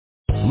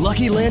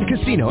Lucky Land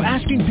Casino,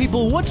 asking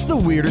people, what's the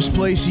weirdest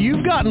place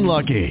you've gotten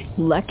lucky?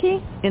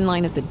 Lucky? In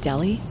line at the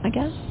deli, I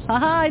guess?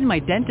 Aha, in my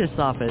dentist's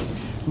office.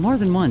 More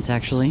than once,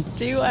 actually.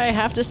 Do I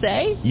have to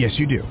say? Yes,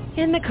 you do.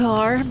 In the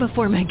car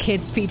before my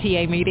kids'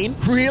 PTA meeting.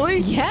 Really?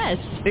 Yes.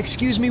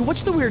 Excuse me,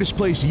 what's the weirdest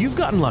place you've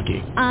gotten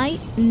lucky? I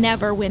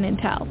never win and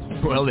tell.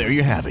 Well, there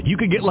you have it. You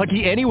can get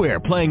lucky anywhere,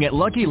 playing at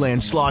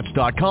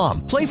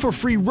LuckyLandSlots.com. Play for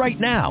free right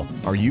now.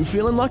 Are you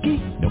feeling lucky?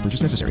 No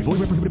purchase necessary. Void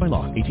where prohibited by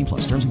law. 18+.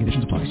 Terms and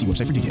conditions apply. See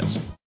website for details.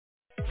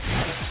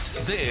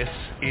 This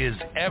is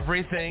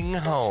Everything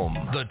Home,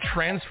 the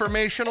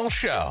transformational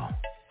show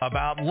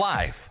about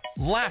life,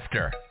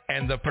 laughter,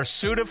 and the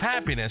pursuit of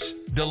happiness,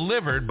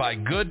 delivered by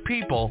good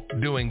people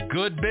doing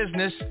good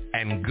business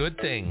and good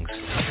things.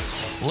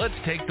 Let's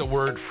take the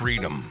word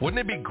freedom. Wouldn't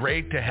it be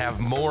great to have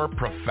more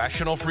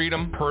professional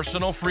freedom,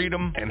 personal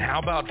freedom, and how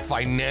about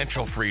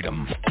financial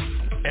freedom?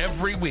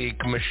 Every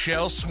week,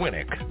 Michelle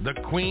Swinick, the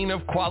queen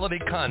of quality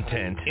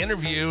content,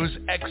 interviews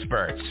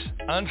experts,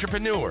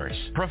 entrepreneurs,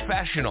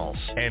 professionals,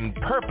 and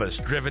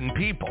purpose-driven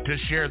people to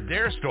share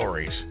their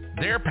stories,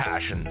 their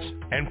passions,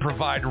 and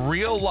provide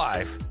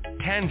real-life,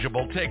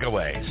 tangible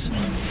takeaways.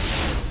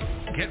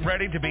 Get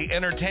ready to be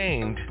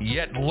entertained,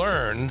 yet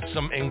learn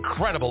some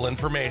incredible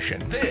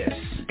information. This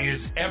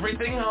is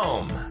Everything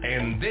Home,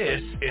 and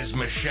this is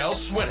Michelle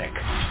Swinick.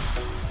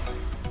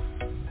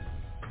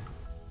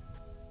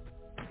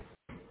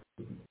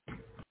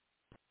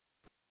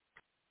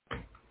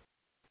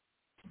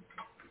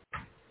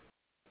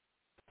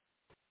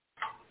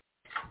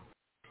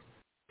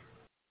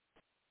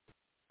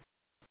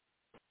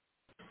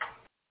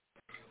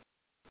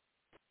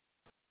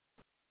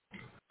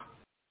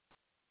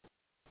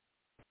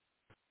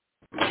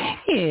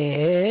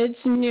 It's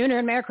noon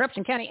in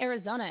Maricopa County,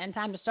 Arizona, and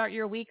time to start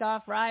your week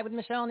off right with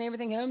Michelle on the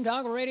Everything Home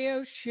Talk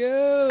Radio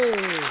Show.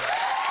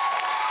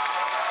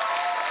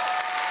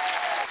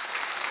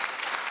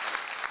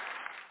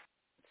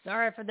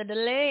 Sorry for the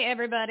delay,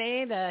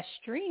 everybody. The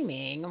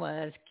streaming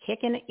was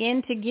kicking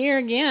into gear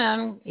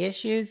again.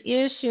 Issues,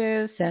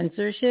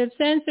 censorship.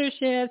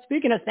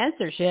 Speaking of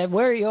censorship,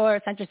 we're your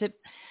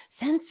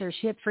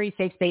censorship-free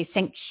safe space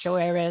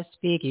sanctuary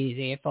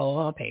speakeasy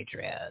for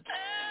patriots.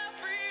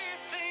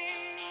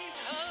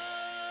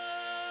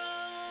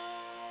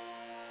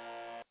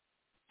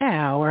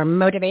 Our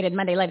motivated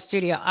Monday Live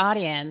studio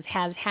audience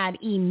has had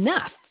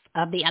enough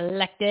of the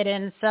elected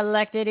and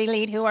selected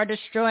elite who are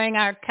destroying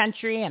our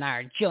country and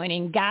are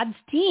joining God's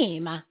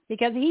team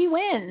because he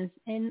wins.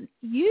 And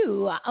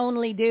you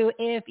only do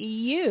if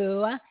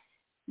you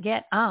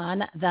get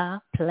on the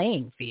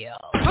playing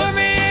field. Put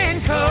me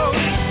in, coach.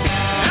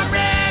 I'm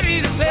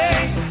ready to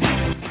play.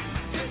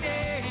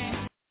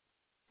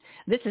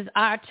 This is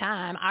our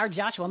time, our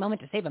Joshua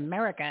moment to save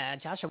America.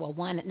 Joshua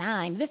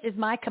 1:9. This is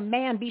my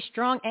command. Be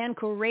strong and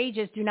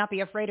courageous. Do not be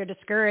afraid or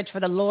discouraged,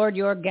 for the Lord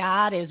your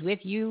God is with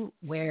you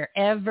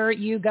wherever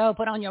you go.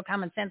 Put on your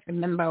common sense.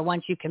 Remember,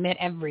 once you commit,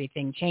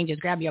 everything changes.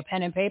 Grab your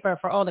pen and paper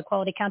for all the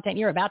quality content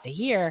you're about to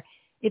hear.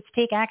 It's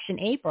Take Action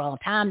April.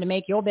 Time to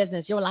make your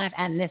business, your life,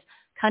 and this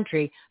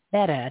country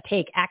better.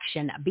 Take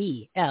action,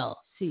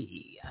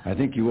 BLC. I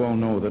think you all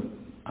know that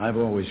I've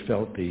always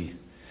felt the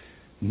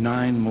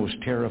 9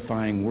 most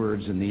terrifying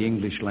words in the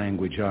English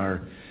language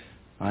are,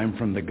 I'm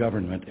from the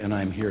government and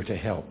I'm here to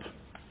help.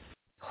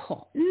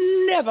 Oh,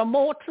 never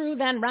more true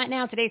than right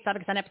now. Today's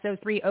topic is on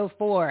episode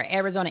 304,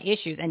 Arizona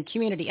Issues and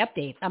Community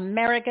Updates.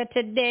 America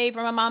Today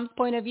from a mom's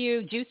point of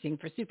view, juicing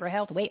for super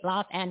health, weight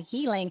loss, and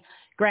healing.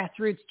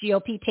 Grassroots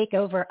GOP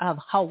takeover of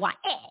Hawaii.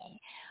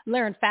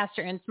 Learn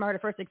faster and smarter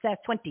for success.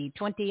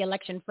 2020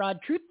 election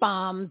fraud, truth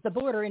bombs, the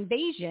border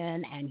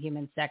invasion, and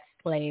human sex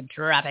slave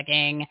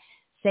trafficking.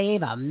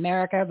 Save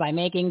America by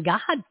making God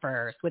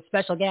first with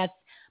special guests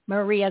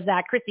Maria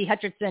Zack, Christy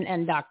Hutcherson,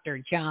 and Dr.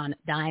 John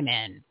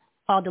Diamond.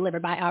 All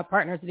delivered by our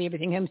partners at the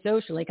Everything Home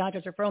Socially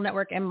Conscious Referral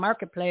Network and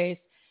Marketplace.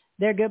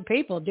 They're good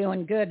people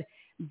doing good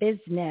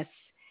business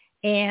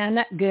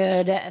and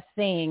good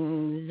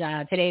things.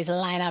 Today's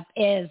lineup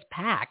is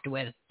packed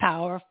with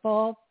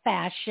powerful,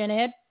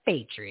 passionate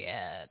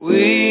patriots.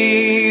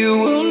 We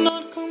will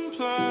not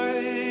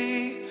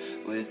comply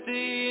with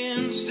the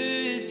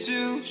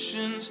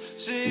institutions.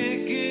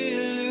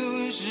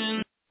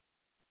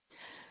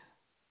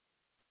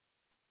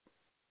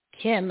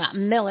 Kim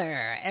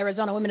Miller,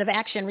 Arizona Women of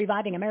Action,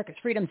 reviving America's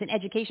freedoms in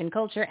education,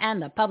 culture,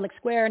 and the public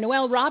square.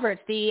 Noelle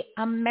Roberts, the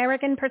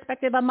American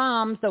perspective of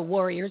moms, the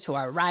warriors who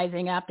are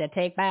rising up to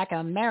take back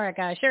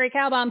America. Sherry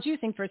Calbaum,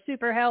 juicing for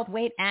super health,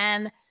 weight,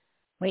 and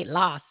weight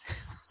loss.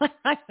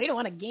 We don't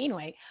want to gain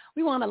weight.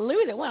 We want to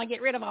lose it. We want to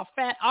get rid of our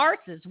fat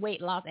arses,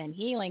 weight loss and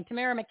healing.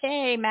 Tamara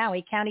McKay,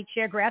 Maui County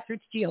Chair,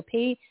 Grassroots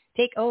GOP,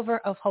 takeover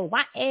of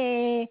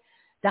Hawaii.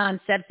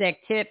 Don Sebsek,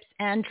 tips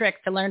and tricks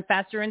to learn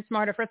faster and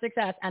smarter for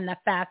success, and the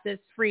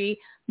fastest free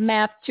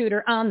math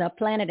tutor on the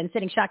planet. And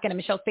sitting shotgun in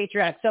Michelle's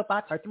Patriotic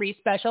Soapbox are 3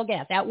 special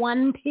guests at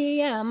 1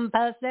 p.m.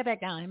 Pacific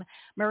time.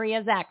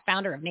 Maria Zack,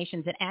 founder of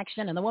Nations in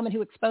Action and the woman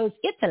who exposed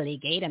Italy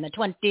Gate and the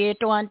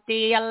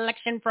 2020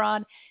 election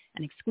fraud.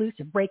 And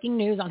exclusive breaking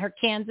news on her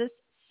Kansas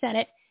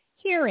Senate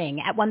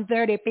hearing at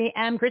 1:30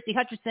 p.m. Christy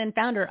Hutcherson,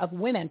 founder of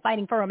Women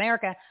Fighting for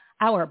America,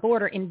 Our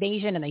Border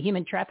Invasion and the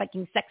Human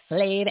Trafficking Sex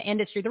Slave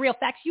Industry. The real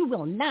facts you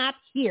will not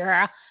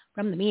hear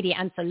from the media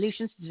and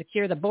solutions to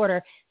secure the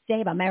border,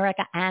 save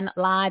America and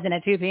lives. And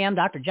at 2 p.m.,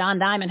 Dr. John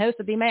Diamond, host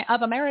of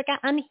America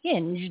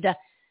Unhinged,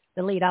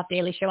 the lead-off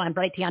daily show on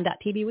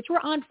brighteon.tv, which we're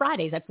on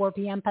Fridays at 4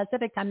 p.m.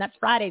 Pacific time. That's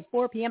Fridays,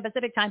 4 p.m.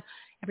 Pacific time.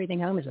 Everything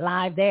Home is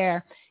live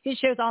there. His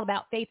show's all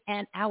about faith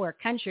and our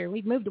country.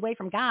 We've moved away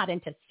from God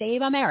into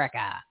Save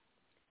America.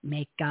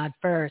 Make God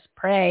first.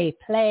 Pray,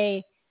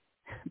 play.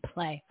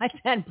 I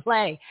said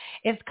play.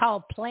 It's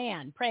called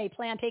Plan. Pray,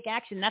 plan, take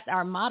action. That's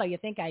our motto. You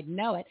think I'd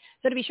know it.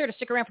 So to be sure to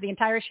stick around for the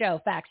entire show,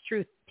 facts,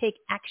 truth, take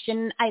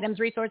action, items,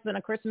 resources, and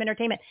of course some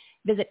entertainment,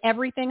 visit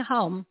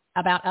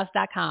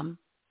everythinghomeaboutus.com.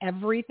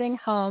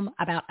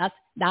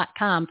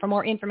 everythinghomeaboutus.com for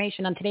more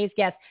information on today's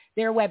guests,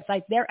 their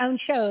websites, their own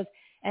shows,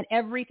 and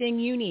everything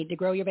you need to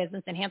grow your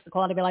business, enhance the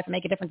quality of your life, and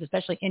make a difference,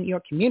 especially in your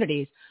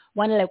communities.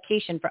 One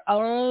location for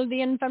all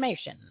the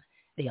information,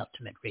 the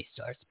ultimate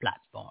resource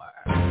platform.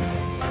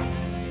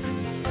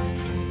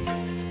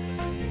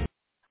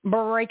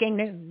 Breaking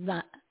news.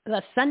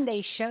 The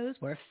Sunday shows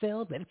were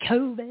filled with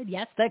COVID.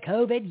 Yes, the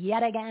COVID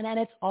yet again, and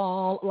it's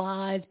all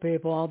lies,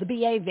 people. The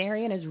BA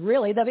variant is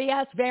really the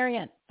BS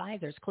variant.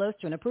 Pfizer's close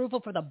to an approval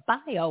for the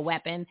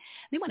bioweapon.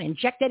 They want to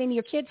inject that into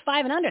your kids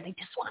 5 and under. They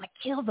just want to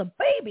kill the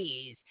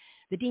babies.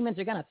 The demons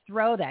are going to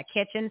throw that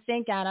kitchen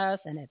sink at us,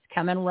 and it's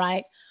coming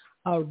right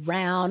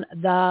around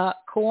the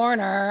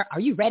corner. Are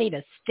you ready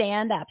to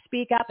stand up,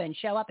 speak up, and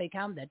show up,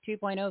 become the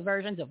 2.0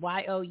 versions of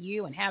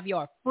YOU, and have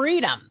your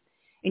freedom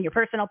in your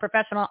personal,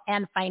 professional,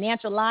 and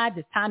financial lives?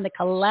 It's time to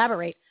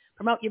collaborate,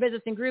 promote your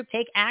business and group,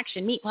 take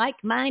action, meet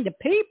like-minded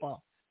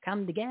people,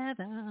 come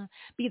together,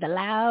 be the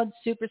loud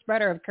super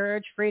spreader of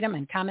courage, freedom,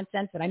 and common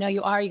sense that I know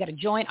you are. You got to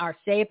join our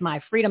Save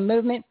My Freedom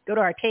movement. Go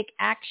to our Take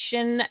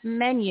Action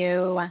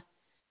menu,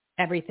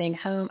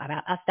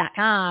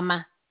 everythinghomeaboutus.com.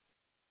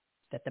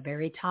 It's at the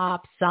very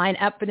top. Sign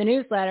up for the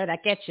newsletter.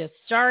 That gets you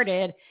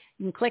started.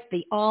 You can click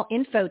the All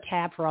Info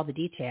tab for all the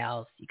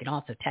details. You can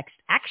also text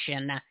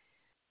ACTION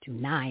to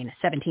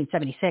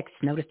 91776.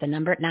 Notice the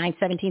number,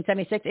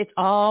 91776. It's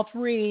all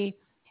free,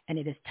 and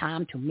it is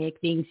time to make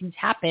things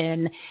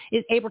happen.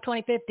 It's April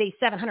 25th, day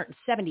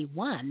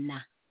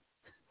 771.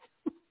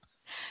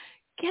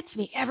 Gets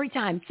me every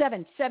time.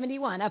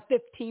 771 of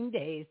 15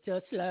 days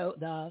to slow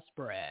the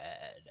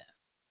spread.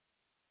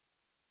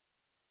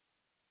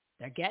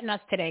 They're getting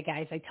us today,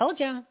 guys. I told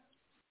you.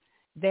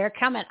 They're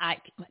coming.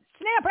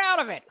 Snap out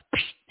of it.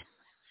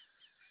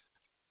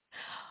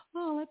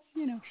 Oh, let's,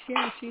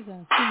 share. She's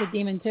a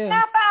demon, too.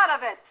 Snap out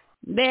of it.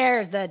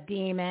 There's the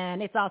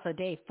demon. It's also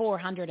day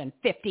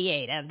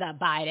 458 of the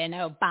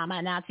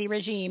Biden-Obama Nazi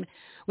regime,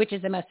 which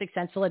is the most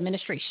successful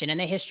administration in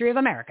the history of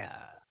America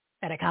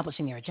at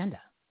accomplishing their agenda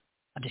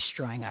of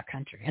destroying our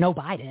country. And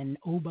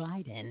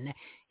Biden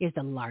is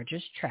the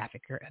largest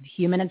trafficker of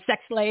human and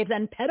sex slaves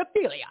and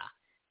pedophilia.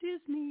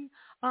 Disney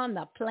on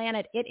the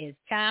planet. It is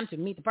time to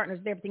meet the partners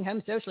of Everything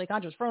Home Socially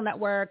Conscious Phone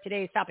Network.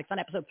 Today's topics on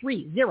episode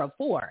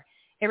 304,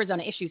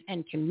 Arizona Issues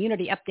and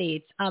Community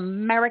Updates.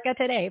 America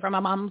Today from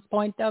a mom's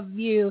point of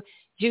view,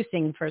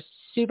 juicing for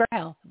super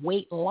health,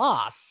 weight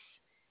loss,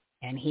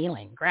 and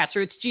healing.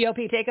 Grassroots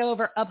GOP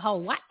takeover of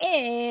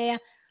Hawaii.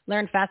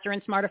 Learn faster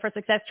and smarter for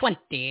success.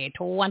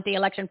 2020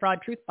 election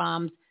fraud, truth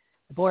bombs,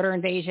 the border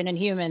invasion and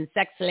human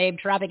sex slave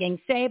trafficking.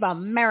 Save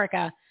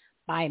America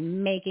by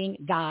making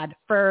God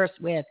first,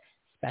 with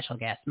special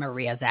guests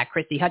Maria, ZACK,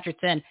 Christy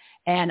Hutcherson,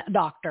 and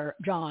Dr.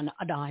 John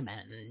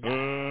Diamond.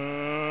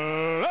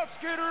 Let's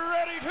get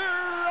ready to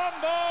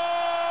rumble!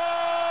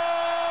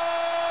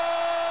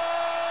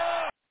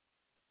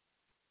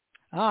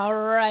 All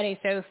righty,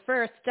 so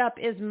first up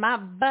is my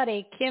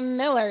buddy, Kim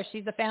Miller.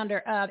 She's the founder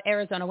of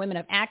Arizona Women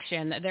of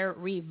Action. They're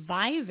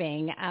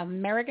reviving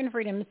American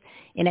freedoms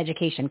in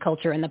education,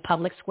 culture, and the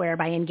public square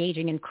by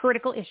engaging in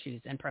critical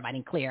issues and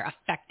providing clear,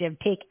 effective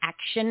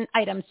take-action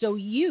items so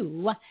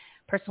you,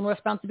 personal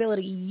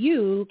responsibility,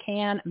 you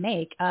can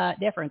make a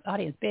difference.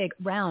 Audience, big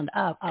round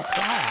of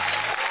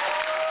applause.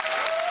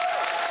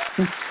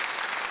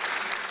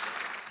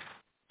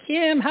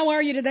 Kim, how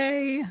are you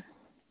today?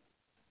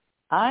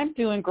 I'm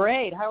doing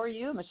great. How are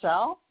you,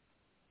 Michelle?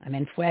 I'm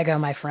in fuego,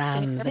 my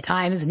friend. The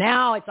time is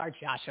now. It's our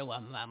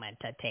Joshua moment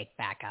to take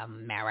back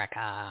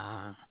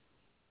America.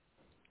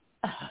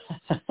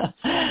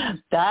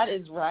 That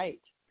is right.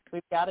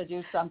 We've got to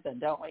do something,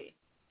 don't we?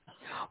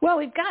 Well,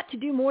 we've got to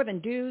do more than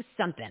do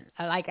something.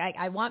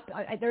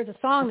 There's a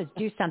song that's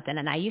do something,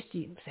 and I used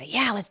to say,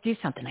 yeah, let's do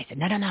something. I said,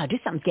 no, do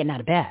something's getting out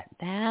of bed.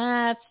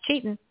 That's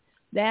cheating.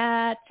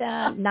 That's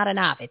not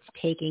enough. It's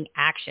taking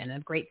action.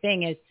 And the great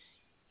thing is,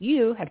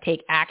 you have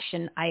take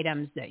action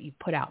items that you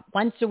put out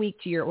once a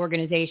week to your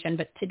organization.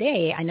 But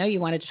today, I know you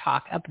wanted to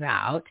talk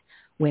about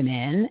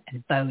women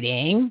and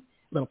voting,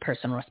 a little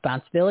personal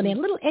responsibility, and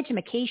a little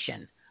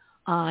education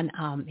on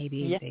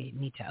maybe they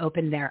need to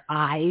open their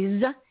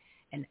eyes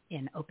and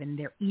open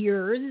their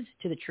ears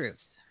to the truth.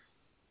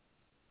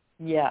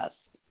 Yes.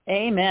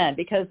 Amen.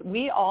 Because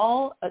we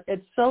all,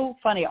 it's so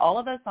funny, all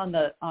of us on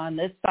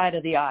this side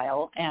of the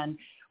aisle, and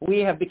we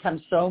have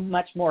become so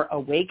much more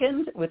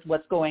awakened with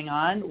what's going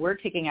on. We're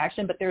taking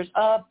action, but there's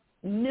a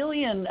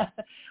million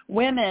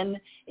women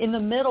in the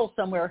middle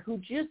somewhere who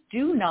just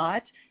do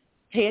not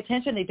pay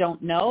attention. They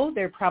don't know.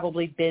 They're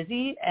probably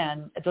busy,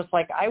 and just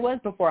like I was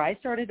before I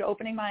started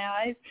opening my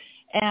eyes.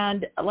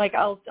 And like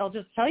I'll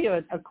just tell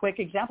you a quick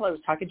example. I was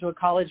talking to a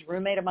college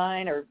roommate of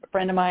mine or a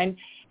friend of mine,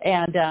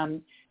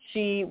 and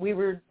we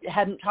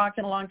hadn't talked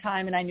in a long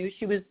time, and I knew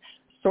she was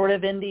sort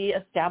of in the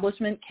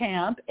establishment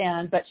camp,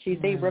 but she's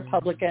a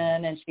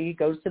Republican, and she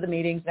goes to the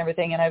meetings and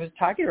everything. And I was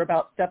talking to her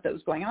about stuff that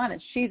was going on,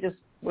 and she just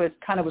was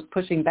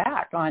pushing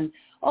back on,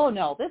 oh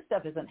no, this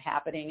stuff isn't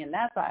happening, and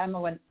that's I'm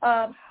going,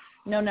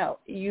 no,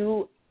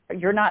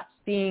 you're not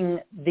seeing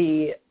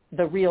the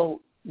real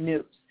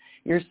news.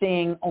 You're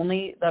seeing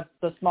only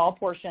the small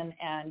portion,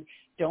 and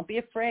don't be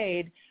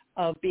afraid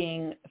of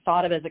being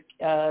thought of as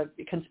a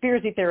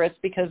conspiracy theorist,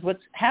 because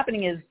what's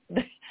happening is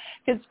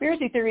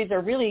conspiracy theories are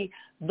really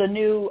the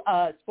new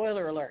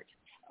spoiler alert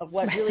of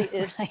what really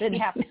is been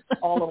happening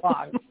all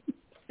along.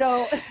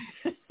 So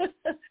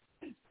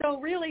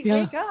really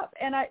wake up.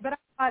 But I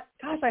thought,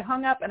 gosh, I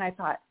hung up and I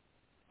thought,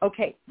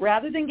 okay,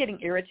 rather than getting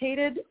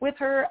irritated with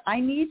her, I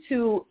need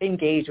to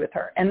engage with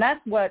her. And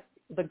that's what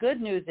the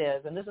good news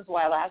is. And this is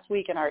why last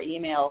week in our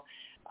email,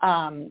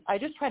 I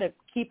just try to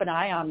keep an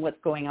eye on what's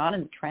going on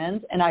in the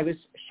trends. And I was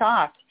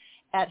shocked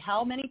at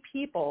how many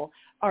people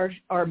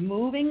are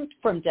moving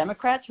from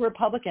Democrat to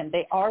Republican.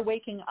 They are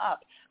waking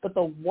up. But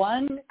the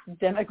one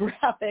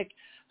demographic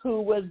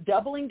who was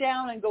doubling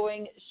down and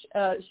going,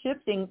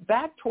 shifting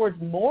back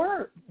towards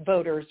more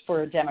voters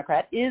for a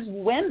Democrat is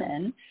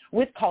women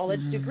with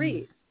college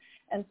degrees.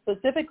 And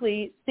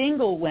specifically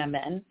single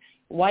women,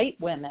 white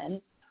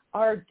women,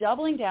 are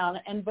doubling down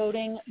and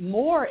voting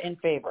more in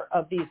favor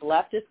of these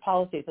leftist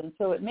policies. And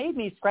so it made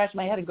me scratch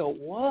my head and go,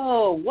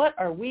 whoa, what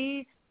are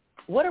we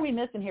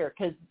missing here?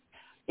 Because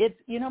it's,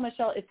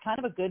 Michelle, it's kind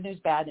of a good news,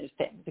 bad news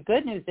thing. The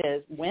good news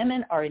is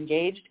women are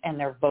engaged and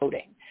they're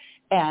voting.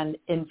 And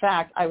in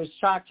fact, I was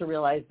shocked to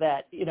realize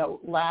that, in the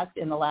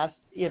last,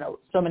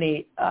 so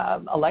many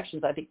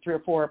elections, I think 3 or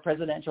 4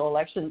 presidential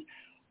elections,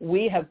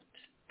 we have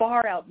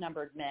far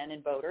outnumbered men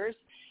in voters.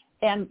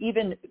 And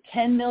even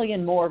 10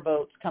 million more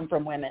votes come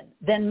from women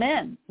than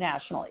men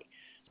nationally.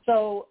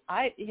 So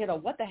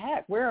what the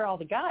heck? Where are all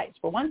the guys,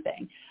 for one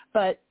thing?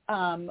 But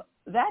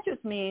that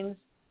just means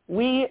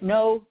we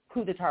know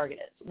who the target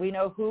is. We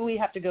know who we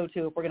have to go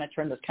to if we're going to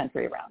turn this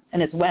country around,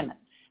 and it's women.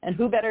 And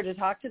who better to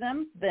talk to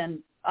them than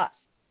us,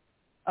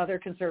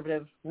 other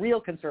real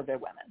conservative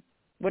women?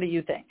 What do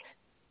you think?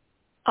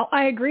 Oh,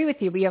 I agree with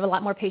you, but you have a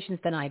lot more patience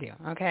than I do.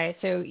 Okay,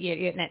 so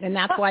and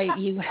that's why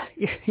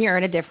you're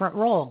in a different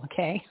role.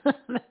 Okay,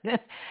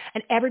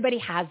 and everybody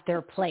has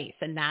their place,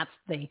 and that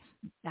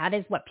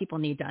is what people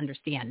need to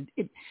understand.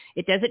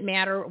 It doesn't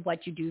matter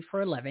what you do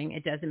for a living.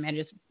 It doesn't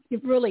matter.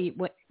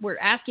 We're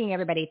asking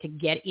everybody to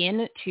get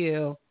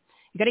into.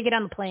 You got to get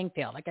on the playing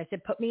field. Like I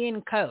said, put me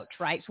in coach,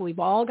 right? So we've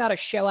all got to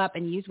show up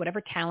and use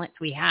whatever talents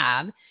we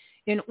have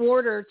in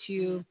order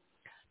to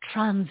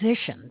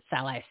transition,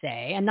 shall I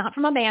say, and not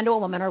from a man to a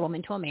woman or a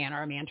woman to a man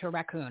or a man to a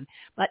raccoon,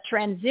 but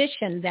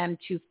transition them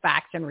to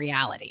facts and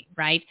reality,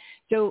 right?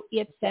 So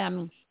it's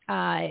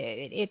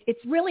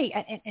really,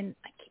 and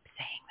I keep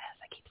saying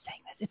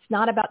this, it's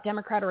not about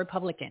Democrat or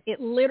Republican. It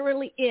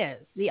literally is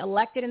the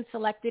elected and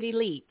selected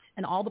elite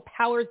and all the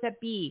powers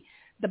that be,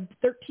 the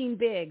 13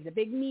 big, the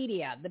big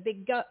media, the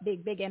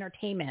big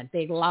entertainment,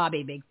 big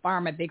lobby, big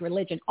pharma, big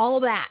religion, all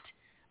of that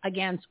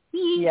against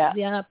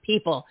the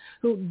people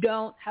who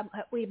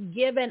we've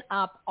given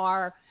up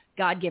our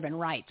God-given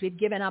rights. We've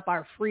given up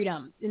our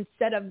freedom.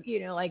 Instead of,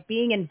 like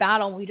being in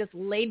battle, we just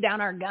laid down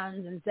our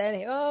guns and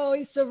said, oh,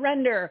 we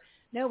surrender.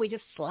 No, we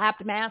just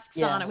slapped masks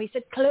on and we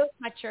said, close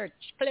my church,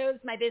 close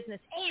my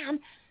business. And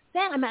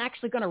then I'm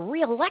actually going to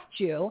reelect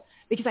you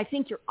because I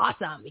think you're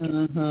awesome,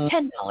 because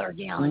 $10 a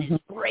gallon is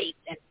great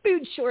and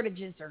food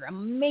shortages are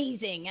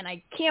amazing. And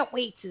I can't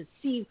wait to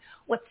see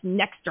what's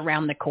next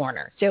around the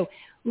corner. So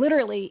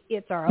literally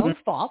it's our own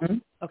fault.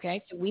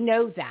 Okay. So we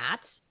know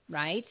that,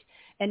 right?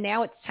 And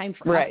now it's time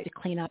for us to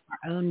clean up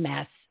our own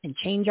mess and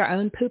change our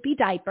own poopy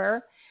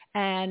diaper.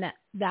 And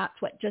that's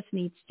what just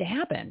needs to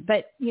happen.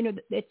 But,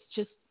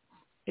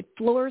 it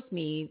floors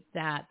me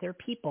that there are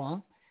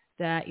people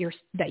that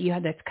you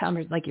had this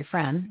conversation, like your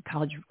friend,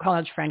 college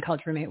friend,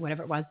 college roommate,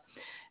 whatever it was,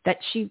 that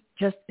she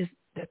just is,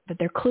 that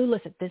they're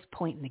clueless at this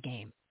point in the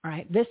game,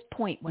 right? This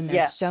point when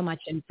there's so much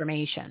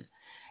information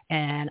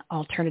and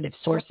alternative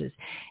sources.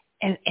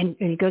 And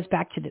it goes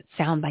back to the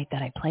soundbite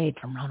that I played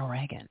from Ronald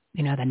Reagan.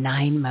 The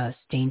 9 most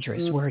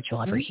dangerous words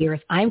you'll ever hear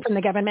is, I'm from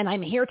the government.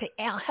 I'm here to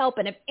help.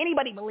 And if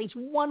anybody believes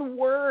one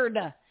word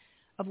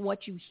of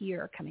what you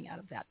hear coming out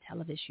of that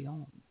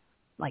television,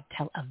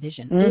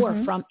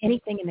 or from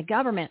anything in the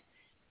government,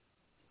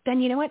 then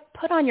you know what?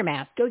 Put on your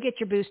mask, go get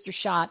your booster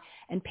shot,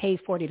 and pay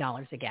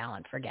 $40 a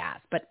gallon for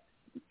gas. But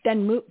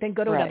then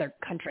go to another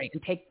country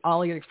and take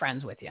all your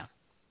friends with you.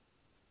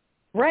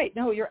 Right.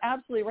 No, you're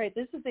absolutely right.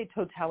 This is a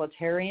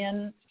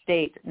totalitarian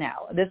state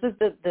now. This is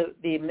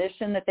the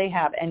mission that they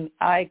have. And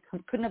I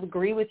couldn't have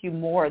agreed with you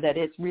more that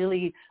it's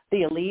really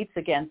the elites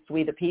against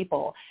we the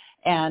people.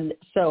 And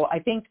so I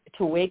think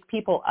to wake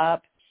people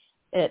up,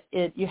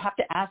 you have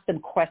to ask them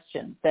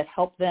questions that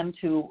help them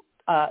to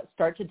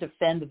start to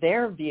defend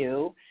their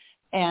view.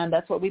 And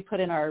that's what we put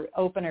in our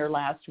opener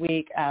last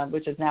week,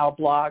 which is now a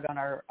blog on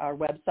our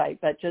website.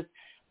 But just,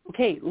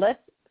 okay, let's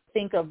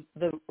think of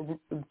the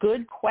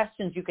good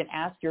questions you can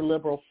ask your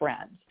liberal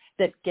friends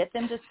that get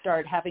them to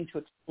start having to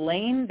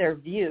explain their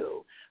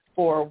view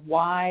for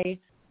why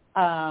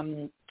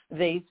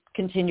they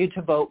continue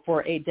to vote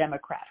for a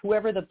Democrat,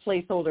 whoever the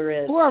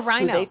placeholder is, or a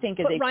rhino. Who they think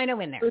is Put a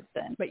rhino in there,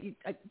 person. but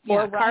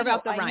or carve rhino,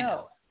 out the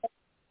rhino.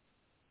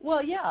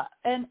 Well, yeah,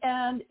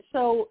 and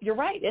so you're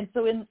right. And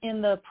so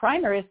in the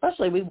primary,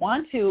 especially, we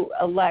want to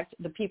elect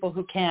the people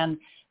who can,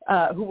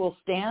 who will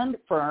stand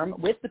firm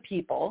with the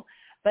people,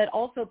 but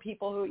also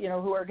people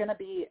who are going to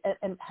be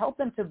and help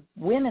them to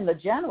win in the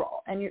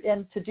general.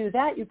 And to do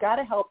that, you've got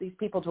to help these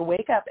people to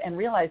wake up and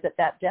realize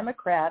that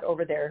Democrat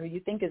over there, who you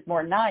think is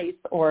more nice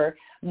or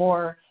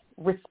more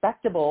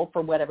respectable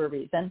for whatever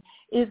reason,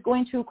 is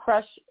going to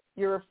crush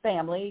your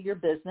family, your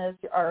business,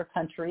 our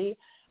country.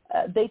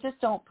 They just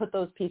don't put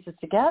those pieces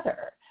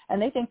together,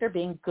 and they think they're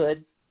being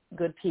good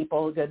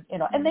people,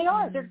 and they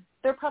are.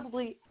 They're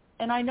probably,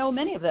 and I know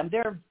many of them.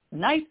 They're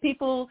nice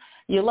people.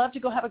 You love to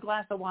go have a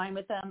glass of wine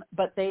with them,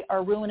 but they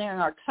are ruining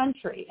our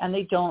country, and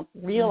they don't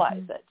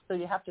realize it. So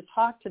you have to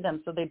talk to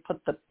them so they put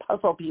the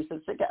puzzle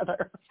pieces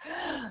together.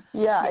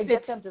 And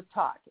get them to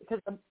talk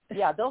because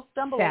they'll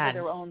stumble over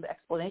their own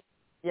explanation.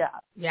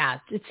 Yeah,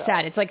 it's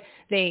sad. It's like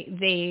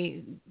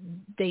they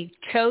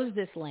chose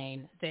this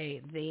lane.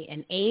 They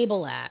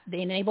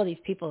enable these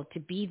people to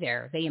be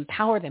there. They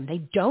empower them. They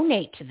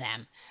donate to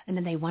them, and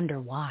then they wonder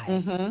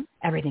why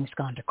everything's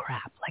gone to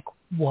crap. Like,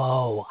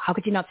 whoa, how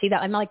could you not see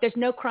that? I'm like, there's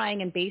no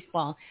crying in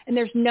baseball, and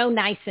there's no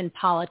nice in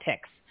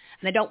politics.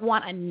 And I don't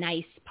want a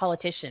nice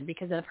politician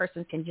because the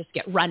person can just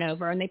get run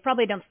over, and they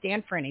probably don't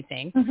stand for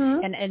anything.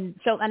 And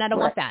I don't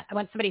want that. I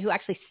want somebody who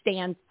actually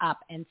stands up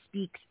and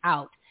speaks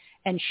out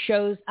and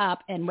shows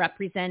up and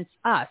represents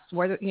us,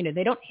 where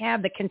they don't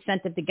have the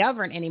consent of the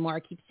governed anymore. I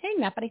keep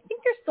saying that, but I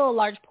think there's still a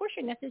large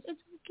portion that says, it's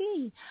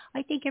okay,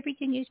 I think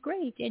everything is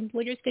great, and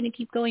we're just going to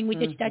keep going with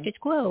the status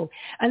quo.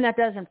 And that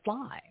doesn't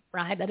fly,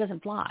 right? That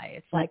doesn't fly.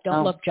 It's like,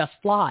 don't look, just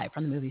fly,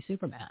 from the movie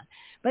Superman.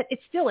 But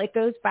it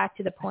goes back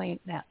to the point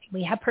that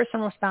we have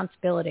personal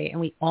responsibility, and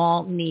we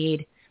all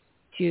need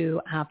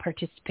to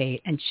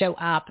participate and show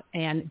up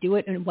and do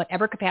it in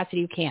whatever capacity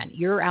you can.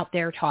 You're out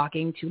there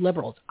talking to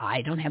liberals.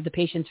 I don't have the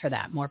patience for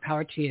that. More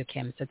power to you,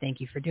 Kim. So thank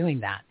you for doing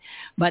that.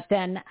 But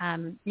then,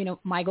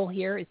 my goal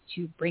here is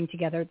to bring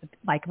together the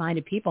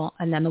like-minded people,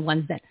 and then the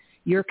ones that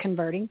you're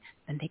converting,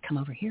 then they come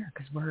over here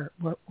because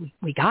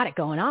we got it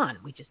going on.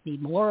 We just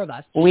need more of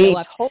us to show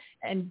up.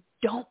 And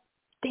don't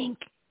think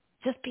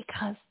just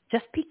because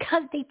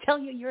they tell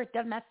you you're a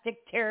domestic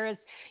terrorist,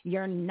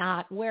 you're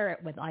not. Wear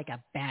it with like a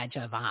badge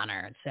of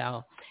honor.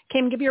 So,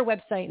 Kim, give your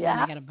website and then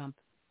I got a bump.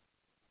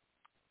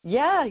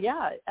 Yeah.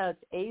 It's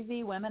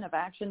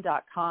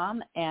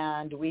azwomenofaction.com,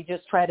 and we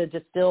just try to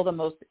distill the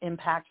most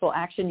impactful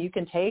action you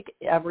can take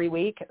every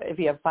week if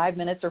you have 5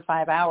 minutes or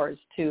 5 hours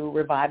to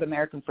revive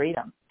American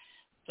freedom.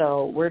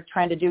 So we're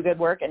trying to do good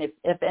work, and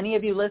if any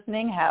of you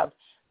listening have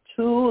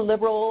two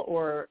liberal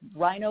or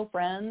rhino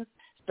friends,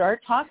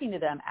 start talking to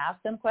them,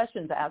 ask them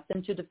questions, ask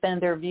them to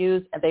defend their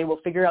views, and they will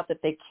figure out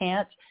that they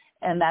can't,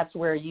 and that's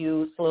where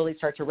you slowly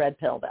start to red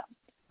pill them.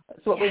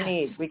 That's what we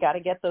need. We got to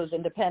get those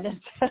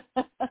independents.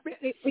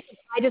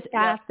 I just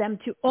ask them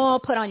to all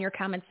put on your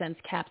common sense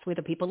caps with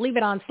the people. Leave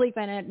it on, sleep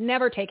in it,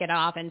 never take it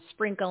off, and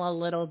sprinkle a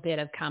little bit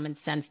of common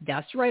sense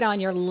dust right on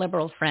your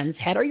liberal friend's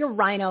head or your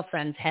rhino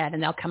friend's head,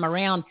 and they'll come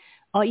around.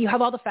 Oh, you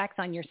have all the facts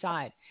on your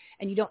side.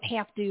 And you don't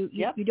have to,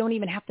 you don't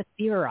even have to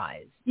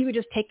theorize. You would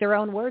just take their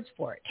own words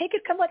for it. Take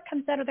it, what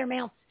comes out of their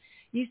mouths.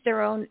 Use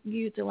the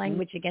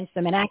language against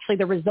them. And actually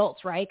the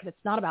results, right? Because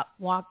it's not about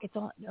it's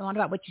not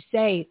about what you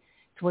say.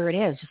 It's where it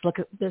is. Just look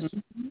at this.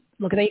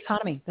 Look at the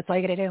economy. That's all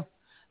you got to do.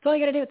 That's all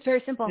you got to do. It's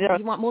very simple. If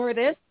you want more of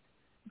this,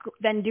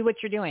 then do what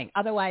you're doing.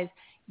 Otherwise,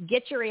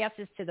 get your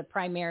asses to the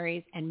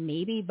primaries and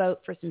maybe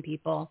vote for some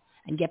people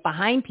and get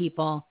behind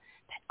people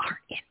that aren't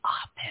in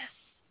office.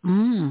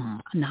 A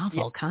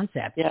novel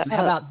concept.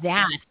 How about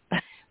that?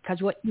 Because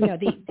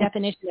the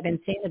definition of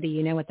insanity,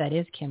 you know what that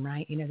is, Kim,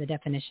 right? You know the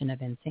definition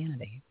of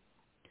insanity.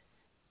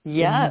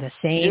 Yeah,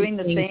 doing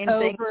the same thing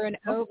over and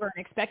over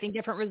and expecting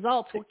different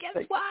results. Well,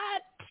 guess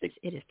what?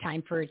 It is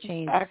time for a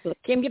change. Exactly.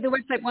 Kim, give the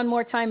website one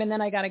more time, and then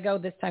I got to go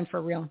this time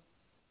for real.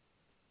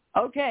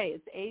 Okay,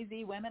 it's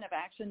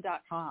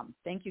azwomenofaction.com.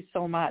 Thank you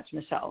so much,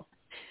 Michelle.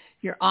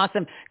 You're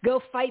awesome. Go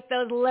fight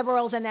those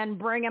liberals and then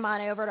bring them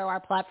on over to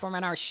our platform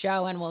and our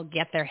show, and we'll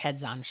get their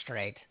heads on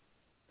straight.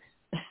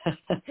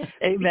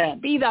 Amen.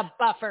 Be the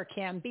buffer,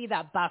 Kim. Be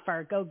the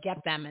buffer. Go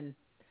get them, and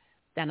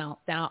then I'll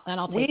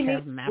take care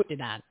of them after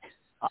that.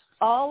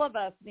 All of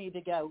us need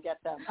to go get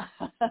them.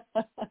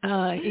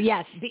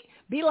 Yes,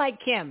 be like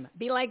Kim.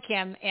 Be like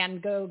Kim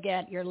and go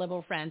get your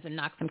liberal friends and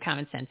knock some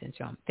common sense into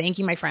them. Thank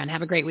you, my friend.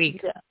 Have a great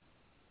week. Yeah.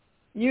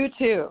 You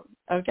too.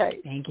 Okay.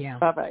 Thank you.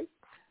 Bye-bye.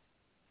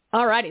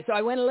 All righty. So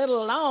I went a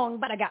little long,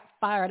 but I got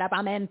fired up.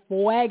 I'm in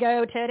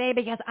fuego today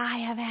because I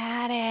have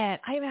had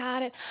it.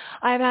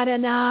 I've had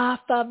enough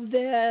of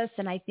this,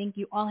 and I think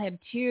you all have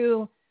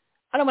too.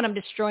 I don't want them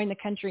destroying the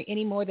country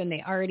any more than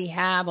they already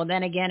have. Well,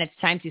 then again, it's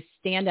time to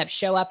stand up,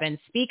 show up, and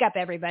speak up,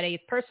 everybody.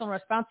 Personal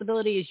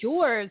responsibility is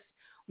yours.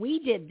 We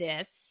did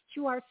this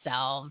to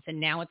ourselves, and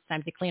now it's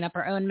time to clean up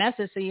our own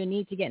messes, so you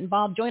need to get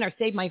involved. Join our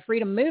Save My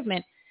Freedom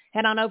movement.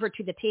 Head on over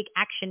to the Take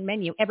Action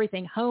menu,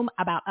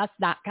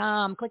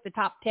 everythinghomeaboutus.com. Click the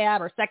top tab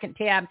or second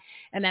tab,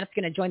 and then it's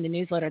going to join the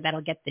newsletter.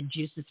 That'll get the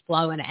juices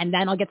flowing, and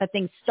then I'll get the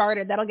thing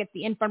started. That'll get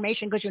the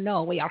information because,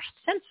 we are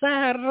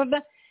censored.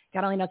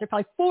 God only knows there are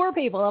probably 4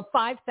 people of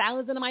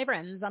 5,000 of my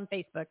friends on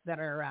Facebook that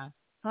are,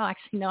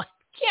 actually, no, I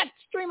can't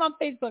stream on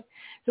Facebook.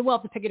 So we'll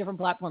have to pick a different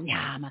platform. Yeah,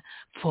 I'm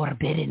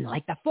forbidden,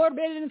 like the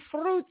forbidden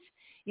fruit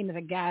in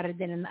the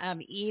Garden of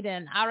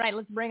Eden. All right,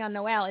 let's bring on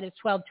Noelle. It is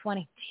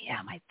 12:20.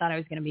 Damn, I thought I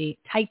was going to be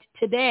tight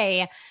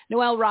today.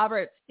 Noelle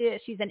Roberts,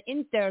 she's an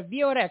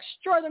interviewer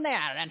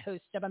extraordinaire and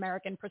host of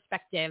American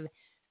Perspective,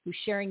 who's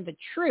sharing the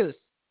truth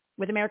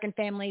with American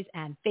families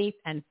and faith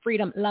and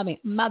freedom-loving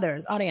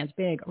mothers. Audience,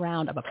 big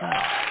round of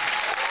applause.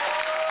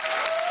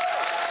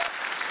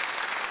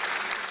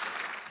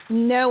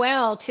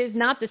 Noelle, 'tis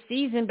not the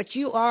season, but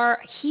you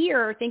are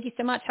here. Thank you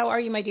so much. How are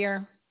you, my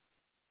dear?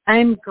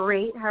 I'm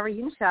great. How are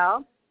you,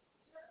 Michelle?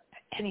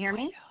 Can you hear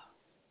me?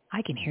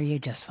 I can hear you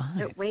just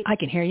fine. Wait. I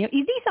can hear you. Is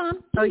these on?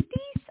 Is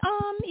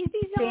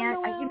these Dan,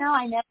 on?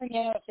 I never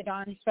know if the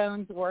Dawn's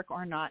phones work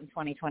or not in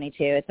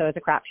 2022. So it's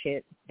a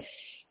crapshoot.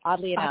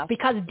 Oddly enough,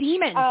 because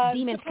demons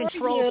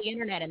control the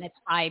internet, and it's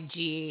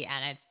 5G,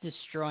 and it's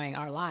destroying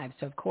our lives.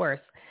 So of course,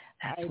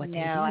 that's what they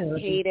do. I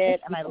hate it,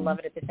 and I love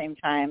it at the same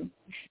time.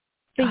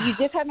 So you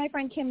just had my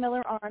friend Kim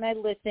Miller on. I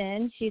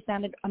listened. She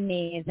sounded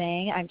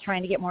amazing. I'm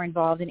trying to get more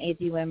involved in AZ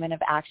Women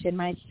of Action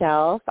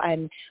myself.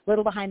 I'm a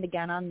little behind the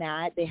gun on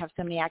that. They have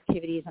so many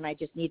activities, and I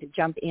just need to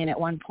jump in at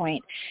one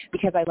point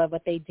because I love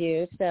what they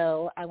do.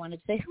 So I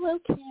wanted to say hello,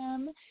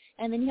 Kim.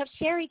 And then you have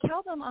Sherry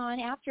Kelbum on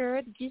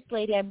after, the Juice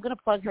Lady. I'm going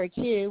to plug her,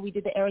 too. We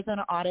did the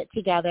Arizona audit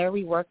together.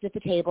 We worked at the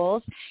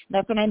tables.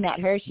 That's when I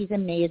met her. She's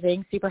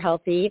amazing, super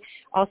healthy.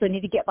 Also need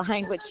to get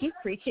behind what she's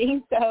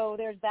preaching. So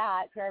there's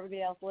that for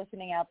everybody else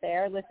listening out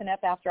there. Listen up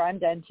after I'm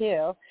done,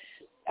 too.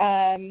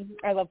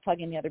 I love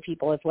plugging the other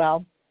people as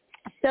well.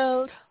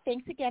 So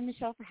thanks again,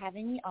 Michelle, for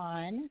having me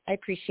on. I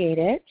appreciate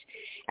it,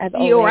 as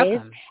always. You're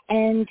welcome.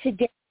 And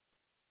today,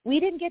 we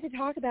didn't get to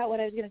talk about what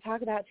I was going to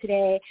talk about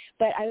today,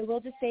 but I will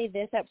just say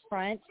this up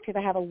front because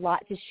I have a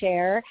lot to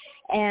share.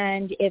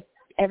 And if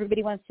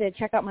everybody wants to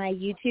check out my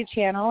YouTube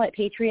channel at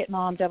Patriot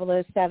Mom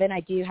 007, I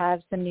do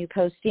have some new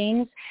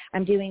postings.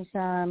 I'm doing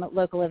some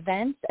local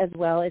events as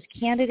well as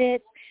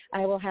candidates.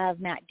 I will have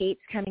Matt Gaetz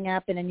coming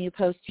up in a new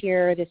post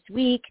here this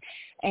week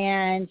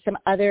and some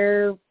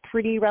other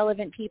pretty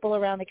relevant people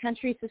around the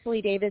country.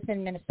 Cicely Davis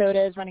in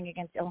Minnesota is running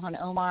against Ilhan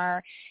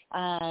Omar.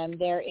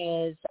 There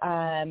is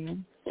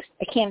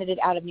a candidate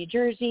out of New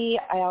Jersey.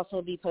 I also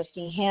will be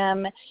posting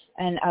him,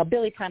 and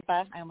Billy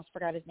Prempa. I almost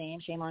forgot his name.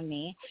 Shame on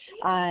me.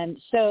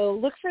 So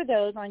look for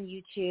those on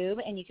YouTube,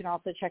 and you can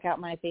also check out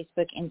my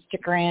Facebook,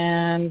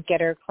 Instagram,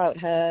 Getter, Clout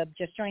Hub.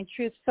 Just joined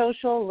Truth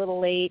Social, a little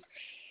late.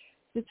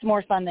 It's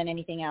more fun than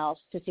anything else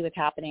to see what's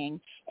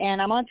happening.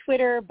 And I'm on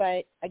Twitter,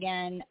 but,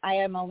 again, I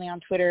am only on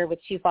Twitter with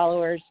 2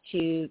 followers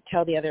to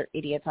tell the other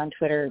idiots on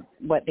Twitter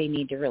what they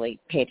need to really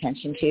pay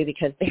attention to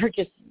because they're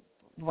just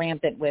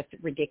rampant with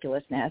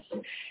ridiculousness.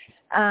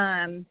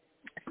 I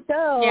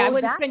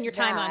wouldn't spend your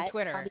time on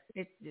Twitter.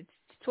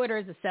 Twitter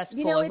is a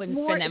cesspool. I wouldn't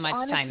spend that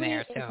much time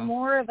there. So it's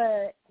more of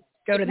a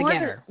go to the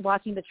Getter.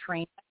 Watching the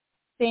train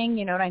thing,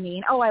 you know what I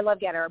mean? Oh, I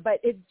love Getter,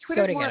 but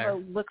Twitter's more of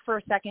a look for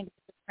a second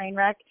train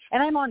wreck.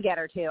 And I'm on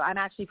Getter too. I'm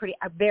actually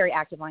very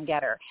active on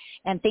Getter.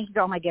 And thank you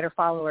to all my Getter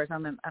followers.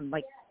 I'm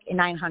like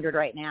 900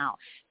 right now.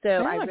 So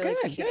I really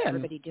appreciate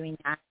everybody doing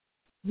that.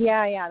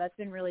 Yeah, that's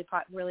been really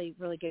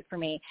good for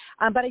me.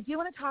 But I do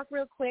want to talk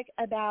real quick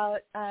about,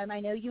 I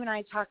know you and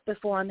I talked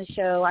before on the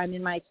show. I'm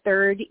in my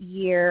 3rd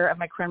year of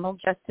my criminal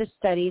justice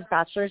studies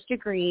bachelor's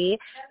degree,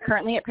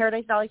 currently at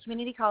Paradise Valley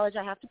Community College.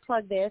 I have to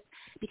plug this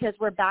because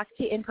we're back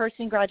to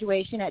in-person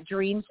graduation at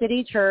Dream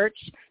City Church.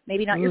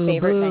 Maybe not your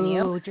favorite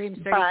venue. Dream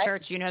City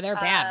Church, they're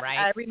bad,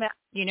 right?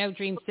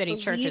 Dream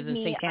City Church is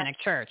a satanic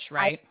church,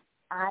 right?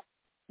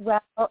 Well,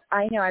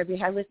 I know. I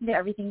listened to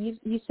everything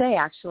you say,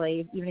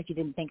 actually, even if you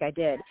didn't think I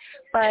did.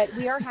 But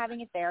we are having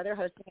it there. They're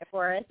hosting it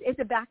for us. It's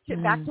a back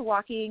to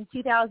walking.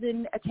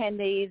 2,000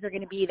 attendees are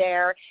going to be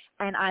there,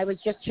 and I was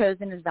just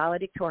chosen as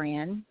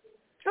valedictorian.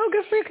 Oh,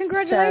 good for you!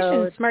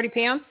 Congratulations, Smarty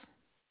Pants.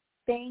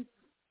 Thank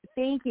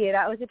you.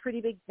 That was a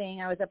pretty big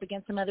thing. I was up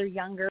against some other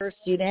younger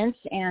students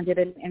and did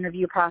an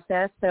interview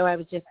process. So I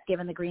was just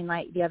given the green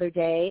light the other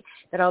day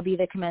that I'll be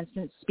the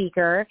commencement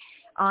speaker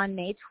on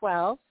May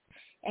 12th.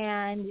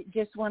 And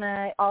just want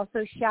to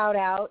also shout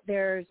out,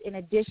 there's, in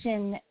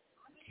addition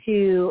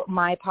to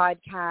my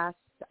podcast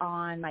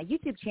on my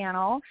YouTube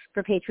channel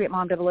for Patriot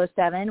Mom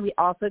 007. We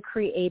also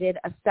created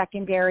a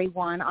secondary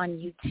one on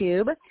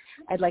YouTube.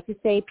 I'd like to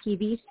say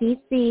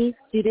PVCC,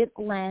 Student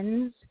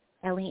Lens,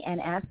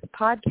 LENS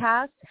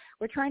podcast.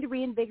 We're trying to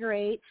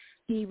reinvigorate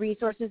the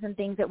resources and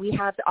things that we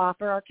have to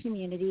offer our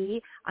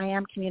community. I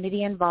am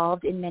community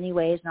involved in many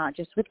ways, not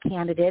just with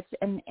candidates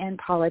and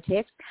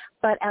politics,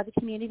 but as a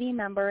community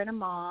member and a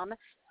mom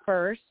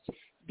first.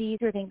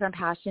 These are things I'm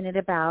passionate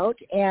about,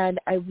 and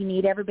we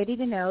need everybody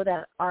to know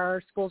that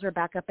our schools are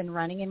back up and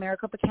running in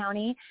Maricopa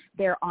County.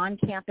 They're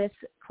on-campus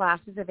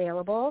classes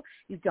available.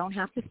 You don't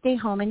have to stay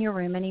home in your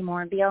room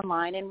anymore and be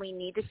online, and we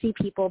need to see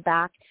people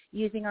back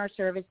using our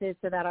services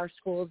so that our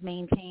schools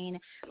maintain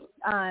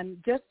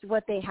just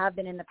what they have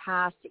been in the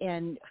past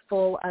and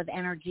full of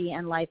energy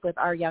and life with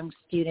our young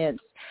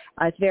students.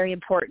 It's very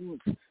important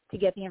to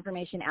get the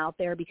information out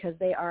there because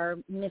they are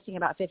missing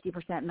about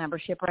 50%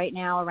 membership right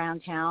now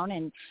around town,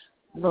 and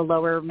the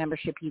lower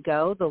membership you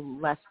go, the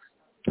less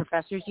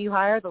professors you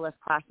hire, the less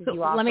classes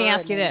you offer. Let me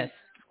ask you this.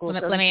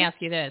 Let me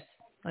ask you this.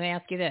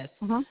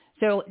 Mm-hmm.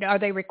 So, are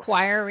they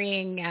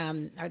requiring?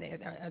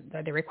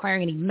 Are they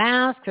requiring any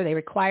masks? Are they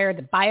require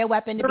the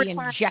bioweapon to be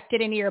injected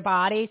into your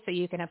body so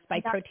you can have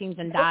spike proteins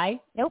and die?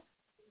 Nope.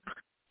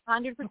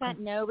 100%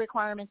 no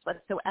requirements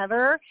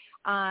whatsoever.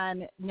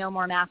 No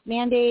more mask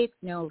mandates.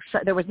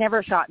 There was never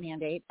a shot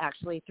mandate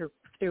actually through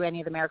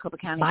any of the Maricopa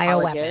County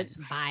colleges.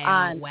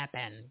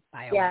 Bioweapon.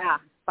 Yeah,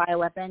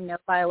 bioweapon. No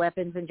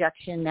bioweapons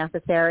injection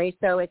necessary.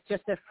 So it's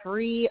just a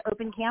free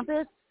open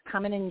campus.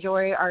 Come and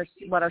enjoy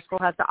what our school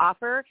has to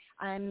offer.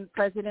 I'm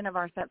president of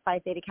our Phi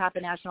Theta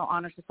Kappa National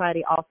Honor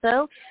Society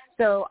also.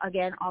 So,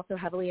 again, also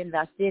heavily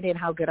invested in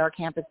how good our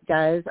campus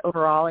does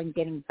overall and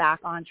getting back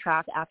on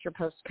track after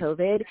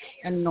post-COVID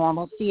and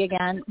normalcy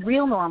again,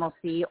 real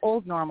normalcy,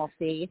 old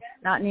normalcy,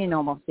 not new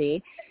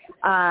normalcy.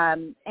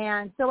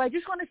 And so I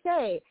just want to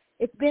say,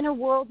 it's been a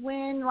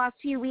whirlwind last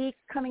few weeks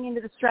coming into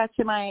the stretch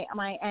of my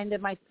end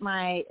of my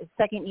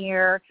second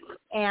year,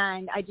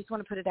 and I just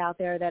want to put it out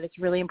there that it's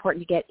really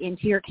important to get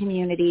into your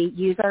community,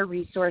 use our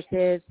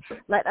resources,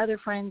 let other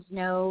friends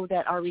know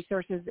that our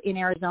resources in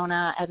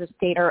Arizona as a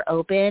state are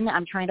open.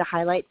 I'm trying to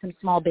highlight some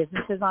small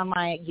businesses on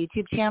my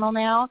YouTube channel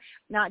now,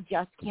 not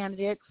just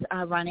candidates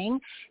running,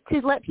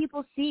 to let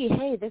people see,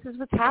 hey, this is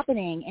what's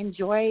happening.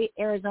 Enjoy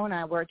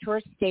Arizona. We're a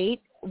tourist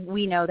state.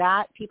 We know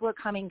that. People are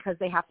coming because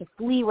they have to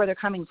flee where they're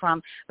coming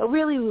from. But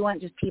really, we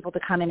want just people to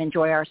come and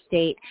enjoy our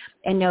state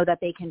and know that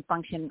they can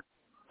function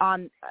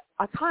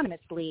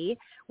autonomously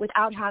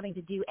without having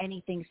to do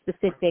anything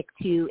specific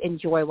to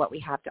enjoy what we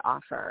have to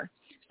offer.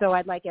 So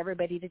I'd like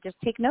everybody to just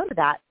take note of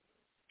that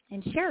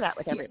and share that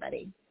with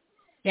everybody.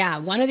 Yeah,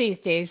 one of these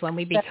days when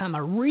we become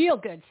a real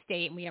good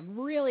state and we have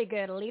really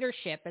good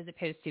leadership as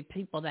opposed to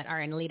people that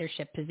are in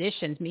leadership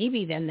positions,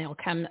 maybe then they'll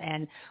come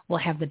and we'll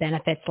have the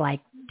benefits like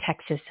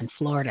Texas and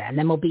Florida, and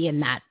then we'll be in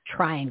that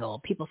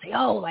triangle. People say,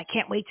 oh, I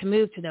can't wait to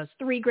move to those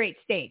three great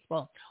states.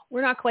 Well,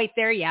 we're not quite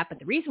there yet, but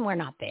the reason we're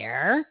not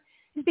there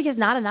is because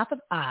not enough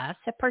of us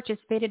have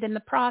participated in the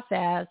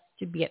process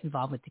to get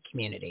involved with the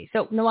community.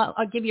 So, Noelle,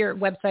 I'll give your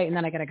website and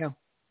then I got to go.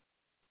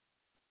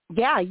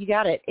 Yeah, you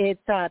got it.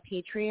 It's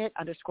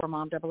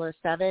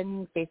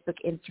Patriot_Mom007, Facebook,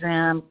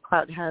 Instagram,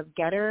 CloutHub,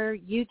 Getter,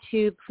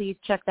 YouTube. Please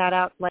check that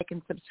out. Like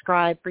and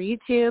subscribe for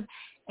YouTube.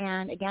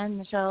 And again,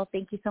 Michelle,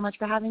 thank you so much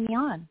for having me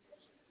on.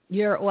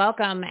 You're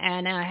welcome,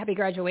 and happy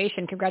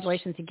graduation.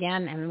 Congratulations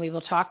again, and we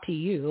will talk to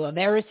you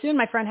very soon,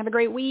 my friend. Have a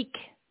great week.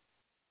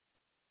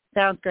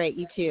 Sounds great.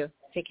 You too.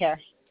 Take care.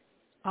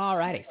 All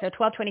righty. So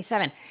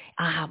 12:27.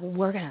 I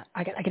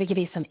got to give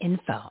you some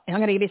info. And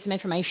I'm going to give you some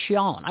information.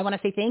 I want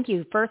to say thank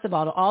you, first of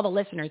all, to all the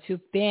listeners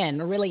who've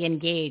been really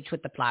engaged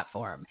with the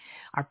platform,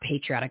 our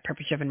patriotic,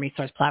 purpose-driven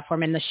resource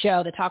platform, and the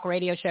show, the talk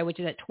radio show, which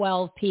is at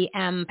 12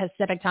 p.m.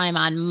 Pacific time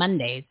on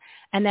Mondays.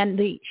 And then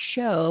the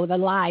show, the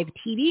live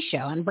TV show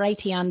on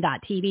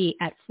Brighteon.tv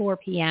at 4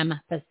 p.m.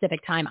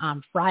 Pacific time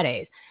on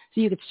Fridays.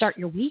 So you could start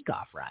your week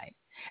off right.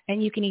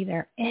 And you can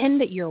either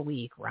end your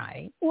week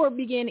right or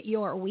begin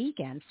your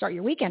weekend, start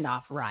your weekend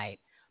off right.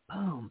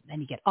 Boom.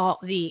 Then you get all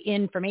the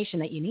information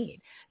that you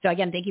need. So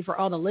again, thank you for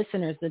all the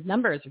listeners. The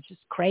numbers are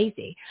just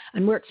crazy.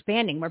 And we're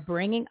expanding. We're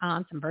bringing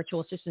on some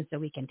virtual assistants so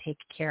we can take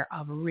care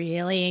of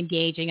really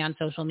engaging on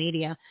social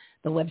media.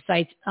 The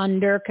website's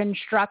under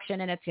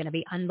construction, and it's going to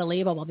be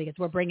unbelievable because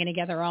we're bringing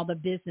together all the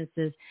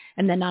businesses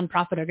and the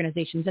nonprofit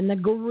organizations and the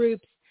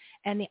groups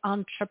and the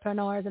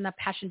entrepreneurs and the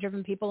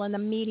passion-driven people and the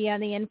media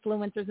and the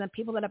influencers and the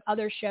people that have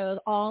other shows,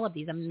 all of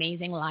these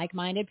amazing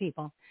like-minded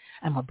people.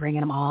 And we're bringing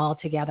them all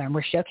together, and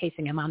we're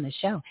showcasing them on this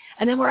show.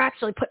 And then we're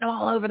actually putting them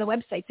all over the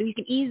website so you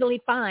can easily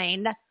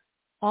find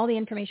all the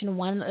information in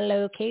one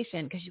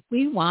location because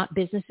we want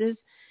businesses,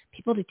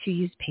 people to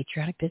use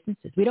patriotic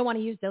businesses. We don't want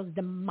to use those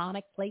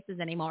demonic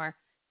places anymore,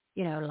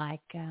 you know,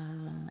 like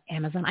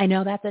Amazon. I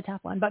know that's a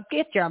tough one, but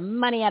get your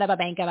money out of a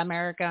Bank of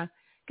America.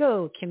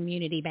 Go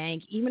community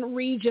bank, even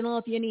regional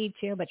if you need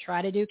to, but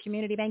try to do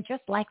community bank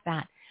just like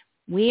that.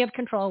 We have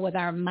control with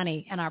our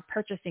money and our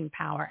purchasing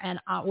power and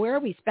where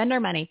we spend our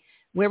money,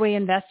 where we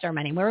invest our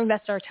money, where we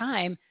invest our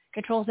time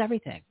controls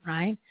everything,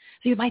 right?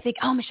 So you might think,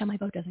 oh, Michelle, my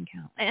vote doesn't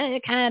count.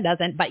 It kind of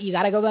doesn't, but you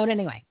got to go vote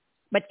anyway.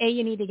 But A,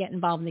 you need to get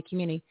involved in the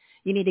community.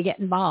 You need to get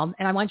involved.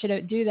 And I want you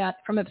to do that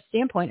from a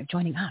standpoint of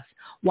joining us.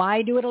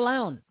 Why do it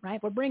alone,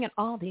 right? We're bringing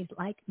all these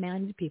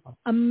like-minded people,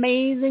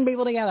 amazing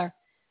people together.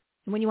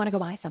 And when you want to go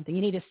buy something,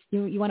 you need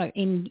to, you want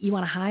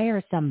to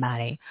hire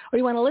somebody, or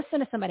you want to listen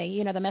to somebody,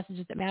 you know, the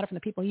messages that matter from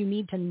the people you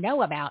need to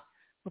know about.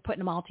 We're putting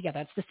them all together.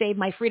 It's the Save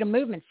My Freedom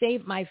Movement.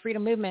 Save My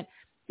Freedom Movement.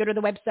 Go to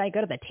the website,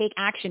 go to the Take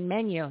Action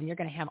menu, and you're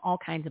going to have all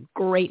kinds of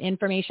great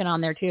information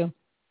on there too.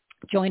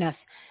 Join us,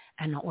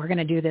 and we're going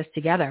to do this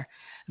together.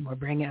 And we're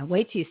bringing,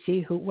 wait till you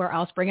see where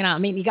else bringing on. I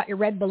mean, you got your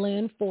red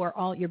balloon for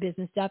all your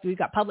business stuff. We've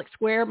got Public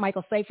Square.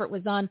 Michael Seifert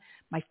was on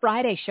my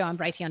Friday show on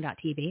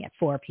Brighteon.tv at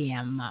 4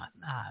 p.m.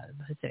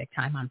 Pacific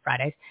time on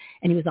Fridays.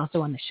 And he was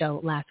also on the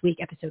show last week,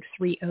 episode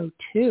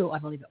 302, I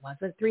believe it was.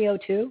 Was it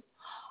 302?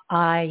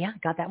 Yeah,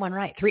 got that one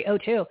right.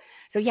 302.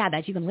 So yeah,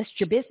 that you can list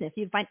your business.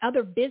 You can find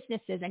other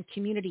businesses and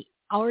community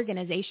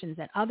organizations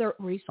and other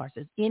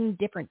resources in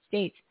different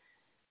states.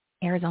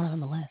 Arizona's on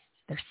the list.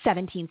 There's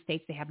 17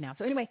 states they have now.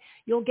 So anyway,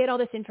 you'll get all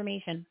this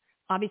information,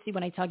 obviously,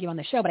 when I tell you on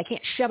the show, but I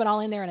can't shove it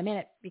all in there in a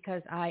minute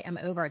because I am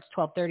over. It's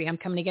 12:30. I'm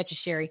coming to get you,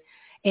 Sherry.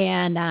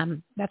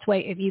 And that's why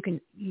if you can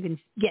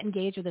get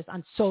engaged with us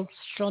on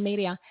social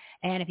media.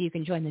 And if you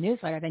can join the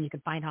newsletter, then you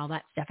can find all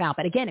that stuff out.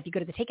 But again, if you go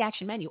to the Take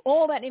Action menu,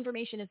 all that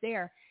information is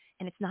there.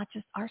 And it's not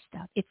just our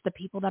stuff. It's the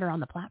people that are on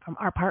the platform,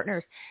 our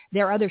partners.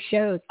 There are other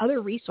shows, other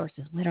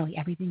resources, literally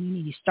everything you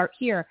need. You start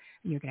here,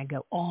 and you're going to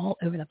go all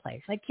over the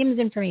place. Like Kim's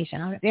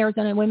information,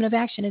 Arizona Women of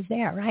Action is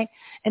there, right?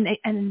 And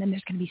then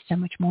there's going to be so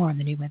much more on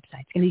the new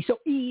website. It's going to be so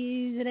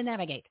easy to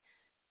navigate.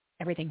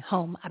 Everything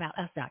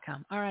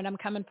homeaboutus.com. All right, I'm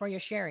coming for you,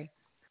 Sherry.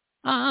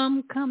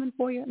 I'm coming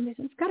for you.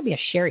 It's got to be a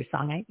Sherry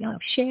song.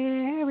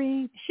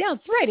 Sherry. Michelle,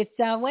 it's right.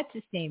 It's, what's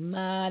his name?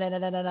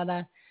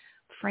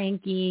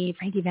 Frankie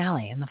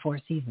Valli in the Four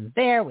Seasons.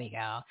 There we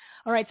go.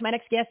 All right, so my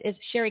next guest is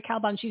Sherry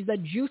Calbon. She's the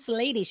Juice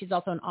Lady. She's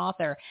also an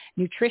author,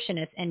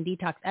 nutritionist, and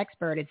detox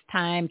expert. It's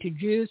time to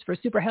juice for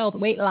super health,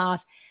 weight loss,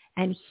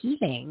 and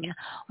healing.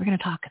 We're going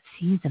to talk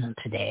seasonal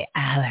today,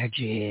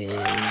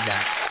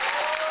 allergies.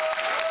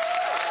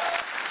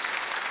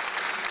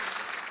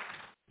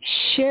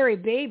 Sherry,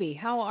 baby,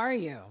 how are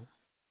you?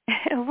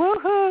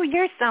 Woohoo!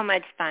 You're so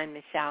much fun,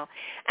 Michelle.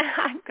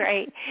 I'm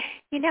great.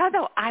 You know,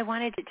 though, I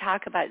wanted to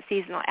talk about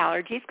seasonal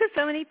allergies because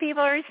so many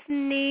people are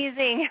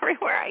sneezing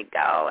everywhere I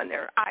go, and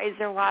their eyes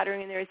are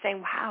watering, and they're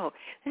saying, wow,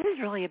 this is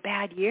really a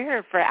bad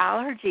year for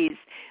allergies,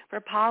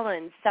 for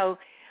pollen. So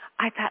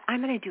I thought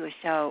I'm going to do a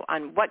show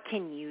on what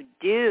can you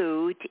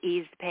do to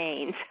ease the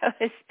pain, so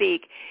to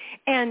speak.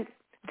 And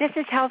this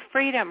is health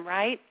freedom,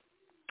 right?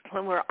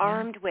 When we're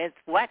armed with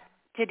what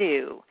to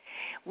do.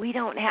 We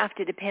don't have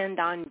to depend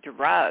on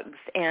drugs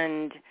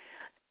and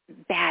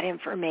bad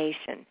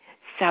information.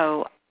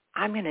 So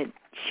I'm going to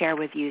share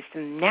with you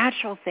some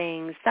natural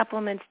things,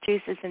 supplements,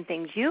 juices, and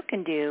things you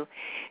can do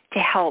to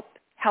help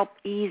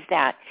ease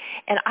that.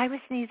 And I was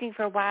sneezing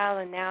for a while,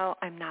 and now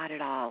I'm not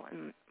at all.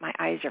 And my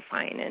eyes are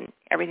fine, and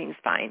everything's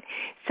fine.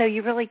 So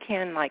you really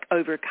can,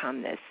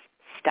 overcome this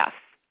stuff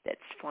that's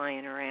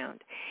flying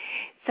around.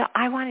 So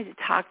I wanted to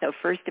talk, though,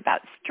 first about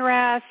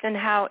stress and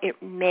how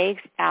it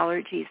makes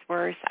allergies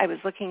worse. I was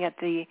looking at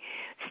the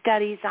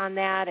studies on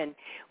that, and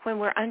when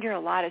we're under a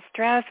lot of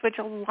stress, which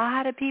a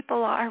lot of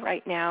people are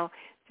right now,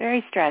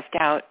 very stressed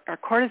out, our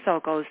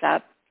cortisol goes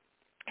up.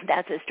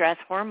 That's a stress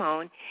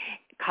hormone.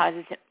 It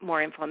causes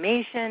more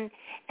inflammation,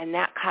 and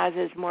that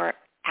causes more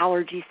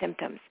allergy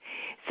symptoms.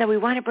 So we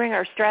want to bring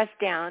our stress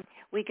down.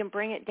 We can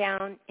bring it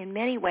down in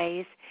many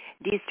ways,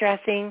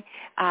 de-stressing,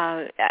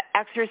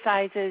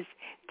 exercises,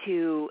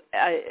 to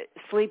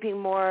sleeping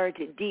more,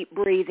 to deep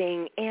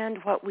breathing, and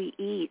what we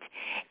eat.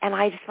 And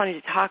I just wanted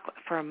to talk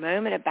for a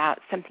moment about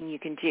something you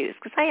can juice,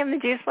 because I am the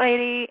juice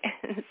lady.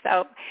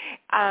 So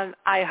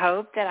I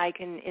hope that I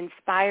can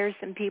inspire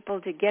some people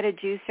to get a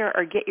juicer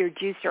or get your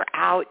juicer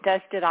out,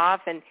 dust it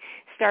off, and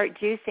start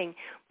juicing.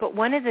 But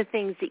one of the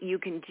things that you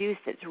can juice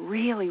that's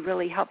really,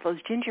 really helpful is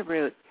ginger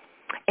root.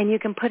 And you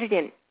can put it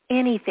in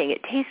anything.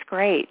 It tastes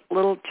great.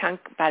 Little chunk,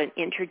 about an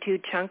inch or two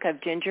chunk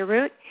of ginger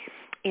root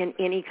in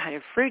any kind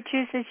of fruit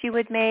juices you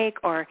would make,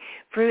 or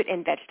fruit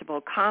and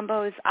vegetable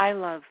combos. I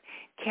love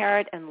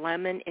carrot and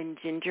lemon and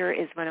ginger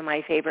is one of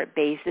my favorite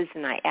bases,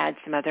 and I add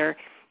some other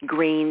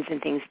greens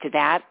and things to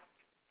that.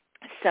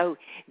 So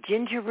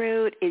ginger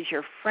root is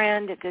your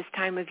friend at this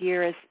time of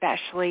year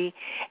especially,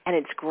 and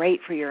it's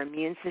great for your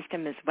immune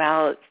system as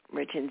well. It's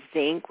rich in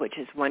zinc, which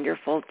is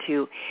wonderful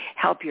to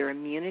help your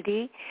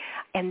immunity.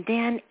 And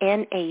then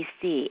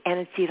NAC,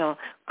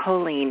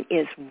 N-acetylcholine,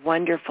 is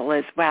wonderful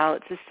as well.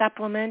 It's a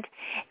supplement,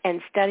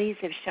 and studies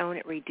have shown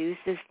it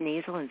reduces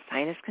nasal and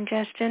sinus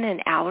congestion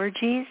and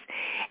allergies,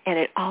 and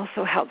it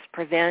also helps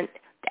prevent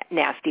that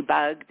nasty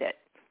bug that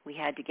we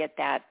had to get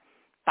that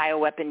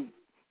bioweapon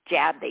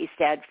jab they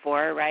said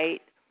for,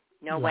 right?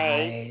 No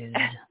way.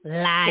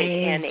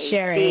 Lies,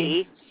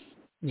 Sherry.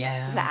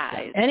 Yeah.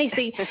 Lies.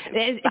 NAC,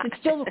 it's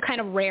still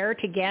kind of rare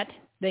to get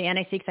the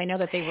NAC, because I know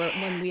that they were,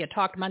 when we had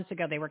talked months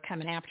ago, they were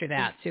coming after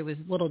that, so it was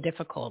a little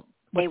difficult.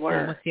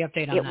 What's the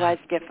update on that? It was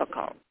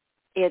difficult.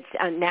 It's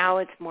now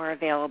it's more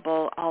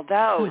available,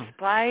 although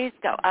supplies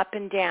go up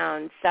and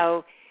down.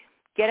 So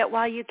get it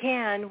while you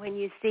can when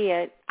you see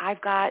it.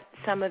 I've got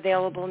some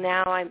available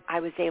now. I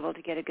was able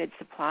to get a good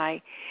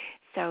supply.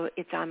 So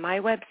it's on my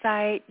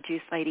website,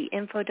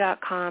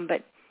 juiceladyinfo.com,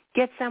 but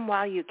get some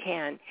while you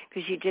can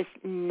because you just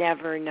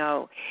never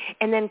know.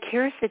 And then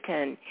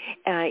quercetin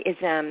is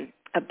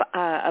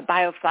a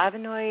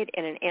bioflavonoid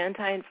and an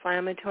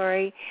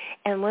anti-inflammatory.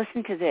 And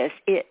listen to this.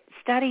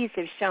 Studies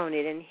have shown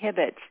it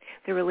inhibits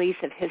the release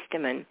of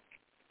histamine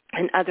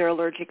and other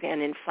allergic and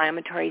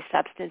inflammatory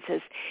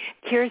substances.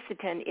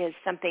 Quercetin is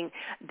something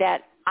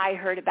that I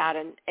heard about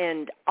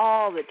and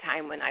all the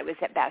time when I was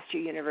at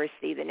Bastyr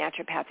University, the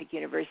naturopathic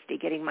university,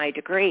 getting my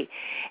degree.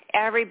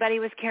 Everybody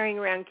was carrying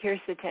around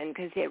quercetin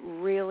because it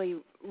really,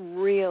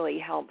 really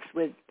helps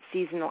with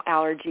seasonal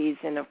allergies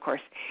and, of course,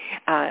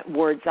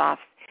 wards off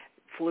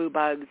flu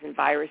bugs and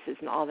viruses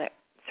and all that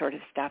sort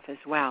of stuff as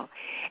well.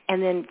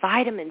 And then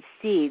vitamin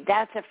C,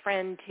 that's a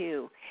friend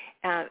too,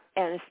 and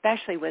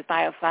especially with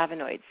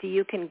bioflavonoids. So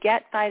you can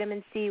get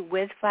vitamin C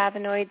with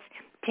flavonoids.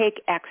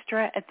 Take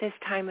extra at this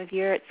time of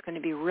year. It's going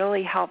to be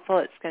really helpful.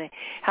 It's going to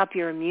help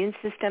your immune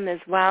system as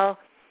well.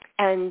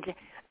 And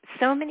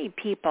so many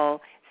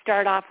people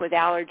start off with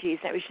allergies.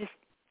 I was just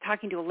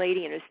talking to a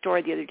lady in a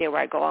store the other day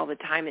where I go all the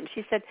time, and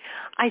she said,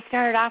 I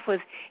started off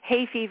with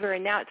hay fever,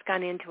 and now it's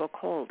gone into a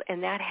cold.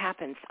 And that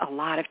happens a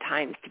lot of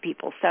times to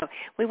people. So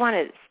we want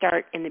to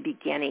start in the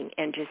beginning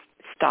and just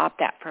stop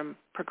that from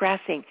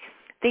progressing.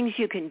 Things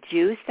you can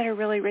juice that are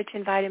really rich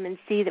in vitamin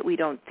C that we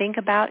don't think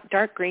about,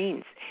 dark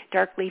greens,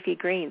 dark leafy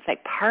greens.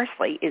 Like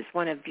parsley is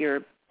one of your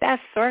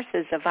best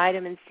sources of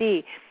vitamin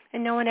C,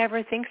 and no one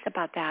ever thinks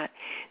about that.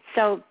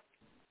 So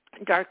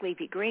dark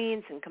leafy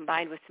greens and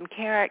combined with some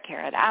carrot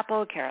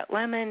apple, carrot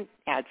lemon,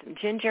 add some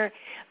ginger.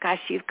 Gosh,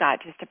 you've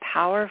got just a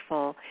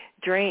powerful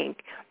drink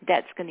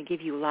that's going to give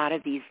you a lot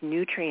of these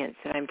nutrients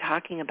that I'm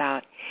talking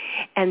about.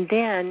 And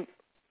then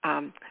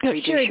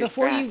Sherry,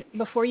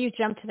 before you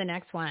jump to the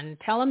next one,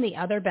 tell them the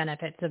other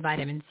benefits of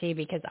vitamin C,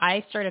 because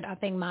I started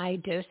upping my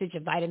dosage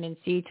of vitamin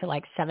C to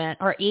like 7,000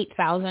 or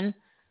 8,000,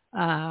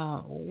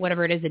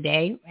 whatever it is a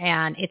day,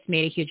 and it's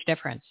made a huge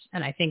difference.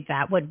 And I think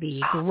that would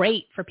be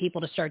great for people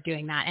to start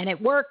doing that. And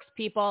it works,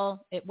 people.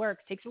 It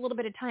works. Takes a little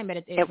bit of time, but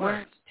it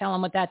works. Tell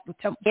them what the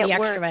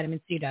extra vitamin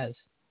C does.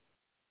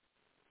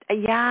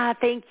 Yeah,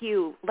 thank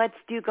you. Let's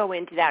go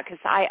into that because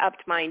I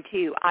upped mine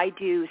too. I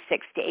do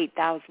 6,000 to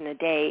 8,000 a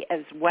day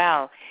as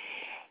well.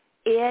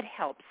 It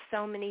helps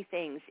so many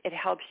things. It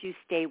helps you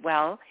stay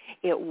well.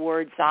 It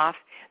wards off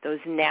those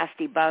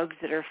nasty bugs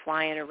that are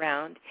flying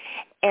around,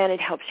 and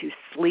it helps you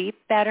sleep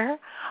better.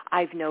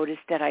 I've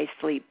noticed that I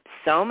sleep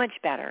so much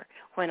better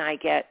when I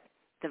get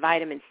the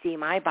vitamin C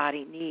my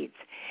body needs.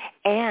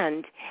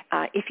 And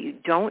if you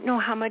don't know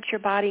how much your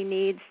body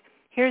needs,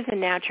 here's a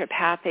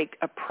naturopathic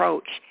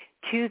approach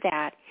to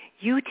that.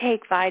 You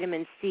take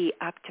vitamin C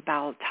up to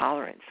bowel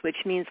tolerance, which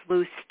means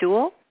loose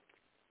stool,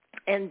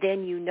 and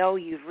then you know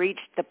you've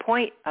reached the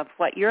point of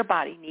what your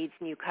body needs,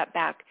 and you cut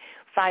back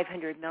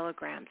 500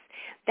 milligrams.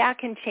 That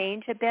can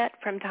change a bit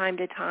from time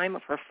to time.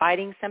 If we're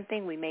fighting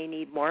something, we may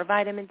need more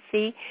vitamin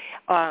C.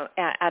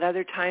 At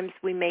other times,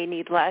 we may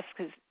need less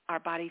because our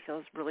body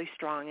feels really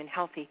strong and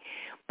healthy.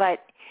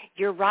 But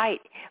you're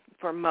right.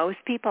 For most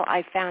people,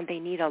 I found they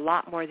need a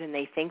lot more than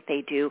they think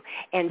they do,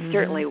 and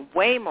certainly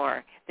way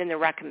more than the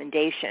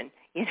recommendation,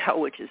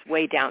 which is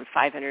way down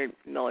 500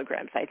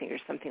 milligrams, I think, or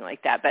something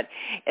like that. But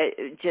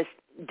just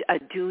a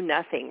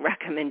do-nothing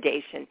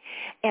recommendation.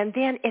 And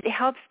then it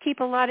helps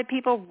keep a lot of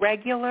people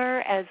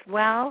regular as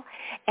well,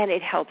 and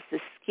it helps the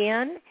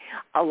skin.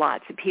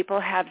 Lots of people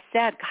have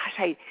said, gosh,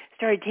 I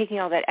started taking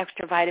all that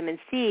extra vitamin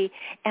C,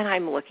 and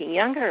I'm looking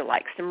younger,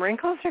 like some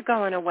wrinkles are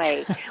going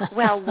away.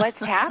 Well, what's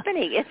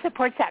happening? It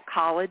supports that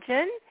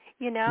collagen,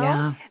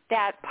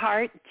 that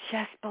part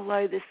just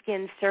below the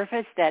skin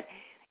surface that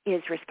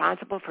is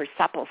responsible for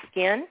supple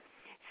skin.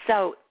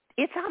 So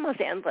it's almost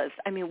endless.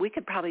 I mean, we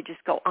could probably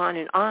just go on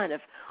and on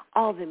of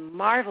all the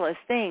marvelous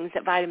things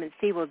that vitamin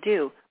C will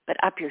do, but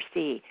up your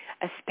C,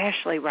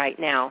 especially right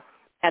now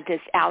at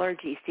this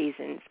allergy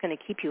season. It's going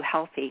to keep you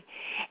healthy.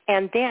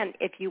 And then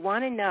if you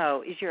want to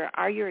know,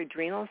 are your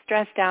adrenals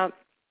stressed out?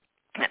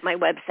 At my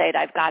website,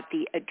 I've got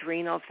the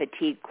adrenal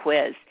fatigue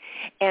quiz,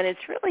 and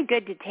it's really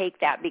good to take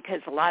that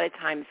because a lot of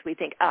times we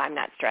think, oh, I'm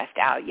not stressed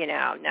out,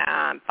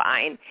 I'm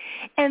fine.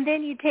 And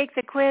then you take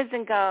the quiz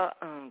and go,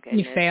 oh,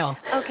 goodness. You fail.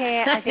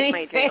 Okay, I think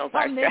my adrenals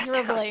are stressed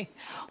miserably.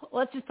 out.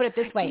 Let's just put it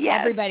this way. Yes.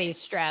 Everybody's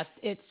stressed.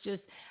 It's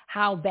just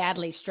how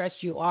badly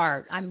stressed you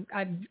are. I'm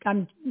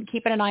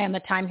keeping an eye on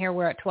the time here.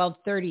 We're at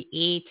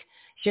 12:38.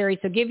 Sherry,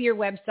 so give your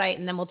website,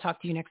 and then we'll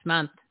talk to you next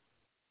month.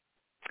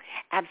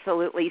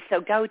 Absolutely. So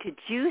go to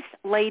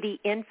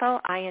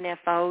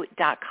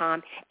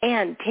juiceladyinfo.com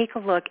and take a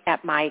look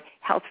at my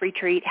health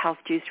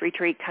juice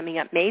retreat coming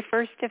up May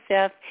 1st to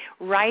 5th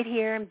right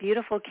here in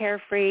beautiful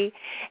Carefree.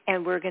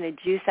 And we're going to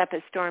juice up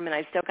a storm, and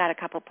I've still got a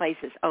couple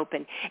places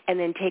open. And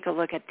then take a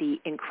look at the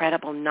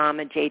incredible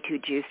Nama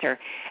J2 juicer.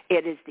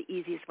 It is the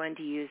easiest one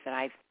to use that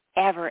I've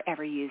ever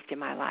used in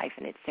my life,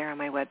 and it's there on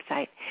my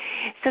website.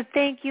 So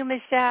thank you,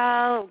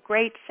 Michelle.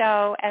 Great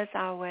show, as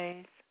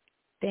always.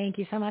 Thank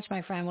you so much,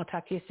 my friend. We'll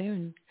talk to you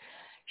soon.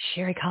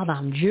 Sherry called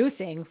on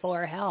juicing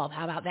for health.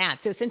 How about that?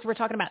 So since we're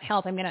talking about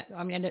health, I'm gonna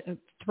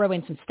throw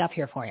in some stuff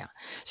here for you.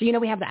 So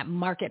we have that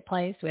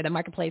marketplace. We have a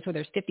marketplace where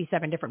there's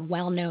 57 different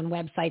well-known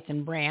websites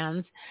and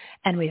brands,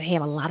 and we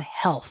have a lot of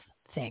health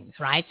things,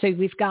 right? So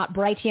we've got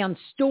Brighteon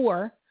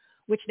Store,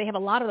 which they have a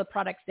lot of the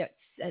products that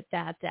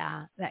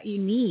you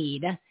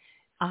need.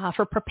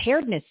 For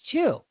preparedness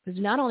too, because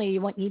not only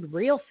you need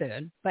real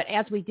food, but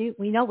as we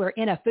know we're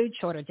in a food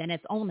shortage, and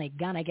it's only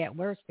gonna get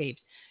worse, babes.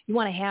 You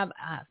want to have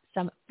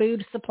some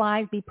food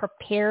supplies, be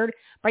prepared.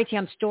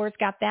 Brighteon Store's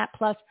got that.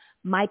 Plus,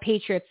 My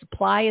Patriot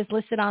Supply is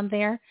listed on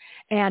there,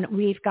 and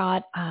we've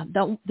got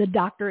the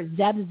Dr.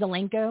 Zev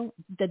Zelenko,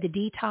 the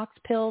detox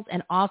pills,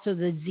 and also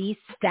the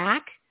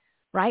ZACK.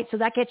 Right? So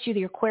that gets you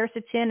your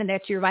quercetin, and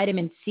that's your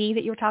vitamin C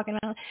that you were talking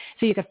about.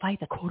 So you can fight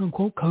the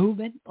quote-unquote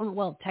COVID.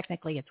 Well,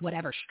 technically it's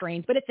whatever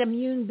strains, but it's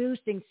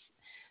immune-boosting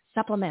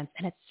supplements,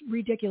 and it's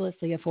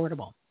ridiculously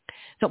affordable.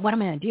 So what I'm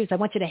going to do is I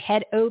want you to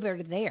head over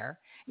to there.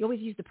 You always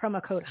use the promo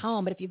code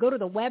HOME, but if you go to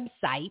the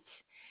website,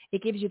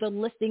 it gives you the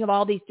listing of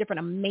all these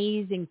different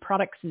amazing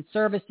products and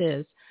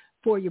services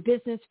for your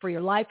business, for your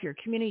life, your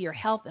community, your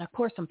health, and, of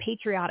course, some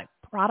patriotic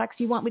products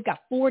you want. We've got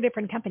 4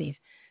 different companies.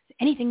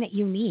 Anything that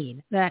you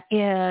need that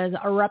is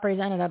a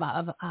representative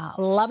of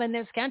love in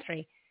this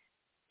country,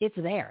 it's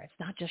there. It's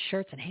not just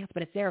shirts and hats,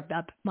 but it's there.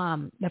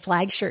 The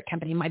flag shirt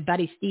company, my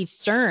buddy Steve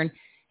Stern,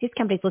 his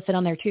company's listed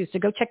on there too. So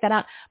go check that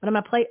out. But I'm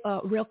going to play a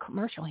real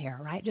commercial here,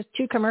 right? Just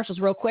 2 commercials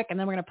real quick, and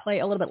then we're going to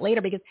play a little bit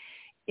later because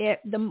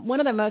one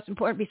of the most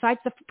important, besides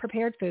the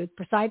prepared food,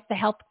 besides the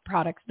health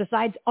products,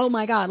 besides, oh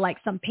my God, like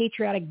some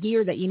patriotic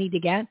gear that you need to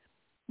get,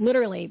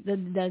 literally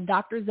the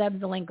Dr. Zev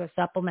Zelenko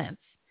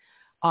supplements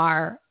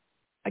are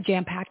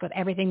jam-packed with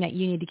everything that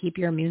you need to keep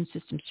your immune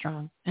system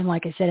strong. And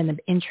like I said in the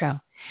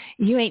intro,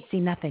 you ain't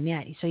seen nothing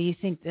yet. So you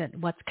think that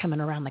what's coming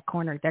around the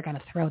corner, they're going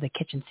to throw the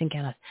kitchen sink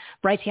at us.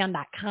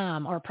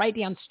 Brighteon.com or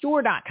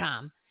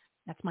BrighteonStore.com.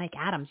 That's Mike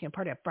Adams,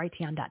 part of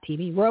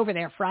Brighteon.tv. We're over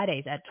there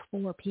Fridays at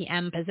 4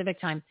 p.m. Pacific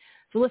time.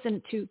 So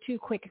listen to 2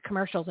 quick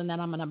commercials, and then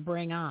I'm going to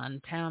bring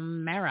on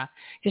Tamara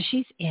because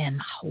she's in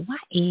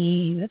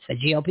Hawaii. That's the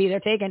GOP. The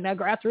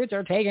grassroots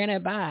are taking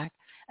it back.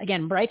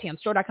 Again,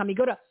 BrighteonStore.com. You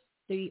go to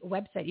the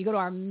website, you go to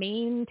our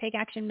main Take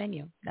Action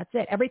menu. That's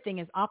it. Everything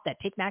is off that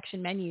Take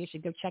Action menu. You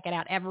should go check it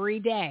out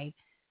every day.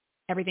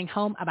 Everything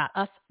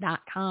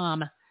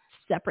homeaboutus.com.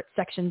 Separate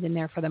sections in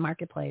there for the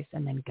marketplace,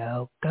 and then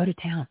go to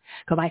town.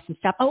 Go buy some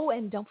stuff. Oh,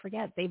 and don't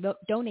forget, they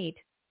donate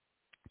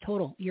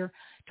your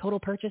total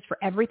purchase for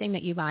everything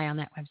that you buy on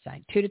that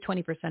website. 2 to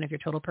 20% of your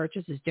total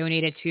purchase is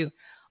donated to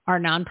our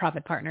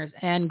nonprofit partners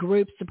and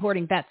groups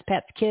supporting vets,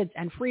 pets, kids,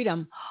 and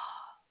freedom.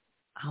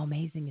 How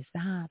amazing is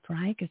that,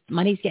 right? Because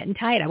money's getting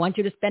tight. I want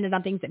you to spend it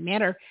on things that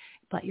matter,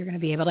 but you're going to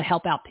be able to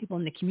help out people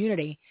in the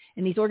community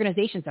and these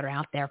organizations that are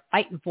out there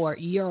fighting for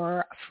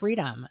your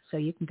freedom. So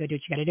you can go do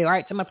what you got to do. All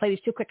right, so I'm going to play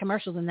these 2 quick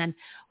commercials, and then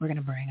we're going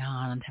to bring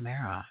on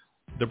Tamara.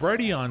 The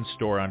Brighteon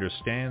Store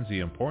understands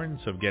the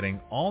importance of getting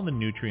all the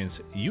nutrients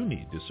you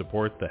need to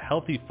support the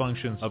healthy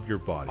functions of your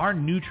body. Our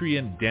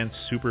nutrient-dense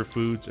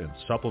superfoods and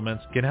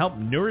supplements can help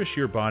nourish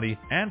your body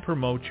and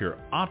promote your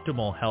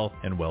optimal health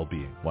and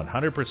well-being.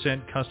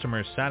 100%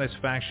 customer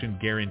satisfaction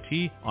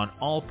guarantee on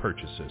all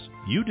purchases.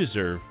 You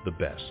deserve the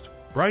best.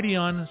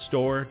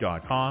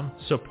 BrighteonStore.com.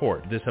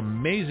 Support this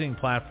amazing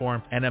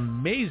platform and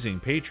amazing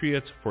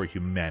patriots for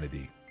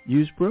humanity.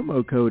 Use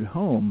promo code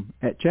HOME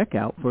at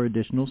checkout for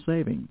additional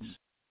savings.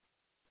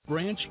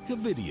 Branch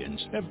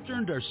Covidians have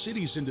turned our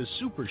cities into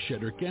super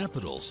shedder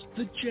capitals.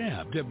 The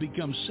jabbed have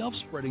become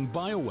self-spreading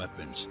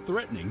bioweapons,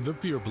 threatening the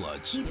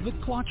purebloods. The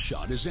clot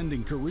shot is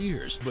ending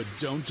careers, but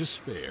don't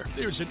despair.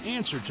 There's an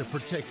answer to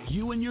protect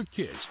you and your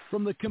kids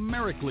from the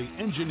chimerically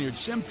engineered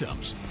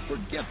symptoms.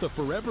 Forget the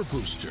forever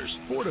boosters.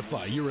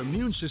 Fortify your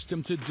immune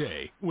system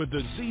today with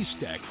the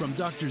Z-Stack from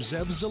Dr.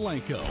 Zev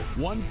Zelenko.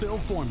 1 pill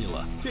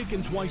formula,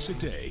 taken twice a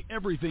day.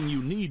 Everything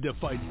you need to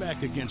fight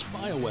back against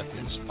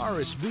bioweapons,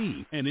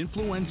 RSV, and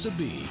influenza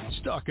B.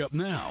 Stock up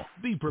now.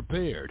 Be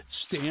prepared.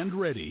 Stand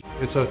ready.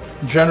 It's a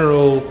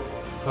general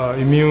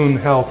immune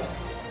health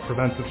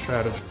preventive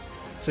strategy.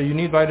 So you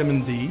need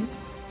vitamin D,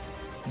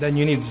 then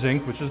you need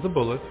zinc, which is the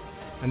bullet,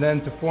 and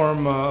then to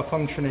form a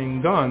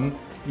functioning gun,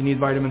 you need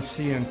vitamin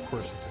C and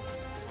quercetin.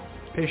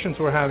 Patients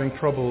were having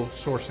trouble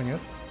sourcing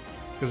it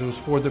because it was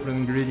 4 different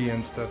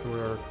ingredients that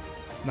were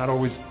not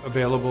always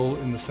available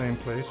in the same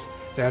place.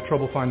 They had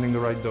trouble finding the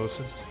right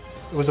doses.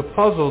 It was a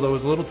puzzle that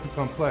was a little too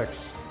complex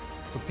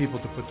for people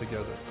to put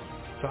together.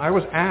 So I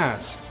was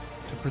asked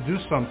to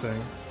produce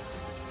something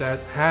that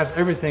has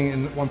everything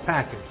in one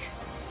package.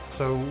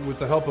 So with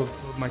the help of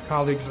my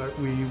colleagues,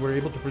 we were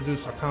able to produce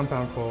a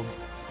compound called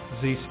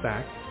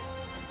ZACK,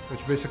 which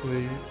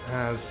basically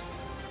has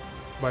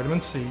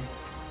vitamin C,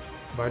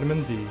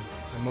 vitamin D,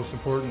 and most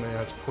importantly, it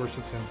has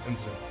quercetin and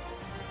zinc.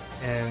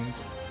 And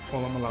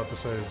all I'm allowed to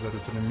say is that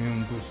it's an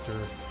immune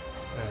booster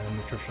and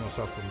nutritional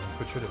supplement,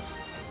 which it is.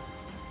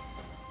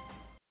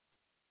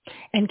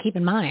 And keep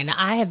in mind,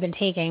 I have been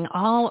taking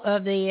all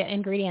of the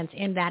ingredients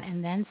in that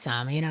and then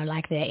some,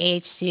 like the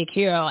HCQ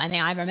and the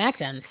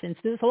ivermectin since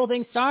this whole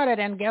thing started.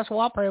 And guess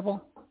what,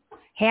 people?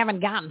 Haven't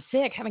gotten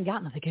sick, haven't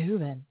gotten the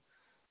COVID.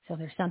 So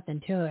there's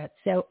something to it.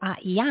 So,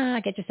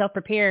 get yourself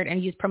prepared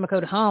and use promo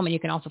code HOME. And you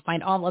can also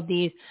find all of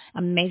these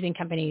amazing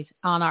companies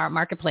on our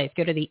marketplace.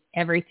 Go to the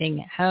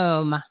Everything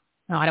Home.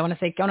 No, I don't want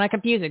to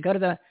confuse it. Go to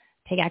the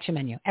Take Action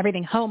menu,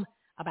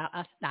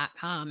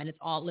 everythinghomeaboutus.com, and it's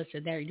all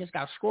listed there. You just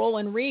got to scroll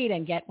and read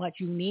and get what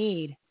you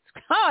need.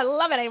 Oh, I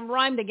love it. I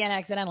rhymed again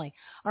accidentally.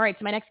 All right,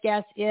 so my next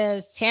guest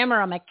is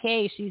Tamara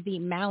McKay. She's the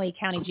Maui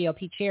County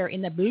GOP chair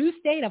in the blue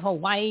state of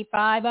Hawaii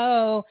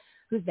 5-0,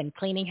 who's been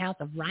cleaning house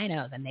of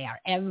rhinos, and they are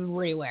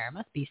everywhere.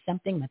 Must be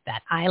something with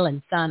that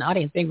island sun.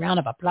 Audience, big round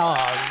of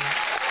applause.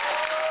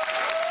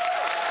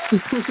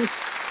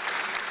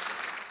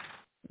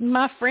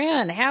 My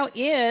friend, how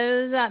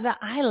is the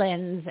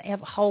islands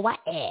of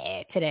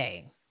Hawaii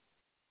today?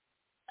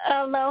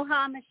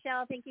 Aloha,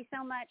 Michelle. Thank you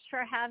so much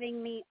for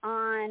having me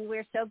on.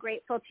 We're so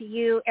grateful to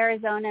you,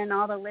 Arizona, and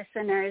all the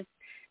listeners.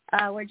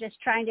 We're just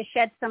trying to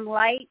shed some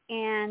light,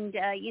 and,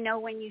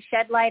 when you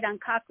shed light on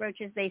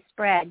cockroaches, they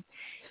spread.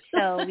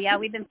 So, yeah,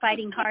 we've been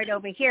fighting hard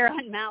over here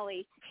on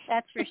Maui,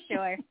 that's for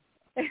sure.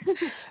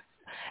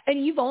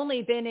 And you've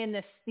only been in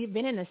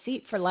the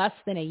seat for less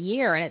than a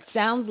year, and it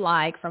sounds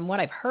like, from what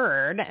I've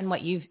heard and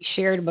what you've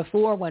shared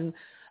before when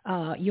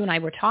you and I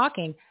were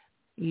talking,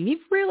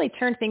 you've really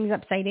turned things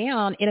upside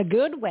down in a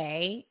good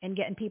way and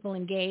getting people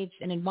engaged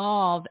and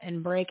involved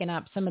and breaking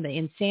up some of the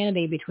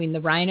insanity between the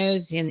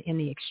rhinos and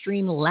the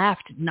extreme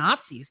left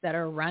Nazis that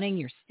are running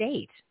your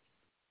state.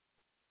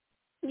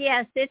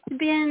 Yes, it's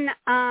been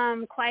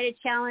quite a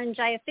challenge.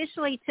 I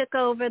officially took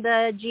over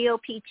the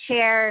GOP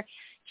chair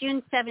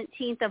June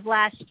 17th of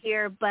last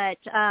year, but,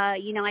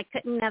 I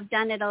couldn't have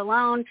done it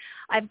alone.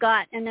 I've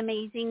got an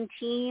amazing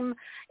team,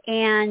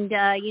 and,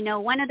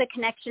 one of the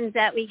connections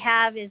that we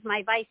have is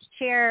my vice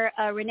chair,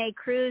 Renee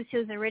Cruz,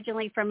 who's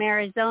originally from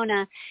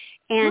Arizona,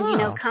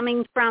 and,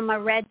 coming from a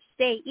red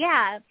state,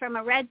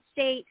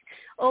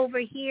 over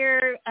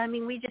here,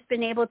 we've just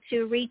been able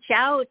to reach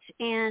out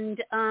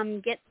and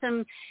get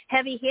some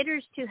heavy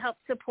hitters to help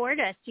support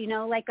us.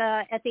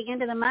 At the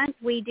end of the month,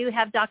 we do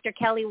have Dr.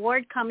 Kelly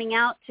Ward coming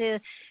out to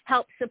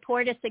help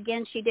support us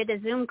again. She did a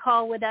Zoom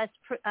call with us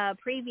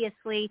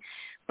previously,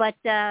 but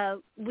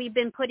we've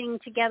been putting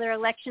together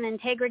election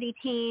integrity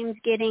teams,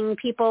 getting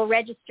people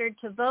registered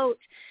to vote.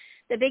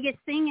 The biggest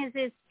thing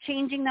is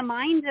changing the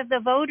minds of the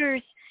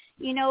voters,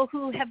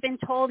 who have been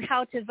told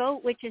how to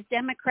vote, which is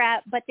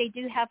Democrat, but they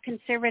do have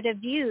conservative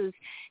views.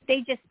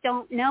 They just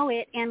don't know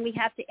it, and we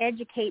have to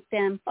educate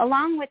them,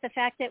 along with the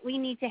fact that we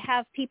need to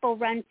have people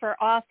run for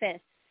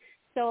office.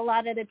 So a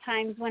lot of the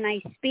times when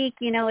I speak,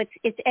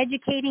 it's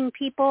educating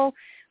people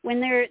when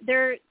there's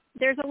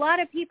a lot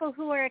of people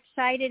who are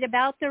excited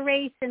about the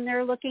race, and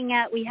they're looking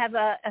at, we have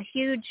a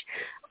huge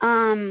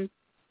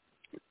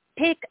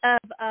pick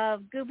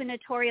of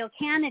gubernatorial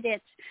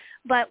candidates.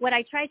 But what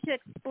I try to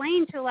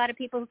explain to a lot of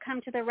people who come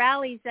to the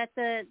rallies that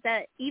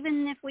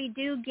even if we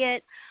do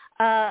get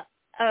a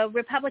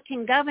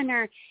Republican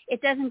governor,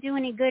 it doesn't do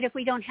any good if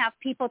we don't have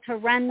people to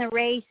run the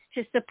race,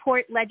 to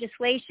support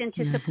legislation,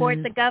 to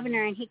support the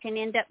governor, and he can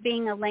end up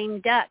being a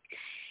lame duck.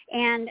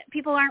 And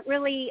people aren't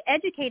really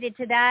educated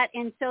to that,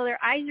 and so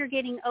their eyes are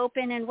getting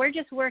open, and we're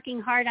just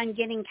working hard on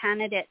getting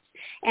candidates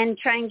and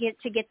trying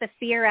to get the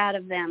fear out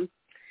of them.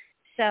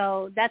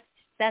 So that's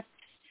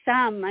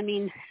some.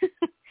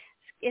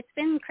 It's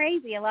been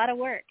crazy, a lot of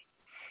work.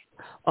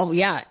 Oh,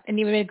 yeah. And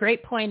you made a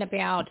great point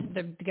about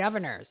the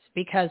governors,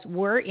 because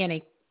we're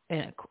in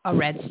a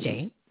red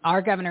state.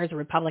 Our governor is a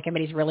Republican,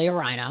 but he's really a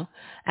rhino.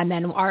 And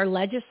then our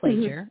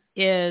legislature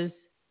is,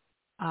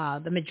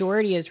 the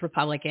majority is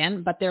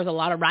Republican, but there's a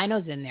lot of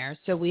rhinos in there,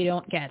 so we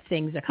don't get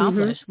things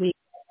accomplished.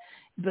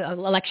 The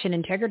election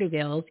integrity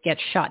bills get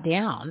shot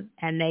down,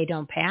 and they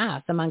don't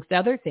pass, amongst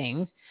other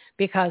things,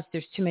 because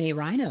there's too many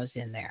rhinos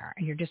in there.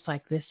 And you're just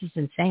like, this is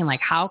insane.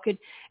 Like, how could,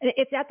 and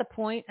it's at the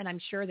point, and I'm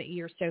sure that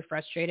you're so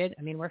frustrated.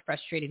 We're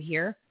frustrated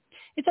here.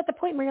 It's at the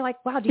point where you're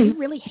like, wow, do you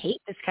really hate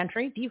this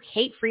country? Do you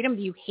hate freedom?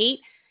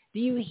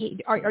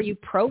 Are you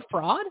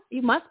pro-fraud?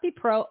 You must be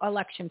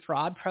pro-election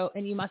fraud,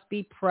 and you must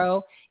be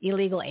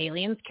pro-illegal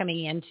aliens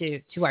coming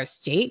into our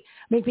state.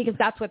 Because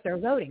that's what they're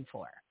voting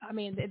for.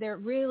 There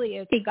really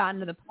is gotten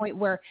to the point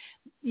where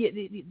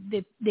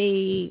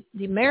the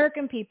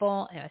American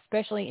people,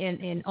 especially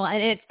and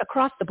it's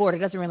across the board. It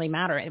doesn't really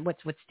matter what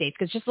states,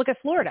 because just look at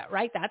Florida,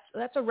 right?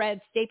 That's a red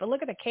state, but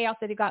look at the chaos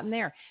that they've gotten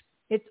there.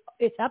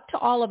 It's up to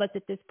all of us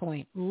at this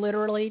point,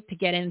 literally, to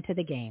get into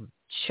the game.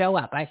 Show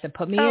up. I said,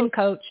 put me in,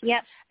 coach.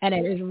 Yep. And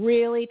it is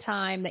really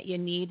time that you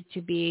need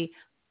to be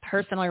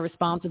personally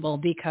responsible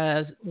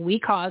because we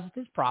caused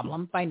this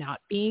problem by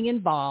not being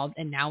involved,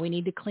 and now we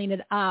need to clean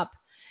it up.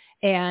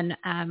 And,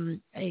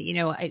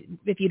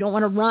 if you don't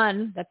want to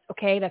run, that's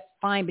okay, that's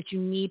fine, but you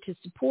need to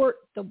support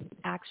the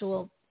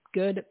actual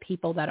good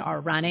people that are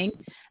running.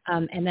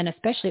 And then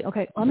especially,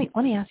 okay, let me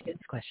ask you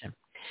this question.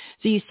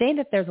 So you say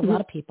that there's a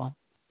lot of people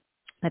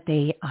that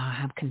they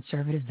have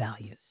conservative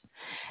values,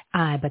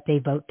 but they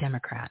vote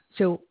Democrat.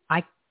 So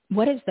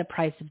what is the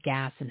price of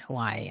gas in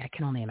Hawaii? I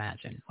can only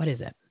imagine. What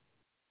is it?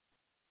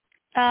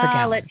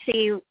 Let's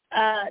see.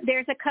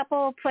 There's a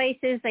couple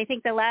places. I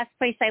think the last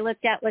place I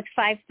looked at was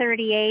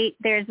 $5.38.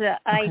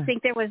 I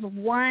think there was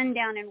one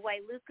down in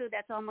Wailuku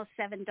that's almost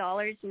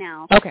 $7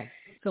 now. Okay.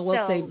 So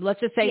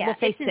let's just say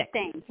 $6.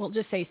 Insane. We'll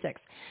just say $6.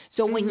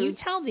 So when you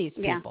tell these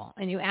people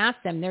and you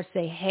ask them, they'll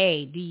say,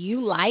 hey, do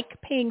you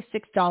like paying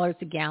 $6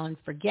 a gallon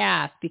for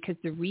gas? Because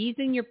the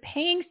reason you're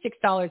paying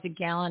 $6 a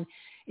gallon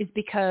is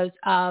because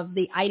of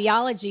the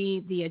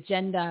ideology, the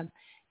agenda,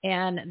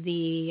 and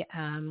the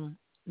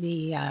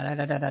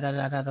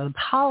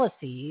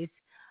policies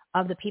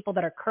of the people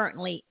that are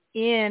currently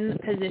in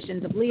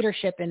positions of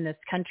leadership in this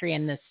country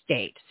and this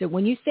state. So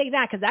when you say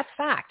that, because that's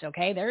fact,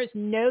 okay, there is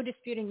no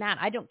disputing that.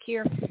 I don't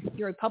care if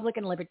you're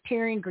Republican,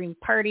 Libertarian, Green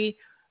Party,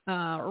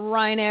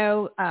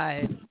 Rhino,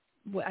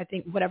 I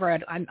think whatever,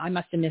 I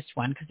must have missed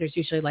one because there's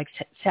usually like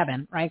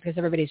 7, right? Because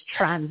everybody's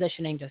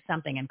transitioning to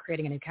something and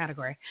creating a new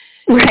category.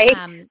 Right.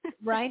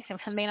 Right?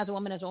 A man is a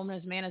woman, as a woman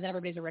is a man, as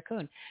everybody's a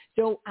raccoon.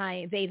 So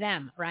they,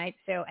 them, right?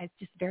 So it's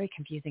just very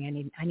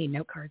confusing. I need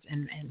note cards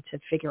and to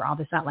figure all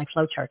this out like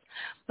flow charts.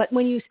 But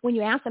when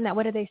you ask them that,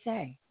 what do they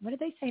say? What do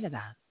they say to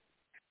that?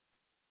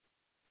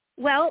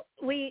 Well,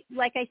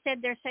 like I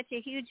said, there's such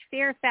a huge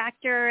fear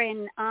factor,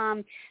 and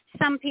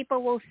some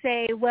people will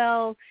say,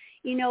 well,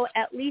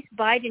 at least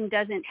Biden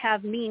doesn't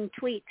have mean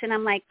tweets. And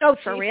I'm like, oh,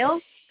 for real?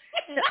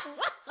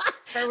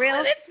 For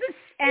real?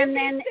 And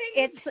then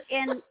it's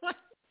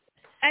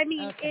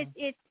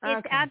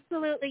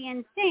absolutely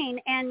insane,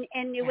 and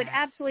it would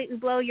absolutely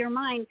blow your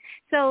mind.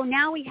 So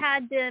now we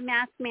had the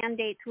mask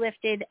mandates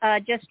lifted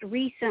just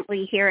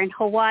recently here in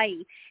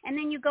Hawaii. And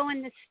then you go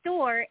in the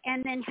store,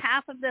 and then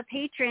half of the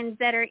patrons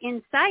that are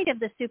inside of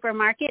the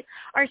supermarket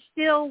are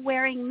still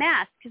wearing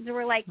masks. Because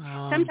we're like,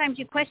 sometimes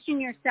you question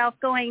yourself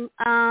going,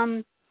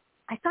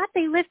 I thought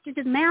they lifted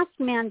the mask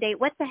mandate.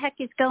 What the heck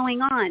is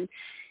going on?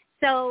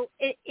 So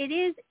it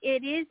is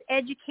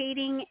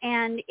educating,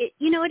 and it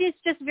is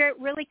just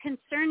really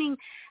concerning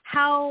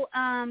how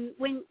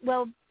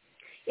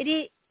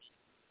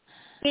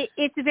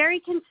it's very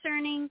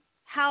concerning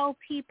how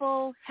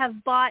people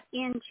have bought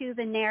into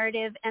the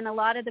narrative and a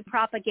lot of the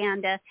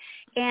propaganda.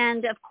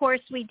 And of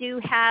course, we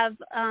do have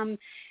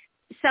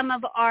some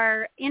of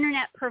our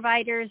internet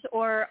providers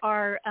or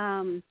our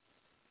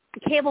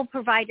cable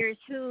providers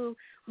who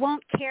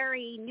won't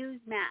carry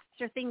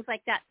Newsmax or things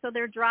like that. So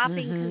they're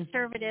dropping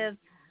conservative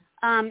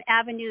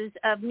avenues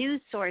of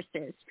news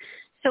sources.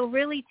 So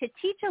really to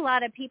teach a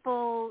lot of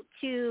people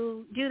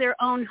to do their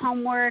own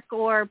homework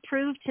or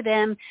prove to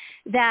them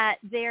that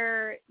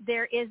there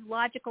is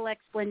logical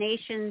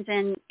explanations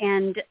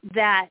and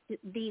that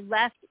the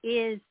left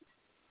is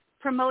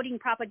promoting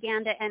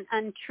propaganda and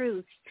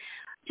untruths.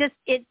 Just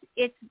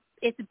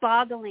it's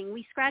boggling.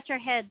 We scratch our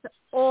heads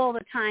all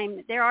the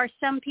time. There are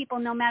some people,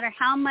 no matter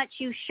how much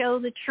you show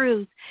the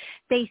truth,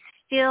 they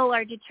still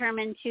are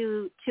determined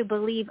to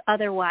believe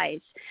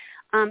otherwise.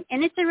 And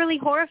it's really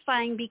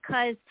horrifying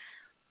because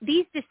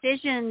these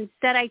decisions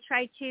that I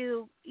try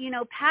to,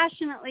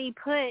 passionately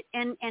put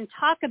and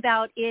talk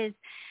about is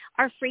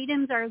our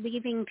freedoms are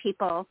leaving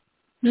people.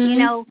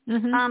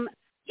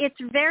 It's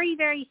very,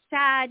 very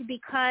sad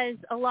because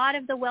a lot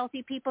of the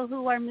wealthy people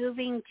who are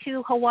moving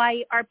to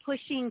Hawaii are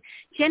pushing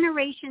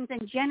generations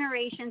and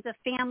generations of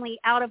family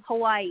out of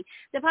Hawaii.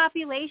 The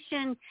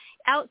population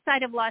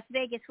outside of Las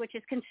Vegas, which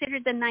is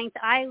considered the 9th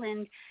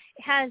island,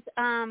 has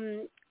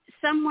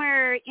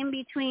somewhere in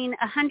between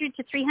 100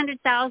 to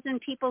 300,000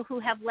 people who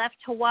have left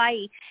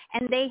Hawaii,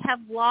 and they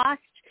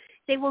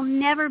will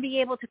never be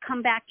able to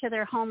come back to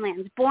their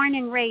homelands, born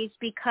and raised,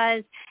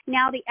 because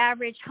now the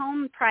average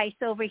home price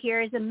over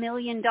here is $1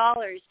 million.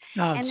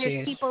 And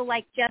there's people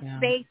like Jeff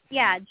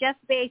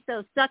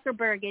Bezos,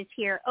 Zuckerberg is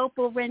here,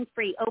 Oprah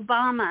Winfrey,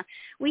 Obama.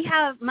 We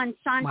have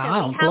Monsanto.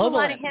 Wow, we have a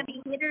lot of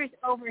heavy hitters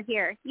over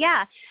here.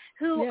 Yeah,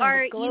 who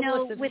are,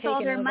 with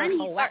all their money.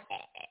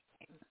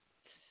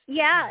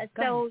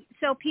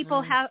 So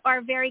people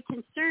are very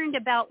concerned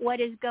about what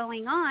is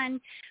going on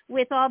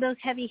with all those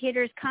heavy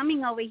hitters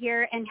coming over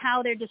here and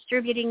how they're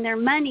distributing their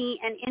money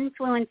and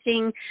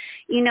influencing,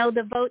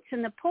 the votes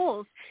in the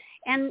polls.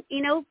 And,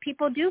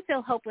 people do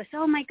feel hopeless.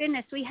 Oh, my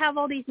goodness, we have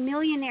all these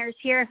millionaires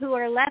here who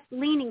are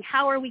left-leaning.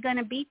 How are we going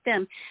to beat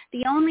them?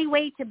 The only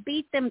way to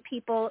beat them,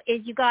 people,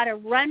 is you got to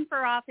run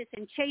for office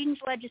and change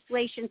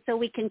legislation so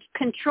we can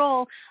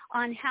control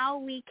on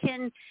how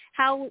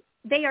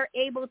they are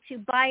able to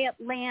buy up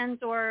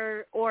lands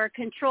or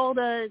control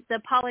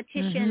the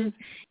politicians.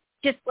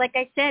 Just like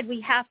I said,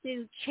 we have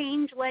to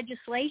change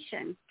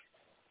legislation.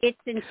 It's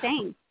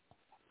insane.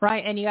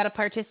 Right, and you got to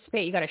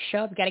participate. You got to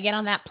show up. You got to get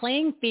on that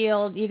playing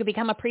field. You can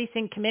become a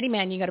precinct committee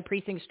man. You go to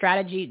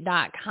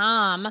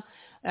precinctstrategy.com,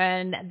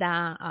 and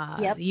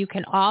you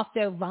can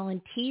also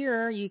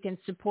volunteer. You can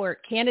support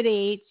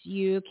candidates.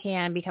 You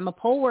can become a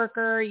poll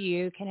worker.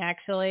 You can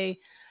actually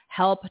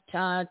help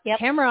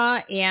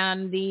Tamara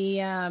and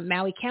the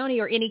Maui County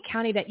or any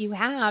county that you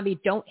have. You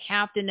don't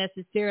have to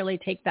necessarily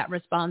take that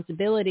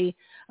responsibility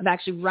of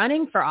actually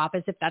running for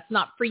office if that's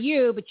not for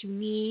you, but you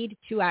need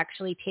to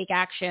actually take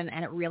action,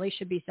 and it really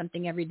should be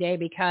something every day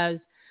because,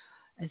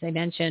 as I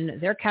mentioned,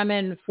 they're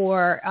coming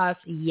for us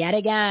yet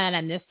again,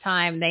 and this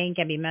time they ain't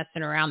going to be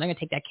messing around. They're going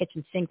to take that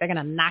kitchen sink. They're going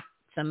to knock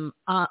some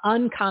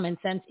uncommon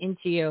sense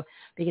into you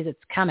because it's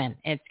coming.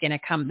 It's going to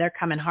come. They're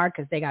coming hard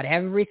because they got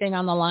everything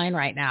on the line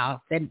right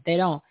now. They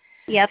don't.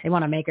 Yep. They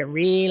want to make it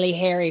really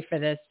hairy for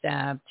this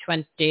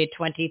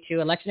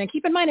 2022 election. And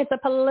keep in mind, it's a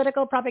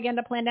political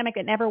propaganda pandemic.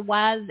 It never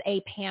was a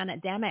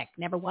pandemic.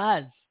 Never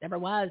was.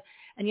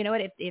 And you know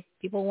what? If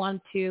people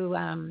want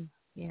to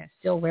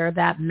still wear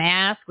that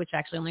mask, which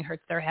actually only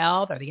hurts their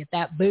health, or they get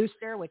that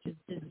booster, which is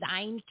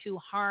designed to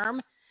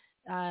harm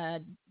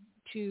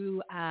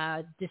to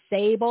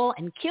disable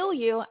and kill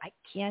you, I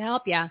can't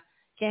help you.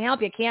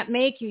 Can't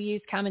make you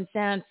use common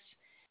sense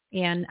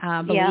and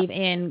believe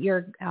in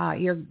your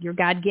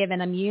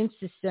God-given immune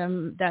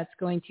system that's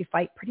going to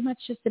fight pretty much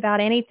just about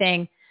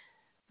anything,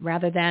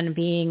 rather than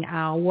being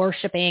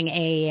worshiping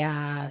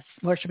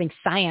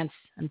science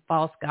and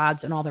false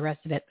gods and all the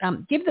rest of it.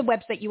 Give the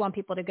website you want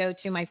people to go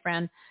to, my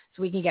friend,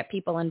 so we can get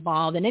people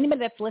involved. And anybody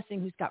that's listening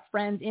who's got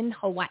friends in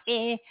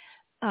Hawaii,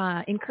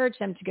 encourage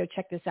them to go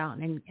check this out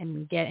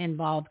and get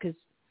involved, because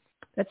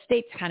that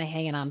state's kind of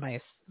hanging on by a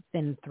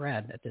thin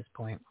thread at this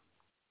point.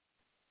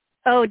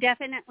 Oh,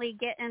 definitely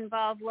get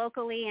involved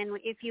locally. And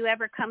if you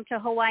ever come to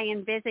Hawaii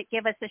and visit,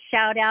 give us a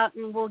shout out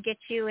and we'll get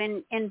you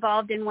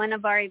involved in one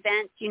of our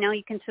events. You know,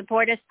 you can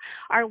support us.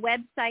 Our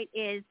website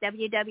is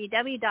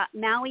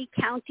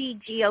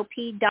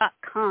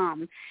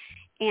www.mauicountygop.com.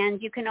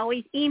 And you can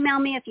always email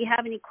me if you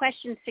have any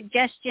questions,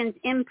 suggestions,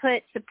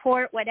 input,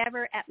 support,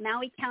 whatever, at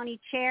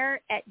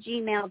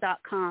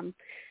mauicountychair@gmail.com.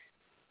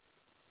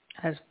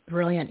 That's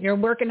brilliant. You're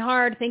working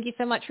hard. Thank you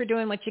so much for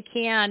doing what you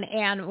can.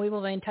 And we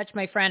will be in touch,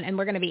 my friend. And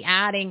we're going to be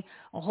adding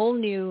a whole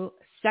new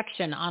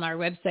section on our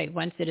website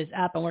once it is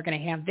up. And we're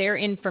going to have their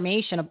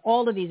information of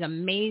all of these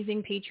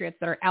amazing patriots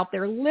that are out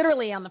there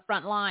literally on the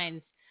front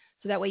lines.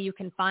 So that way you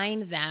can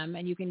find them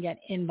and you can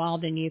get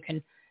involved and you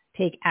can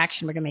take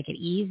action. We're going to make it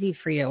easy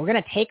for you. We're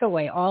going to take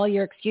away all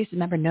your excuses.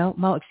 Remember, no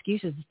more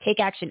excuses. Take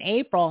action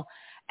April,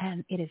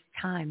 and it is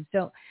time.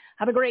 So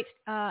have a great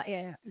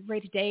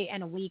day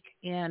and a week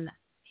in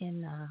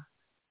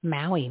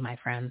Maui, my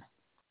friend.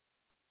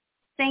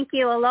 Thank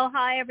you.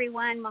 Aloha,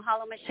 everyone.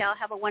 Mahalo, Michelle.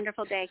 Have a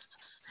wonderful day.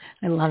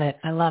 I love it.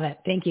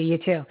 Thank you. You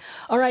too.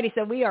 All righty.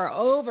 So we are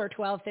over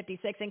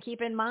 12:56, and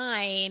keep in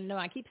mind,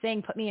 I keep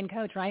saying, put me in,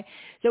 coach, right?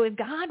 So if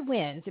God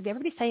wins, if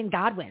everybody's saying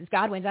God wins,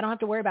 I don't have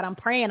to worry about I'm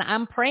praying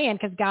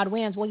because God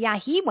wins. Well, yeah,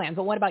 he wins.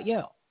 But what about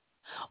you?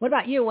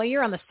 Well,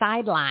 you're on the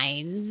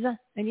sidelines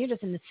and you're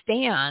just in the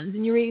stands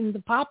and you're eating the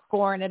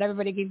popcorn and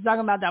everybody keeps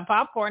talking about that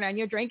popcorn and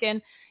you're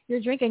drinking,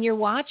 you're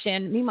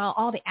watching. Meanwhile,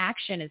 all the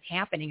action is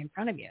happening in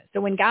front of you.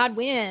 So when God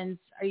wins,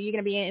 are you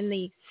going to be in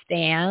the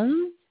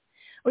stands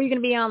or are you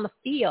going to be on the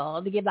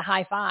field to give the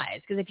high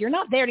fives? Because if you're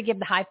not there to give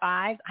the high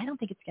fives, I don't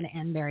think it's going to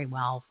end very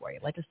well for you.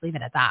 Let's just leave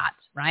it at that,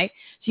 right?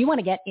 So you want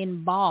to get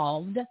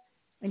involved.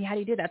 And how do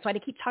you do that? That's why they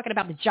keep talking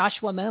about the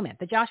Joshua moment.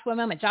 Joshua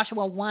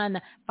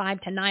 1:5-9.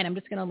 I'm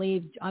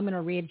going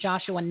to read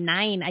Joshua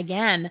 9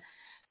 again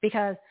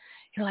because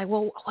you're like,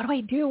 well, what do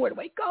I do? Where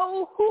do I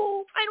go?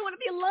 I don't want to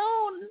be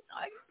alone.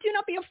 Do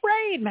not be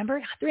afraid.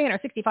 Remember,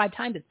 365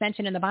 times it's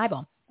mentioned in the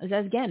Bible. It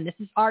says again, this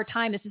is our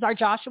time. This is our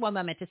Joshua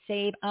moment to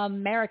save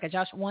America.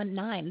 Joshua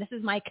 1:9. This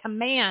is my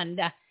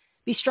command.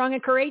 Be strong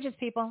and courageous,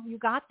 people. You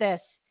got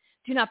this.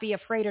 Do not be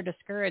afraid or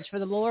discouraged, for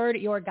the Lord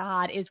your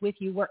God is with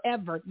you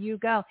wherever you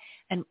go.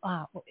 And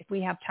if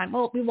we have time,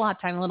 we will have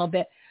time a little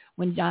bit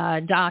when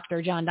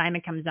Dr. John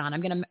Diamond comes on.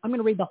 I'm gonna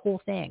read the whole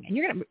thing, and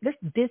there's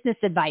business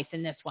advice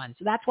in this one,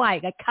 so that's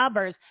why it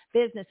covers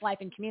business,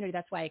 life, and community.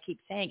 That's why I keep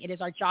saying it is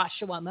our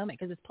Joshua moment,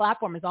 because this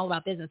platform is all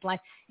about business,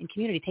 life, and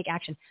community. Take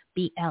action,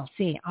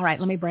 BLC. All right,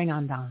 let me bring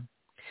on Don.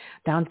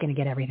 Don's gonna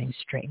get everything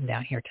straightened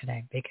out here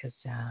today because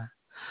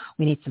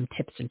we need some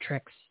tips and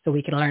tricks so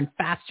we can learn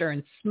faster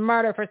and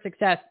smarter for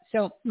success.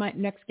 So my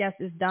next guest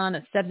is Don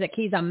ZACK.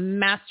 He's a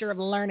master of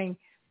learning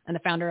and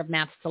the founder of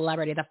Math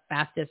Celebrity, the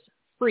fastest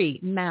free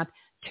math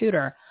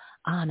tutor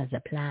on the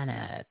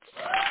planet.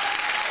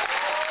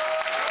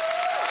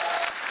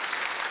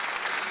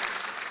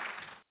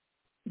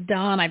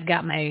 Don, I've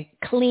got my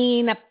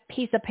clean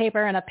piece of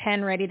paper and a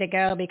pen ready to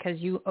go because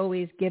you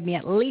always give me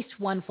at least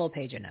one full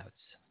page of notes.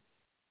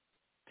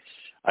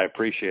 I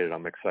appreciate it.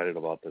 I'm excited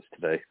about this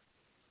today.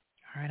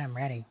 All right, I'm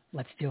ready.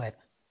 Let's do it.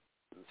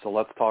 So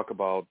let's talk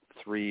about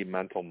 3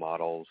 mental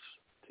models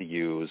to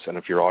use. And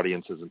if your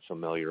audience isn't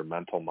familiar,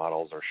 mental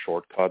models are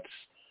shortcuts,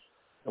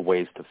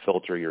 ways to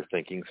filter your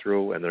thinking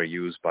through, and they're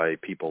used by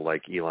people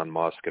like Elon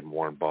Musk and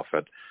Warren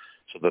Buffett.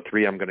 So the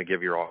three I'm going to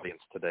give your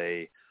audience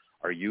today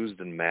are used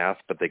in math,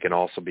 but they can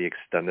also be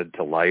extended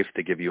to life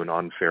to give you an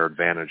unfair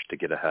advantage to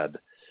get ahead.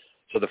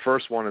 So the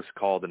first one is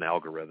called an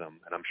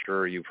algorithm, and I'm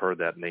sure you've heard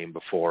that name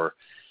before,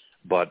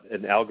 but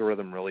an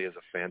algorithm really is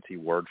a fancy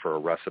word for a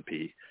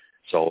recipe.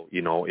 So,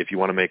 if you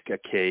want to make a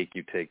cake,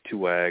 you take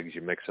 2 eggs,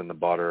 you mix in the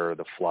butter,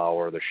 the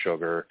flour, the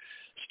sugar,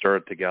 stir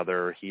it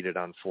together, heat it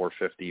on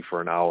 450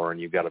 for an hour, and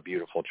you've got a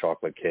beautiful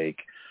chocolate cake.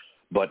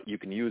 But you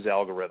can use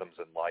algorithms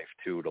in life,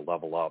 too, to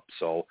level up.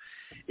 So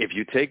if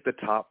you take the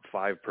top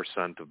 5%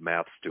 of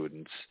math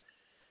students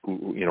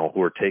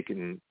who are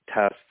taking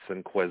tests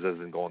and quizzes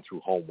and going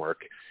through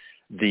homework,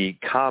 the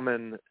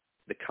common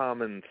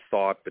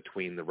thought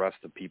between the rest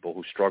of people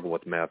who struggle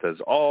with math is,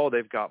 oh,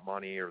 they've got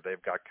money or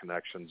they've got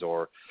connections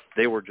or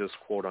they were just,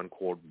 quote,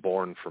 unquote,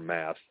 born for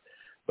math.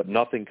 But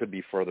nothing could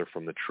be further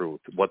from the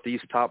truth. What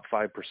these top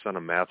 5%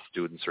 of math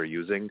students are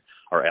using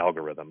are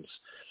algorithms.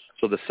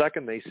 So the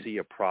second they see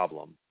a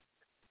problem,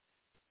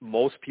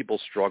 most people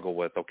struggle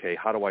with, okay,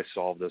 how do I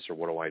solve this or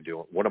what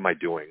am I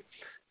doing?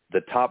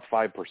 The top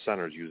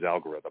 5%ers use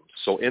algorithms.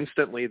 So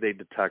instantly they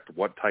detect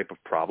what type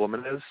of problem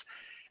it is,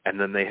 and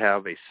then they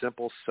have a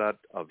simple set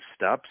of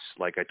steps,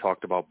 like I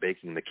talked about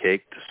baking the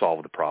cake, to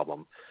solve the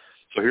problem.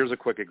 So here's a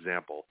quick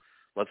example.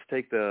 Let's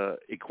take the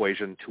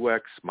equation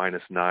 2x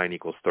minus 9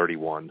 equals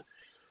 31.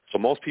 So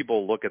most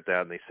people look at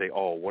that and they say,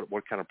 oh,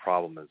 what kind of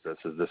problem is this?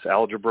 Is this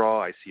algebra?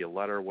 I see a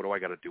letter. What do I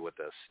got to do with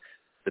this?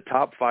 The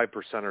top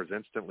 5%ers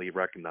instantly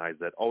recognize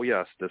that, oh,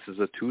 yes, this is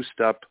a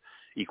 2-step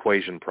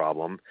equation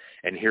problem,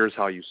 and here's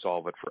how you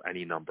solve it for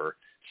any number,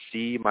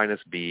 C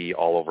minus B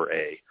all over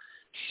A.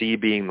 C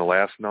being the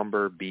last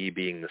number, B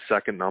being the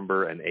second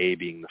number, and A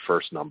being the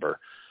first number.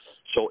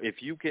 So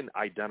if you can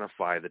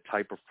identify the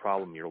type of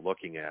problem you're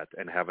looking at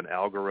and have an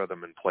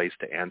algorithm in place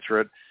to answer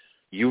it,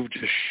 you've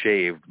just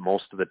shaved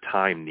most of the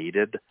time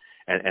needed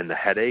and the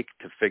headache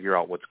to figure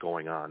out what's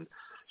going on.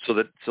 So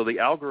the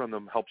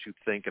algorithm helps you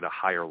think at a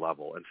higher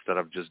level instead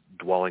of just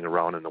dwelling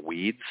around in the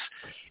weeds.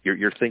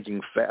 You're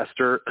thinking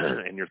faster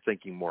and you're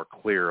thinking more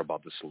clear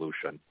about the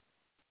solution.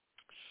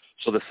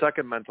 So the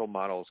second mental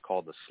model is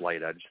called the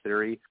slight edge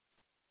theory.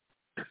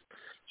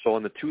 So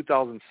in the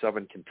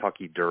 2007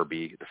 Kentucky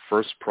Derby, the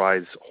first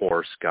prize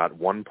horse got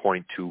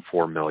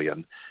 $1.24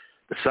 million.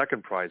 The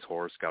second prize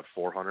horse got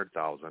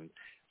 $400,000.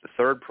 The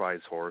third prize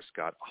horse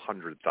got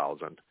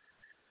 $100,000.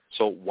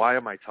 So why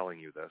am I telling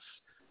you this?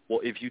 Well,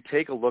 if you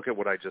take a look at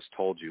what I just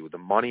told you, the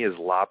money is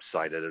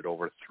lopsided at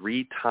over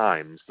 3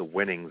 times the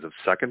winnings of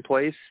second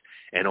place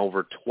and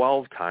over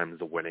 12 times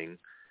the winnings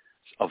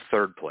of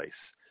third place.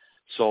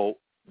 So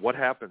what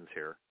happens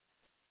here?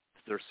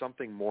 There's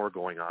something more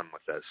going on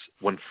with this.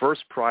 When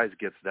first prize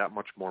gets that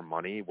much more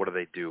money, what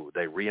do?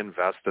 They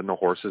reinvest in the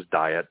horse's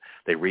diet.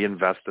 They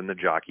reinvest in the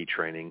jockey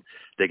training.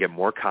 They get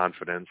more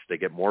confidence. They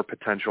get more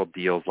potential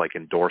deals like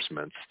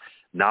endorsements.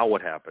 Now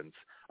what happens?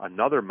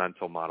 Another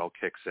mental model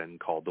kicks in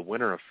called the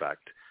winner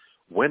effect.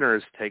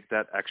 Winners take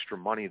that extra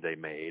money they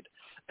made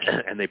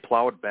and they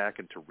plow it back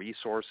into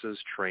resources,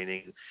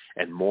 training,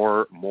 and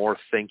more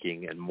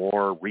thinking and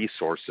more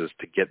resources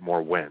to get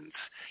more wins.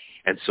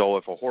 And so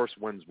if a horse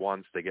wins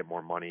once, they get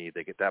more money.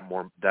 They get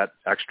that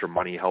extra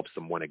money helps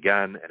them win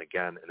again and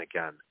again and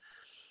again.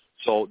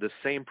 So the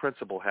same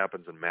principle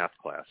happens in math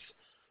class.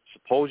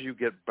 Suppose you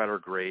get better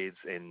grades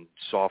in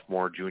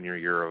sophomore, junior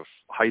year of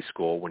high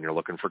school when you're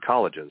looking for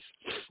colleges.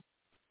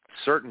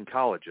 Certain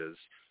colleges,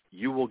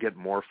 you will get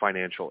more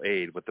financial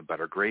aid with the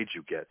better grades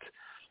you get.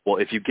 Well,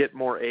 if you get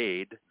more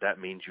aid, that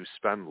means you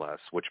spend less,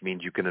 which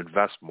means you can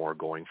invest more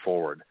going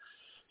forward.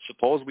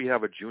 Suppose we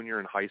have a junior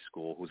in high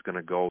school who's going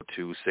to go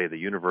to, say, the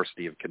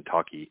University of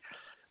Kentucky,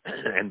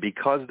 and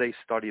because they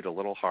studied a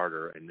little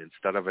harder, and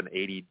instead of an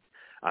 80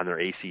 on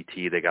their ACT,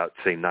 they got,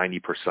 say,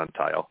 90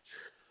 percentile.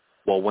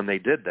 Well, when they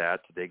did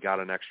that, they got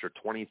an extra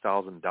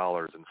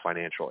 $20,000 in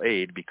financial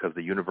aid because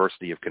the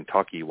University of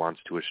Kentucky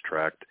wants to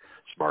attract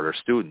smarter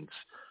students.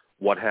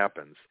 What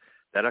happens?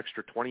 That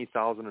extra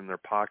 $20,000 in their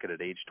pocket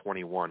at age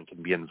 21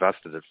 can be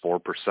invested at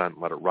 4%,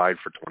 let it ride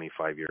for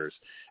 25 years.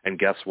 And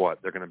guess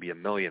what? They're going to be a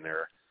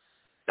millionaire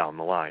down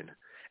the line.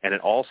 And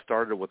it all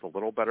started with a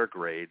little better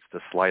grades, the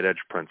slight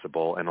edge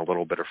principle, and a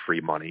little bit of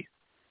free money.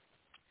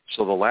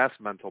 So the last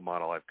mental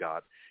model I've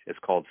got is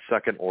called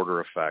second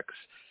order effects.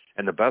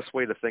 And the best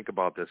way to think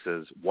about this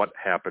is what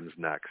happens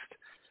next.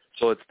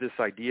 So it's this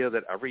idea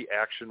that every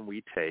action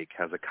we take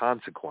has a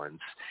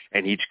consequence,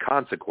 and each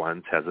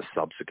consequence has a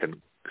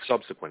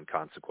subsequent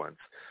consequence.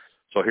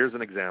 So here's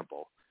an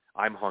example.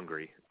 I'm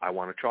hungry. I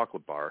want a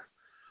chocolate bar.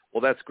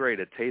 Well, that's great.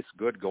 It tastes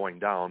good going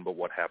down, but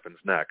what happens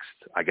next?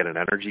 I get an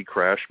energy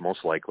crash,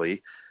 most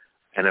likely,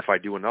 and if I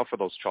do enough of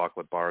those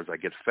chocolate bars, I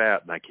get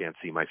fat and I can't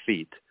see my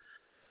feet.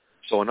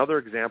 So another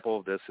example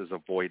of this is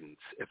avoidance.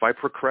 If I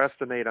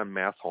procrastinate on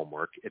math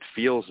homework, it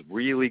feels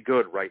really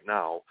good right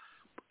now,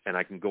 and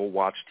I can go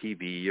watch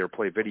TV or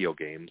play video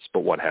games,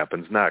 but what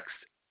happens next?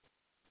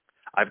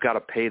 I've got to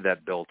pay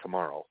that bill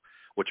tomorrow,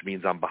 which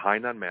means I'm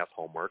behind on math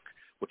homework,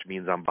 which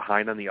means I'm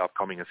behind on the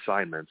upcoming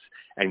assignments.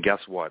 And guess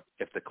what?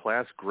 If the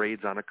class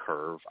grades on a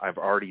curve, I've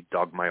already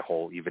dug my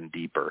hole even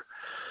deeper.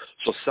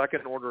 So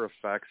second order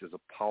effects is a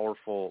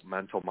powerful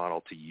mental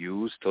model to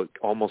use to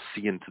almost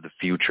see into the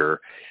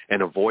future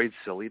and avoid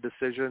silly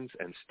decisions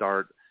and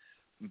start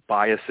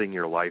biasing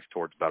your life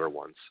towards better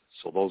ones.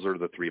 So those are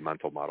the 3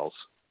 mental models.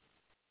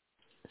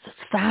 It's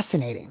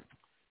fascinating.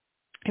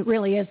 It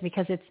really is,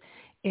 because it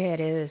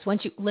is,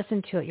 once you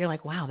listen to it, you're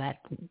like, wow, that's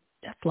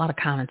a lot of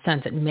common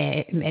sense.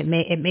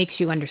 It makes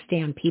you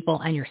understand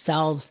people and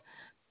yourselves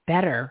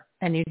better.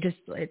 And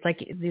it's like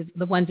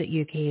the ones that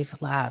you gave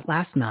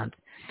last month.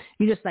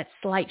 You just, that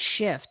slight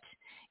shift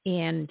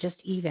in just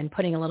even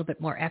putting a little bit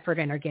more effort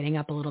in or getting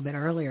up a little bit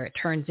earlier, it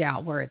turns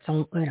out where it's,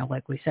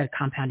 like we said,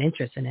 compound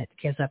interest, and it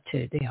gives up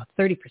to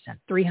 30%,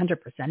 300%.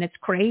 It's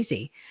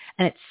crazy,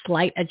 and it's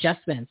slight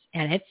adjustments,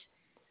 and it's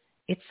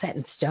set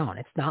in stone.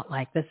 It's not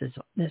like this is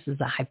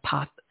a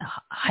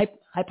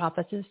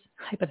hypothesis.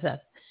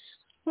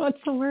 What's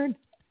the word?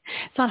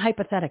 It's not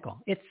hypothetical.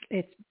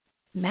 It's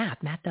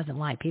math. Math doesn't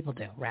lie. People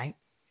do, right?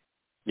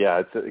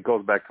 Yeah, it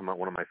goes back to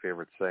one of my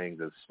favorite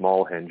sayings is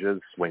small hinges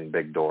swing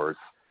big doors.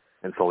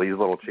 And so these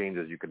little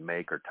changes you can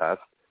make or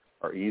test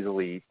are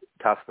easily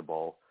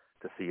testable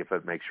to see if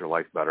it makes your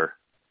life better.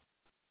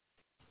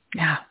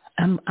 Yeah,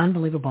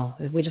 unbelievable.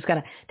 We just got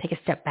to take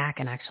a step back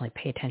and actually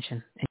pay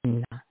attention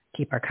and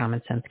keep our common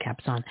sense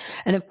caps on.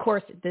 And of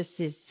course, this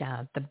is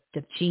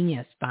the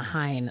genius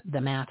behind the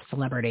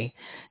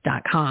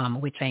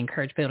mathcelebrity.com, which I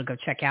encourage people to go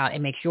check out.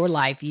 It makes your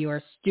life,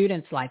 your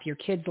student's life, your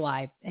kid's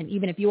life, and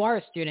even if you are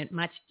a student,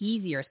 much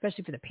easier,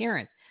 especially for the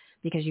parents,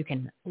 because you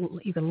can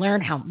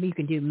learn how you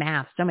can do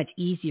math so much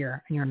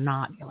easier, and you're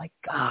like,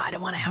 God, I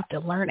don't want to have to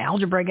learn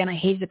algebra again. I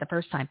hated it the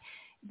first time.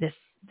 This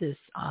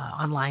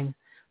online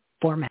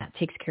format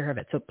takes care of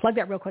it. So plug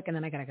that real quick, and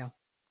then I got to go.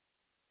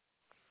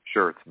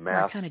 Sure, it's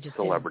Math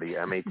Celebrity,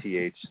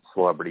 MATH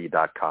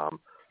celebrity.com,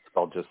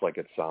 spelled just like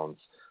it sounds.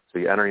 So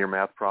you enter your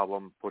math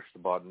problem, push the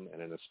button,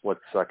 and in a split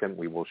second,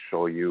 we will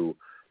show you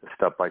the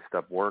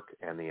step-by-step work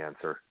and the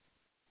answer.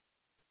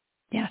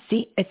 Yeah,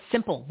 see, it's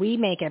simple. We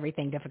make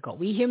everything difficult.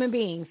 We human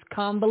beings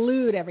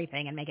convolute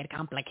everything and make it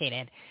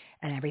complicated,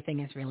 and everything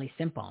is really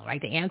simple, right?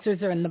 The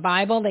answers are in the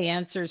Bible. The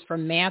answers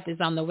from math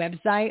is on the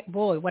website.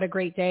 Boy, what a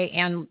great day.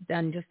 And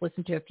then just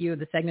listen to a few of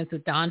the segments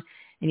with Don,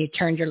 and you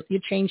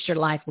changed your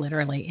life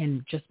literally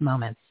in just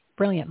moments.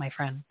 Brilliant, my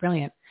friend.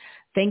 Brilliant.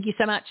 Thank you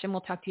so much, and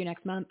we'll talk to you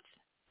next month.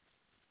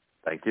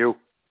 Thank you.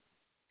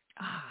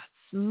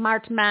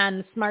 Smart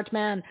man.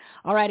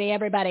 All righty,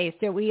 everybody.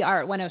 So we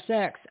are at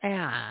 106,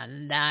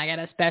 and I got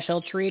a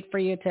special treat for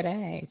you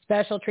today.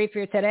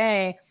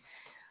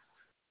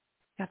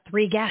 Got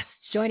 3 guests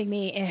joining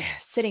me,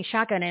 sitting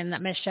shotgun in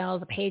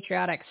Michelle's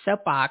patriotic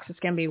soapbox. It's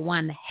going to be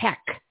one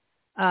heck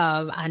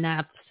of an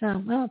hour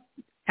and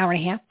a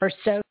half or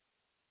so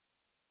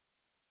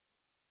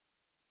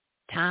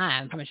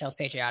time for Michelle's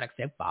patriotic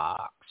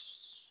soapbox.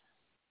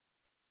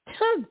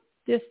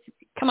 Just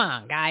come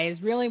on, guys.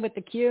 Really with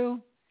the cue?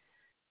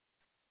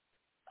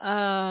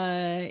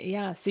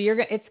 Yeah. So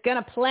it's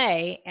gonna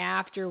play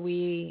after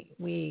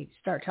we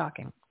start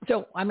talking.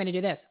 So I'm gonna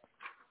do this.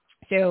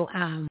 So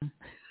I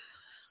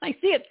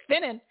see it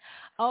spinning.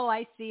 Oh,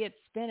 I see it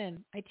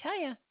spinning. I tell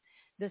you,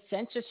 the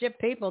censorship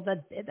people,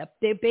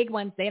 the big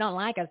ones, they don't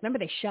like us. Remember,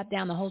 they shut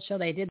down the whole show.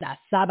 They did that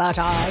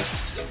sabotage.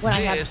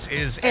 This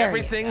is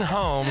Everything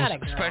Home's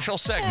special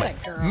segment.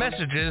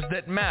 Messages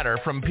that matter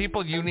from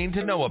people you need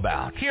to know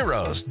about.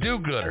 Heroes,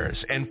 do-gooders,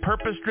 and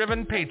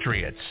purpose-driven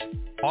patriots.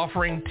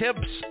 Offering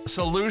tips,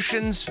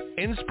 solutions,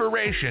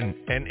 inspiration,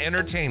 and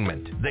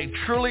entertainment. They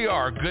truly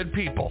are good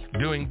people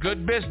doing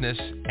good business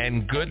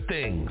and good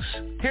things.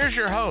 Here's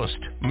your host,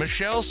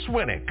 Michelle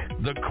Swinick,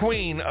 the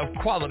queen of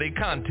quality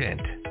content.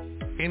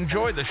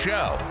 Enjoy the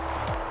show.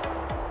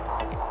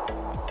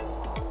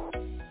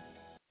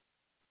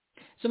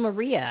 So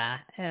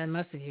Maria,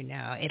 most of you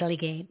know,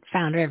 Itallygate,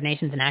 founder of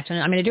Nations in Action.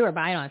 I'm going to do her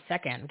bio in a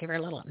second, give her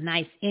a little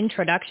nice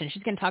introduction.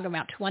 She's going to talk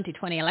about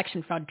 2020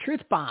 election fraud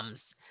truth bombs.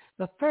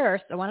 But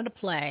first, I wanted to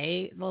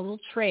play the little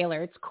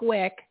trailer. It's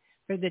quick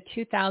for the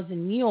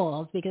 2,000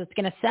 Mules because it's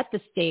going to set the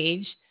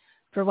stage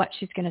for what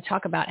she's going to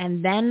talk about,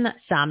 and then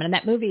some. And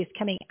that movie is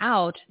coming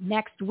out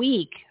next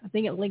week. I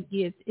think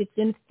it's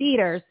in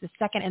theaters the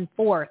 2nd and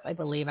 4th, I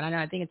believe. And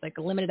I think it's like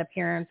a limited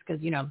appearance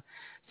because,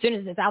 as soon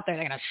as it's out there,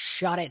 they're going to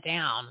shut it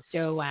down.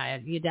 So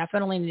you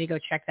definitely need to go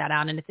check that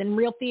out. And it's in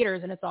real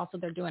theaters, and it's also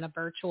they're doing a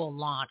virtual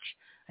launch,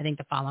 I think,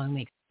 the following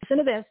week. Listen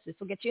to this. This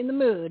will get you in the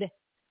mood.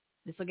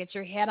 This will get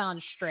your head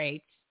on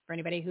straight for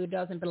anybody who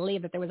doesn't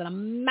believe that there was a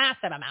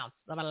massive amount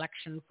of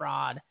election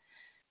fraud.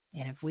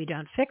 And if we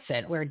don't fix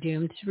it, we're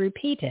doomed to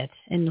repeat it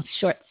in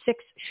 6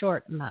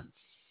 short months.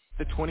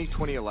 The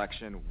 2020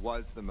 election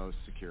was the most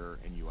secure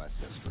in U.S.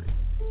 history.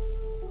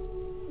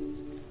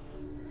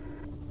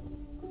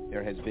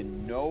 There has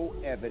been no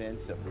evidence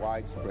of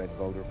widespread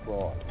voter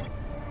fraud.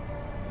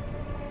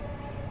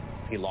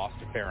 He lost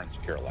a fair and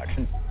secure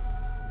election.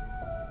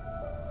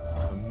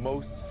 The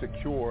most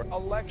secure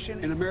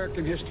election in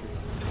American history.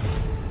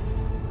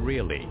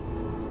 Really?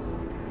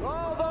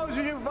 All those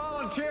of you who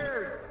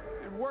volunteered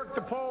and worked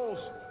the polls,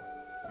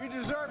 you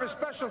deserve a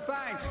special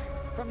thanks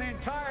from the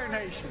entire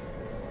nation.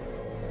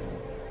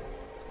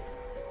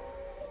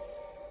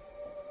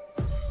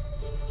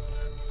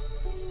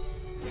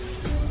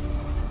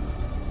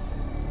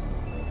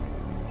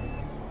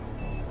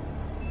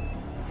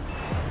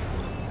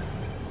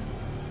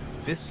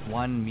 This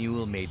one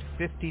mule made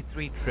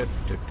 53 trips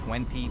to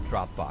 20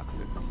 drop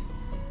boxes.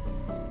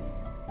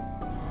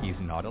 He's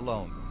not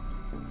alone.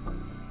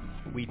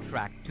 We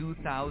tracked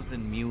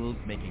 2,000 mules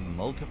making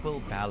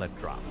multiple ballot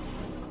drops.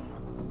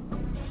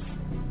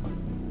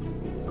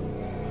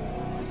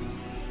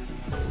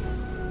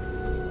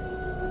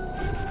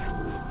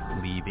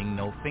 Leaving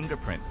no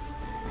fingerprints.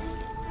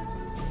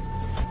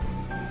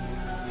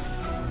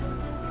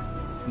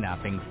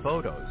 Snapping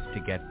photos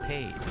to get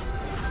paid.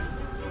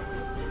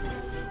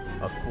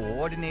 A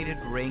coordinated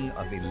ring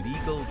of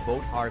illegal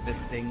vote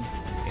harvesting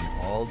in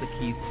all the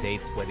key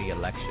states where the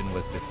election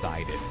was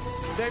decided.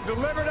 They've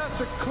delivered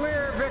us a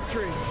clear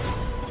victory.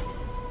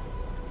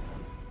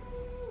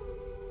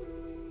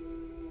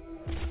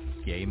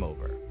 Game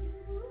over.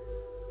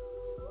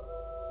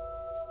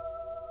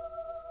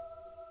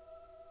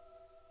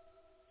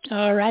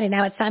 All righty,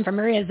 now it's time for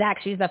Maria ZACK.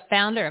 She's the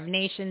founder of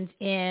Nations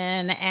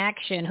in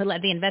Action, who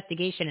led the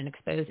investigation and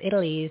exposed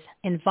Italy's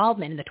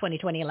involvement in the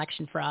 2020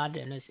 election fraud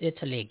and its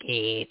Italy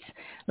Gate.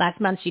 Last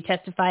month, she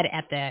testified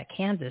at the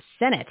Kansas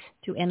Senate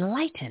to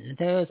enlighten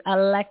those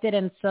elected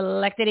and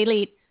selected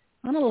elite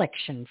on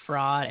election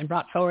fraud and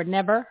brought forward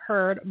never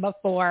heard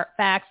before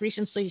facts.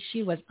 Recently,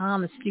 she was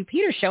on the Stu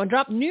Peters Show and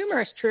dropped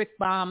numerous truth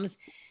bombs.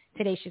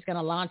 Today, she's going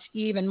to launch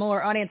even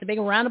more. Audience, a big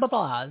round of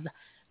applause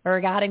for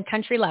God and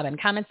country loving,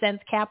 common sense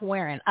cap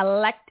wearing,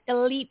 elected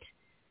elite,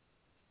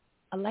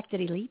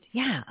 eliminate.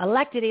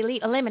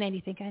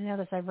 You think I know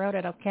this? I wrote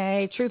it,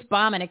 okay? Truth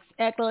bomb and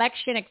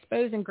election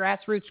exposing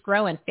grassroots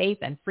growing faith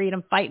and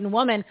freedom fighting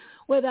woman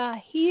with a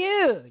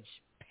huge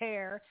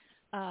pair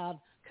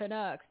of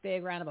Canucks.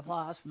 Big round of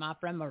applause for my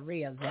friend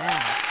Maria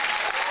ZACK.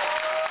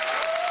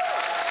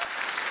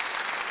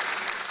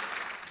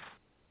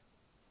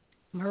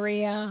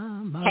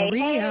 Maria.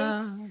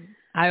 Hey.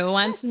 I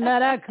once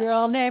met a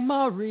girl named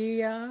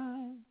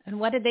Maria. And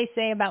what did they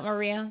say about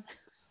Maria?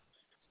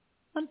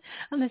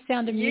 On The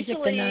Sound of Music,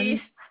 Usually, the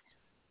nuns.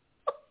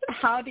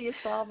 How do you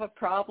solve a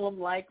problem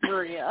like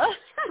Maria?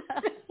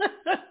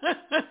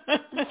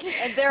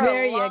 And there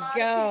are a lot of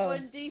people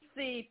in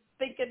D.C.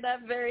 thinking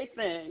that very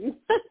thing.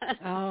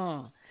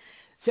 Oh.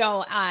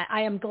 So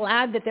I am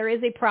glad that there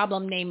is a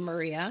problem named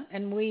Maria,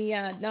 and we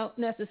don't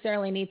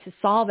necessarily need to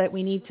solve it.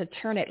 We need to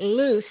turn it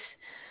loose.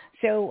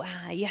 So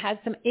you had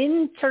some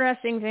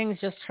interesting things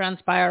just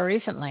transpire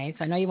recently.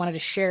 So I know you wanted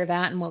to share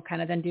that, and we'll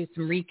kind of then do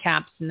some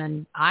recaps. And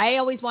then I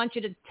always want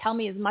you to tell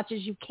me as much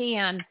as you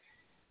can,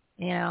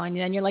 you know, and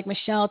then you're like,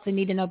 Michelle, it's a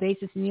need-to-know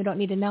basis, and you don't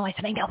need to know. I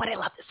said, I know, but I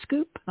love the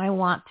scoop. I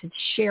want to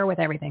share with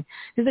everything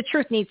because the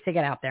truth needs to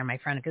get out there, my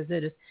friend, because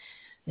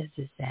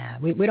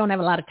we don't have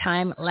a lot of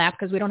time left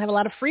because we don't have a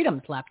lot of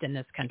freedoms left in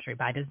this country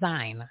by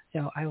design.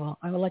 So I will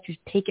let you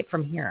take it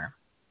from here.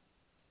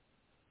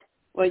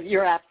 Well,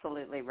 you're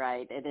absolutely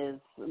right. It is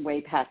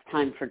way past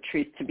time for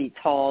truth to be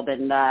told.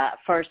 And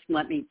first,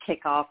 let me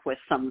kick off with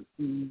some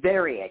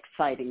very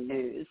exciting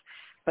news.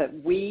 But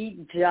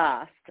we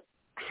just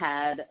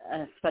had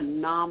a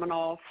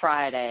phenomenal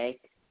Friday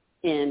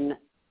in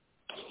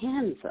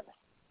Kansas.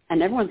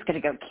 And everyone's going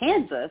to go,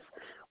 Kansas?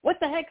 What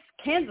the heck's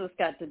Kansas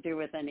got to do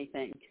with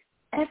anything?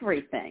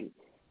 Everything.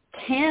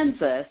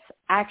 Kansas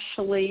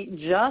actually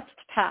just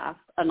passed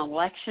an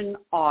election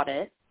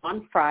audit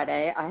on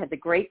Friday. I had the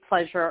great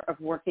pleasure of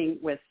working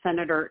with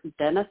Senator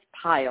Dennis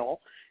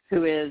Pyle,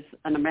 who is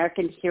an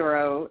American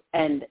hero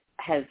and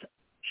has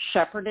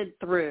shepherded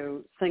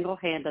through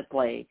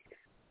single-handedly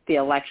the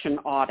election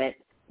audit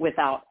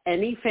without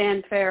any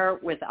fanfare,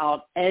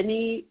 without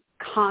any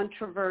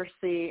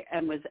controversy,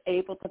 and was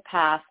able to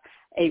pass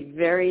a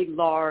very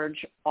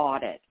large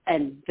audit.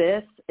 And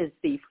this is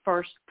the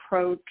first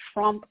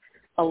pro-Trump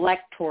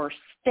elector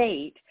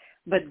state,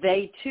 but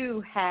they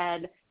too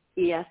had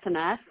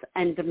ES&S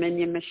and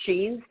Dominion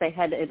machines. They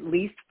had at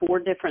least 4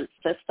 different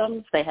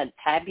systems. They had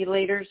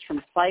tabulators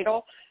from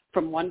CITL,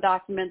 from one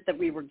document that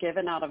we were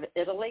given out of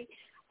Italy.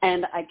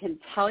 And I can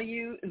tell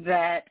you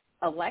that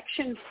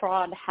election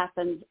fraud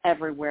happens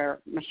everywhere,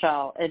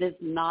 Michelle. It is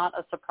not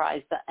a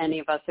surprise to any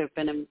of us who've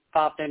been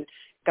involved in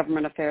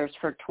government affairs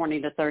for 20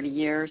 to 30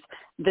 years.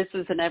 This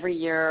is an every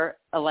year,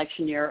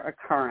 election year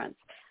occurrence.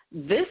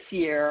 This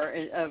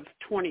year of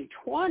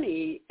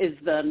 2020 is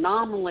the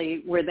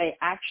anomaly where they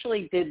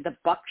actually did the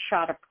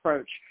buckshot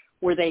approach,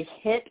 where they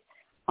hit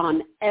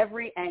on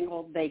every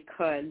angle they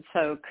could.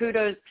 So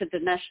kudos to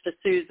Dinesh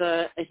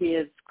D'Souza. He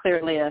is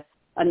clearly a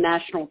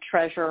national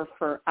treasure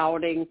for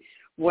outing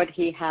what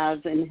he has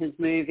in his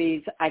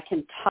movies. I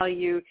can tell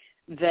you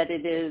that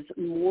it is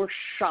more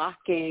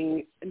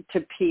shocking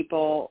to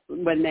people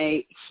when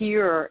they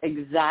hear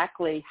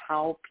exactly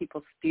how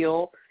people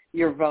steal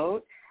your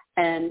vote.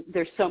 And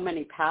there's so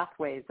many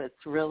pathways.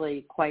 It's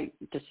really quite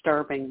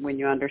disturbing when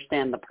you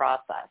understand the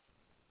process.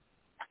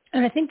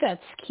 And I think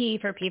that's key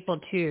for people,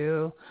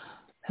 too,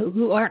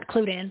 who aren't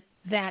clued in,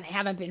 that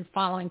haven't been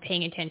following,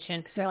 paying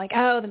attention. Because they're like,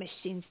 oh, the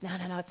machines. No,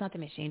 it's not the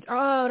machines.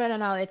 Oh,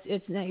 no,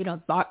 it's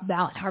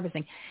ballot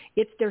harvesting.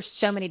 There's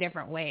so many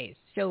different ways.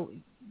 So,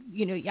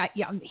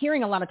 I'm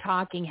hearing a lot of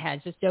talking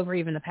heads just over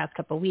even the past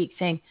couple of weeks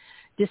saying,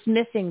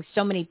 dismissing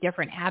so many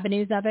different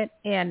avenues of it.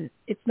 And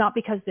it's not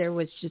because there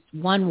was just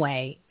one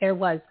way. There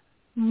was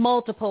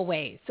multiple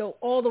ways. So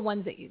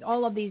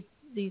all of these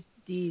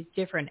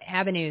different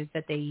avenues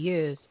that they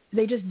used,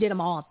 they just did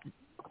them all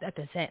at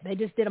the same. They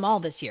just did them all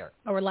this year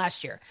or last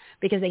year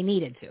because they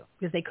needed to,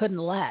 because they couldn't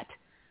let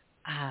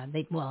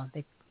they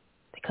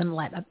couldn't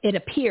let it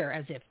appear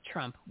as if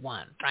Trump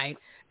won, right?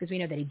 Because we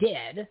know that he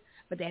did,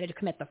 but they had to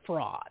commit the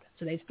fraud.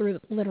 So they threw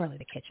literally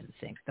the kitchen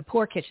sink. The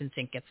poor kitchen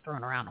sink gets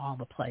thrown around all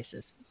the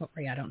places.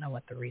 I don't know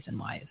what the reason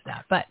why is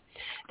that, but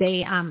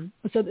they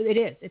so it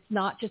is. It's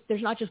not just,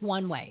 there's not just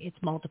one way. It's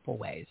multiple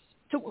ways.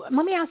 So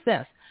let me ask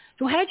this.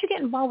 So how did you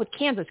get involved with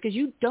Kansas? Because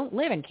you don't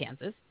live in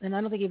Kansas, and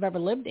I don't think you've ever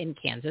lived in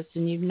Kansas,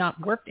 and you've not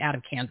worked out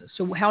of Kansas.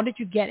 So how did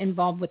you get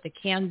involved with the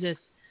Kansas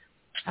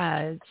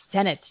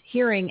Senate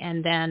hearing,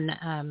 and then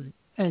how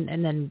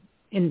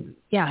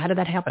did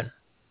that happen?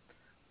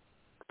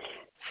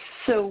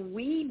 So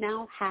we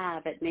now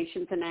have at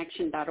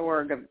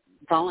nationsinaction.org a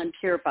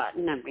volunteer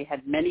button, and we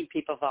had many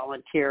people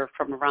volunteer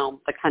from around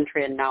the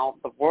country and now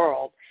the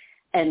world.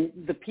 And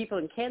the people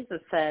in Kansas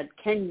said,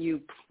 can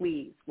you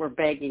please, we're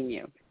begging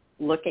you,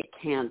 look at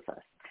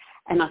Kansas.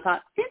 And I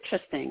thought,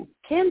 interesting.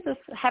 Kansas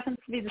happens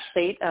to be the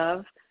state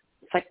of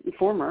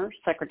former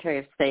Secretary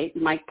of State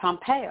Mike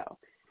Pompeo.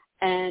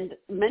 And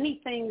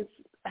many things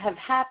have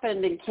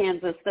happened in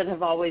Kansas that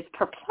have always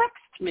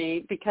perplexed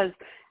me, because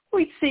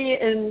we see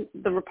in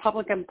the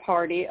Republican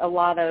Party a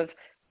lot of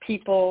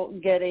people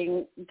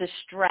getting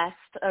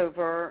distressed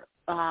over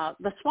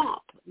the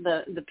swamp,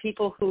 the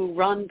people who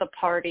run the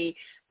party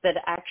that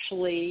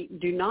actually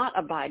do not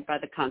abide by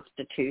the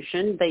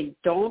Constitution. They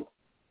don't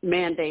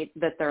mandate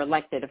that their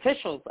elected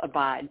officials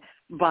abide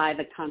by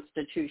the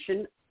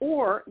Constitution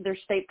or their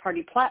state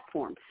party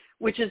platform,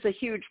 which is a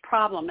huge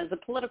problem. As a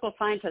political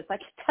scientist, I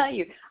can tell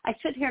you, I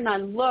sit here and I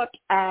look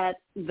at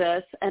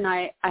this and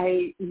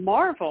I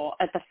marvel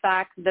at the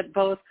fact that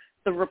both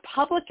the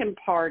Republican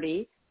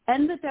Party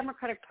and the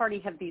Democratic Party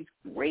have these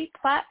great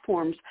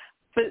platforms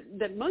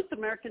that most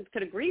Americans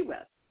could agree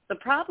with. The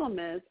problem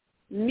is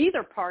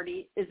neither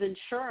party is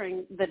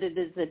ensuring that it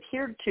is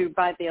adhered to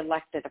by the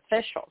elected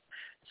officials.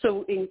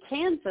 So in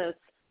Kansas,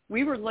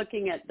 we were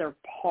looking at their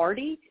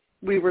party,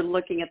 we were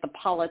looking at the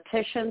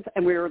politicians,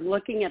 and we were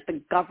looking at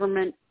the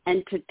government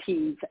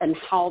entities and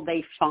how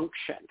they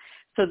function.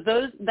 So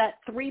that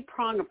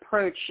three-prong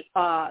approach,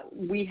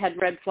 we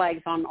had red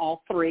flags on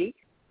all three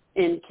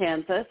in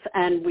Kansas,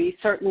 and we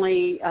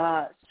certainly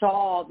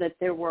saw that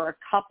there were a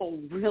couple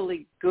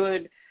really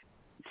good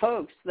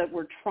folks that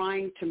were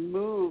trying to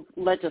move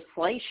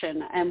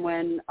legislation. And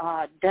when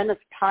Dennis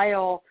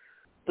Pyle,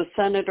 the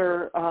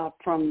senator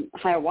from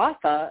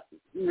Hiawatha,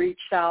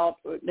 reached out,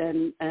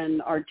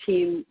 and our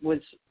team was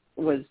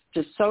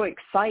just so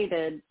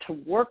excited to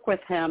work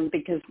with him,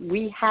 because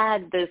we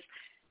had this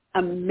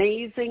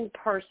amazing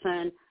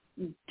person,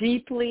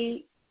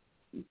 deeply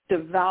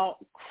devout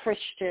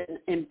Christian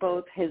in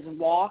both his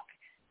walk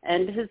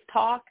and his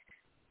talk.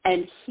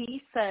 And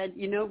he said,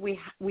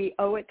 we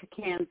owe it to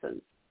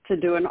Kansans to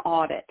do an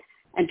audit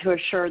and to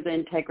assure the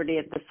integrity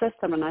of the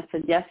system. And I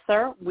said, yes,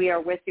 sir, we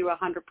are with you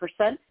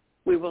 100%.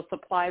 We will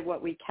supply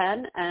what we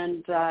can.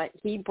 And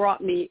he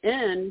brought me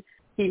in.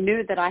 He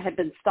knew that I had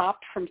been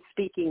stopped from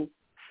speaking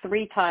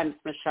 3 times,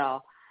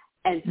 Michelle.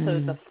 And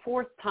so the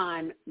 4th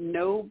time,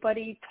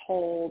 nobody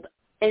told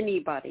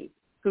anybody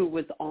who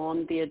was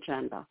on the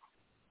agenda.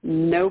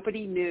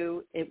 Nobody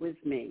knew it was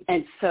me.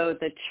 And so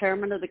the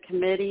chairman of the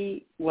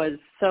committee was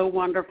so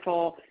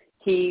wonderful.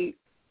 He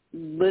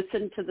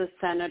listened to the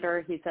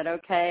senator. He said,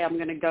 okay, I'm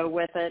going to go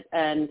with it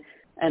and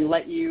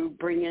let you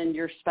bring in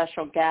your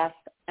special guest.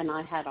 And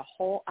I had a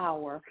whole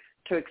hour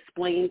to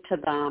explain to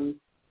them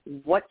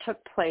what took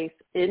place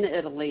in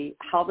Italy,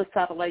 how the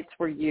satellites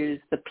were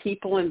used, the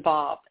people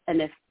involved.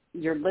 And if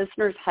your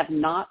listeners have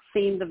not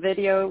seen the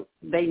video,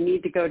 they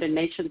need to go to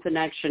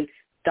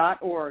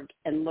nationsinaction.org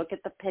and look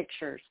at the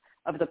pictures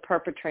of the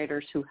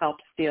perpetrators who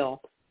helped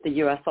steal the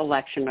U.S.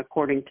 election,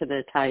 according to the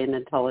Italian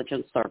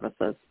intelligence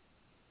services.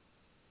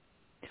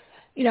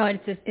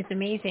 It's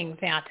amazing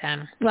that,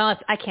 I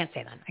can't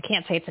say that. I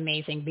can't say it's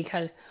amazing,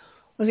 because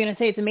I was going to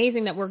say it's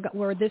amazing that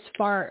we're this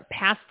far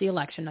past the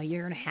election, a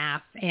year and a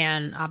half,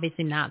 and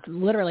obviously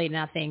literally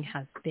nothing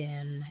has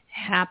been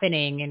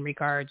happening in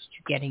regards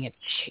to getting it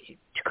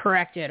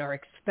corrected or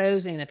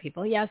exposing the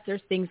people. Yes,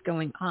 there's things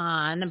going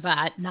on,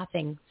 but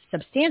nothing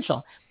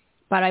substantial.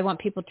 But I want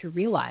people to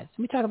realize,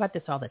 we talk about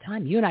this all the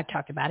time. You and I've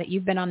talked about it.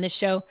 You've been on this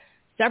show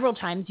several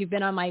times. You've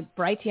been on my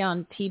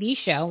Brighteon TV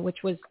show,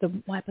 which was the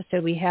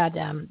episode we had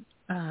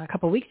a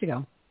couple of weeks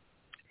ago.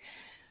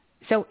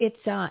 So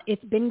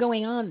it's been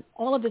going on.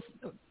 All of this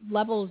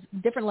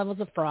different levels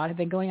of fraud have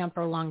been going on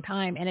for a long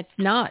time, and it's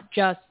not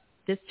just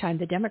this time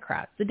the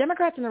Democrats. The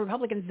Democrats and the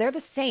Republicans, they're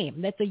the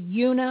same. That's a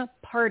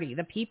uniparty.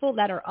 The people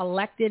that are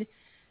elected,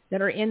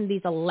 that are in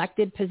these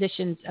elected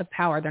positions of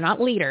power, they're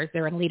not leaders.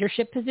 They're in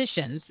leadership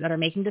positions that are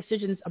making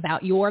decisions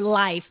about your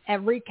life,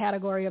 every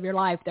category of your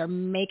life. They're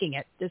making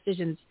it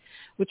decisions,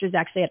 which is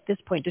actually at this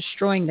point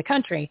destroying the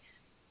country.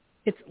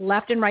 It's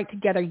left and right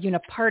together,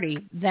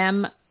 uniparty,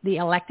 them the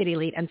elected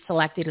elite and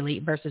selected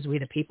elite versus we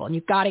the people. And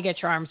you've got to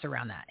get your arms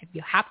around that. If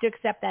you have to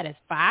accept that as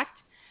fact,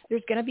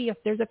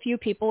 there's a few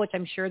people, which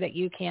I'm sure that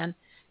you can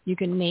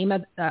name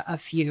a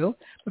few,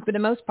 but for the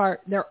most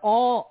part, they're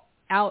all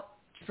out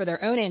for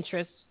their own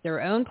interests,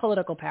 their own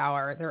political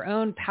power, their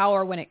own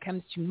power when it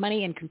comes to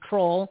money and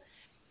control.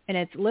 And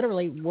it's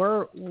literally,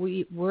 we're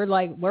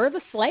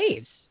the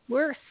slaves.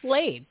 We're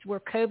slaves. We're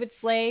COVID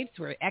slaves.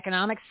 We're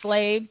economic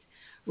slaves.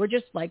 We're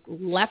just like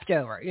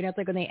leftover. It's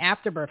like when the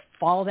afterbirth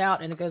falls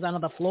out and it goes onto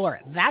the floor.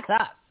 That's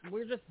us.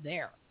 We're just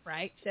there,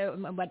 right? So,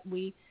 but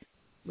you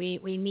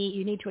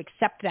need to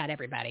accept that,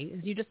 everybody.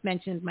 As you just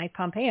mentioned, Mike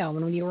Pompeo,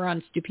 when you were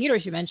on Stu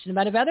Peters, you mentioned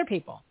about other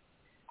people.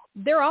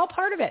 They're all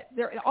part of it.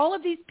 All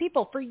of these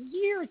people for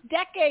years,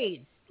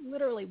 decades,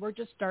 literally, we're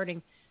just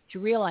starting to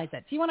realize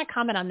that. So you want to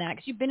comment on that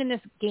because you've been in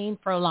this game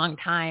for a long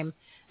time,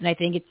 and I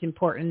think it's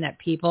important that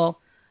people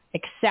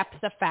accept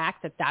the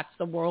fact that that's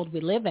the world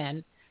we live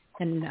in,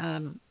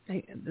 and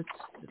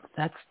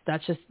that's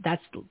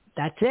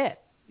it.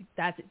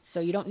 So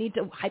you don't need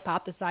to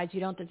hypothesize. You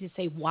don't have to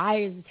say,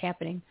 why is this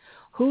happening?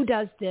 Who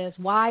does this?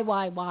 Why?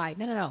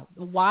 No.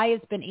 The why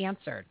has been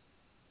answered.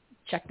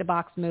 Check the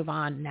box, move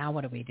on. Now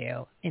what do we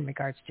do in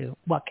regards to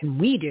what can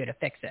we do to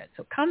fix it?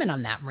 So comment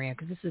on that, Maria,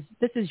 because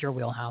this is your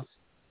wheelhouse.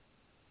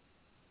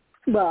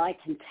 Well, I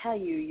can tell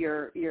you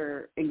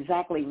you're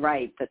exactly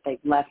right that they've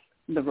left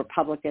the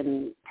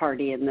Republican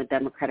Party and the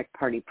Democratic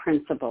Party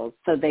principles.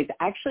 So they've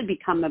actually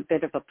become a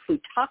bit of a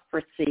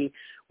plutocracy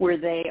where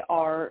they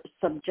are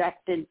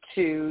subjected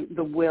to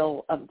the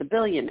will of the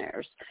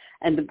billionaires.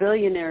 And the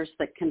billionaires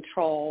that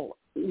control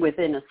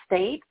within a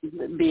state,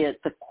 be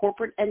it the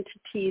corporate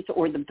entities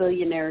or the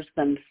billionaires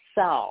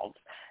themselves.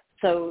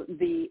 So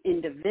the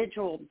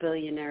individual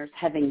billionaires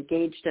have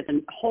engaged at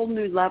a whole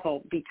new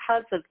level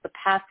because of the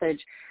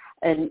passage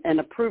and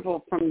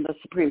approval from the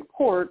Supreme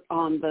Court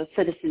on the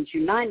Citizens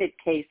United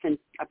case in,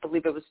 I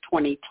believe it was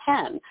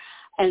 2010.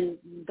 And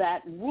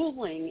that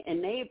ruling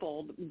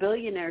enabled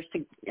billionaires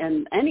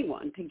and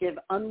anyone to give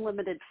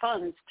unlimited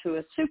funds to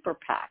a super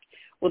PAC.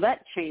 Well,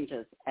 that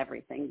changes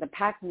everything. The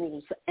PAC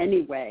rules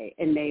anyway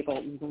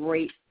enable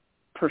great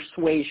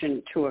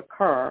persuasion to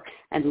occur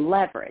and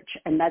leverage.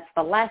 And that's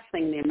the last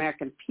thing the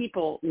American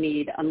people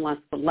need unless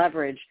the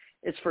leverage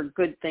is for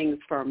good things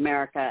for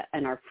America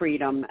and our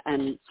freedom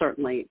and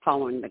certainly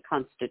following the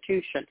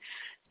Constitution.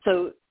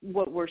 So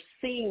what we're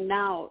seeing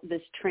now,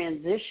 this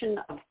transition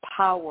of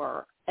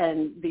power,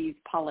 and these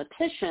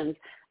politicians,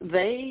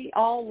 they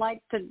all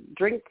like to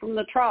drink from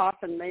the trough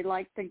and they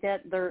like to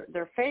get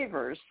their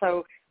favors.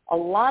 So a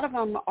lot of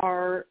them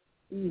are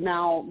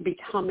now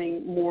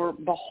becoming more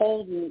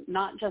beholden,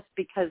 not just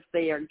because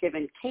they are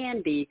given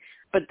candy,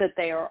 but that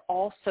they are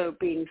also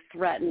being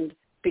threatened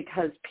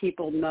because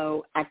people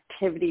know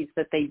activities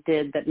that they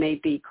did that may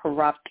be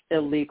corrupt,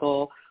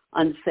 illegal,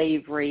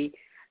 unsavory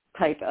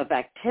type of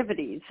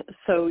activities.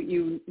 So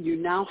you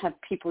now have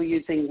people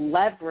using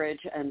leverage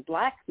and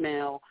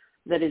blackmail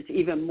that is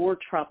even more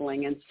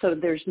troubling. And so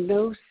there's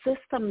no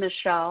system,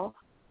 Michelle,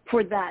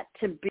 for that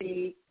to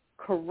be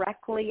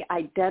correctly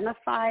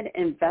identified,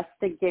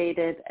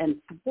 investigated, and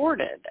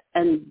thwarted.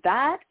 And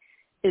that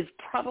is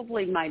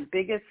probably my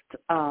biggest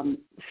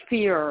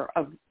fear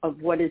of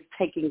what is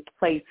taking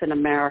place in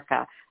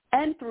America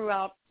and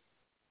throughout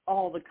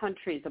all the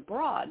countries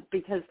abroad,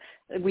 because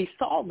we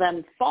saw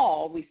them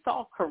fall. We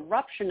saw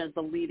corruption as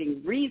the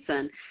leading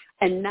reason,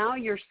 and now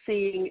you're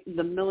seeing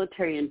the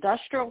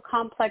military-industrial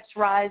complex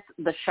rise,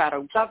 the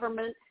shadow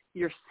government.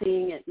 You're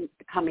seeing it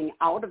coming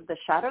out of the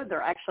shadow.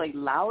 They're actually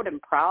loud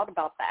and proud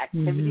about the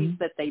activities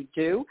that they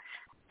do.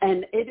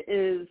 And it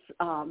is,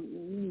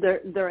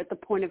 they're at the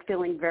point of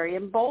feeling very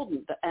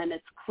emboldened. And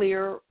it's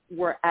clear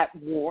we're at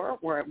war.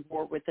 We're at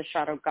war with the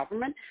shadow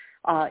government.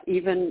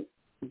 Even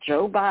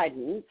Joe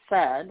Biden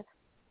said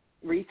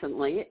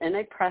recently in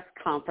a press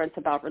conference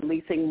about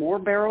releasing more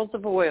barrels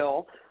of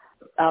oil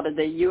out of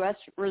the U.S.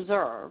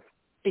 Reserve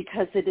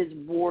because it is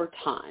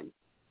wartime.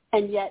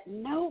 And yet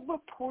no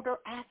reporter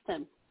asked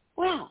him,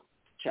 well,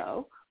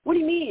 Joe, what do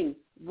you mean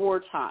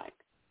wartime?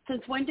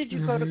 Since when did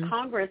you go to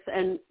Congress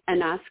and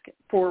ask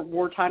for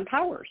wartime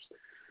powers?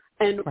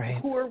 And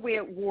who are we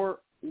at war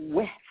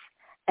with?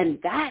 And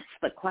that's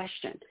the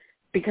question,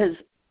 because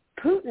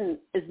Putin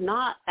is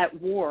not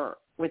at war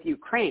with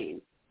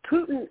Ukraine.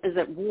 Putin is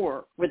at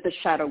war with the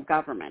shadow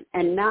government.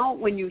 And now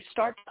when you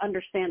start to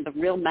understand the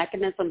real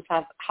mechanisms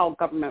of how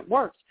government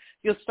works,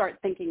 you'll start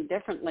thinking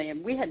differently.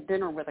 And we had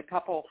dinner with a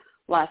couple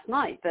last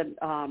night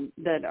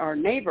that are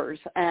neighbors,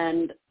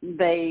 and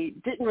they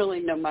didn't really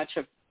know much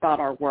about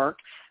our work.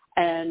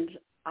 And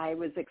I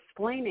was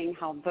explaining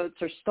how votes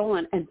are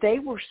stolen, and they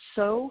were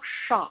so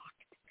shocked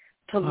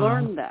to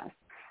learn this.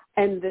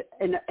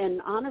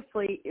 And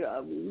honestly,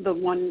 the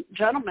one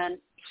gentleman,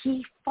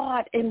 he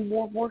fought in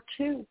World War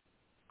II,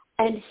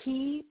 and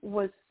he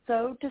was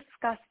so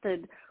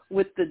disgusted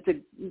with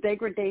the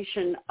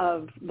degradation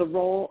of the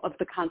role of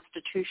the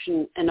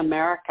Constitution in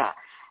America.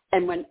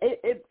 And when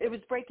it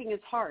was breaking his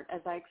heart as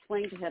I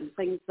explained to him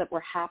things that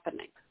were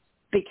happening,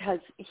 because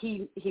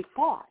he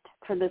fought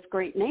for this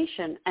great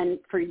nation, and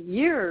for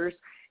years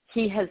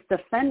he has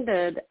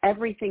defended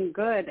everything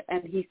good,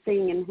 and he's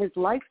seeing in his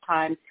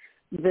lifetime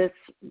this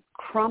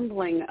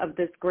crumbling of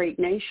this great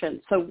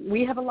nation. So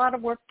we have a lot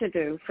of work to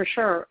do, for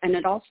sure, and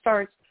it all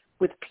starts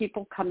with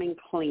people coming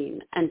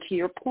clean. And to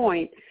your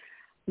point,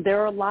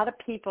 there are a lot of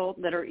people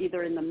that are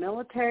either in the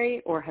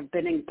military or have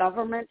been in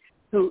government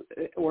who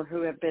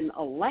have been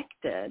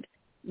elected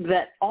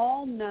that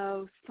all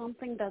know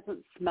something doesn't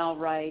smell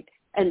right,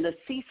 and the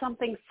see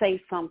something, say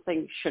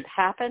something should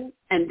happen,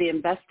 and the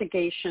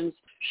investigations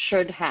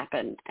should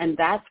happen. And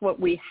that's what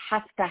we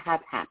have to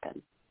have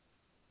happen.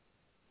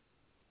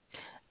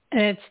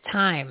 And it's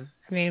time.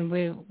 I mean,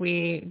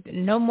 we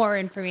no more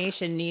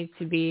information needs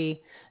to be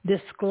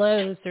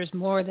disclosed. There's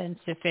more than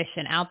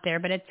sufficient out there,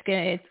 but it's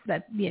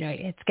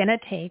gonna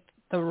take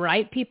the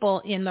right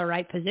people in the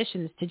right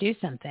positions to do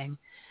something.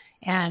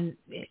 And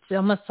it's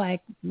almost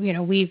like,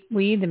 we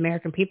the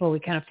American people,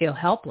 we kind of feel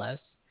helpless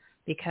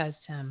because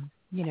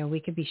we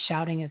could be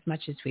shouting as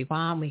much as we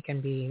want. We can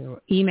be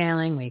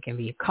emailing, we can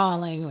be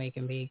calling, we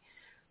can be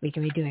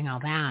doing all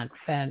that,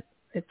 but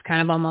it's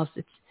kind of almost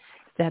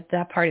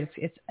that part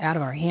it's out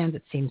of our hands,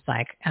 it seems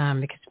like,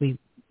 because we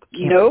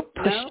can't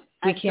push.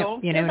 We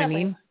can't, you know what I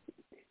mean?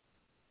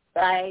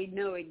 I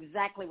know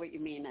exactly what you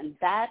mean, and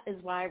that is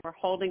why we're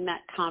holding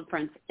that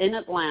conference in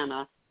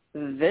Atlanta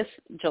this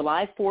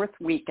July 4th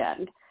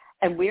weekend,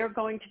 and we are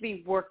going to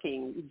be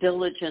working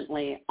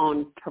diligently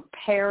on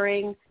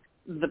preparing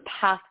the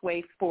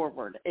pathway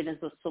forward. It is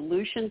a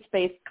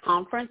solutions-based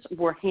conference.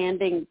 We're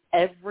handing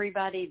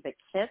everybody the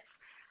kits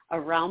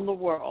around the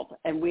world,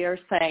 and we are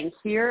saying,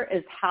 here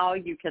is how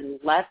you can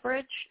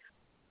leverage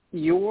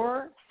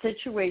your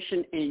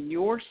situation in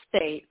your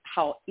state,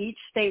 how each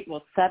state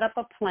will set up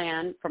a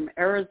plan from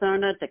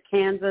Arizona to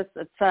Kansas,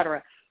 et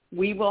cetera.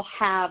 We will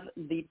have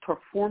the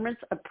performance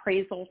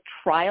appraisal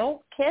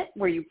trial kit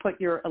where you put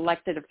your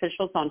elected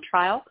officials on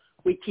trial.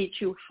 We teach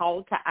you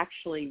how to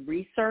actually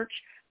research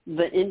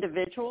the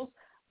individuals,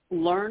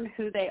 learn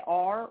who they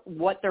are,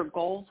 what their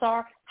goals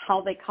are,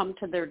 how they come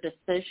to their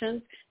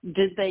decisions.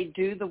 Did they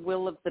do the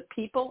will of the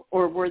people,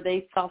 or were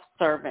they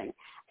self-serving?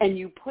 And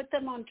you put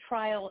them on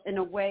trial in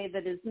a way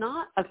that is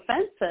not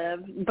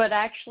offensive, but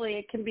actually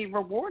it can be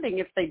rewarding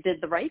if they did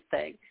the right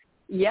thing.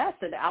 Yes,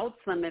 it outs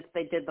them if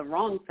they did the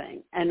wrong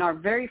thing. And our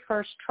very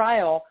first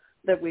trial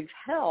that we've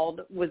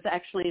held was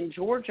actually in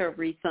Georgia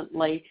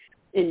recently,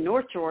 in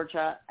North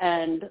Georgia,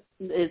 and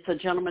it's a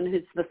gentleman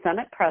who's the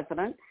Senate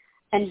president,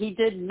 and he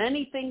did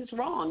many things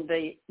wrong.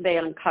 They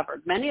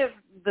uncovered. Many of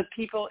the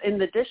people in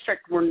the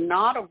district were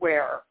not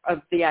aware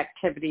of the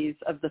activities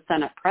of the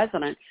Senate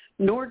president,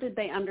 nor did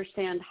they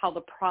understand how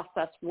the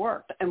process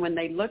worked. And when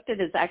they looked at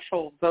his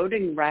actual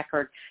voting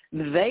record,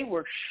 they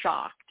were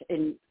shocked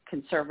in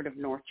conservative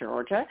North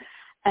Georgia,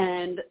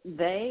 and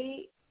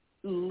they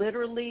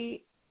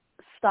literally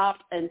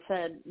stopped and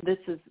said, this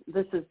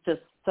is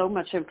just so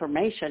much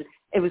information.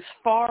 It was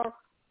far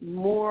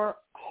more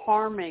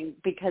harming,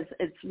 because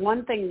it's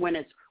one thing when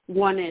it's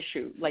one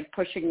issue, like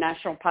pushing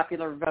national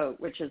popular vote,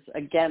 which is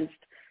against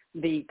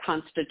the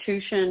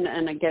Constitution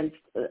and against,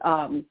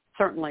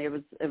 certainly it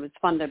was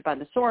funded by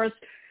the Soros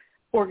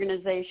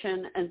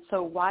organization. And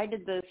so why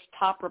did this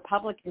top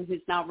Republican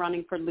who's now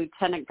running for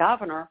lieutenant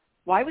governor,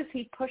 why was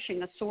he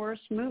pushing a Soros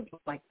move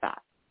like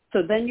that?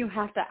 So then you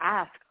have to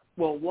ask,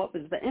 well, what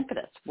was the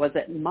impetus? Was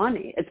it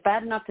money? It's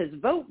bad enough his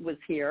vote was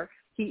here.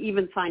 He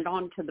even signed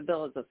on to the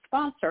bill as a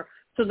sponsor.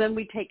 So then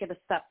we take it a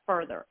step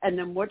further. And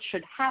then what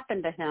should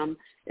happen to him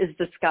is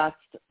discussed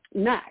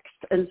next.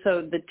 And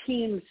so the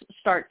teams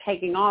start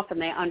taking off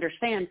and they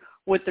understand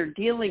what they're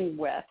dealing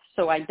with.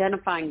 So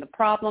identifying the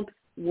problem,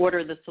 what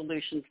are the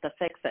solutions to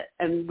fix it?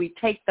 And we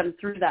take them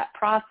through that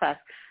process.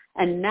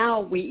 And now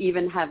we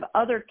even have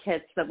other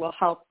kits that will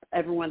help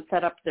everyone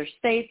set up their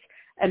states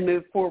and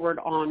move forward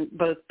on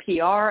both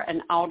PR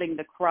and outing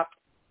the corrupt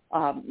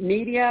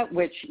media,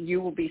 which you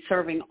will be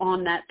serving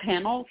on that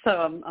panel.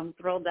 So I'm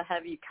thrilled to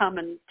have you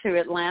come to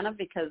Atlanta,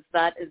 because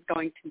that is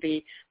going to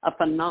be a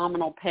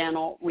phenomenal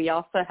panel. We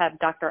also have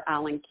Dr.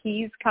 Alan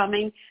Keyes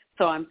coming,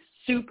 so I'm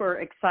super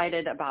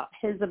excited about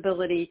his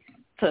ability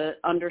to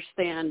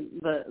understand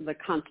the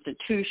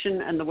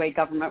Constitution and the way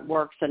government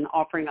works and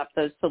offering up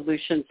those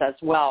solutions as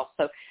well.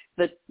 So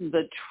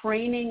the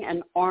training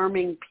and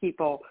arming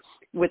people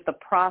with the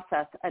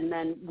process, and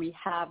then we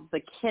have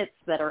the kits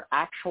that are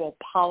actual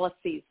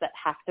policies that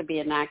have to be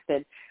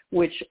enacted,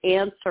 which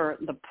answer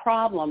the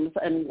problems.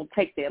 And we'll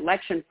take the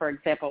election, for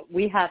example.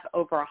 We have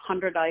over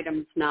 100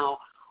 items now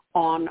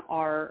on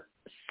our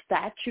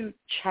statute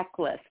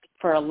checklist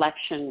for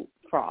election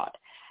fraud.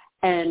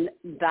 And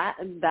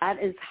that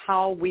is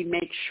how we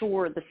make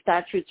sure the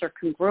statutes are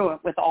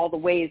congruent with all the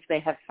ways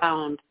they have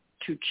found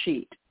to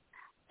cheat.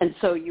 And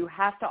so you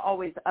have to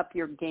always up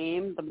your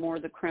game, the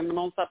more the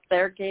criminals up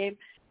their game.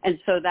 And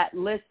so that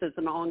list is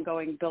an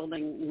ongoing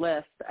building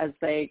list as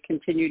they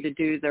continue to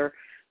do their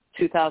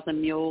 2,000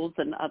 Mules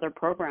and other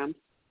programs.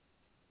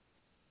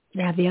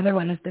 Yeah, the other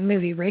one is the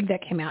movie Rig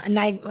that came out. And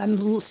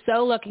I'm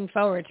so looking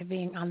forward to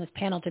being on this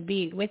panel to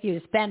be with you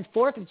to spend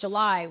 4th of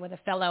July with a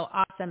fellow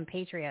awesome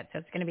patriot. So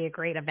it's going to be a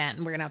great event,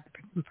 and we're going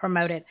to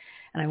promote it.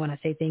 And I want to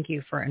say thank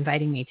you for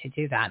inviting me to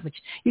do that, which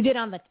you did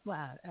on the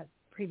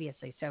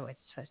previously. So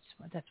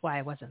that's why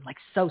I wasn't like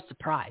so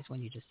surprised when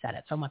you just said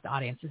it. So I want the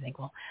audience to think,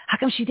 well, how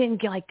come she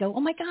didn't go,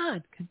 oh my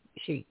God, because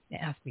she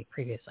asked me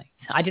previously.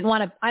 I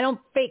don't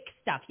fake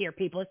stuff here,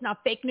 people. It's not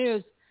fake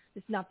news.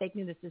 This is not fake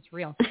news. This is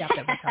real stuff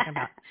that we're talking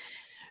about.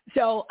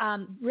 So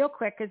real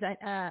quick, because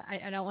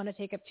I don't want to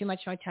take up too much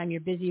of my time. You're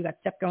busy. You got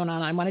stuff going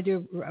on. I want to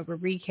do a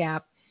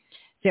recap.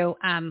 So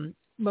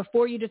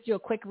before you just do a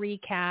quick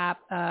recap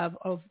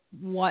of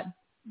what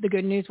the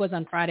good news was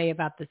on Friday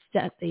about the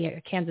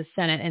Kansas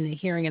Senate and the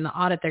hearing and the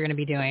audit they're going to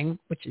be doing,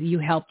 which you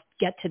helped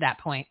get to that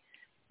point.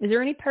 Is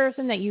there any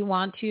person that you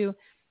want to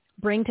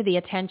bring to the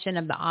attention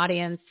of the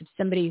audience,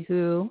 somebody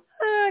who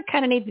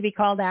kind of needs to be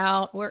called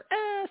out, or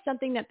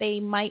something that they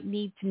might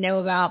need to know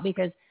about?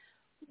 Because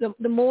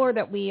the more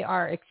that we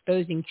are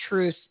exposing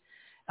truth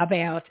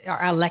about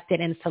our elected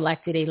and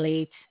selected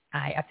elite,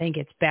 I think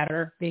it's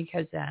better,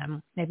 because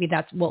maybe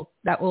that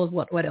was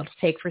what it'll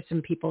take for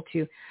some people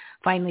to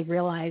finally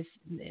realize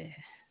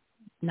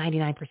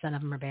 99%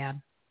 of them are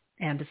bad,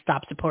 and to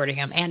stop supporting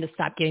them, and to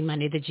stop giving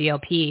money to the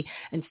GOP,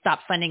 and stop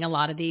funding a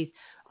lot of these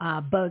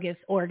bogus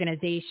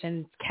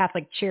organizations,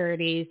 Catholic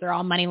charities. They're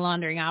all money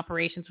laundering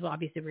operations. Well,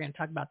 obviously, we're going to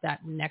talk about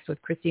that next with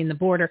Christy and the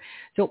border.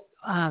 So,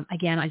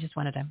 again, I just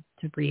wanted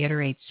to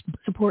reiterate,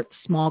 support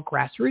small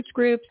grassroots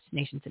groups,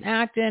 Nations in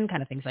Action,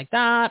 kind of things like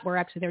that, where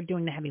actually they're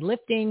doing the heavy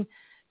lifting,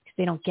 because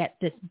they don't get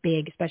this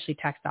big, especially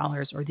tax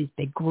dollars, or these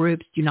big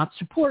groups. Do not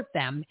support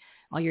them.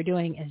 All you're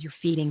doing is you're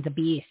feeding the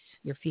beast.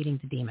 You're feeding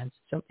the demons.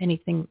 So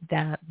anything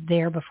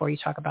there before you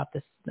talk about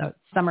this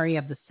summary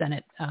of the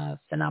Senate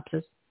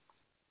synopsis?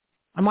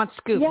 I want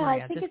scoop, yeah,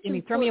 Maria. I think Just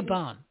it's throw me a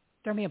bone.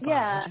 Throw me a bone.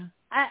 Yeah,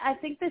 I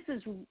think this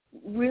is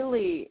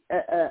really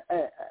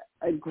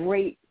a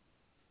great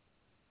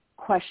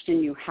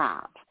question you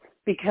have,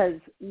 because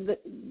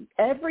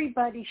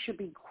everybody should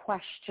be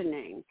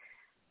questioning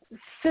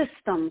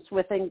systems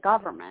within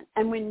government.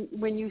 And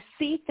when you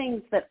see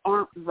things that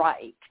aren't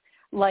right,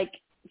 like,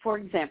 for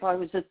example, I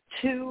was with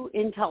 2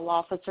 intel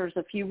officers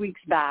a few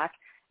weeks back,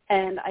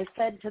 and I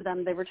said to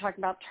them, they were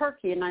talking about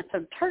Turkey, and I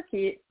said,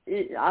 Turkey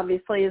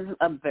obviously is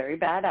a very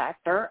bad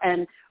actor,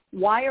 and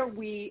why are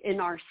we in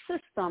our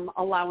system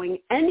allowing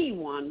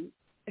anyone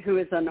who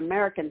is an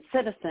American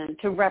citizen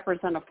to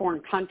represent a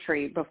foreign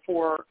country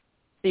before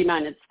the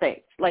United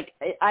States? Like,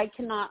 I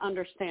cannot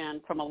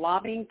understand from a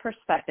lobbying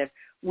perspective,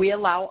 we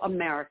allow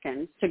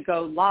Americans to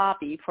go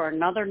lobby for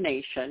another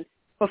nation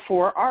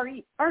before our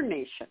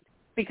nation,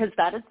 because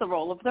that is the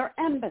role of their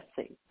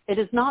embassy. It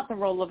is not the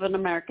role of an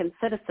American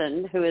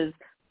citizen who is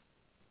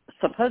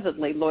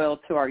supposedly loyal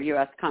to our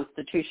U.S.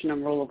 Constitution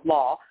and rule of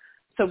law.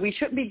 So we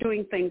shouldn't be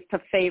doing things to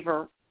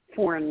favor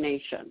foreign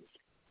nations.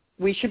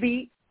 We should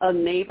be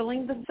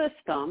enabling the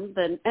system,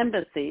 the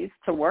embassies,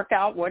 to work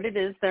out what it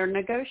is they're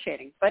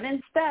negotiating. But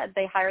instead,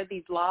 they hire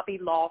these lobby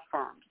law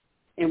firms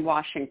in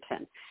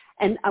Washington.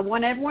 And I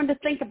want everyone to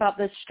think about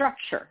this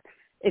structure.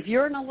 If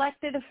you're an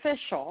elected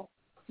official,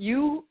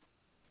 you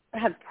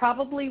have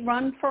probably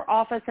run for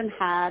office and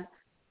had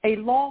a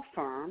law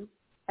firm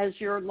as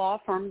your law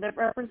firm that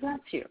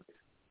represents you.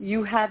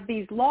 You have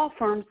these law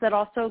firms that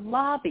also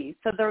lobby.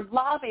 So they're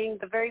lobbying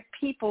the very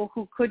people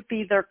who could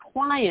be their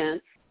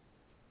clients,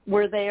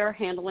 where they are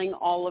handling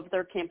all of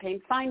their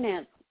campaign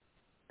finance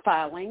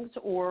filings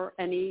or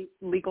any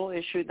legal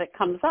issue that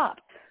comes up.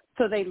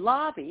 So they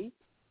lobby.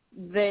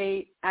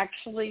 They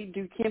actually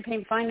do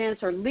campaign finance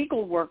or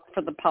legal work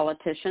for the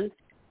politicians.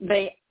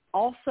 They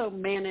also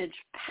manage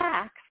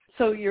PACs.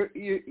 So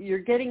you're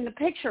getting the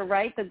picture,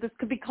 right, that this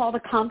could be called a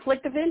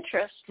conflict of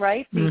interest,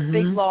 right, these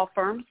big law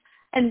firms.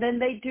 And then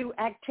they do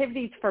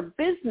activities for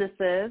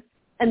businesses,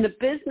 and the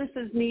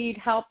businesses need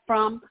help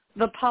from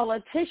the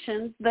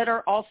politicians that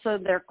are also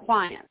their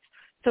clients.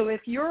 So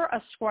if you're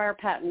a Squire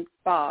Patton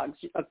Boggs,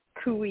 a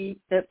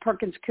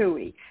Perkins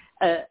Coie,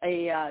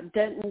 a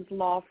Denton's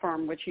law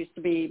firm, which used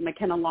to be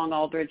McKenna Long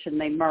Aldrich,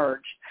 and they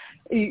merged,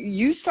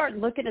 you start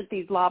looking at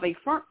these law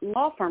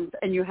firms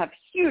and you have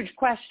huge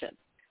questions.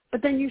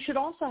 But then you should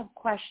also have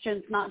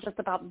questions not just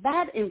about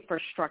that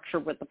infrastructure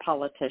with the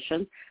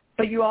politicians,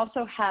 but you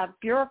also have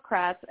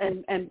bureaucrats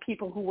and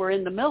people who were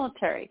in the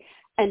military.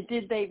 And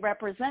did they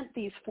represent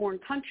these foreign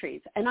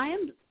countries? And I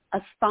am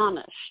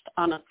astonished,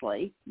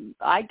 honestly.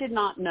 I did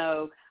not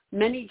know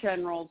many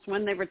generals,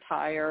 when they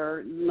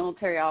retire,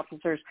 military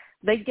officers,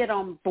 they get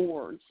on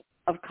boards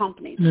of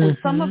companies. And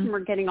some of them are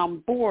getting on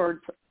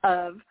boards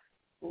of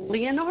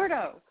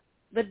Leonardo,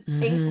 the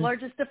 8th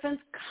largest defense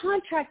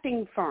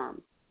contracting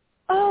firm.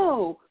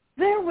 Oh,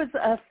 there was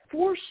a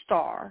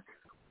 4-star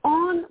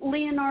on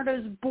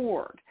Leonardo's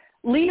board.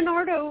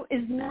 Leonardo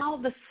is now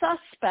the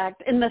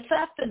suspect in the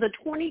theft of the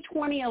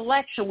 2020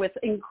 election, with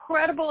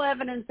incredible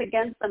evidence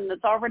against them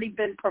that's already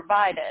been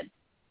provided.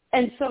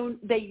 And so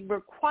they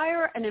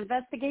require an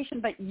investigation,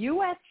 but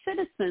U.S.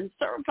 citizens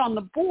served on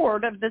the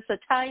board of this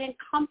Italian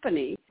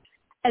company,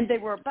 And they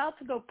were about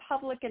to go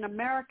public in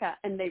America,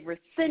 and they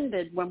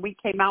rescinded when we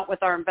came out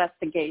with our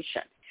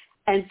investigation.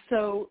 And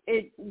so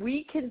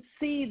we can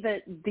see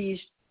that these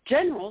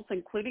generals,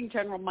 including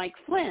General Mike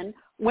Flynn,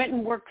 went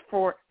and worked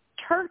for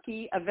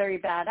Turkey, a very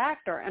bad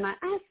actor. And I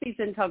asked these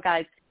intel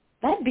guys,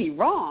 that'd be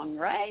wrong,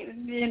 right?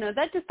 You know,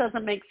 that just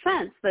doesn't make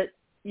sense that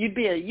you'd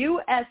be a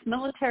U.S.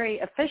 military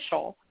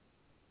official,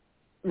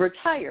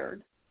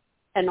 retired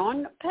and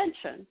on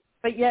pension,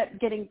 but yet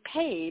getting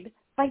paid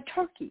by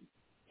Turkey,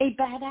 a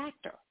bad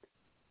actor.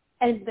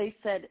 And they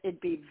said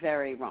it'd be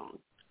very wrong.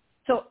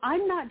 So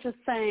I'm not just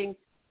saying,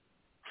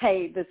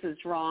 hey, this is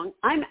wrong.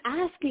 I'm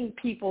asking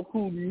people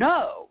who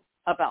know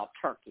about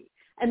Turkey.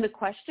 And the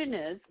question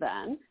is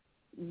then,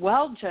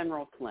 well,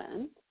 General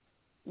Flynn,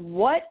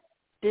 what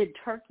did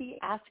Turkey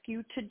ask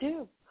you to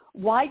do?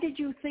 Why did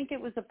you think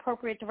it was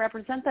appropriate to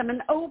represent them?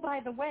 And, oh,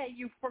 by the way,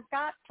 you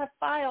forgot to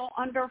file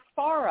under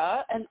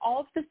FARA, and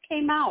all of this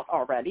came out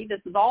already. This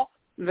is all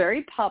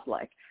very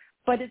public.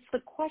 But it's the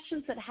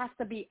questions that have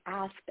to be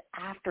asked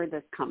after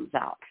this comes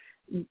out.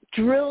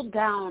 Drill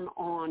down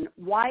on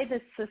why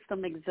this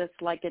system exists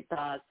like it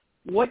does.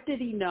 What did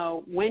he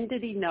know? When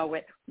did he know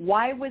it?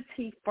 Why was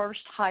he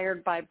first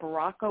hired by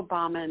Barack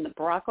Obama in the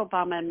Barack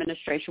Obama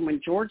administration when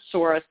George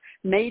Soros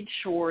made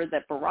sure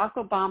that Barack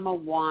Obama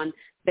won?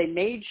 They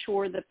made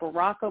sure that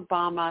Barack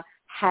Obama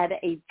had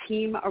a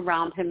team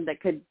around him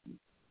that could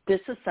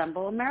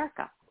disassemble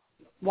America.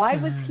 Why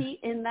was he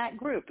in that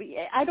group?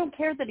 I don't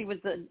care that he was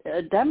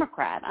a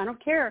Democrat. I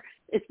don't care.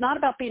 It's not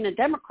about being a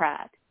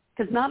Democrat,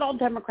 because not all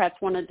Democrats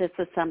want to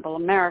disassemble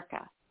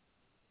America.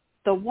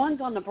 The ones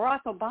on the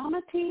Barack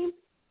Obama team,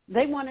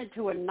 they wanted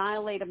to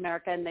annihilate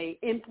America, and they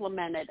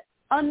implemented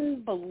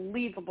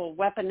unbelievable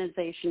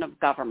weaponization of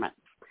government.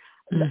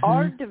 Mm-hmm.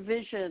 Our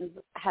divisions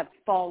have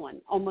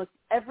fallen. Almost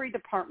every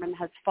department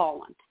has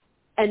fallen.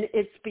 And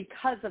it's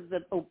because of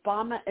the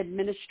Obama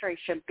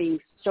administration being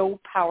so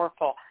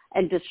powerful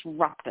and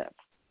disruptive.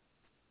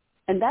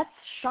 And that's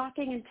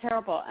shocking and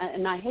terrible.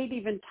 And I hate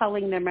even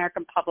telling the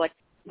American public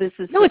this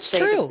is the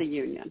State of the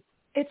Union.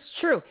 It's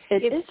true.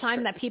 It's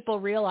time that people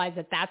realize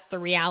that that's the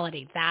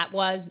reality.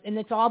 And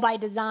it's all by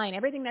design.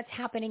 Everything that's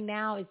happening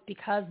now is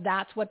because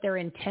that's what their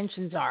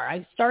intentions are.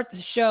 I start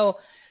the show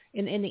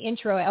in the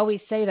intro. I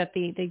always say that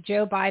the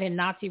Joe Biden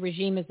Nazi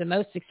regime is the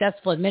most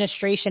successful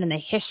administration in the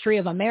history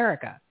of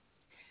America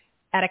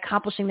at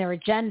accomplishing their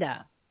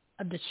agenda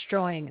of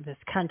destroying this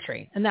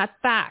country. And that's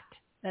fact.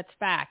 That's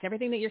fact.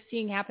 Everything that you're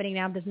seeing happening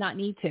now does not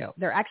need to.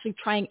 They're actually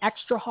trying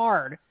extra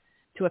hard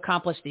to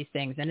accomplish these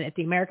things. And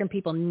the American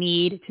people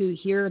need to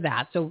hear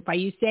that. So by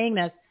you saying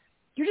this,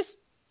 you're just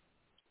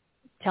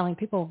telling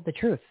people the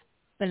truth.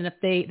 And if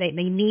they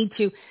need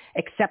to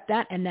accept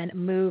that and then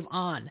move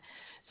on.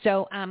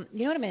 So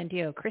you know what I'm going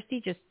to do? Christy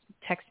just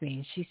texted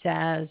me. She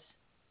says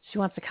she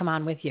wants to come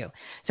on with you.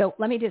 So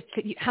let me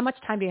how much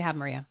time do you have,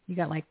 Maria? You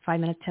got like 5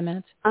 minutes, 10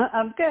 minutes?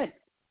 I'm good.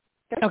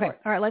 Okay.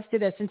 All right. Let's do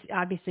this. Since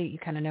obviously you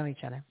kind of know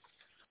each other.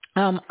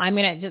 I'm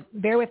going to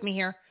just bear with me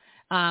here.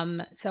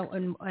 Then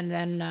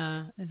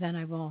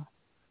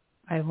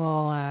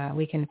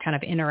we can kind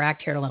of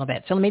interact here a little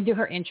bit. So let me do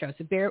her intro.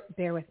 So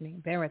bear with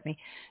me.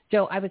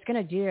 So I was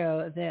going to do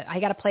I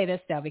got to play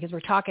this though, because we're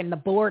talking the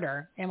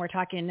border and we're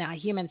talking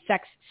human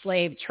sex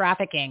slave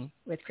trafficking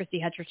with Christy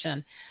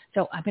Hutcherson.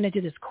 So I'm going to do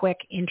this quick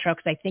intro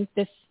because I think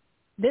this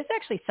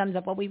actually sums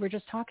up what we were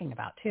just talking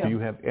about too. Do you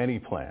have any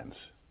plans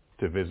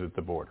to visit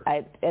the border?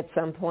 At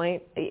some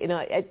point,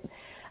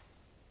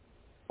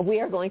 we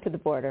are going to the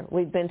border.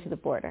 We've been to the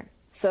border.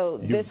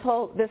 So this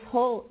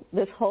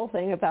whole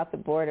thing about the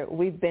border,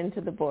 we've been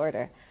to the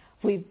border.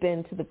 We've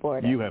been to the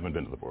border. You haven't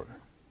been to the border.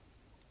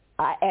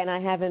 And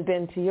I haven't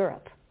been to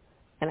Europe.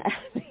 And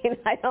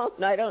I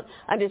don't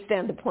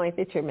understand the point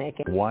that you're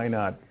making. Why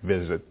not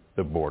visit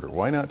the border?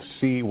 Why not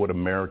see what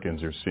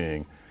Americans are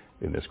seeing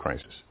in this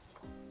crisis?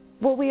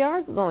 Well, we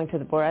are going to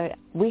the border.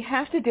 We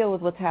have to deal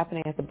with what's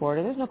happening at the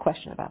border. There's no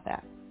question about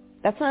that.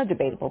 That's not a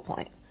debatable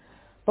point.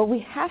 But we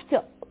have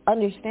to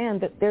understand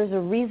that there's a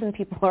reason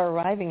people are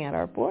arriving at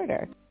our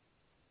border.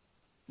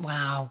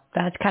 Wow.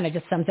 That kind of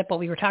just sums up what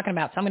we were talking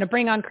about. So I'm going to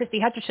bring on Christy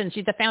Hutcherson.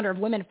 She's the founder of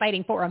Women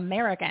Fighting for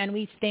America and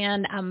We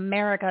Stand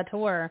America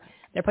Tour.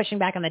 They're pushing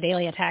back on the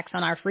daily attacks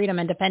on our freedom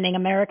and defending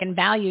American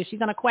values.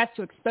 She's on a quest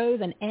to expose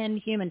and end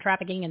human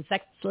trafficking and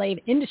sex slave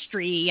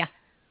industry,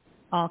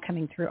 all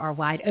coming through our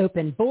wide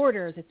open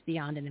borders. It's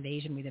beyond an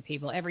invasion, we the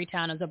people. Every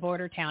town is a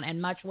border town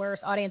and much worse.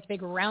 Audience,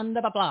 big round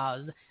of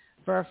applause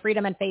for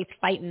freedom and faith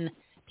fighting,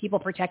 people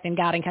protecting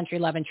God and country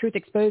loving, truth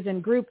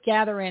exposing, group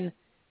gathering,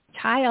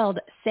 child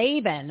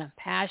saving,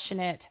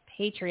 passionate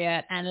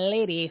patriot, and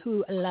lady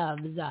who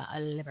loves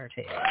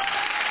liberty.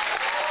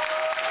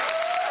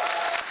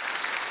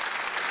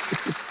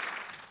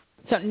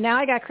 So now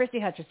I got Christy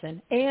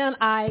Hutcherson and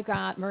I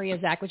got Maria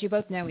ZACK, which you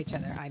both know each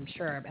other, I'm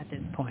sure, at this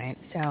point.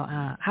 So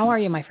how are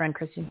you, my friend,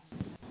 Christy?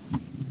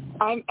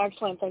 I'm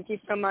excellent. Thank you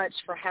so much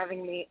for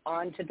having me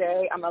on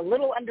today. I'm a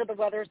little under the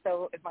weather,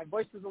 so if my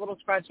voice is a little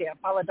scratchy, I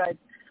apologize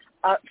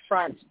up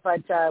front.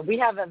 But we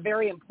have a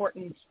very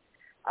important,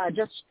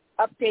 just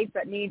updates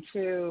that need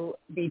to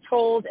be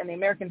told, and the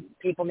American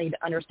people need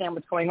to understand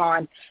what's going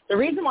on. The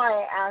reason why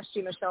I asked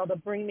you, Michelle, to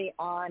bring me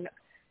on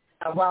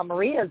while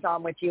Maria's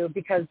on with you,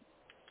 because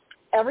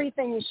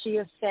everything she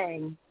is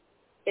saying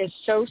is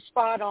so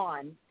spot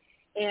on.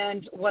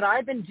 And what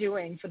I've been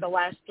doing for the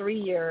last 3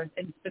 years,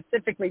 and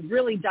specifically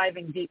really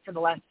diving deep for the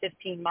last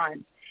 15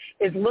 months,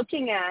 is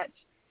looking at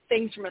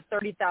things from a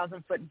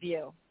 30,000-foot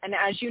view. And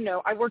as you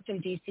know, I worked in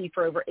D.C.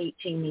 for over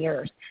 18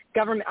 years.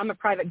 I'm a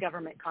private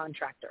government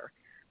contractor.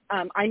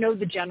 I know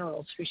the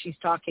generals who she's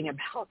talking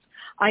about.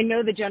 I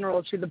know the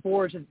generals who the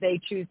boards that they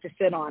choose to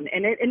sit on.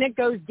 And it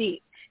goes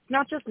deep. It's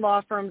not just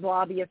law firms,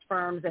 lobbyist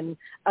firms, and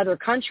other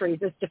countries.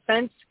 It's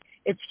defense.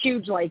 It's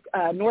huge, like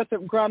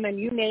Northrop Grumman,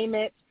 you name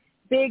it.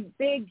 Big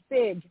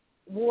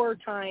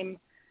wartime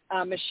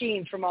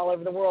machines from all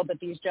over the world that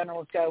these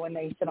generals go and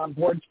they sit on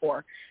boards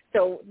for.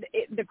 So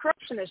the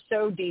corruption is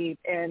so deep,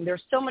 and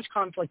there's so much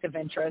conflict of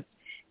interest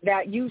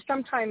that you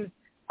sometimes,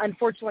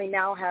 unfortunately,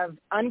 now have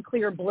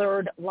unclear,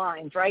 blurred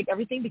lines, right?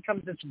 Everything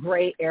becomes this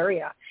gray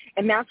area.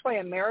 And that's why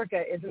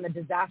America is in the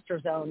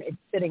disaster zone it's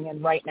sitting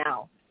in right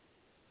now.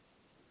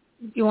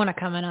 You want to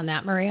comment on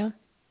that, Maria?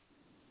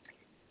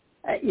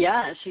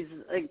 Yeah,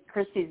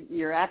 Christy,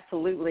 you're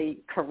absolutely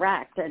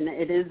correct. And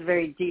it is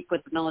very deep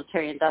with the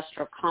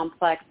military-industrial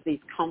complex. These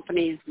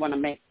companies want to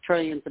make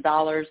trillions of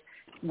dollars.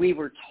 We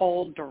were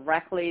told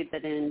directly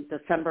that in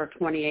December of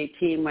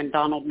 2018, when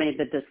Donald made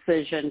the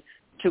decision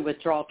to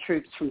withdraw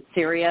troops from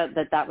Syria,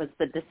 that was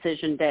the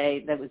decision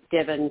day that was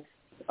given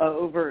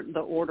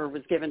the order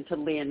was given to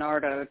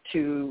Leonardo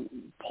to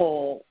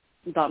pull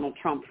Donald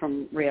Trump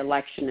from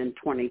re-election in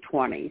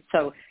 2020.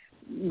 So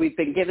we've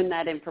been given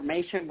that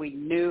information. We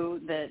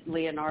knew that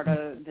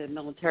Leonardo, the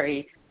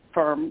military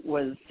firm,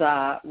 was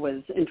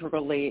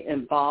integrally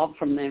involved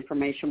from the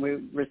information we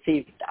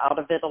received out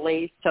of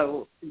Italy.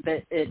 So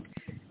that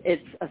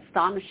it's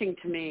astonishing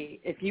to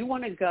me. If you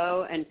want to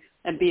go and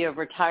be a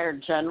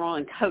retired general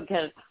and go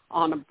get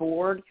on a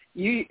board,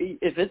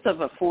 if it's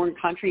of a foreign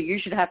country, you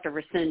should have to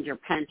rescind your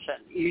pension.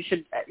 You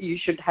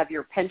should have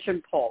your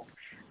pension pulled.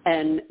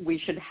 And we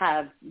should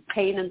have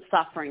pain and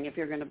suffering if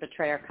you're going to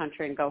betray our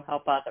country and go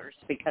help others,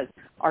 because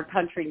our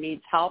country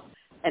needs help.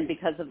 And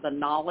because of the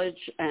knowledge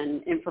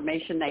and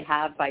information they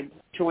have by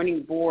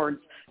joining boards,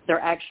 they're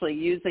actually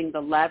using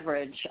the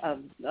leverage of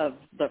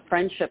the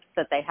friendships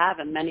that they have.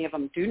 And many of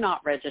them do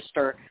not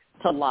register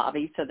to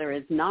lobby, so there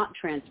is not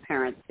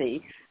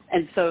transparency.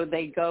 And so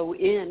they go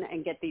in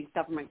and get these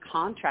government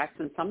contracts,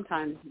 and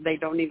sometimes they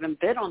don't even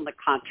bid on the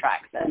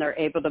contracts, and they're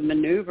able to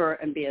maneuver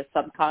and be a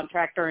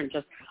subcontractor and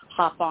just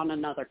hop on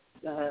another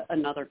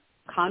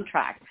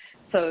contract.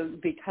 So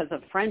because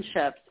of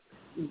friendships,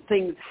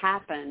 things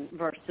happen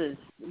versus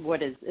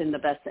what is in the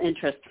best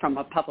interest from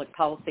a public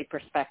policy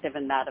perspective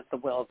and that of the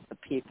will of the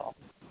people.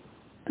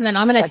 And then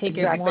I'm going to take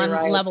it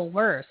one level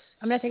worse.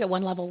 I'm going to take it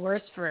one level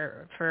worse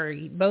for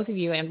both of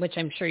you, and which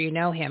I'm sure you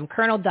know him,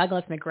 Colonel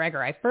Douglas McGregor.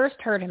 I first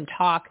heard him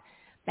talk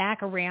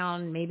back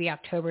around maybe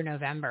October,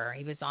 November.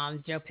 He was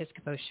on Joe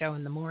Piscopo's show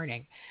in the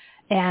morning.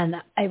 And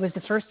it was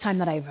the first time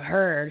that I've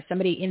heard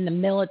somebody in the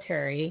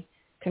military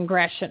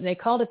they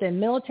called it the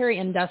military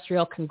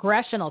industrial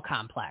congressional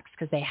complex,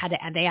 because they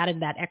added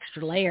that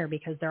extra layer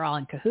because they're all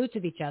in cahoots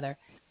with each other.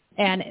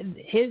 And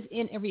his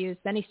interviews,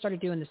 then he started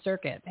doing the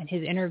circuit, and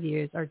his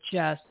interviews are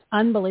just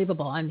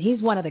unbelievable. And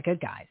he's one of the good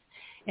guys.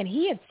 And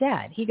he had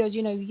said, he goes,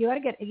 you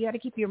got to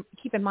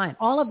keep in mind,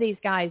 all of these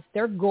guys,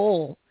 their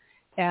goal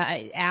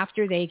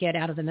after they get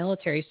out of the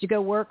military is to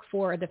go work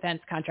for a defense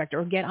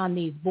contractor or get on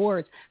these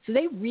boards. So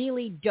they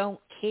really don't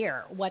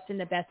care what's in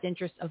the best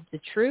interest of the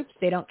troops.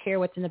 They don't care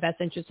what's in the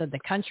best interest of the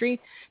country.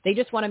 They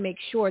just want to make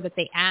sure that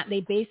they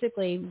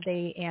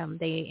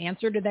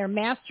answer to their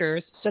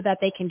masters so that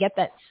they can get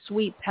that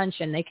sweet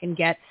pension. They can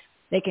get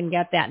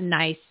that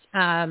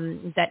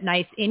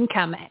nice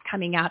income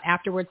coming out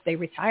afterwards. They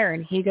retire.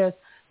 And he goes,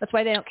 that's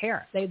why they don't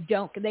care.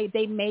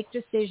 They make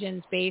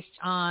decisions based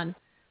on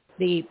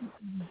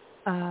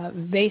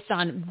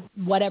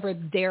whatever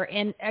their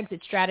exit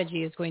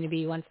strategy is going to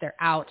be once they're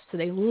out. So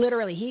they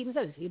literally, he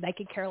says, they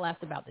could care less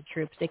about the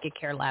troops. They could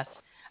care less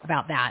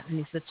about that. And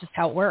he says, that's just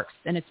how it works.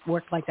 And it's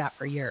worked like that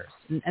for years.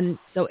 And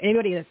so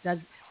anybody that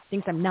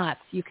thinks I'm nuts,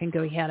 you can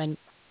go ahead and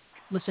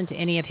listen to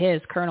any of his,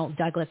 Colonel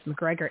Douglas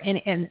McGregor,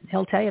 and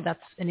he'll tell you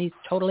and he's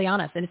totally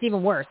honest. And it's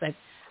even worse.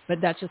 But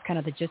that's just kind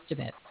of the gist of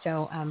it.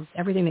 So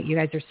everything that you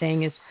guys are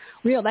saying is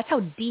real. That's how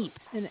deep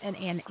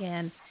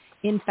and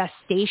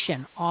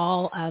infestation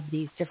all of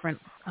these different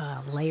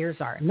layers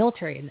are.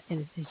 Military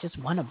is just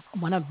one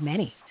of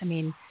many. I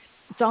mean,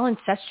 it's all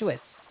incestuous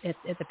at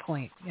the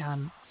point.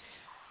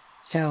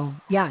 So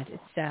yeah,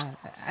 it's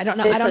I don't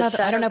know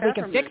if we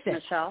can fix it,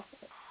 Michelle.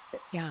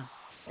 Yeah,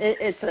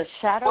 it's a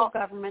shadow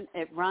government.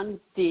 It runs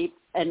deep,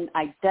 and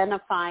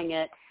identifying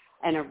it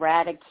and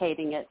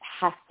eradicating it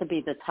has to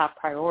be the top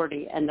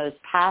priority. And those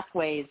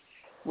pathways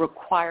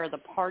require the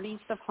parties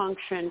to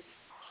function,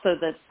 so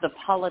that the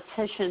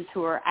politicians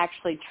who are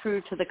actually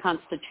true to the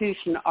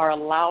Constitution are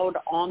allowed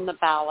on the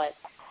ballot,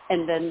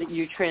 and then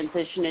you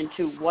transition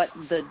into what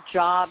the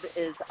job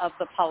is of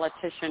the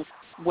politician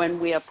when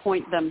we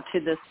appoint them to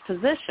this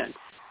position.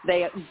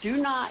 They do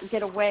not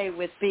get away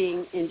with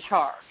being in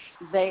charge.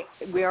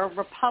 We are a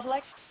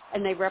republic,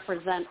 and they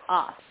represent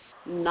us,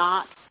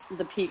 not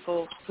the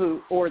people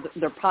who, or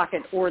their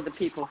pocket, or the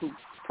people who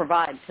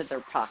provide to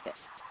their pocket.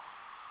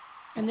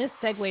 And this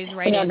segues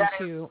right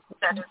into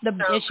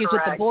the issues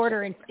with the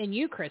border and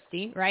you,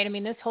 Christy, right? I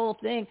mean, this whole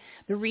thing,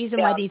 the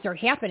reason why these are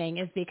happening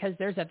is because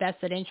there's a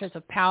vested interest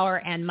of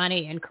power and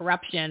money and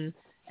corruption,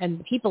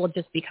 and people have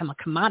just become a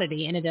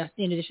commodity in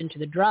addition to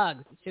the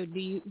drugs. So do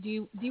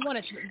you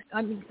want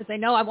to, because I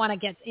know I want to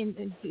get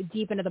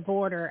deep into the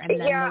border, and then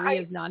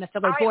Maria's not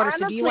necessarily border.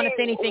 So do you want to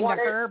say anything to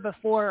her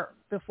before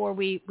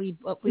we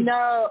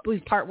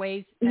part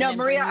ways? No,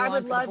 Maria, I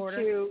would love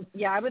to.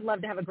 Yeah, I would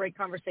love to have a great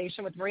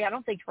conversation with Maria. I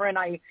don't think her and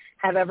I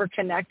have ever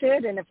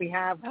connected, and if we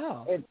have,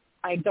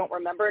 I don't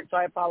remember it, so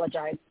I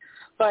apologize.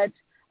 But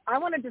I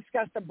want to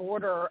discuss the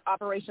border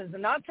operations,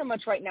 and not so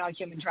much right now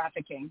human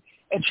trafficking.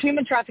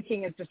 Human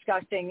trafficking is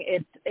disgusting.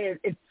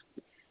 It's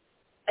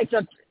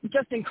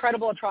just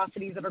incredible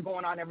atrocities that are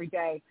going on every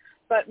day.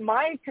 But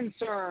my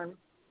concern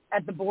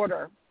at the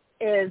border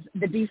is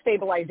the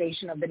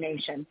destabilization of the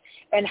nation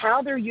and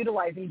how they're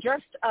utilizing.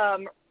 Just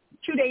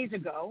 2 days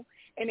ago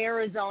in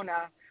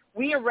Arizona,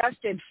 we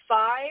arrested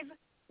 5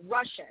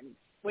 Russians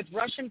with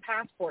Russian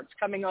passports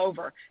coming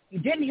over. You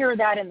didn't hear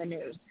that in the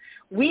news.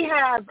 We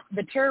have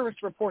the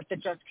terrorist report that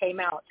just came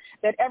out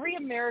that every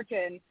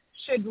American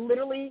should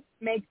literally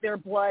make their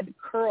blood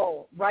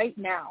curl right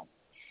now.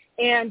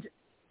 And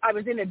I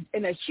was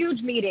in a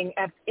huge meeting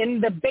in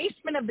the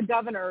basement of the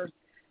governor's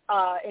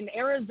in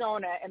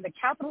Arizona in the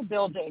Capitol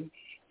building.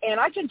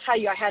 And I can tell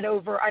you I had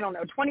over,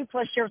 20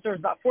 plus sheriffs. There was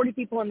about 40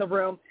 people in the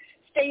room,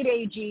 state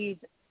AGs,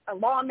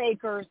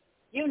 lawmakers,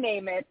 you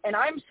name it, and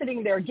I'm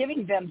sitting there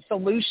giving them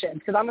solutions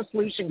because I'm a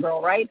solution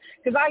girl, right?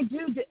 Because I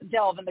do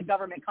delve in the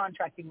government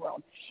contracting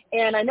world.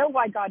 And I know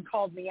why God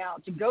called me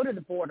out to go to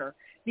the border,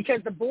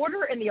 because the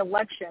border and the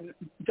election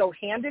go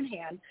hand in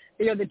hand.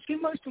 They are the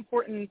two most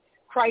important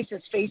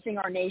crises facing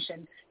our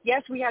nation.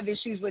 Yes, we have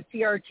issues with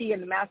CRT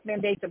and the mask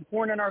mandates and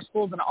porn in our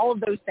schools and all of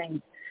those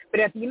things.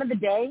 But at the end of the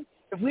day,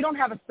 if we don't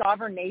have a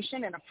sovereign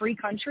nation and a free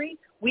country,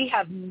 we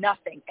have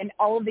nothing. And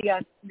all of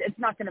it's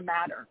not going to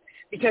matter,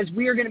 because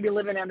we are going to be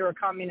living under a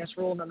communist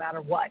rule no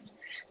matter what.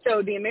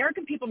 So the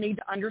American people need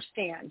to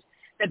understand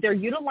that they're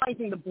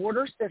utilizing the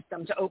border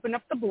system to open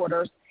up the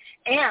borders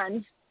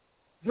and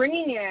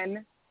bringing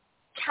in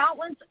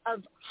countless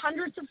of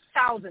hundreds of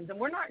thousands, and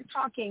we're not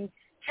talking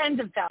tens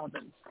of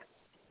thousands.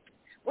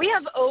 We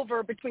have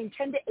over between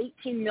 10 to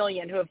 18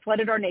 million who have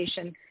flooded our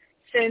nation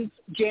since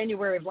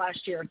January of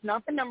last year. It's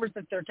not the numbers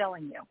that they're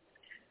telling you.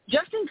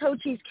 Just in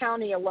Cochise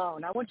County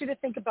alone, I want you to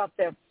think about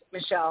this,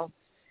 Michelle.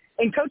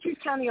 In Cochise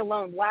County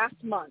alone, last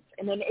month,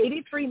 in an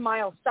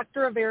 83-mile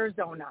sector of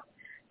Arizona,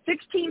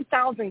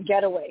 16,000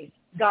 getaways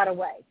got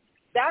away.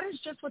 That is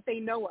just what they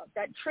know of.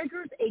 That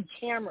triggers a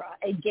camera,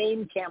 a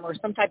game camera, or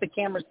some type of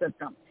camera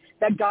system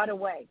that got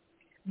away.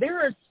 There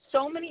are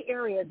so many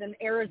areas in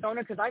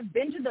Arizona, because I've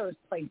been to those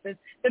places,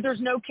 that there's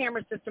no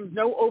camera systems,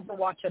 no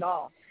overwatch at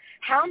all.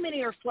 How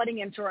many are flooding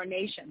into our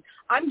nation?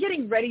 I'm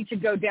getting ready to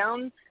go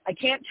down. I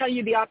can't tell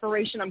you the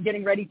operation I'm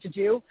getting ready to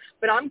do,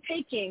 but I'm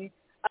taking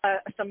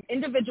some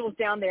individuals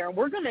down there, and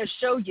we're going to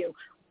show you.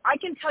 I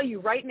can tell you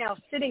right now,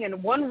 sitting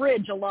in one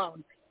ridge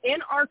alone in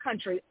our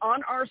country,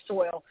 on our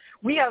soil,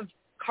 we have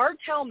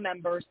cartel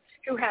members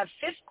who have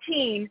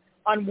 15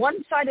 on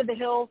one side of the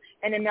hill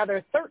and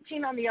another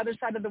 13 on the other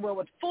side of the hill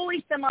with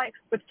fully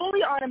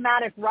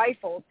automatic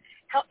rifles,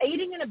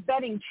 aiding and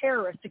abetting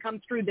terrorists to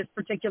come through this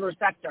particular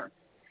sector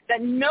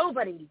that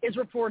nobody is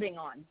reporting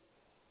on.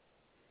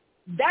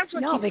 That's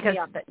what keeps me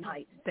up at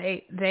night.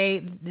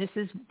 This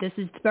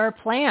is their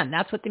plan.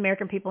 That's what the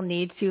American people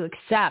need to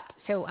accept.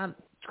 So,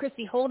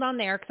 Christy, hold on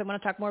there, because I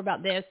want to talk more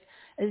about this.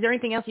 Is there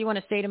anything else you want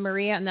to say to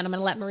Maria? And then I'm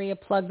going to let Maria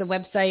plug the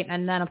website.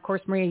 And then, of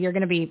course, Maria, you're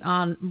going to be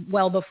on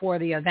well before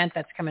the event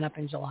that's coming up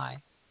in July.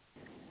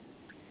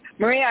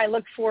 Maria, I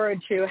look forward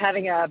to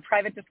having a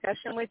private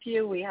discussion with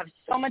you. We have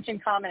so much in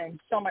common and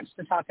so much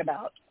to talk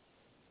about.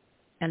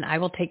 And I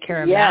will take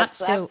care of that.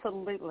 Yes,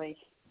 absolutely.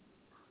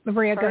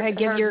 Maria, go ahead.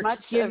 Give your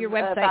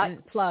website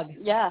and plug.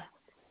 Yeah.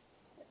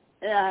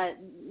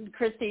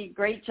 Christy,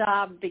 great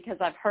job, because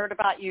I've heard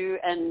about you,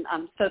 and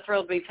I'm so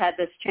thrilled we've had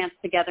this chance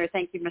together.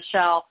 Thank you,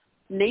 Michelle.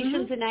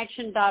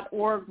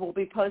 Nationsinaction.org will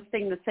be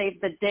posting the save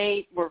the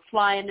date. We're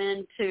flying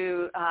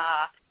into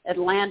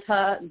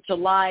Atlanta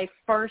July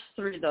 1st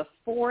through the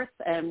 4th,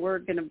 and we're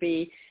going to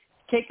be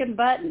kicking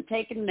butt and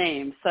taking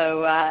names.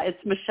 So it's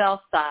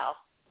Michelle style.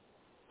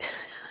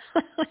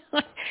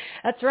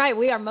 That's right.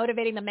 We are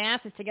motivating the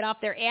masses to get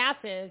off their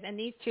asses, and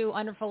these two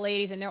wonderful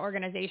ladies and their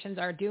organizations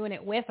are doing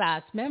it with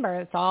us. Remember,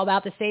 it's all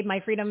about the Save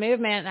My Freedom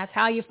movement. That's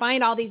how you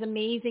find all these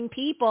amazing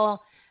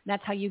people. And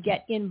that's how you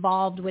get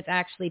involved with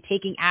actually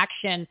taking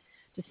action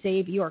to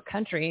save your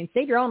country and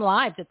save your own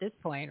lives at this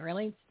point,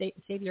 really.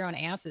 Save your own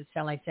asses,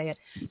 shall I say it.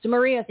 So,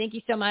 Maria, thank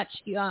you so much.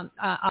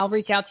 I'll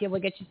reach out to you.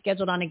 We'll get you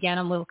scheduled on again,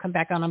 and we'll come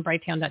back on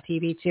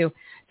Brighttown.tv too.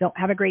 So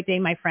have a great day,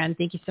 my friend.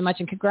 Thank you so much,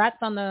 and congrats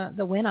on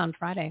the win on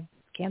Friday.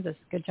 Kansas.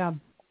 Good job.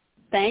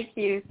 Thank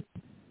you.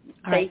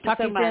 All right, Thank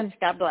you so much. Soon.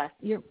 God bless.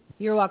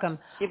 You're welcome.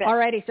 You bet. All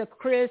righty. So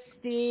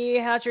Christy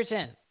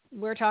Hutcherson,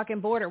 we're talking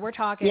border. We're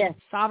talking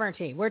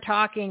sovereignty. We're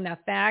talking the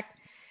fact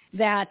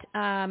that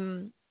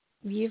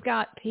you've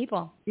got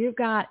people. You've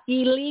got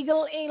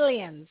illegal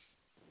aliens.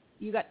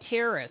 You've got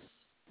terrorists.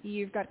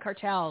 You've got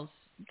cartels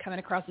coming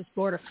across this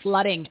border,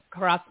 flooding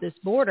across this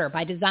border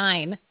by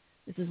design.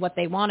 This is what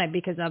they wanted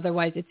because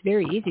otherwise it's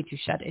very easy to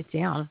shut it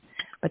down,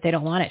 but they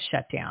don't want it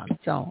shut down.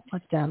 So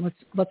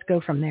let's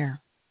go from there.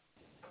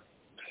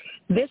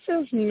 This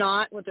is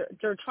not what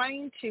they're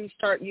trying to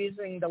start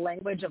using the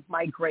language of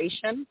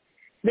migration.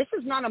 This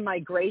is not a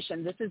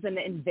migration. This is an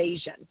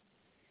invasion.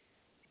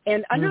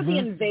 And under the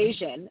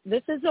invasion,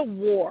 this is a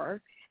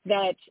war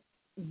that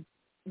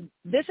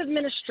this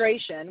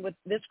administration, with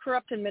this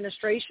corrupt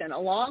administration,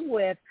 along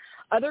with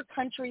other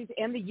countries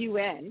and the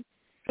UN,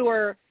 who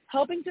are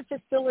helping to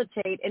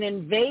facilitate an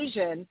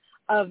invasion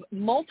of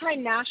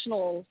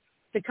multinationals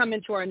to come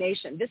into our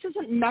nation. This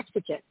isn't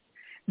Mexican.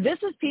 This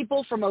is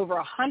people from over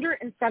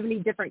 170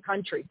 different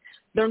countries.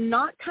 They're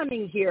not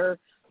coming here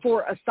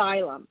for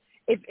asylum.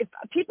 If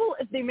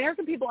the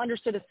American people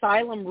understood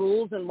asylum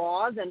rules and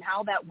laws and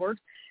how that works,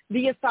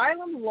 the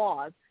asylum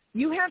laws,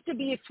 you have to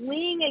be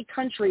fleeing a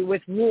country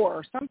with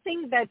war,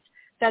 something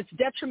that's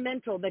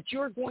detrimental, that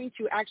you're going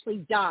to actually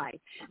die.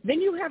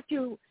 Then you have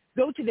to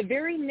go to the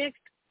very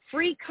next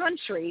free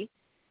country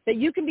that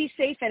you can be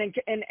safe in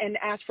and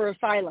ask for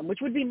asylum, which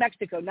would be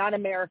Mexico, not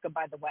America,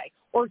 by the way,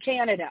 or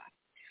Canada.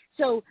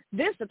 So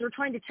this that they're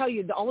trying to tell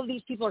you that all of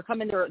these people are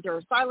coming, they're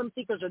asylum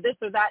seekers or this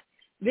or that,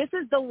 this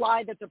is the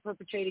lie that they're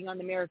perpetrating on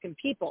the American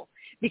people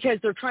because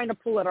they're trying to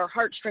pull at our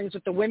heartstrings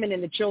with the women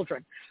and the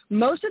children.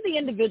 Most of the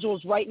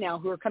individuals right now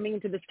who are coming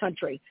into this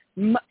country,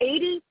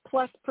 80+%,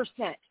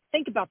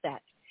 think about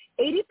that,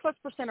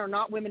 80+% are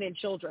not women and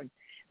children.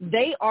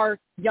 They are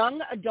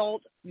young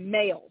adult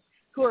males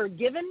who are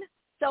given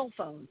cell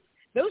phones.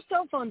 Those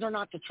cell phones are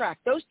not to track.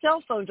 Those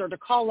cell phones are to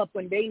call up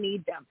when they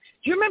need them.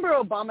 Do you remember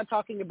Obama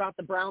talking about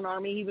the brown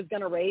army he was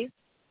going to raise?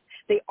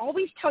 They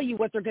always tell you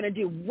what they're going to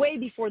do way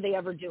before they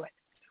ever do it.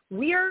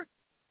 We're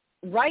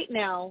right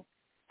now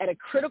at a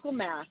critical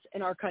mass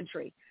in our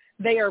country.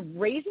 They are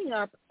raising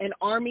up an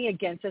army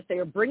against us. They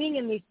are bringing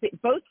in these,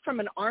 both from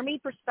an army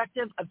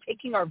perspective of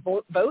taking our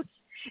votes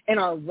and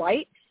our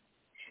rights,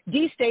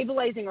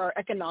 destabilizing our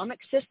economic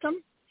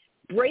system,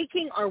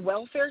 breaking our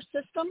welfare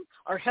system,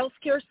 our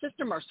healthcare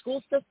system, our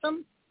school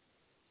system,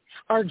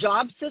 our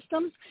job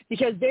systems,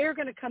 because they're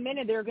going to come in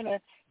and they're going to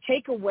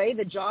take away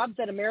the jobs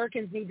that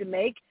Americans need to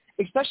make,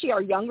 especially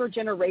our younger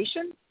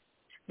generation.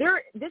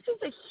 This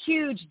is a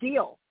huge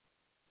deal.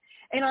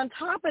 And on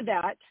top of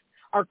that,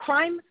 our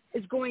crime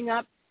is going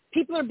up.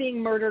 People are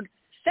being murdered.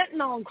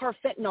 Fentanyl and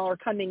carfentanil are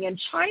coming in.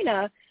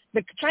 China,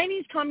 the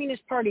Chinese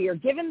Communist Party, are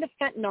giving the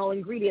fentanyl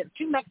ingredient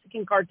to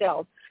Mexican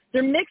cartels.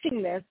 They're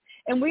mixing this,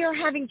 and we are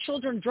having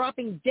children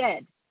dropping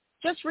dead.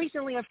 Just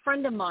recently, a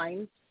friend of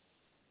mine,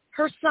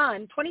 her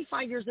son,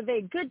 25 years of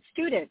age, good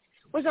student,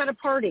 was at a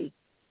party.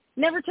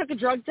 Never took a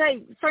drug.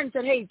 Friend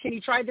said, hey, can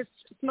you try this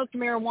smoked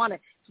marijuana?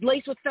 It's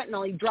laced with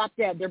fentanyl. He dropped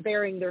dead. They're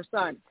burying their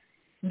son.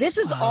 This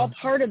is all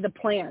part of the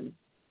plan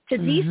to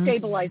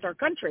destabilize our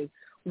country.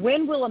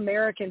 When will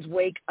Americans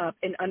wake up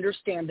and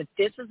understand that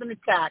this is an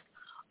attack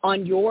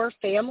on your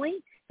family,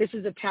 this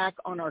is an attack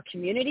on our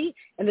community,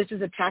 and this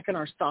is an attack on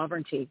our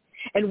sovereignty?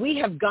 And we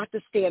have got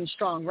to stand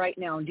strong right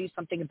now and do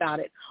something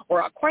about it.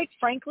 Or quite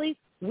frankly,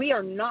 we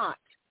are not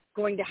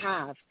going to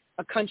have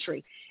a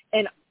country.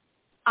 And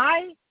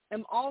I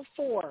am all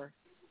for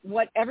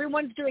what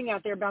everyone's doing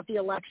out there about the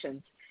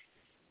elections.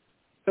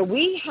 But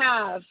we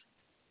have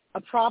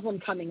a problem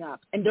coming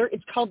up, and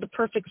it's called the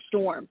perfect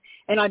storm.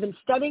 And I've been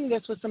studying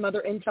this with some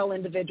other intel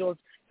individuals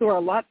who are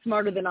a lot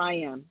smarter than I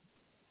am.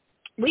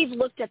 We've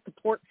looked at the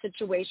port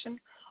situation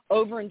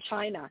over in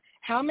China.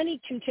 How many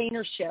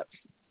container ships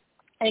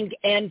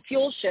and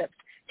fuel ships,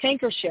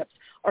 tanker ships,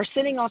 are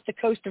sitting off the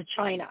coast of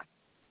China?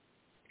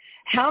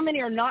 How many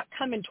are not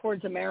coming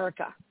towards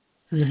America?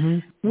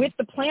 With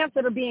the plants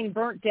that are being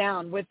burnt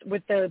down, with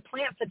the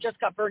plants that just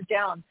got burnt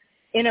down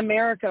in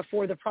America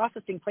for the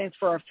processing plants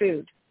for our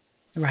food.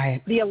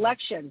 Right. The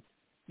elections,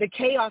 the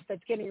chaos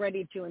that's getting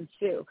ready to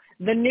ensue,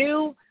 the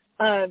new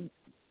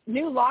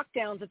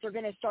lockdowns that they're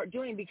going to start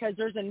doing because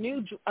there's a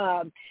new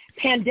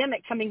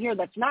pandemic coming here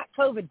that's not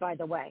COVID, by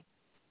the way.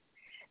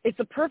 It's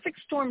a perfect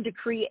storm to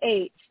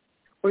create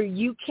where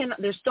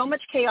there's so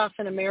much chaos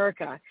in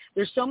America,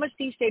 there's so much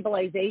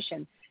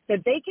destabilization that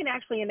they can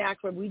actually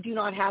enact where we do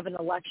not have an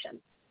election,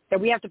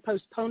 that we have to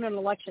postpone an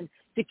election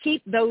to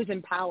keep those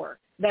in power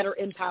that are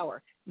in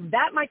power.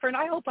 That, my friend,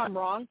 I hope I'm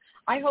wrong.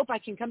 I hope I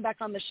can come back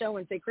on the show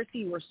and say, Christy,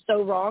 you were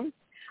so wrong.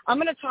 I'm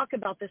going to talk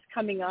about this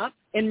coming up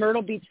in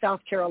Myrtle Beach,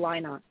 South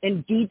Carolina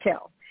in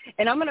detail.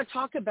 And I'm going to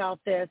talk about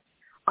this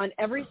on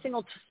every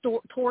single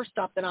tour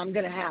stop that I'm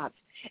going to have.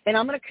 And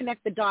I'm going to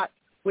connect the dots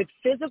with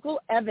physical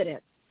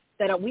evidence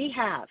that we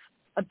have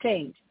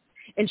obtained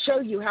and show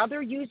you how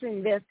they're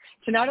using this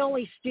to not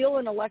only steal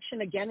an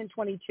election again in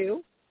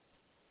 22,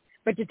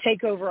 but to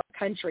take over our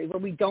country where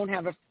we don't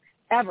have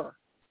ever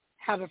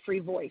have a free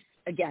voice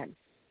again.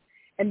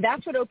 And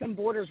that's what open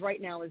borders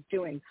right now is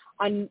doing.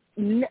 I'm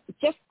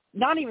just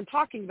not even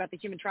talking about the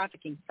human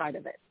trafficking side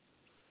of it.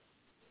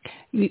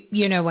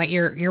 You know what?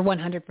 You're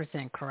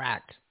 100%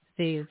 correct.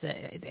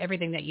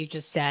 Everything that you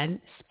just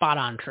said, spot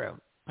on true.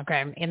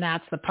 Okay, and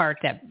that's the part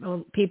that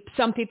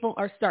some people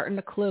are starting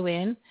to clue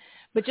in.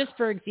 But just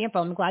for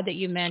example, I'm glad that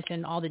you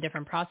mentioned all the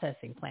different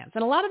processing plants.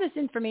 And a lot of this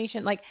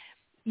information, like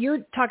you're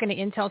talking to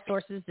intel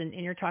sources and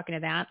you're talking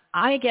to that.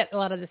 I get a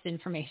lot of this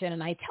information,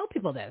 and I tell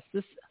people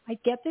I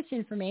get this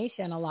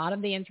information, a lot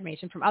of the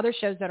information from other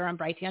shows that are on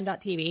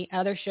Brighteon.tv,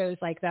 other shows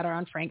like that are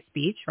on Frank's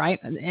Speech, right?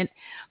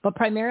 But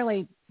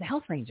primarily the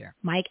Health Ranger,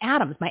 Mike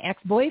Adams, my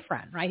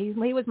ex-boyfriend, right? He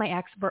was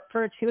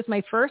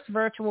my first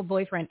virtual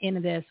boyfriend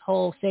in this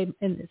whole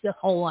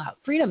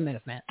freedom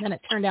movement. And then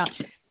it turned out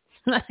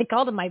I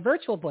called him my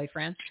virtual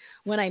boyfriend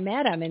when I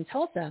met him in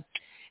Tulsa.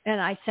 And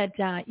I said,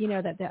 that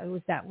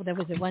was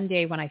the one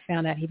day when I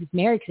found out he was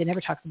married, because he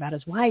never talks about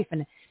his wife.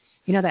 And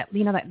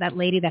that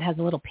lady that has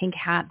a little pink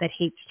hat that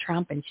hates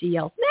Trump, and she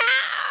yells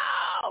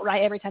 "No!"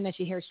 right every time that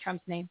she hears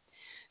Trump's name.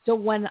 So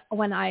when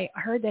I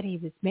heard that he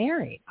was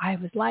married, I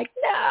was like,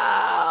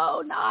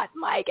 no, not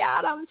Mike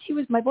Adams. He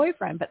was my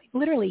boyfriend. But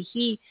literally,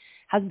 he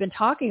has been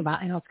talking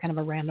about. I know it's kind of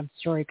a random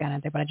story kind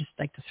of thing, but I just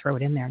like to throw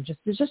it in there, just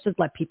to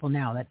let people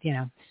know that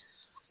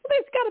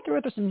it's got to throw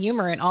it with some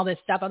humor and all this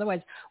stuff. Otherwise,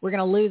 we're going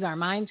to lose our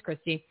minds,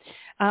 Christy.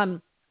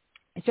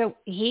 So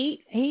he's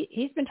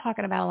been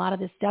talking about a lot of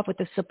this stuff with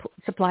the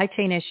supply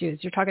chain issues.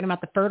 You're talking about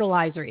the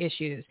fertilizer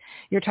issues.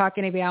 You're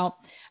talking about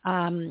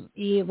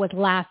with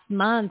last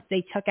month,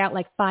 they took out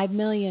like 5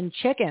 million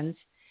chickens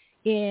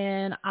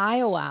in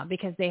Iowa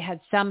because they had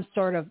some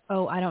sort of,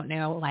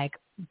 like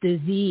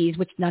disease,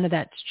 which none of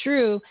that's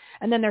true.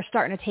 And then they're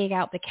starting to take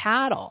out the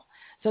cattle.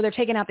 So they're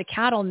taking out the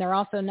cattle, and they're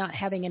also not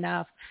having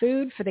enough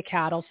food for the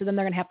cattle. So then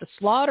they're going to have to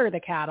slaughter the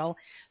cattle.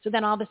 So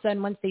then all of a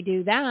sudden, once they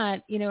do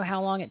that, you know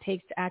how long it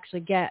takes to actually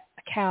get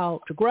a cow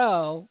to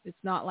grow. It's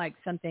not like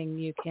something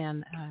you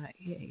can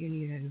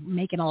you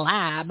make in a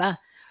lab,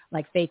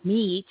 like fake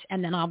meat.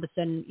 And then all of a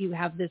sudden you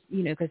have this,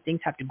 because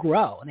things have to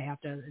grow and they have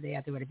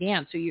to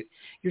advance. So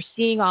you're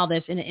seeing all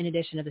this in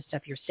addition to the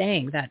stuff you're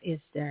saying that is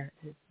there.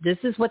 This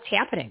is what's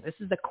happening. This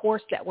is the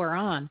course that we're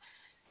on.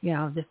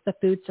 The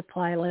food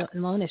supply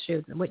loan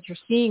issue, what you're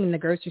seeing in the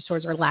grocery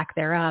stores or lack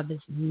thereof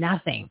is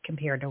nothing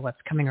compared to what's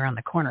coming around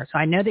the corner. So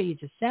I know that you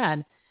just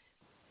said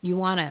you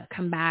want to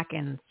come back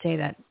and say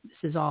that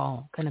this is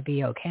all going to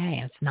be okay.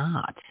 And it's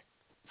not.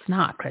 It's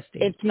not, Christy.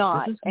 It's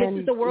not. This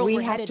is the world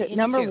we're headed into.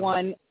 Number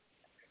one,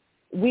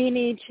 we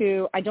need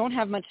to, I don't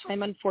have much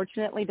time,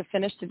 unfortunately, to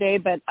finish today,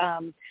 but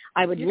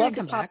I would love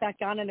to pop back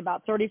on in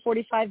about 30,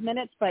 45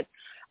 minutes. But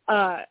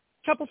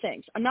couple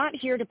things. I'm not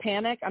here to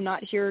panic. I'm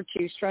not here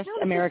to stress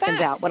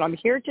Americans out. What I'm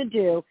here to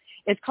do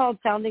is called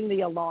sounding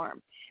the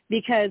alarm,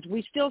 because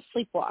we still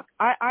sleepwalk.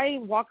 I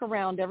walk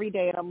around every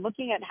day, and I'm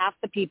looking at half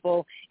the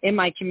people in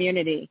my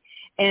community,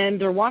 and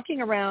they're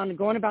walking around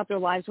going about their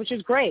lives, which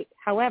is great.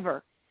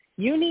 However,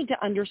 you need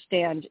to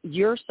understand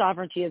your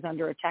sovereignty is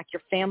under attack.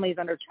 Your family is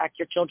under attack.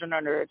 Your children are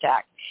under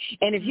attack.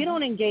 And if you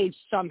don't engage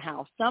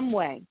somehow, some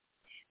way,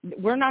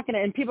 we're not going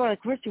to, and people are like,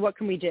 Christy, what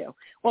can we do?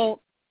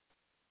 Well,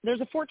 there's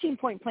a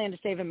 14-point plan to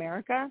save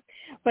America,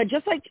 but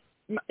just like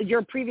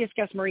your previous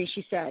guest, Marie,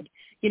 she said,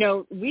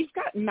 we've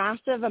got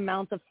massive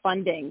amounts of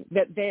funding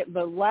that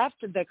the left,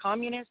 the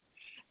communists,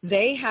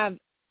 they have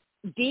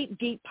deep,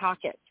 deep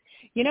pockets.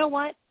 You know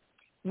what?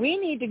 We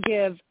need to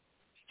give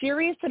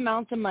serious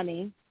amounts of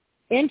money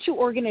into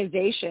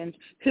organizations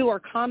who are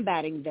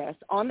combating this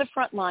on the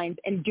front lines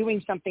and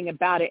doing something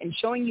about it and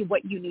showing you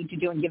what you need to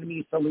do and giving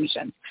you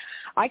solutions.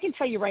 I can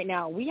tell you right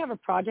now, we have a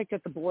project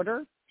at the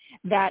border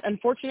that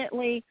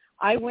unfortunately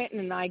I went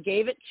and I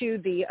gave it to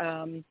the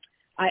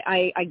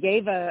I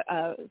gave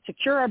a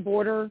Secure Our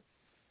Border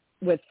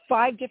with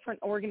 5 different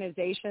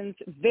organizations,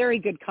 very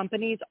good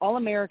companies, all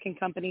American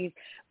companies,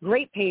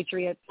 great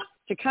patriots,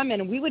 to come in,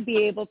 and we would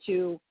be able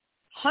to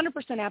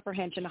 100%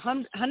 apprehension,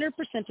 100%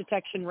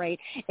 detection rate,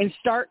 and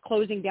start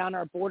closing down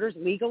our borders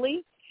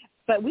legally,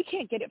 but we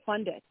can't get it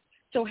funded.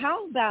 So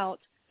how about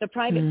the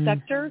private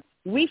sector?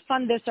 We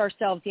fund this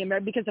ourselves,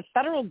 because the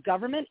federal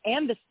government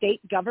and the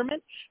state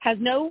government has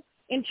no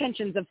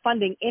intentions of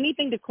funding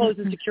anything to close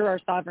and secure our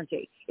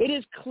sovereignty. It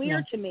is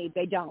clear to me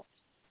they don't.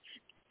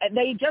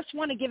 They just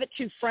want to give it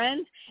to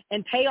friends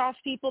and pay off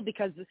people,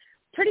 because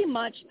pretty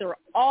much they're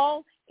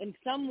all in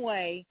some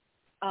way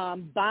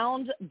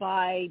bound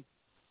by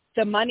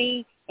the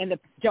money and the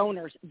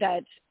donors,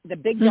 that the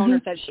big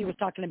donors that she was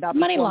talking about.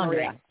 Money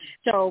laundering. Maria.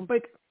 So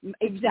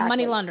exactly.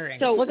 Money laundering.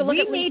 So look at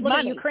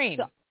money. Ukraine.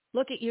 So,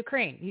 look at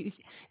Ukraine.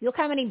 Look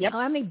how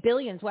many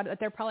billions.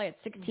 They're probably at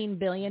 16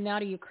 billion now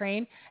to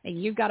Ukraine, and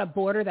you've got a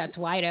border that's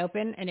wide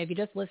open. And if you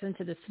just listen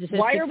to the statistics,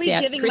 why are we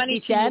giving money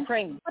to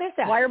Ukraine? What is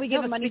that? Why are we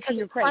giving money to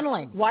Ukraine?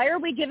 Funneling. Why are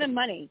we giving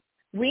money?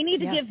 We need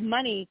to give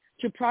money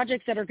to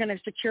projects that are going to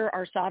secure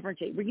our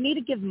sovereignty. We need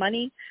to give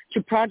money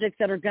to projects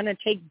that are going to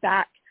take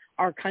back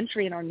our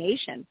country and our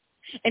nation.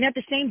 and at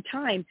the same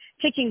time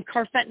taking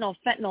fentanyl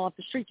off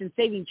the streets and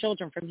saving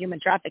children from human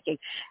trafficking.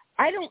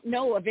 I don't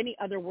know of any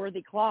other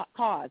worthy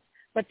cause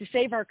but to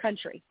save our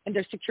country and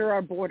to secure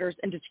our borders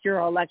and to secure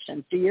our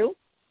elections. Do you?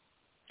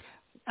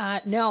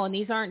 No, and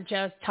these aren't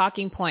just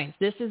talking points.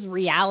 This is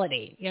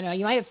reality. You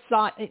might have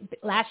thought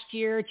last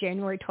year,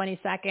 January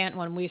 22nd,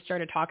 when we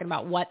started talking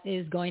about what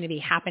is going to be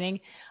happening.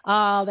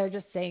 Oh, they're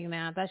just saying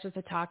that. That's just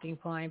a talking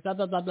point. Blah,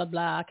 blah, blah, blah,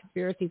 blah.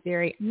 Conspiracy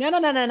theory. No.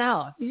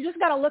 You just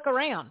got to look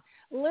around.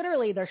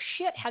 Literally, their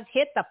shit has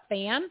hit the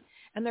fan,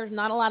 and there's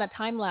not a lot of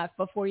time left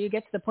before you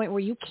get to the point where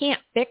you can't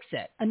fix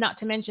it. And not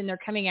to mention they're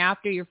coming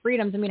after your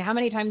freedoms. I mean, how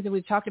many times have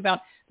we talked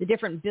about the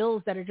different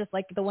bills that are just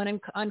like the one in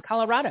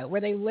Colorado,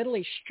 where they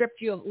literally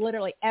stripped you of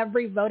literally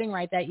every voting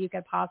right that you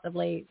could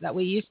possibly, that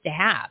we used to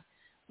have.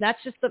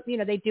 That's just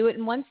they do it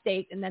in one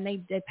state and then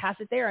they pass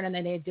it there and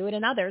then they do it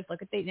in others.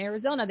 Look at in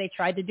Arizona, they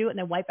tried to do it and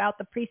they wipe out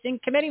the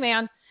precinct committee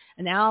man.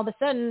 And now all of a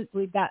sudden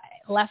we've got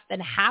less than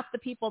half the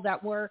people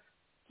that were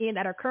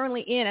that are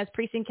currently in as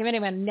precinct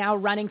committeemen now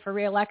running for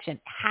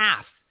re-election.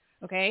 Half.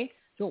 Okay.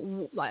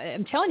 So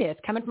I'm telling you, it's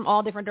coming from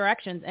all different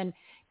directions, and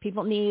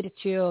people need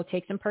to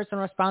take some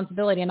personal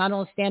responsibility and not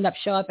only stand up,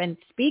 show up, and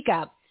speak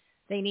up.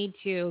 They need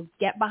to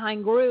get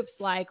behind groups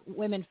like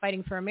Women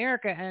Fighting for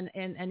America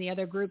and the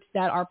other groups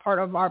that are part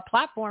of our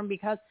platform,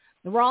 because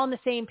we're all on the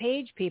same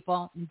page,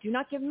 people. Do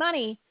not give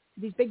money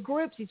to these big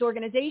groups, these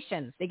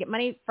organizations. They get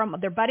money from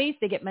their buddies.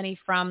 They get money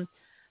from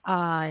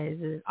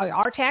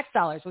our tax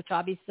dollars, which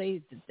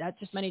obviously that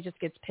just money just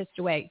gets pissed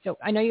away. So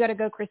I know you got to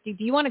go, Christy.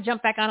 Do you want to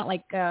jump back on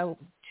at to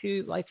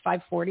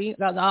 5:40?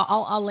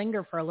 I'll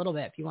linger for a little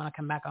bit if you want to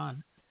come back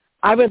on.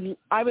 I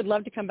would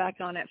love to come back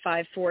on at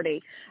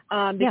 5:40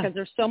 because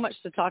there's so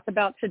much to talk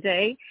about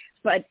today.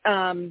 But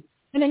and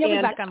then you'll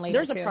be back on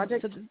later. There's a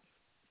project. So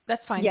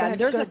that's fine. Yeah,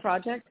 there's a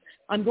project.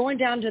 I'm going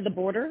down to the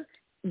border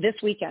this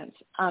weekend.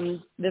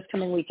 This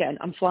coming weekend,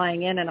 I'm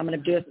flying in and I'm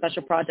going to do a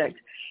special project.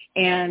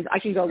 And I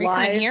can go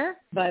live here,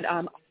 but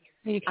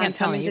you can't I'm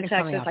coming to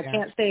Texas. I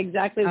can't say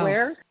exactly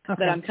where,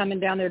 but I'm coming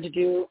down there to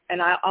do,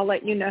 and I'll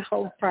let you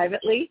know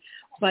privately.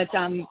 But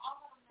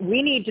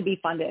we need to be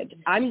funded.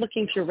 I'm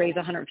looking to raise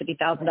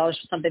 $150,000 for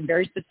something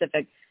very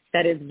specific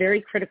that is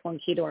very critical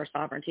and key to our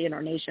sovereignty and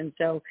our nation.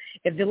 So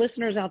if the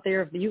listeners out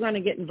there, if you want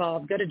to get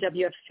involved, go to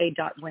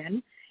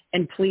WFFA.win.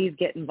 And please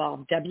get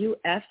involved,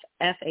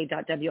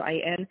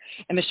 WFFA.win.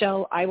 And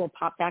Michelle, I will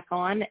pop back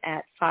on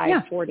at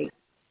 5:40.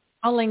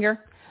 I'll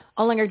linger.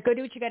 Go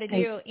do what you got to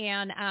do.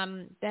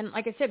 And then,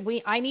 like I said,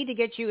 I need to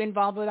get you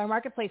involved with our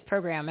marketplace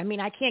program. I mean,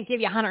 I can't give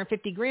you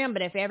 $150,000,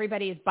 but if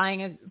everybody is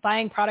buying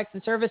products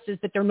and services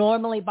that they're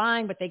normally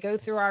buying, but they go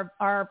through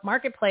our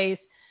marketplace,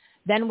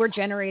 then we're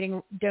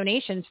generating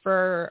donations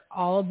for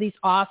all of these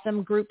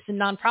awesome groups and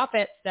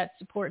nonprofits that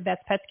support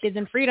Vets, Pets, Kids,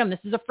 and Freedom. This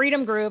is a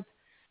freedom group.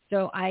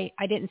 So I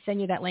didn't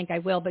send you that link. I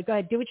will, but go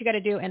ahead, do what you got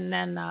to do, and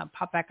then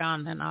pop back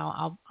on, and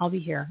I'll be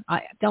here.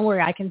 Don't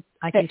worry, I can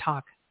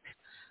talk.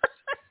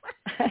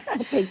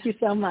 Thank you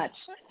so much.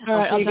 All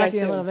right, I'll talk to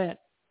you in a little bit.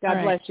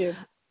 God bless you.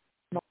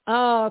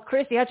 Oh,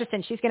 Christy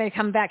Hutchison, she's going to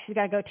come back. She's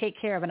got to go take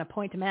care of an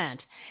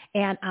appointment.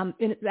 And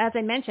as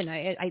I mentioned,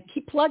 I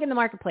keep plugging the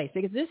marketplace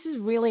because this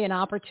is really an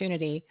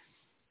opportunity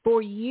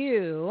for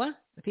you,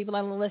 the people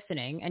that are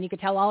listening, and you can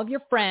tell all of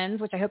your friends,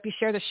 which I hope you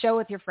share the show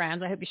with your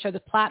friends. I hope you share the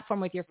platform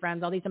with your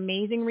friends, all these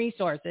amazing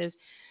resources.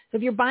 So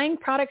if you're buying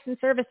products and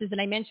services, and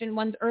I mentioned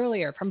ones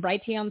earlier, from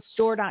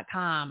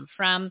brighteonstore.com,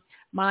 from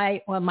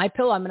My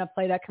Pillow, I'm going to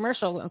play that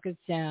commercial because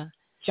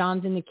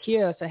John's in the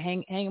queue. So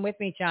hang with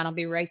me, John. I'll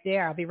be right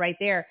there.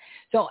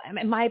 So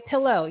My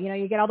Pillow,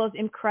 you get all those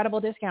incredible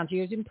discounts.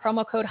 You're using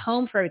promo code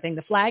HOME for everything.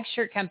 The Flag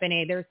Shirt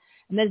Company, there's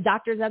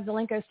Dr.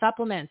 Zebzelenko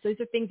supplements. Those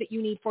are things that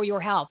you need for your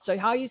health. So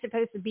how are you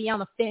supposed to be on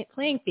the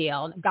playing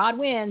field? God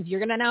wins. You're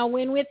going to now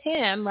win with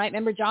him, right?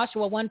 Remember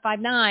Joshua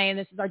 1:5-9.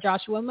 This is our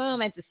Joshua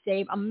moment to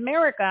save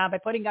America by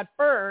putting God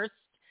first,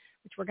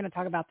 which we're going to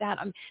talk about that.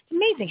 It's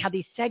amazing how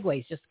these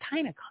segues just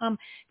kind of come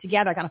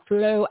together, kind of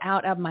flow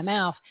out of my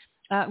mouth.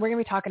 We're going to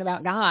be talking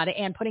about God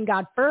and putting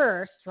God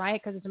first,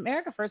 right? Because it's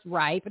America first,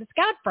 right? But it's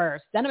God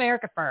first, then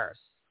America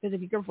first. Because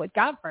if you go with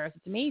God first,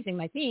 it's amazing,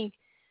 I think,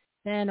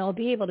 then it'll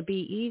be able to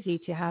be easy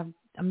to have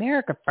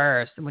America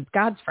first and with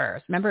God's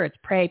first. Remember, it's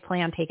pray,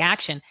 plan, take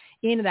action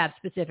into that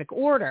specific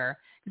order.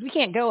 Because we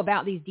can't go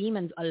about these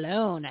demons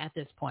alone at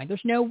this point. There's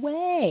no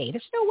way.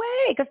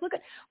 Because look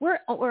at,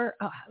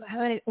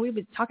 we've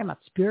been talking about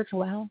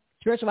spiritual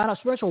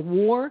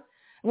war.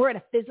 We're at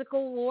a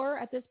physical war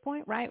at this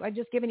point, right? I've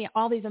just given you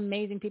all these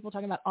amazing people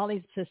talking about all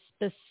these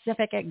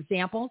specific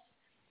examples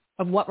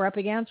of what we're up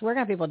against. We're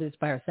going to be able to do this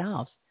by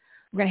ourselves.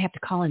 We're going to have to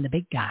call in the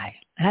big guy.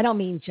 And I don't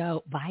mean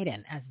Joe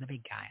Biden as the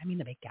big guy. I mean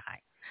the big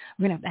guy.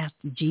 We're going to have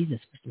to ask Jesus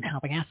for some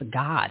help. Ask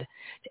God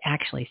to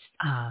actually,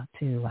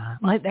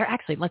 they're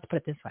actually, let's put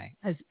it this way,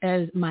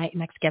 as my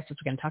next guest is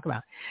going to talk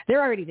about.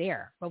 They're already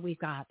there, but we've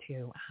got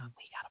to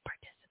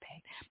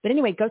participate. But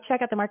anyway, go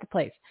check out the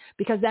marketplace,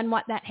 because then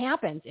what that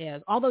happens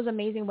is all those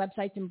amazing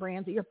websites and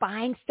brands that you're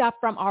buying stuff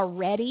from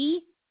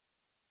already,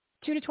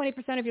 2 to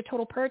 20% of your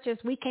total purchase,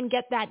 we can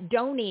get that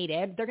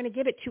donated. They're going to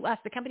give it to us.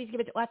 The companies give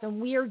it to us,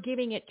 and we're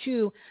giving it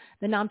to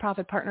the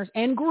nonprofit partners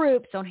and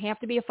groups. Don't have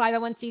to be a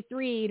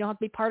 501c3. You don't have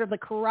to be part of the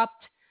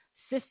corrupt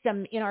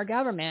system in our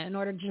government in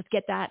order to just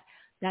get that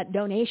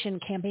donation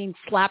campaign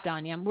slapped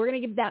on you. We're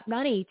going to give that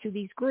money to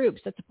these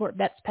groups that support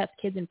Vets, Pets,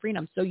 Kids, and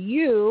Freedom. So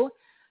you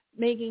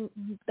making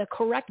the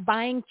correct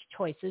buying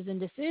choices and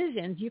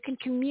decisions, you can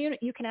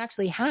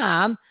actually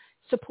have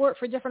support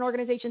for different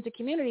organizations and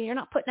community. You're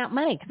not putting out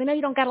money because I know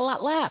you don't got a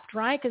lot left,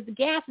 right? Because the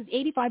gas is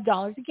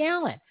 $85 a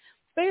gallon.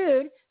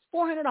 Food is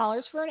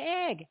 $400 for an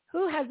egg.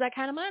 Who has that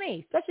kind of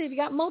money? Especially if you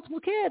got multiple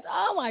kids.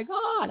 Oh my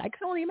God, I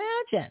can only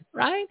imagine,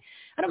 right?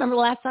 I don't remember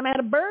the last time I had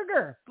a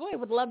burger. Boy, I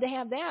would love to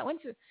have that.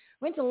 Went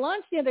to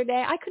lunch the other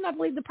day. I could not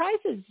believe the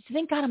prices.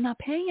 Thank God I'm not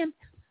paying.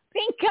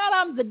 Thank God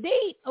I'm the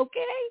date,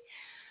 okay?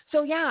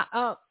 So yeah,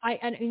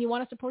 and you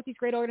want to support these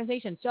great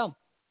organizations. So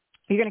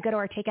you're going to go to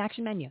our Take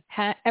Action menu,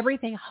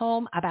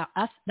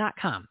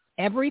 everythinghomeaboutus.com.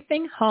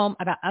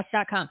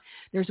 Everythinghomeaboutus.com.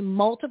 There's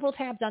multiple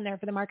tabs on there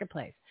for the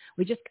marketplace.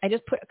 I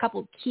just put a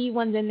couple key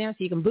ones in there so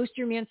you can boost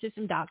your immune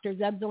system. Dr.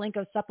 Zeb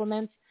Zelenko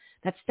supplements.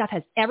 That stuff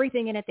has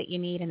everything in it that you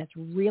need, and it's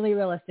really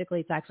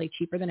realistically, it's actually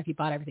cheaper than if you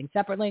bought everything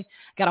separately.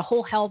 Got a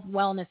whole health,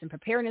 wellness, and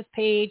preparedness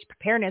page.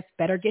 Preparedness,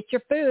 better get your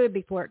food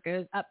before it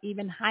goes up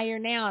even higher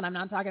now. And I'm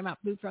not talking about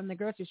food from the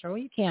grocery store. Well,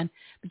 you can,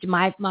 but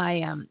my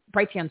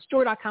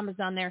brighteonstore.com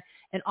is on there,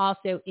 and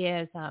also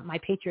is My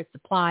Patriot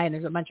Supply, and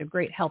there's a bunch of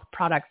great health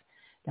products.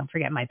 Don't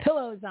forget My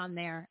Pillows on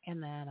there,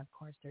 and then of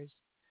course there's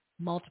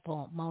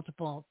multiple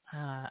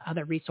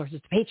other resources.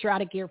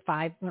 Patriotic Gear,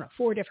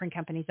 4 different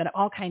companies that have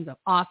all kinds of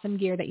awesome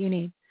gear that you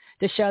need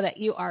to show that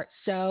you are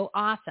so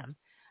awesome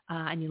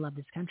and you love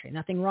this country.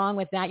 Nothing wrong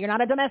with that. You're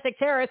not a domestic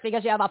terrorist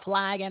because you have a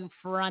flag in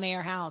front of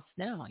your house.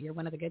 No, you're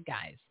one of the good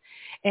guys.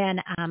 And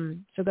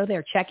so go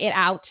there, check it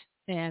out,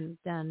 and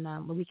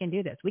then we can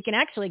do this. We can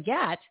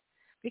get,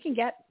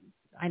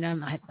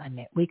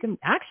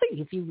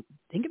 if you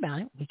think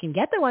about it, we can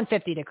get the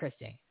 $150 to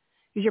Christy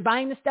because you're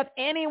buying the stuff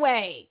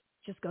anyway.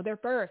 Just go there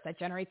first. That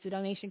generates the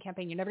donation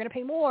campaign. You're never going to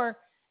pay more.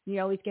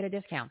 You always get a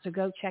discount. So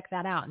go check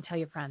that out and tell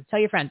your friends. All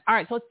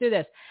right, so let's do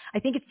this.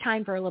 I think it's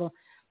time for a little,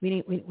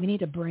 we need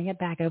to bring it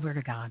back over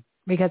to God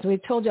because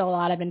we've told you a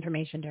lot of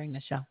information during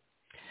the show.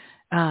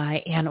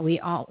 And we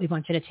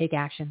want you to take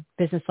action,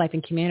 business, life,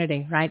 and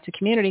community, right? So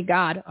community,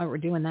 God, we're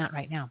doing that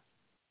right now.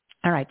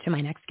 All right, to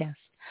my next guest.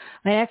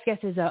 My next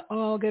guest is a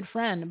good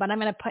friend, but I'm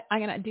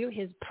gonna do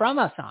his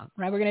promo song,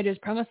 right? We're gonna do his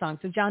promo song.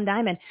 So John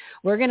Diamond,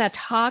 we're gonna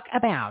talk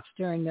about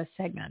during this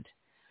segment.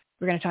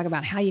 We're gonna talk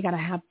about how you gotta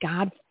have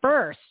God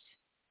first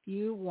if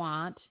you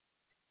want to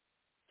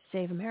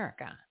save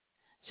America.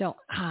 So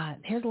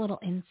here's a little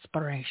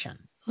inspiration.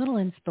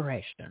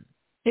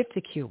 If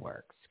the cue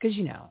works, because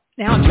now.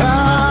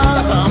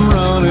 I'm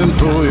running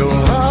for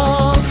your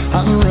heart.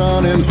 I'm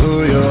running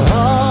for your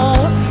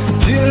heart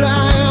till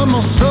I am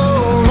a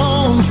soul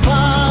on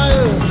fire.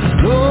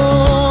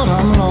 Lord,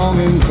 I'm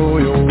longing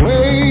for your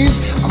ways.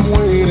 I'm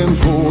waiting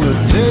for the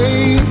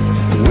day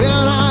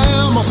when I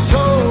am a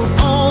soul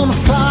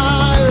on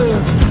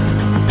fire.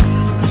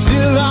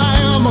 Till I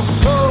am a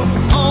soul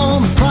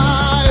on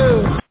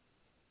fire.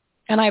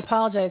 And I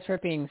apologize for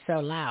it being so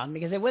loud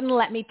because it wouldn't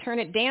let me turn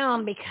it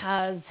down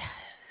because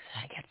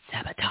I get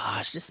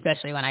sabotaged,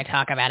 especially when I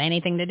talk about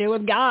anything to do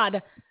with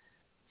God.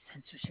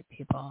 Censorship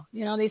people.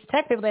 These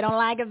tech people, they don't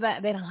like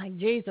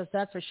Jesus,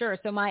 that's for sure.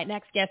 So my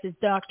next guest is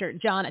Dr.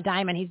 John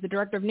Diamond. He's the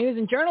Director of News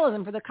and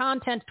Journalism for the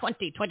Content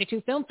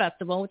 2022 Film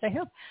Festival, which I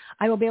hope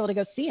I will be able to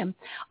go see him.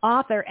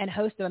 Author and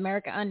host of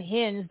America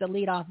Unhinged, the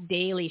lead-off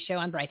daily show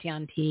on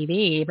Brighteon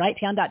TV.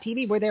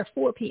 Brighteon.tv, we're there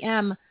 4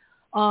 p.m.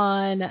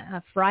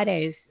 on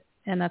Fridays,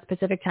 and that's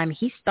Pacific time.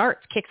 He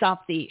kicks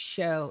off the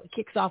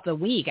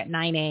week at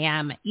 9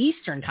 a.m.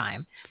 Eastern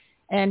time.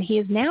 And he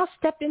has now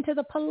stepped into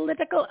the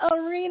political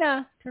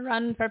arena to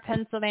run for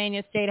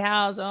Pennsylvania State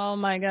House. Oh,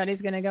 my God.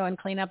 He's going to go and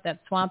clean up that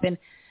swamp in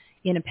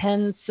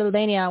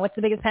Pennsylvania. What's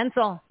the biggest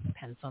pencil?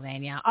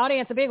 Pennsylvania.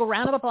 Audience, a big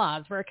round of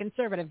applause for a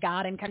conservative,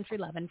 God and country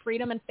loving,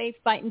 freedom and faith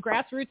fighting,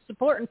 grassroots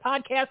support and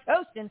podcast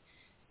hosting,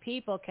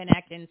 people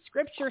connecting,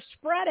 scripture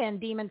spreading,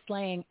 demon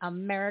slaying,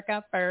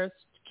 America First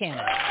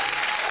candidate.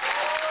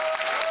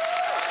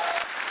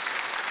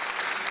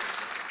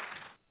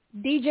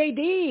 DJ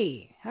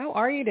D, how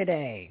are you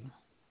today?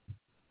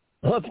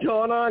 What's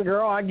going on,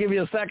 girl? I'll give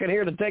you a second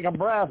here to take a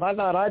breath. I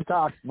thought I'd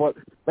talk, but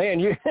man,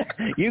 you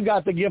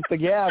got the gift of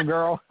gab,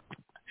 girl.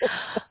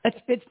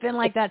 It's been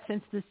like that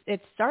since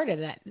it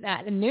started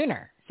at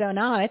nooner. So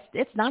no,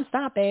 it's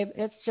nonstop, babe.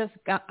 It's just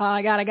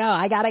I gotta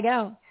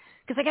go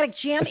because I gotta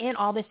jam in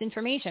all this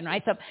information,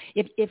 right? So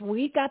if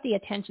we've got the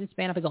attention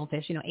span of a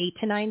goldfish, 8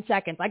 to 9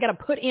 seconds, I gotta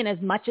put in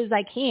as much as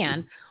I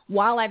can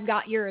while I've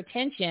got your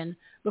attention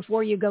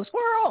before you go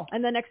squirrel,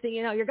 and the next thing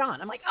you know, you're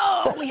gone. I'm like,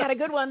 oh, we had a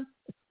good one.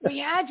 We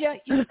had you.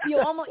 You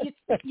almost you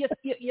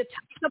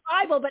touched the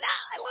Bible, but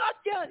I lost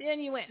you.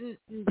 And you went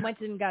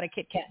and got a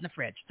Kit Kat in the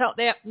fridge. So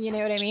you know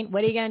what I mean?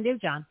 What are you gonna do,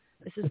 John?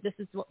 This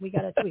is what we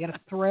gotta do. We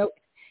gotta throw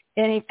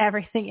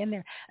everything in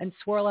there and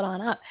swirl it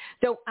on up.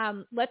 So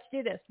let's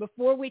do this.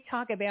 Before we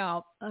talk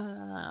about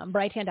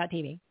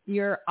Brighthand.tv,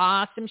 your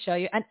awesome show.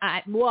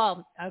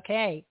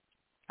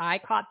 I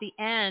caught the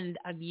end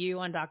of you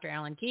on Dr.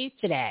 Alan Keyes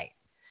today.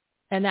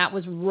 And that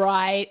was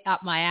right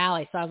up my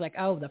alley. So I was like,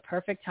 oh, the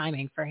perfect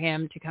timing for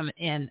him to come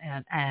in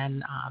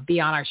and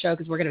be on our show,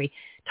 because we're going to be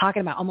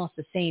talking about almost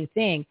the same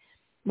thing.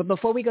 But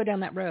before we go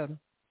down that road,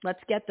 let's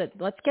get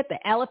the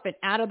elephant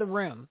out of the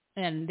room.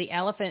 And the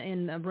elephant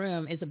in the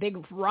room is a big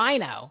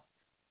rhino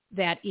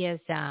that is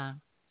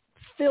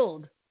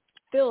filled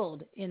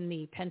in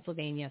the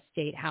Pennsylvania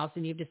State House.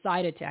 And you've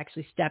decided to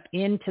actually step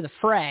into the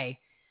fray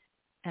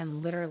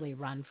and literally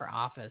run for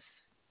office.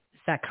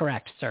 Is that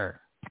correct, sir?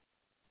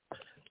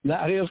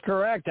 That is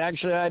correct.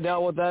 Actually, I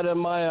dealt with that in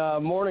my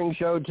morning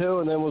show, too,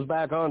 and then was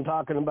back on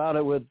talking about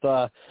it with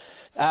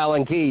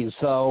Alan Keyes.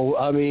 So,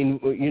 I mean,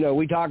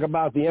 we talk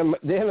about the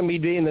enemy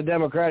being the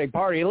Democratic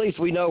Party. At least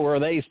we know where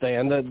they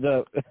stand.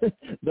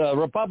 The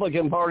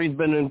Republican Party's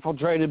been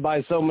infiltrated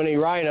by so many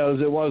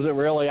rhinos. It wasn't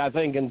really, I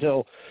think,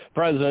 until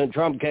President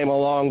Trump came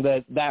along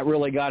that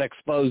really got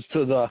exposed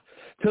to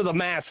the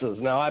masses.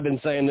 Now, I've been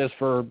saying this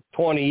for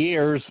 20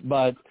 years,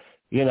 but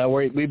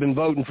we've been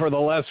voting for the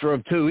lesser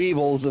of two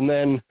evils, and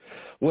then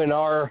when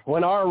our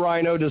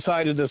rhino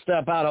decided to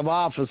step out of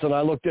office, and I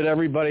looked at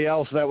everybody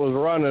else that was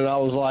running, I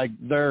was like,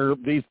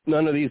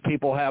 none of these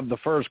people have the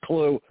first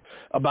clue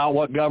about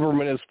what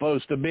government is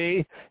supposed to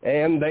be,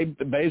 and they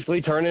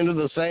basically turn into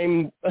the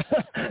same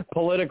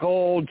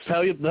political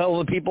tell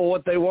the people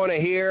what they want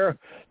to hear.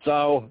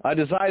 So I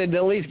decided to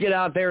at least get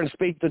out there and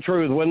speak the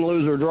truth, win,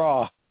 lose, or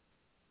draw.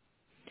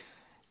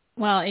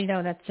 Well,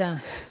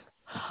 that's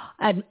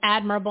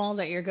admirable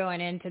that you're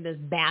going into this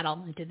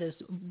battle, into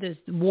this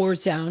war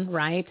zone,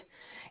 right?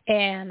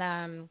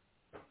 And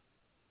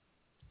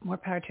more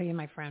power to you,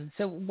 my friend.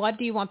 So what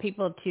do you want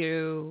people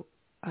to,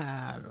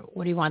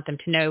 what do you want them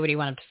to know? What do you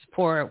want them to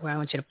support? What I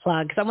want you to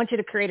plug? Because I want you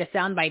to create a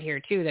soundbite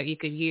here, too, that you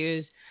could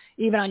use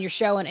even on your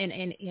show and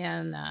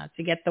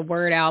to get the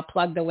word out,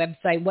 plug the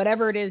website,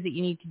 whatever it is that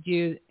you need to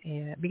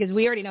do, because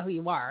we already know who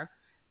you are.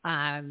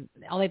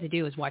 All they have to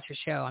do is watch your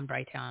show on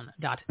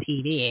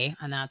Brighthand.tv,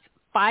 and that's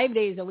 5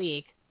 days a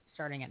week,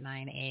 starting at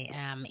 9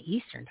 a.m.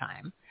 Eastern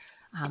time.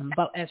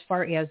 But as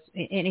far as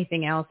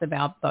anything else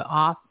about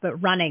the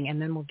running,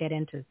 and then we'll get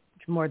into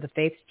more of the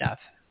faith stuff.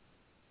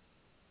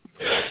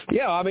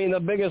 Yeah, I mean, the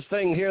biggest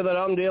thing here that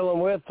I'm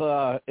dealing with,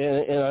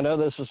 and I know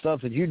this is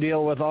stuff that you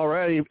deal with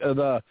already,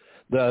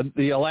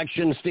 the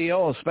election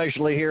steal,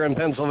 especially here in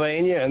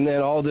Pennsylvania, and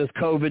then all this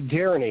COVID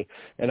tyranny.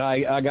 And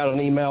I got an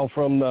email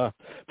from the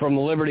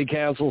Liberty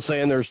Council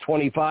saying there's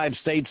 25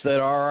 states that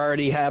are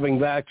already having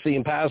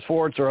vaccine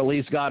passports, or at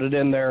least got it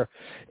in their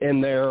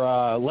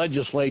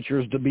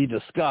legislatures to be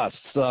discussed.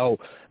 So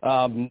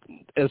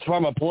as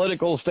from a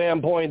political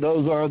standpoint,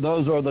 those are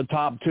the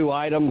top two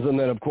items. And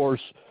then, of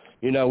course,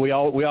 we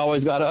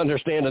always got to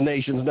understand a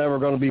nation's never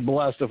going to be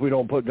blessed if we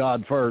don't put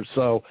God first.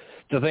 So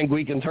to think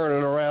we can turn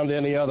it around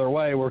any other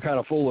way, we're kind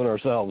of fooling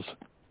ourselves.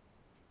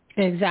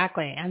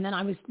 Exactly. And then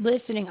I was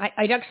listening.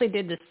 I actually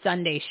did the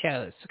Sunday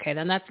shows. Okay,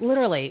 then that's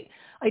literally,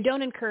 I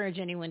don't encourage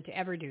anyone to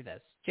ever do this.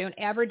 Don't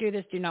ever do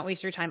this. Do not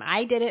waste your time.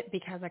 I did it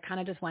because I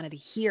kind of just wanted to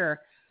hear,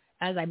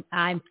 as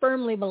I'm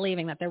firmly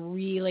believing that they're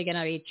really going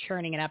to be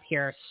churning it up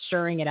here,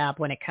 stirring it up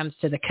when it comes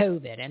to the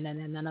COVID, and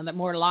then the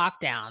more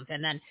lockdowns,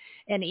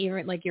 and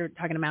even like you're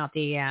talking about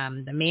the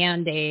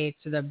mandates,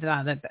 or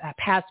the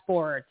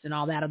passports and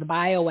all that, or the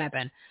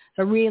bioweapon.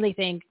 So I really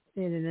think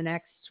in the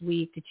next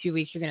week to 2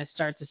 weeks, you're going to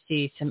start to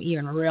see some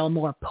even real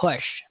more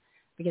push,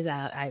 because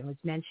I was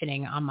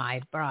mentioning on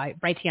my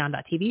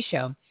Brighthand.tv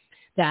show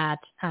that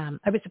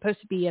I was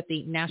supposed to be at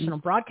the National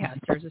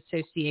Broadcasters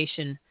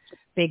Association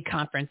big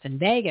conference in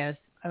Vegas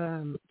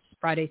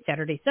Friday,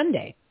 Saturday,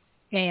 Sunday.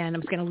 And I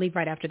was going to leave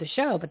right after the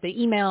show. But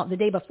the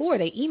day before,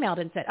 they emailed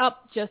and said,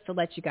 just to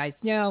let you guys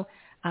know,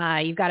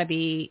 you've got to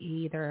be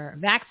either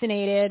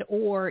vaccinated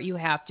or you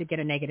have to get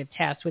a negative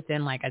test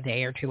within like a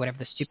day or two, whatever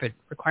the stupid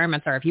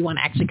requirements are, if you want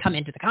to actually come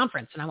into the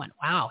conference. And I went,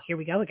 wow, here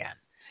we go again.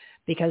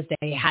 Because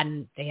they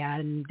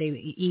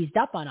eased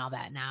up on all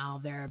that. Now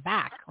they're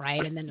back,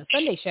 right? And then the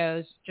Sunday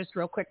shows, just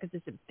real quick,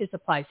 because this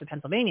applies to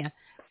Pennsylvania.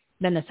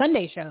 Then the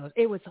Sunday shows,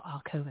 it was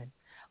all COVID,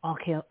 all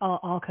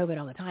COVID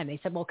all the time. They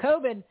said, well,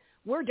 COVID,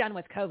 we're done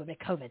with COVID, but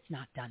COVID's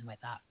not done with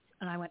us.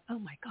 And I went, oh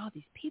my God,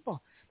 these people,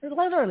 they're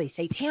literally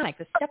satanic.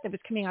 The stuff that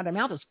was coming out of their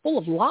mouth was full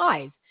of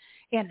lies.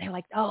 And they're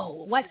like,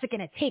 oh, what's it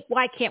going to take?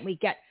 Why can't we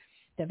get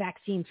the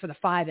vaccines for the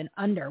 5 and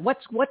under?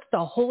 What's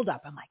the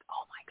holdup? I'm like,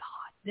 oh my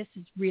God, this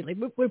is really,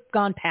 we've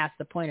gone past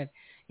the point of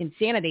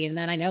insanity. And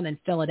then I know in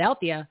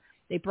Philadelphia,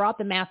 they brought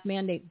the mask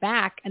mandate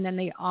back, and then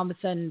they all of a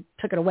sudden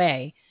took it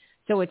away.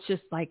 So it's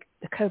just like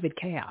the COVID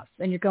chaos.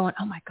 And you're going,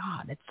 oh, my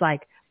God. It's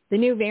like the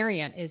new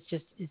variant is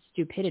just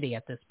stupidity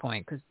at this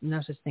point, because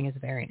no such thing as a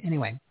variant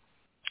anyway.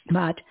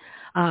 But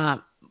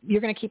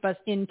you're going to keep us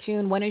in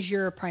tune. When is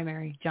your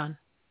primary, John?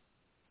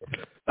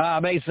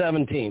 May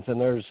 17th, and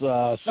there's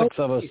 6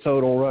 of us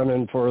total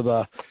running for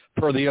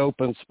the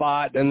open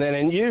spot. And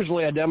then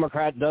usually a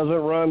Democrat doesn't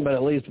run, but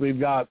at least we've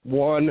got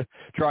one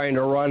trying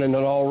to run in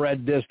an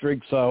all-red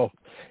district. So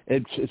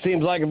it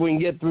seems like if we can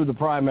get through the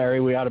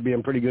primary, we ought to be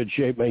in pretty good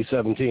shape May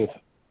 17th.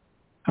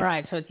 All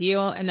right, so it's you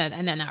and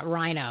then that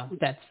Rhino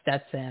that's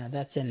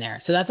in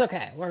there. So that's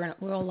okay.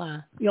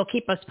 You'll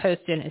keep us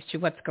posted as to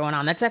what's going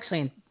on. That's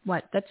actually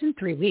that's in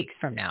 3 weeks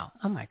from now.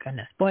 Oh my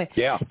goodness, boy.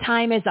 Yeah.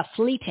 Time is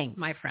a-fleeting,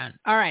 my friend.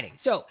 All righty,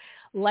 so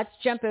let's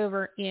jump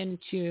over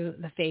into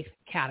the faith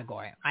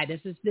category. All right, this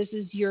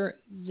is your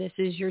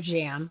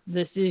jam.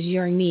 This is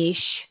your niche.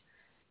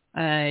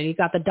 You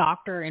got the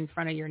doctor in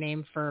front of your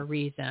name for a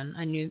reason.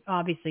 And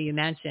obviously you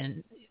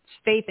mentioned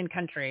faith and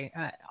country.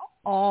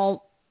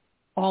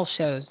 All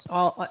shows,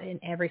 in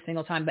every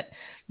single time. But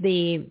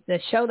the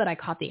show that I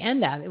caught the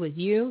end of, it was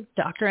you,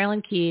 Dr.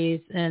 Alan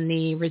Keyes, and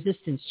the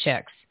Resistance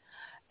Chicks.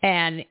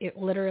 And it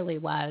literally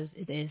was,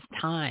 it is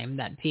time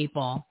that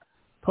people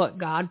put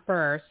God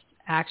first,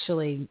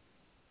 actually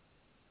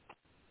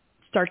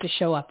start to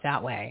show up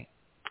that way.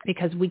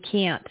 Because we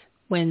can't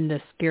win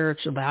the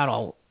spiritual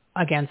battle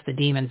against the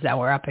demons that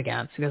we're up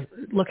against. Because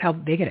look how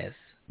big it is.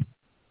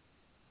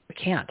 We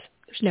can't.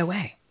 There's no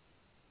way.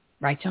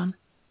 Right, John?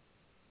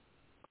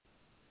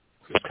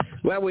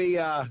 Well,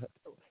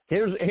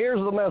 here's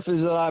the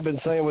message that I've been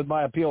saying with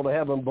my Appeal to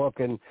Heaven book,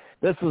 and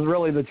this is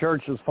really the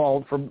church's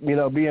fault for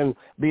being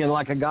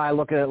like a guy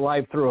looking at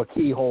life through a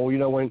keyhole.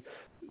 When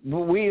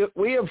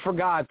we have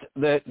forgot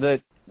that the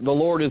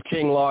Lord is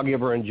king,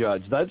 lawgiver, and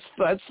judge. That's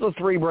the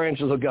 3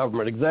 branches of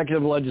government: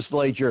 executive,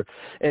 legislature,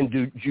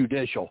 and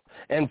judicial.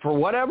 And for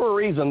whatever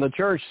reason, the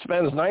church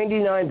spends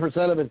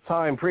 99% of its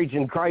time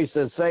preaching Christ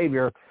as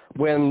Savior,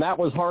 when that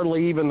was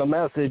hardly even the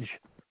message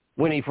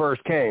when he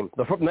first came.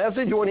 The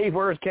message when he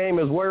first came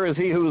is, where is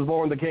he who was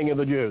born the King of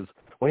the Jews?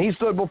 When he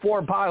stood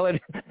before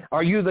Pilate,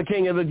 are you the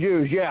King of the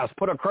Jews? Yes.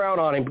 Put a crown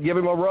on him. Give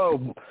him a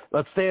robe.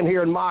 Let's stand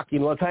here and mock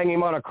him. Let's hang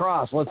him on a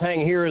cross. Let's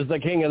hang here as the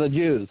King of the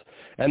Jews.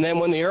 And then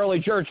when the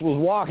early church was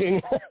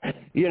walking,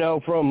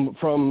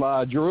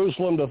 from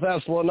Jerusalem to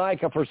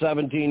Thessalonica for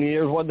 17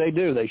 years, what'd they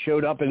do? They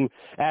showed up in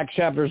Acts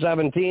chapter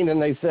 17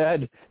 and they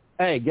said,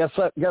 hey, guess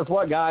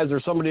what, guys?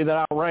 There's somebody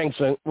that outranks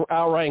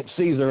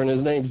Caesar, and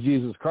his name's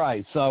Jesus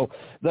Christ. So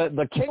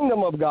the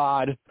kingdom of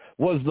God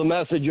was the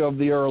message of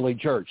the early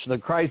church,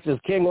 that Christ is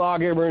king,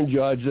 lawgiver, and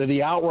judge, that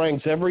he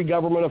outranks every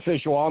government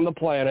official on the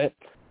planet.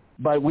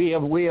 But we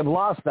have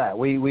lost that.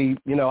 We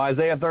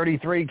Isaiah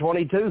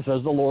 33:22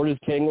 says the Lord is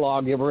king,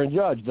 lawgiver, and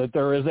judge, that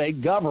there is a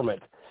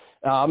government.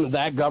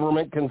 That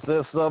government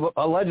consists of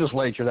a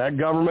legislature. That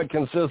government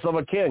consists of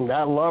a king.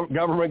 That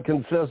government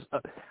consists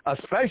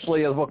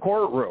especially of a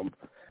courtroom.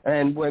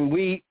 And when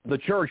the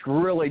church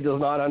really does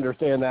not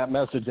understand that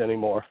message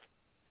anymore.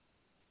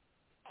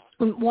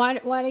 Why?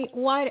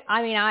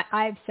 I mean,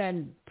 I've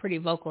said pretty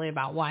vocally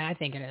about why I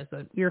think it is,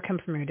 but you're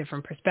coming from a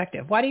different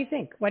perspective. Why do you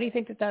think? Why do you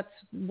think that that's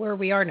where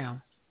we are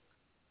now?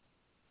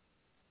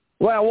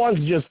 Well,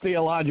 one's just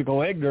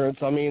theological ignorance.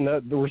 I mean,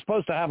 we're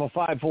supposed to have a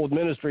 5-fold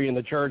ministry in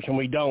the church, and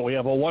we don't. We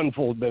have a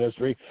 1-fold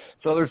ministry.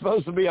 So there's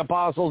supposed to be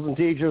apostles and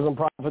teachers and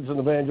prophets and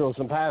evangelists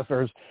and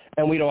pastors,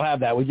 and we don't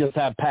have that. We just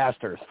have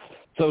pastors.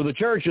 So the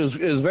church is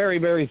very,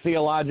 very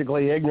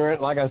theologically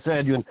ignorant. Like I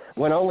said,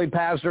 when only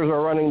pastors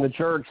are running the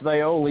church,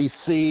 they only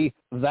see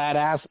that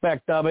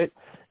aspect of it,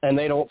 and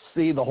they don't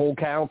see the whole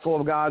counsel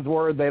of God's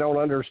word. They don't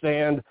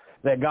understand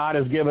that God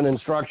has given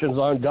instructions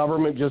on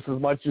government just as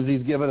much as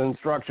he's given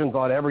instructions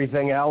on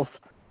everything else.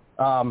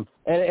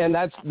 And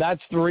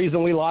that's the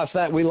reason we lost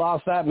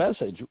that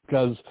message,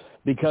 because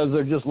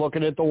they're just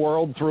looking at the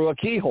world through a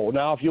keyhole.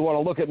 Now, if you want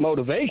to look at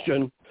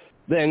motivation,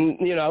 then,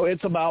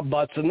 it's about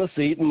butts in the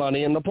seat and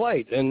money in the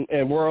plate. And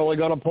we're only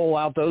going to pull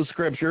out those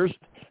scriptures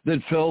that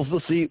fills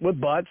the seat with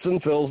butts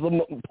and fills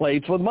the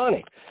plates with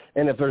money.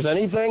 And if there's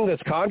anything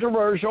that's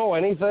controversial,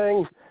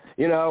 anything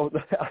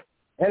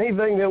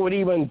that would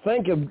even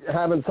think of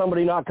having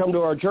somebody not come to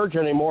our church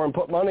anymore and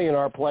put money in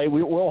our plate,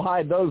 we'll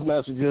hide those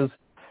messages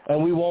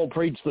and we won't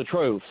preach the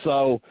truth.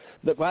 So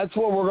that's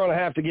what we're going to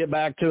have to get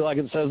back to, like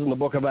it says in the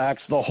book of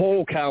Acts, the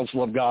whole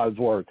counsel of God's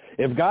word.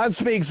 If God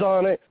speaks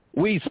on it,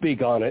 we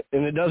speak on it,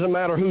 and it doesn't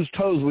matter whose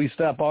toes we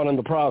step on in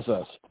the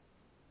process.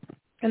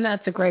 And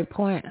that's a great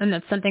point, and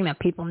that's something that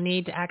people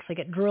need to actually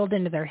get drilled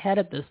into their head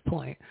at this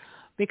point,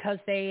 because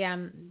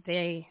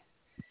they're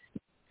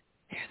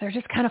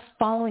just kind of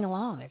following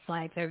along. It's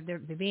like they're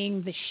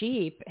being the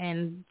sheep,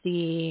 and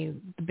the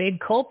big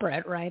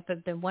culprit, right?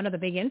 The one of the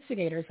big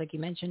instigators, like you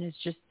mentioned, is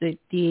just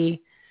the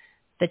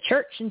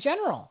church in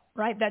general,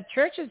 right? That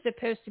church is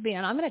supposed to be,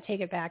 and I'm going to take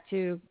it back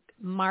to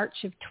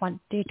March of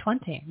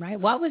 2020, right?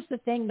 What was the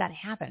thing that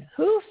happened?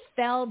 Who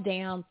fell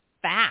down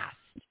fast?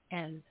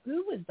 And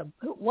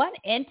what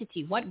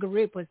entity, what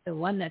group was the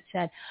one that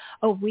said,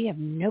 oh, we have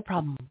no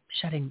problem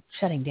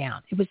shutting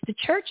down? It was the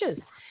churches.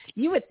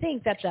 You would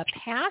think that the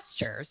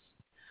pastors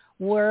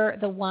were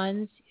the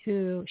ones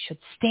who should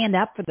stand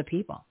up for the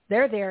people.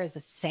 They're there as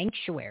a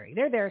sanctuary.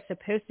 They're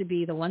supposed to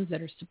be the ones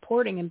that are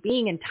supporting and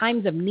being in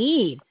times of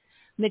need,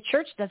 And the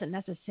church doesn't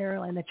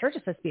necessarily, and the church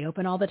is supposed to be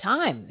open all the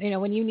time. You know,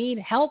 when you need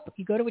help,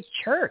 you go to a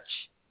church.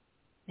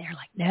 They're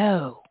like,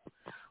 no,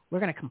 we're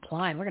going to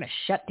comply and we're going to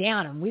shut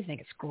down, and we think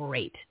it's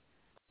great.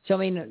 So, I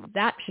mean,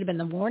 that should have been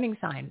the warning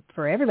sign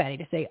for everybody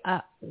to say,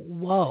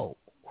 whoa,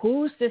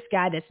 who's this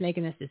guy that's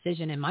making this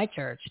decision in my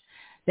church?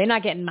 They're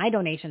not getting my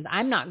donations.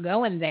 I'm not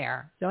going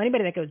there. So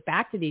anybody that goes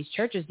back to these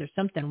churches, there's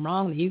something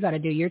wrong that you got to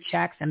do your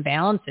checks and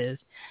balances,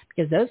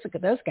 because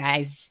those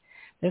guys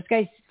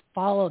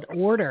followed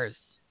orders.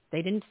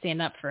 They didn't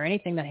stand up for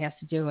anything that has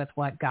to do with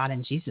what God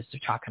and Jesus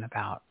are talking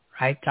about.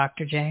 Right,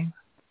 Dr. J?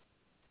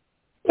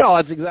 No,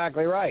 that's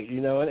exactly right.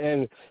 You know,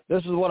 and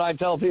this is what I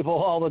tell people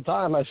all the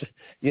time. I say,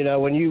 you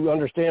know, when you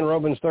understand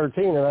Romans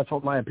 13, and that's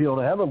what my Appeal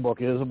to Heaven book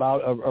is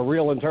about, a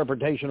real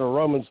interpretation of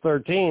Romans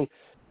 13,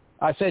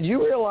 I said,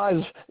 you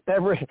realize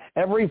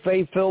every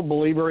faith-filled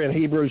believer in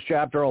Hebrews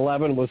chapter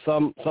 11 was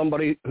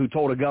somebody who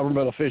told a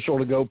government official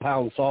to go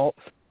pound salt,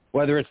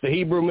 whether it's the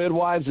Hebrew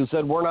midwives who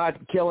said, we're not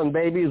killing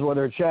babies,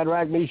 whether it's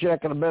Shadrach, Meshach,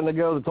 and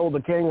Abednego that told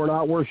the king, we're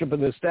not worshiping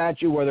this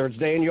statue, whether it's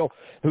Daniel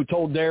who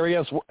told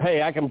Darius,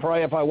 hey, I can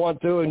pray if I want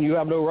to, and you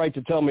have no right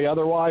to tell me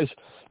otherwise.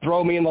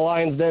 Throw me in the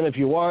lion's den if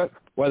you want.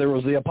 Whether it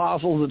was the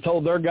apostles that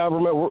told their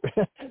government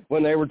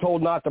when they were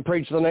told not to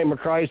preach the name of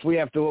Christ, we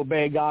have to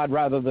obey God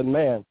rather than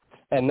man.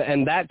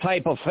 And that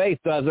type of faith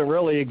doesn't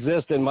really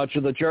exist in much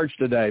of the church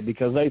today,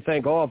 because they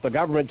think, oh, if the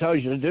government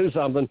tells you to do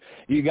something,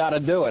 you got to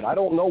do it. I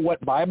don't know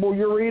what Bible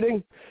you're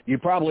reading. You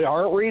probably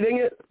aren't reading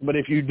it, but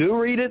if you do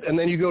read it and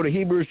then you go to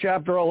Hebrews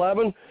chapter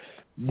 11,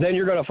 then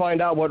you're going to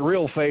find out what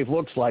real faith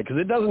looks like,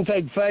 because it doesn't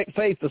take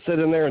faith to sit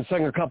in there and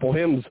sing a couple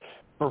hymns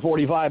for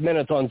 45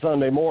 minutes on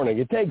Sunday morning.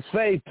 It takes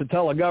faith to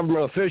tell a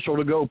government official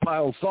to go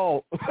pound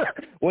salt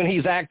when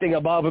he's acting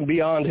above and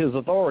beyond his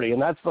authority. And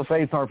that's the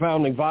faith our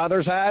founding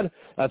fathers had.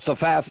 That's the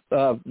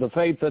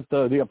faith that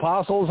the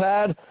apostles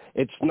had.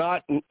 It's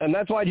not, and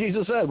that's why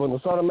Jesus said, when the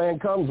Son of Man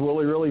comes, will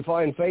he really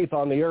find faith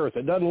on the earth?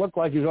 It doesn't look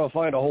like he's going to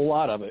find a whole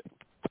lot of it.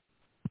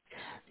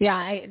 Yeah,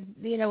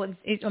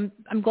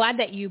 I'm glad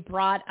that you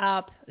brought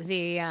up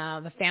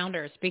the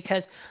founders,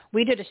 because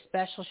we did a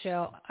special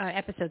show,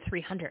 episode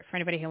 300, for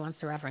anybody who wants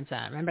to reference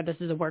that. Remember, this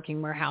is a working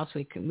warehouse.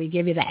 We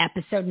give you the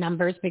episode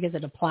numbers because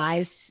it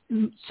applies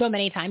so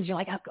many times. You're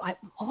like,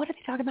 oh, what are they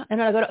talking about? And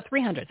then I go to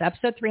 300, it's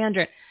episode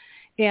 300,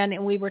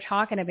 and we were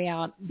talking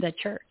about the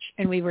church,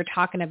 and we were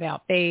talking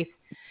about faith.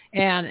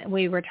 And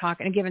we were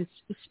talking and given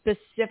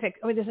specific,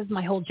 this is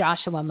my whole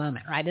Joshua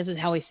moment, right? This is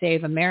how we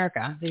save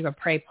America. We would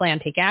pray, plan,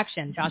 take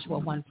action.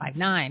 Joshua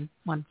 1:5-9,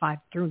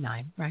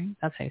 1:5-9, right?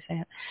 That's how you say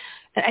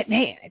it.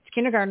 Hey, it's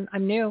kindergarten.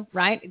 I'm new,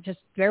 right? Just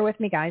bear with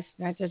me, guys.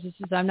 Right?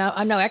 I'm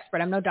no expert.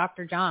 I'm no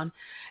Dr. John.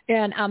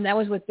 And that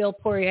was with Bill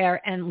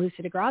Poirier and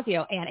Lucy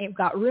DeGrazio. And it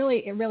got really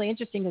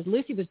interesting, because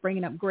Lucy was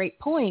bringing up great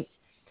points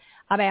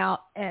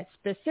about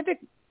specific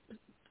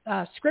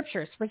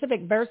scriptures,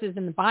 specific verses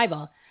in the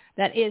Bible.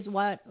 That is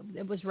what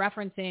it was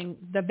referencing,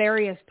 the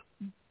various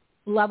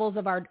levels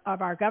of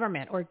our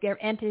government, or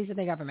entities of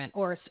the government,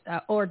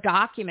 or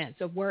documents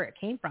of where it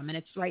came from, and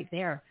it's right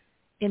there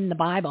in the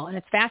Bible, and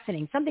it's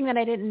fascinating. Something that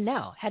I didn't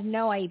know, had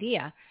no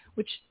idea,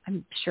 which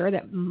I'm sure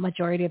that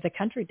majority of the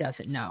country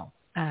doesn't know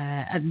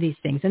these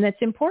things, and it's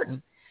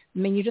important. I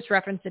mean, you just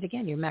referenced it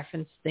again. You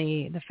referenced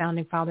the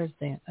founding fathers.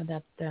 So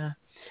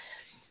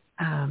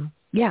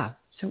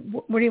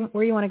where do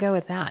you want to go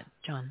with that,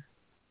 John?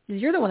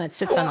 You're the one that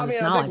sits on all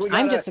this knowledge.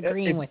 I'm just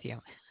agreeing with you.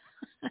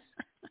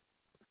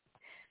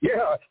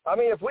 Yeah, I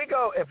mean, if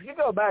you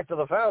go back to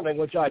the founding,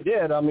 which I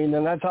did, I mean,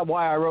 and that's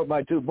why I wrote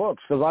my 2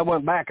 books, because I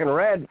went back and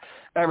read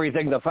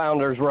everything the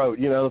founders wrote.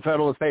 You know, the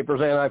Federalist Papers,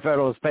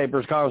 Anti-Federalist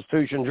Papers,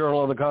 Constitution,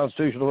 Journal of the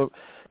Constitutional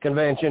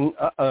Convention,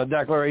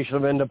 Declaration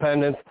of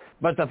Independence.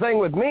 But the thing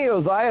with me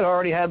was I had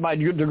already had my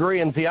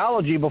degree in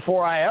theology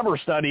before I ever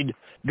studied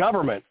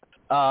government.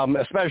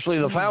 Especially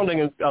the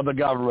founding of the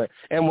government.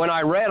 And when I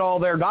read all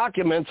their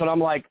documents, and I'm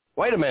like,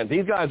 wait a minute,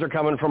 these guys are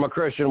coming from a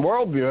Christian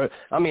worldview.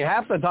 I mean,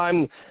 half the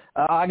time,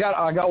 I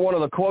got one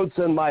of the quotes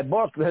in my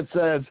book that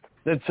says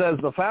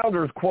the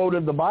founders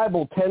quoted the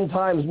Bible 10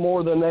 times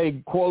more than they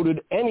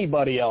quoted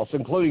anybody else,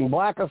 including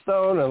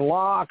Blackstone and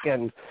Locke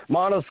and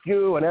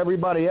Montesquieu and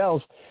everybody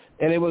else.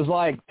 And it was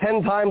like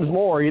 10 times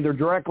more, either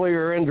directly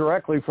or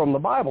indirectly, from the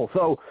Bible.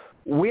 So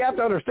we have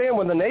to understand,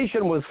 when the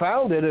nation was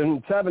founded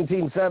in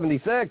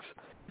 1776,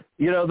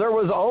 you know, there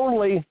was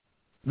only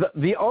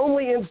the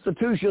only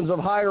institutions of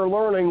higher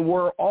learning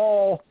were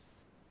all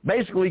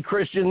basically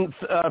Christian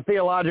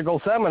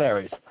theological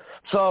seminaries.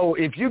 So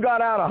if you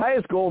got out of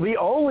high school, the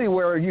only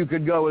where you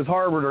could go is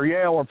Harvard or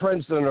Yale or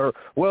Princeton or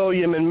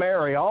William and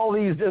Mary. All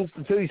these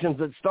institutions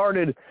that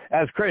started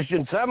as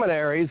Christian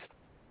seminaries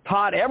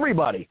taught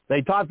everybody.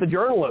 They taught the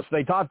journalists.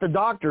 They taught the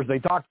doctors. They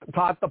taught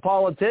the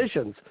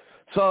politicians.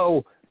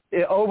 So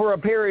over a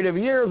period of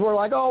years, we're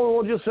like, oh,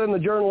 we'll just send the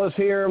journalists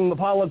here and the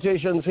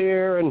politicians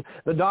here and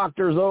the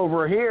doctors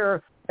over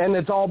here, and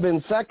it's all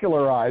been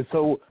secularized.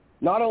 So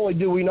not only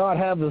do we not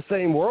have the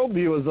same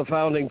worldview as the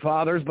founding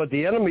fathers, but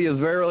the enemy is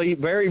very,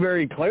 very,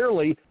 very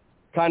clearly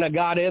kind of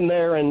got in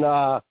there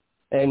and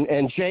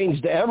and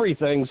changed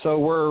everything. So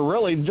we're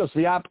really just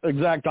the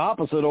exact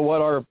opposite of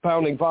what our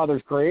founding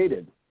fathers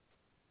created.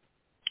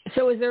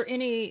 So is there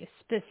any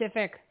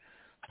specific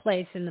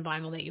place in the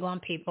Bible that you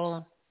want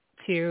people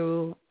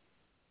to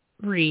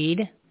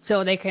read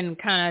so they can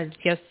kind of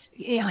just,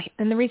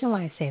 and the reason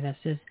why I say this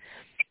is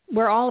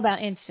we're all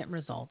about instant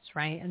results,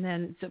 right? And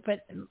then,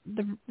 but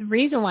the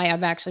reason why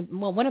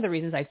one of the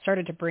reasons I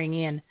started to bring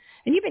in,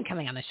 and you've been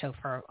coming on the show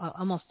for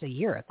almost a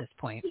year at this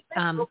point,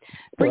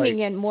 bringing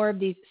in more of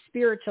these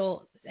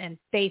spiritual and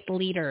faith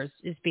leaders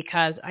is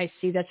because I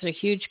see that's a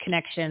huge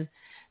connection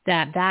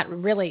that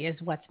really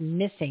is what's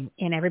missing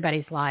in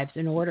everybody's lives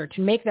in order to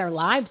make their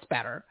lives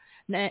better.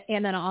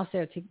 And then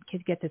also to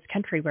get this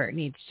country where it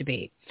needs to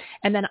be.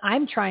 And then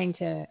I'm trying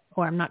to,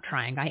 or I'm not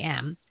trying, I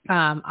am.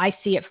 I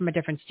see it from a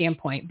different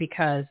standpoint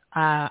because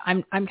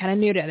I'm kind of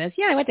new to this.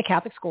 Yeah, I went to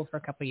Catholic school for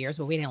a couple of years,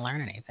 but we didn't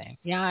learn anything.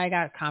 Yeah, I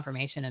got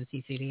confirmation and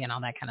CCD and all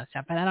that kind of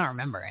stuff, but I don't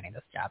remember any of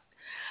this stuff.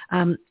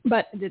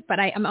 But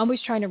I'm always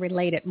trying to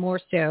relate it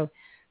more so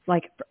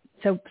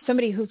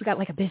somebody who's got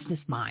like a business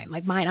mind,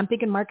 like mine. I'm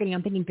thinking marketing,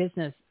 I'm thinking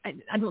business.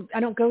 I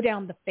don't go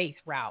down the faith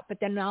route, but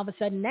then all of a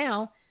sudden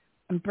now,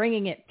 I'm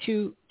bringing it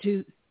to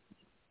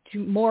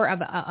more of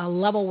a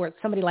level where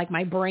somebody like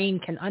my brain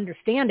can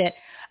understand it.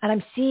 And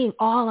I'm seeing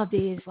all of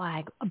these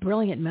like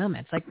brilliant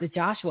moments, like the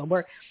Joshua,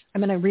 where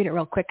I'm going to read it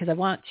real quick because I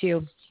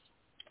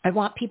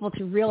want people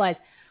to realize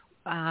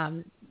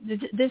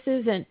this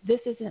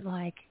isn't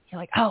like, you're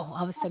like, oh,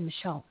 all of a sudden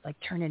Michelle like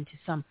turned into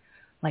some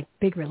like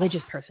big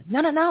religious person.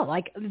 No.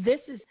 Like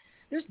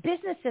there's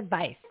business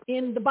advice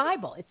in the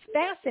Bible. It's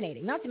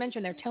fascinating. Not to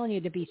mention they're telling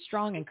you to be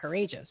strong and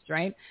courageous,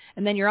 right?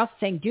 And then you're also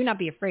saying, do not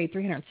be afraid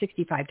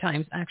 365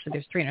 times. Actually,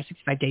 there's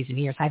 365 days in a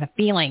year. So I have a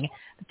feeling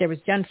that there was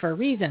done for a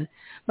reason.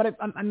 But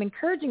I'm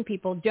encouraging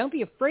people, don't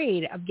be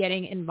afraid of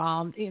getting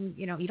involved in,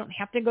 you don't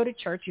have to go to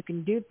church. You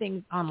can do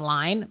things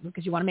online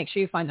because you want to make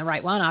sure you find the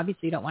right one.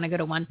 Obviously, you don't want to go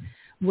to one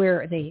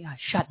where they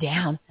shut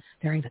down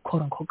during the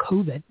quote-unquote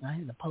COVID,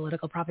 right, the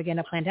political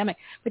propaganda pandemic.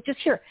 But just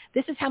here,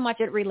 this is how much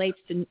it relates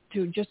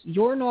to just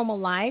your normal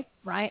life,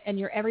 right, and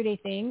your everyday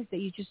things that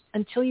you just,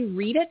 until you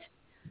read it,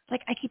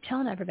 like I keep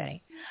telling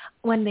everybody,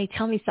 when they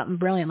tell me something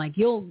brilliant, like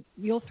you'll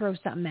throw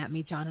something at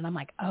me, John, and I'm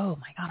like, oh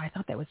my God, I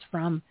thought that was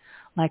from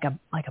like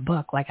a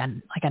book, like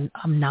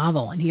a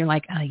novel. And you're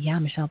like, yeah,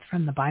 Michelle, it's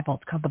from the Bible.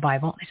 It's called the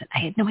Bible. And I said, I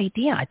had no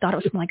idea. I thought it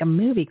was from like a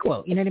movie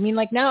quote. You know what I mean?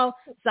 Like, no,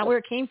 it's not where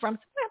it came from. So,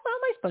 well, how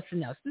am I supposed to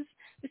know? This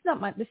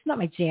is not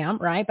my jam,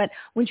 right? But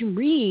when you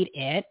read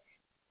it,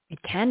 it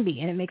can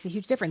be, and it makes a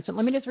huge difference. So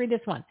let me just read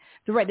this one.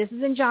 So right, this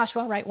is in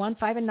Joshua, right?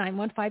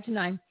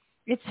 1:5-9.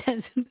 It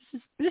says,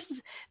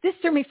 this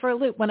threw me for a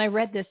loop when I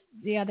read this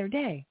the other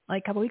day,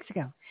 like a couple weeks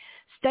ago.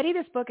 Study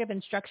this book of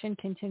instruction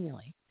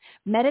continually.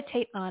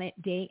 Meditate on it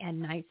day and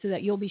night so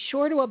that you'll be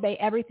sure to obey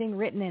everything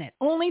written in it.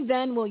 Only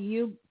then will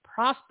you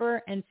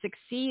prosper and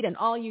succeed in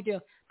all you do.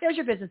 There's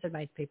your business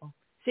advice, people.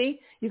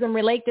 See, you can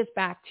relate this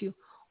back to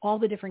all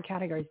the different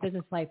categories,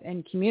 business life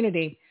and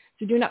community.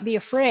 So do not be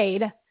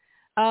afraid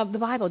of the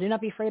Bible. Do not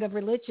be afraid of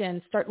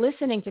religion. Start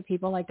listening to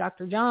people like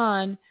Dr.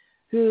 John,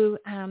 who,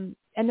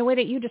 and the way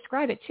that you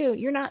describe it too,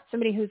 you're not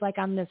somebody who's like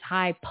on this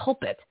high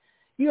pulpit.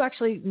 You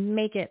actually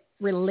make it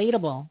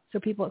relatable.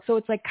 So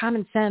it's like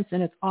common sense,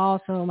 and it's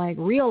also like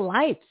real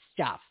life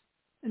stuff.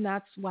 And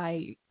that's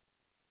why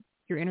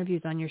your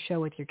interviews on your show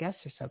with your guests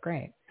are so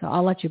great. So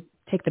I'll let you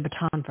take the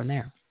baton from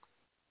there.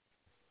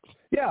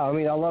 Yeah, I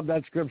mean, I love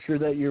that scripture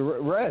that you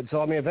read.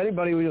 So, I mean, if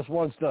anybody just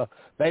wants to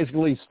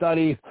basically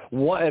study,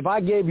 if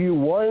I gave you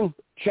one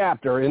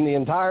chapter in the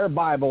entire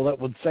Bible that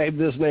would save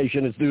this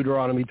nation, it's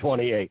Deuteronomy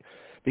 28.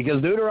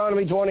 Because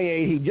Deuteronomy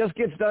 28, he just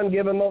gets done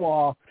giving the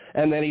law,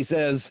 and then he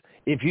says,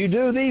 if you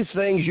do these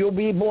things, you'll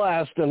be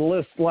blessed, and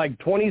lists like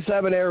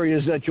 27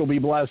 areas that you'll be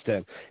blessed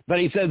in. But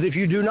he says, if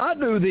you do not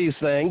do these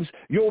things,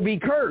 you'll be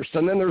cursed.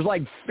 And then there's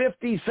like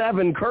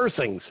 57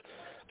 cursings.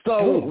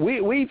 So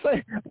we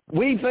think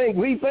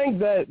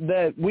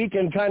that we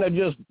can kind of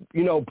just,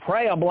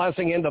 pray a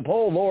blessing into,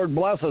 oh, Lord,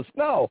 bless us.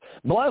 No,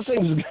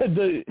 blessings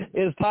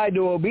is tied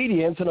to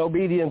obedience and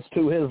obedience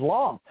to his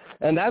law.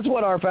 And that's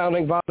what our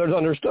founding fathers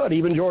understood.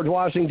 Even George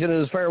Washington in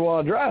his farewell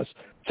address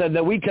said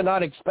that we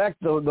cannot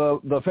expect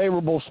the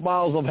favorable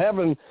smiles of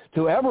heaven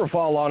to ever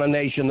fall on a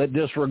nation that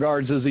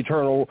disregards his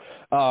eternal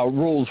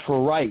rules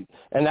for right.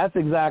 And that's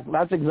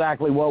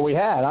exactly what we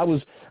had. I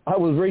was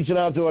reaching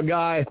out to a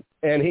guy,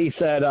 and he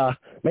said,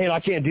 man,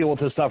 I can't deal with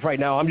this stuff right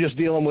now. I'm just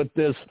dealing with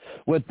this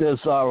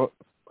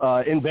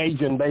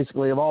invasion,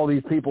 basically, of all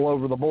these people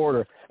over the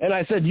border. And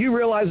I said, you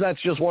realize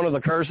that's just one of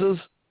the curses?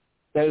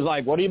 And he's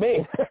like, what do you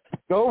mean?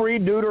 Go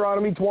read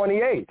Deuteronomy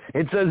 28.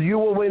 It says you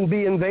will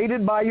be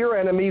invaded by your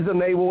enemies,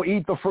 and they will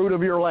eat the fruit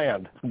of your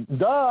land.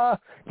 Duh.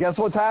 Guess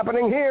what's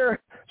happening here?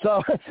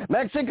 So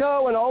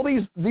Mexico and all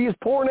these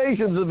poor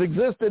nations have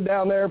existed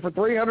down there for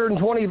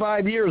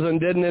 325 years and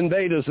didn't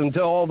invade us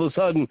until all of a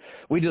sudden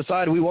we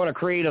decided we want to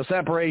create a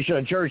separation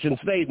of church and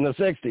state in the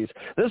 60s.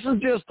 This is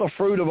just the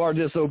fruit of our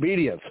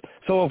disobedience.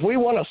 So if we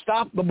want to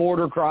stop the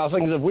border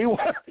crossings, if we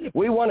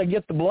want to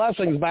get the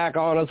blessings back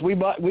on us, we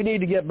need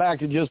to get back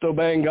to just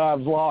obeying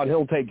God's law, and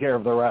he'll take care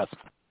of the rest.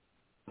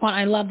 Well,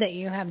 I love that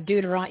you have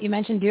Deuteronomy. You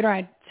mentioned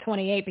Deuteronomy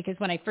 28 because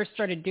when I first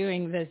started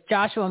doing this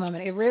Joshua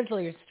moment, it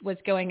originally was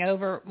going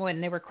over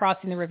when they were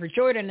crossing the River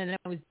Jordan, and then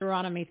it was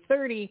Deuteronomy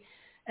 30,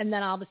 and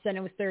then all of a sudden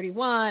it was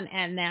 31,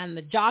 and then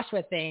the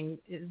Joshua thing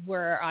is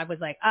where I was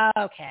like, oh,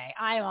 okay,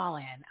 I'm all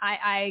in.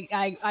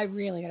 I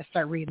really got to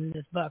start reading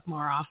this book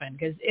more often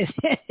because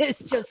it's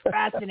just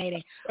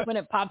fascinating when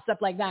it pops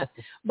up like that.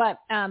 But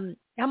how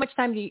much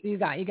time do you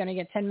got? You going to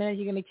get 10 minutes?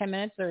 You going to be 10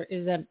 minutes, or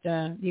is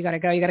that you got to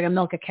go? You got to go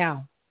milk a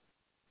cow?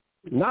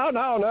 No,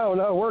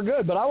 we're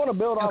good. But I want to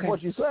build off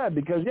what you said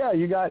because, yeah,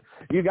 you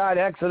got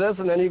Exodus,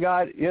 and then you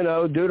got,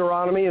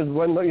 Deuteronomy is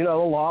when, the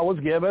law was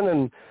given,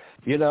 and,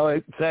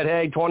 it said,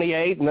 hey,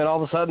 28, and then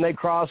all of a sudden they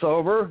cross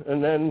over,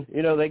 and then,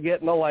 they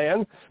get in the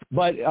land.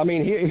 But, I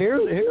mean,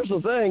 here's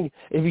the thing.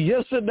 If you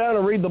just sit down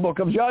and read the book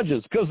of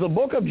Judges, because the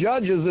book of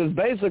Judges is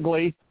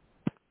basically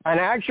an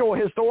actual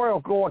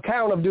historical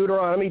account of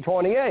Deuteronomy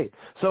 28.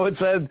 So it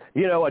said,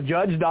 a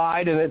judge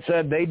died, and it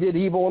said they did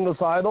evil in the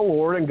sight of the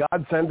Lord, and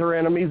God sent their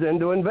enemies in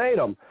to invade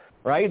them,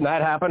 right? And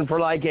that happened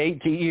for like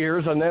 80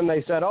 years, and then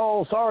they said,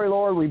 oh, sorry,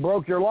 Lord, we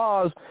broke your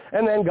laws,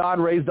 and then God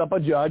raised up a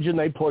judge, and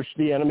they pushed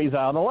the enemies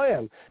out of the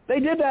land. They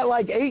did that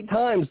like 8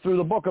 times through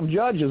the book of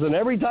Judges, and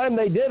every time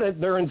they did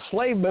it, their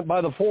enslavement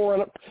by their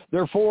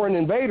foreign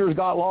invaders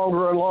got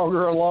longer and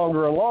longer and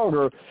longer and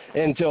longer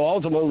until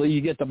ultimately you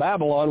get to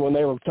Babylon when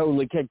they were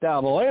totally kicked out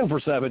of the land for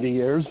 70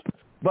 years.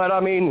 But I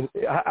mean,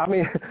 how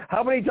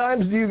many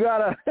times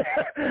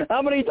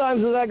how many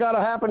times has that got to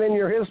happen in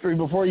your history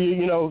before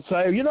you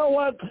say, you know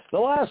what, the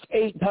last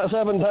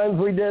 7 times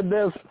we did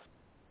this,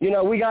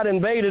 we got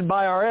invaded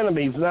by our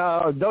enemies.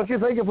 Now, don't you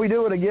think if we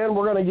do it again,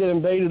 we're going to get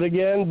invaded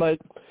again? But,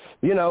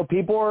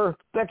 people are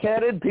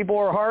thick-headed, people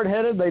are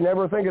hard-headed. They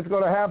never think it's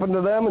going to happen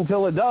to them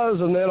until it does,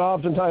 and then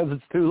oftentimes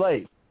it's too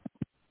late.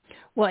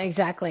 Well,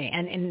 exactly.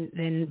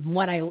 And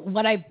what I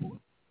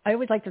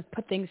always like to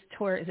put things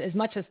towards as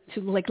much as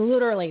to like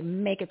literally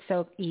make it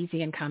so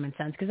easy and common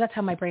sense, because that's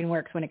how my brain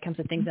works when it comes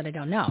to things that I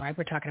don't know, right?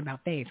 We're talking about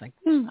faith. Like,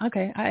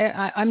 okay,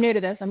 I'm new to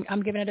this.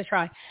 I'm giving it a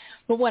try.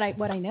 But what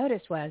I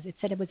noticed was it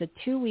said it was a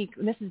 2-week,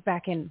 this is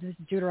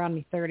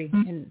Deuteronomy 30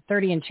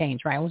 and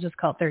change, right? We'll just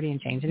call it 30 and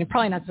change. And you're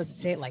probably not supposed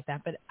to say it like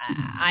that, but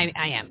I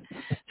am.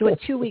 So a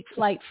 2-week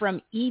flight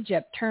from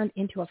Egypt turned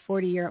into a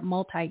 40-year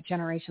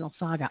multi-generational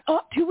saga. Oh,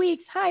 2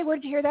 weeks. Hi, where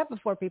did you hear that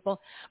before, people?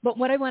 But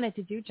what I wanted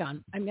to do,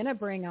 John, I'm going to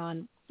bring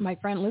on my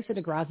friend Lucy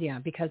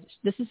DeGrazia because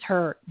this is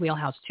her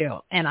wheelhouse too.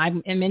 And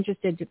I'm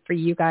interested for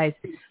you guys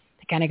to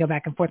kind of go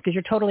back and forth because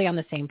you're totally on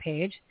the same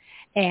page.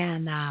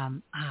 And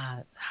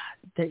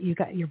that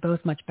you're both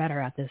much better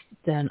at this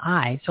than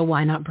I. So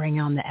why not bring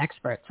on the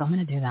expert? So I'm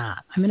going to do that.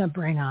 I'm going to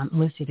bring on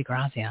Lucy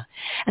DeGrazia.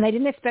 And I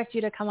didn't expect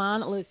you to come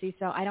on, Lucy,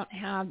 so I don't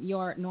have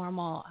your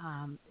normal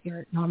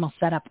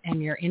setup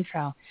and your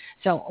intro.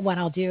 So what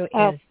I'll do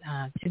is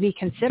to be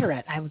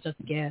considerate, I'll just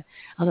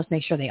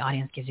make sure the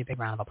audience gives you a big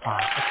round of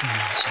applause.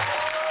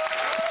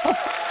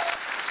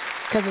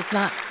 Because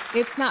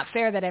it's not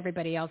fair that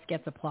everybody else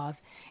gets applause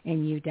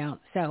and you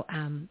don't. So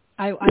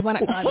I want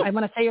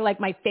to say you're like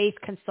my faith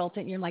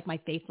consultant. You're like my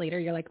faith leader.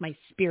 You're like my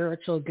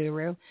spiritual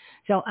guru.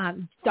 So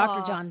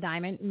Dr. John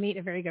Diamond, meet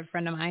a very good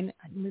friend of mine,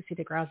 Lucy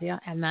DeGrazia,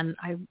 and then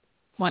I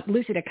want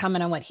Lucy to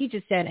comment on what he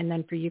just said, and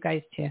then for you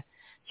guys to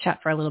chat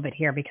for a little bit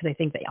here because I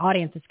think the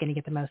audience is going to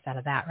get the most out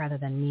of that rather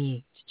than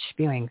me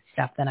spewing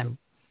stuff that I'm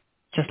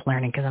just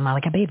learning because I'm not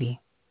like a baby.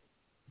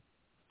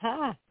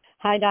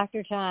 Hi,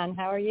 Dr. John.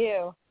 How are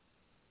you?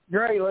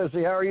 Great,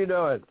 Lucy. How are you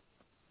doing?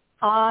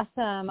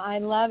 Awesome. I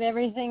love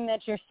everything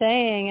that you're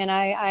saying, and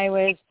I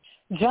was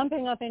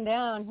jumping up and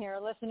down here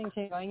listening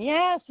to you going,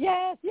 yes,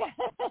 yes, yes.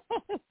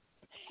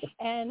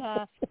 and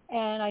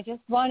I just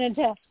wanted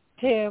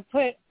to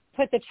put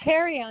the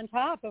cherry on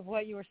top of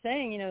what you were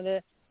saying.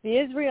 The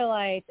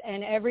Israelites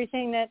and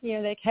everything that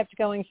they kept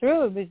going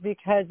through was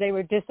because they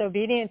were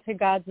disobedient to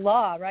God's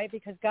law, right?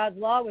 Because God's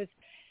law was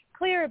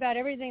clear about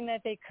everything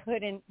that they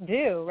couldn't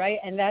do, right?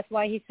 And that's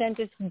why he sent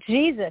us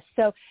Jesus.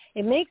 So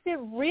it makes it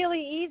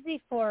really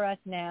easy for us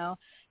now.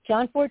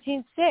 John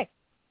 14:6,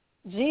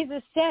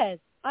 Jesus says,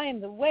 I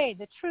am the way,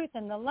 the truth,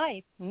 and the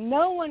life.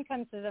 No one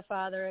comes to the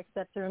Father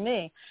except through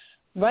me,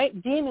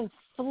 right? Demons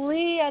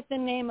flee at the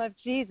name of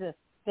Jesus.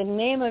 The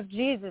name of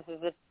Jesus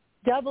is a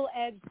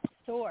double-edged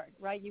sword,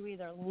 right? You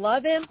either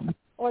love him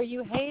or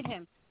you hate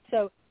him.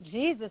 So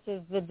Jesus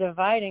is the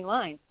dividing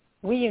line.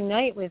 We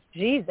unite with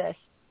Jesus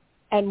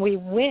and we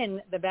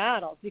win the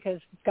battles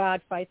because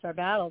God fights our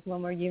battles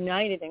when we're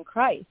united in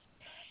Christ.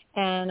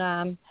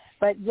 And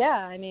but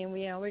yeah, I mean,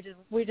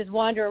 we just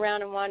wander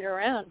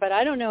around. But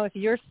I don't know if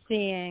you're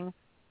seeing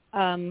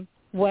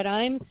what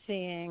I'm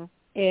seeing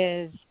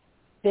is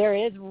there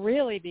is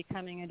really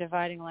becoming a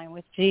dividing line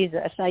with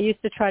Jesus. I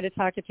used to try to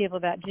talk to people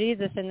about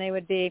Jesus, and they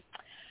would be,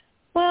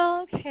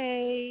 well,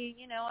 okay,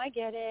 I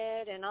get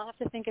it, and I'll have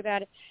to think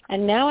about it.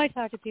 And now I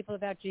talk to people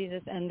about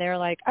Jesus, and they're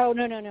like, oh,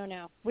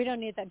 no, we don't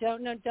need that.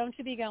 Don't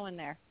you be going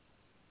there.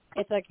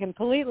 it's a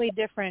completely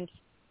different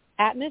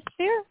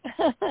atmosphere.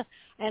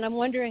 And I'm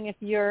wondering if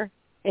you're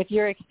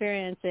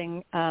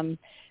experiencing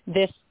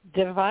this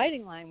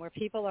dividing line where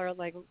people are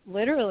like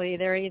literally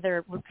they're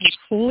either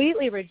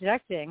completely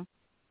rejecting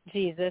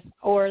Jesus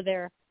or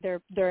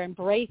they're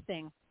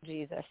embracing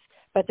Jesus.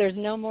 But there's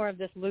no more of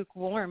this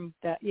lukewarm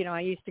that,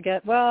 I used to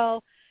get,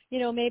 well,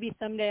 maybe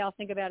someday I'll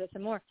think about it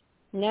some more.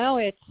 Now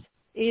it's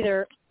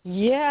either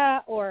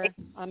yeah or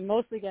I'm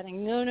mostly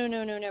getting no,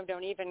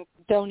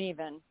 don't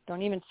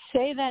even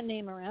say that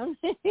name around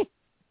me.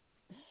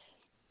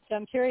 So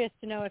I'm curious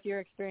to know if you're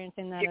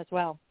experiencing that as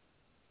well.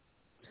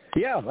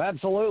 Yeah,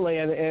 absolutely.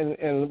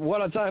 And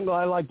one of the times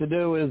I like to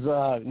do is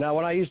now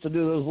when I used to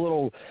do those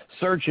little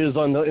searches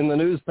in the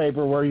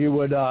newspaper where you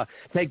would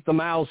take the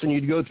mouse and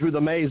you'd go through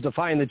the maze to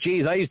find the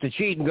cheese. I used to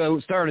cheat and go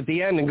start at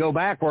the end and go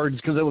backwards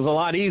because it was a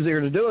lot easier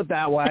to do it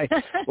that way.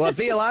 Well,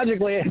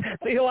 theologically,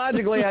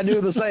 I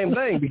do the same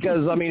thing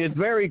because it's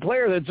very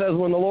clear that it says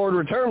when the Lord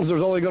returns,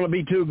 there's only going to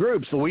be two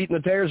groups: the wheat and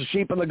the tares, the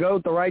sheep and the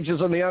goat, the righteous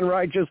and the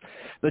unrighteous,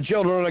 the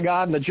children of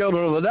God and the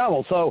children of the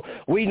devil. So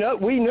we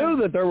knew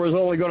that there was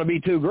only going to be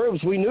two groups.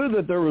 We knew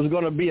that there was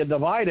going to be a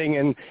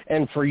dividing,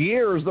 and for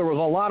years there was a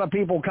lot of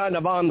people kind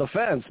of on the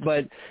fence.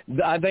 But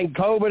I think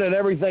COVID and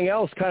everything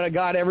else kind of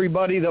got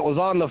everybody that was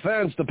on the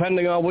fence,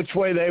 depending on which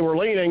way they were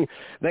leaning.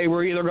 They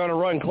were either going to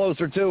run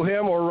closer to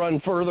him or run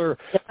further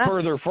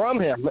from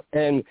him.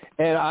 And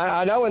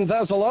I know in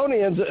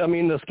Thessalonians,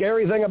 the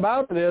scary thing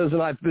about it is,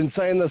 and I've been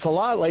saying this a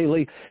lot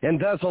lately, in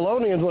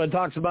Thessalonians when it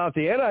talks about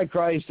the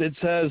Antichrist, it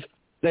says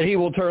that he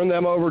will turn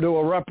them over to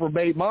a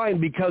reprobate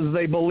mind because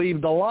they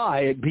believed a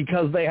lie,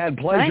 because they had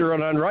pleasure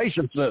in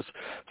unrighteousness.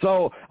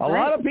 So a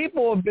lot of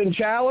people have been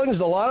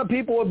challenged. A lot of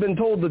people have been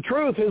told the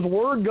truth. His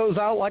word goes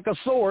out like a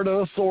sword,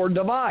 and a sword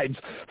divides.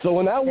 So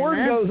when that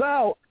word goes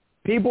out,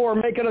 people are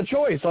making a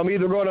choice. I'm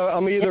either going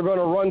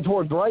to run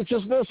towards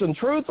righteousness and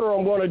truth, or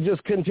I'm going to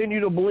just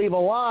continue to believe a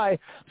lie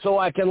so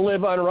I can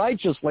live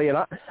unrighteously. And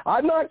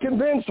I'm not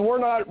convinced we're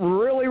not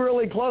really,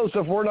 really close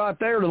if we're not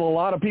there to a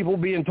lot of people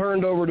being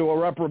turned over to a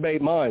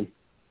reprobate mind.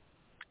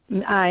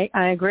 I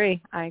agree.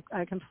 I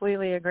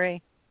completely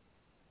agree.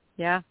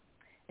 Yeah.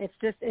 It's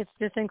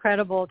just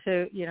incredible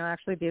to,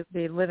 actually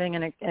be living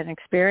and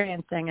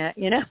experiencing it,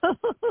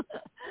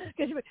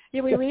 because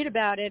we read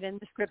about it in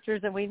the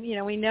scriptures and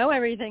we know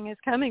everything is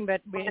coming, but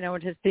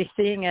just be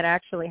seeing it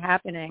actually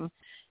happening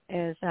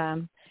is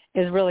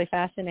really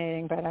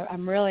fascinating. But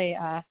I'm really,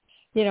 I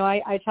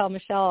tell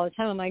Michelle all the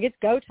time, I'm like, it's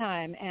go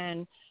time.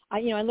 And I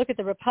look at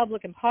the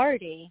Republican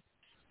Party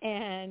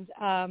and,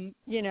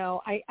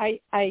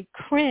 I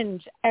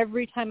cringe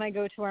every time I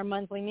go to our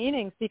monthly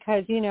meetings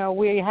because,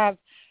 we have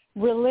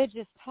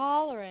religious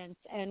tolerance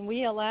and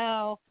we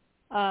allow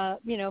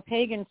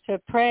pagans to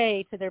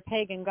pray to their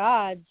pagan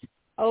gods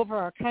over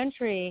our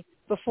country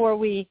before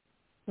we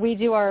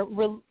do our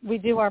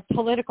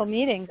political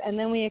meetings, and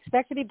then we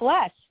expect to be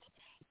blessed.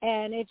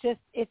 And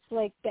it's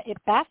like it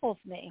baffles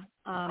me.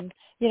 I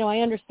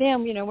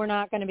understand we're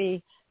not going to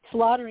be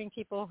slaughtering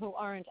people who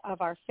aren't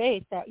of our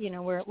faith, that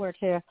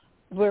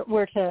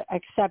we're to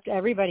accept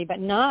everybody,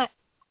 but not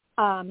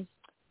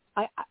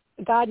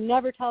God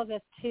never tells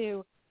us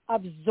to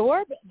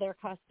absorb their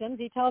customs.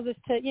 He tells us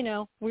to,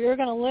 we're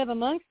going to live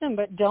amongst them,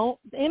 but don't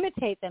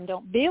imitate them.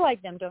 Don't be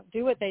like them. Don't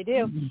do what they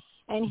do. Mm-hmm.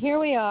 And here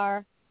we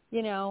are,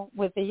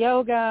 with the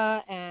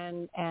yoga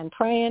and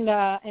praying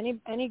to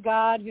any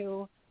god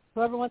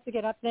whoever wants to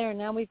get up there. And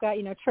now we've got,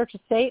 Church of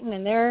Satan,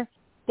 and they're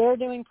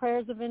doing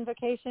prayers of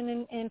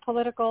invocation in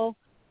political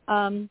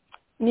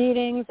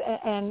meetings.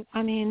 And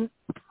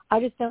I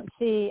just don't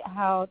see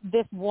how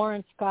this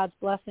warrants God's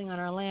blessing on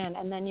our land.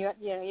 And then you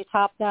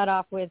top that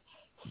off with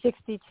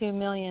 62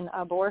 million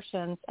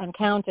abortions and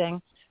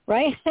counting,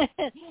 right?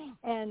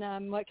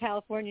 And what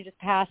California just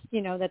passed,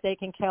 that they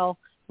can kill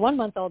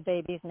 1-month-old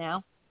babies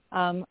now.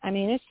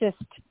 It's just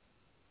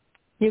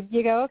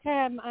you go,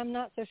 okay, I'm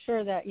not so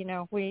sure that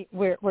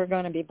we're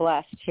going to be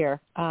blessed here.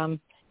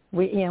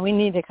 We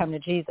need to come to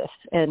Jesus,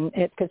 and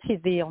because He's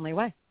the only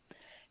way.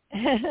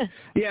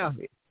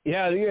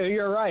 Yeah,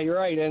 you're right. You're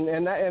right,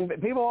 and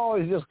people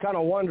always just kind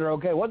of wonder,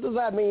 okay, what does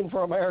that mean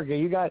for America?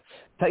 You got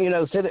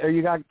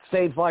you got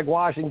states like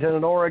Washington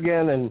and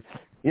Oregon and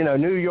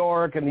New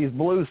York and these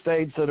blue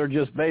states that are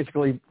just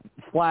basically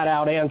flat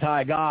out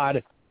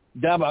anti-God,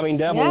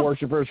 devil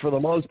worshipers for the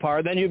most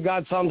part. Then you've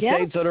got some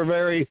states that are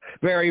very,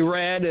 very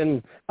red,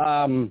 and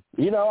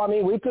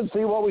we could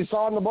see what we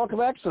saw in the book of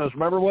Exodus.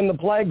 Remember when the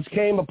plagues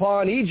came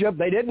upon Egypt?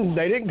 They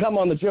didn't come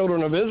on the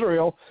children of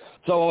Israel.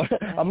 So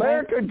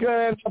America could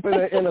end up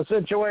in a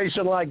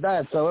situation like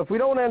that. So if we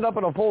don't end up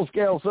in a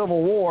full-scale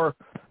civil war,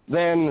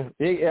 then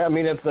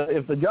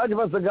if the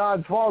judgments of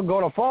God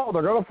going to fall,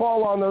 they're going to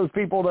fall on those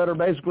people that are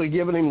basically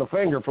giving Him the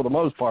finger for the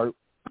most part.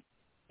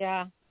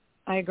 Yeah,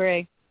 I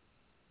agree.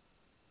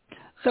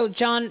 So,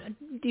 John,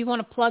 do you want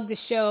to plug the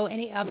show?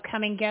 Any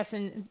upcoming guests?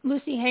 And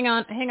Lucy, hang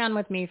on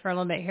with me for a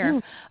little bit here,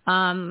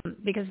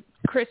 because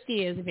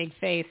Christy is a big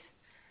faith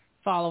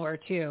follower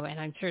too, and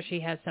I'm sure she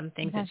has some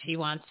things that she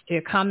wants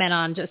to comment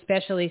on,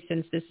 especially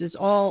since this is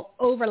all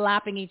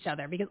overlapping each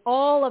other, because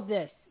all of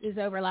this is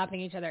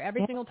overlapping each other.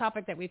 Every single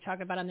topic that we've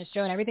talked about on the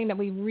show and everything that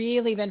we've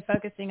really been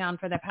focusing on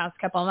for the past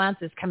couple of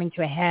months is coming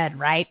to a head,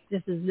 right?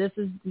 This is as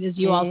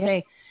you all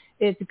say,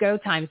 it's go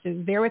time. So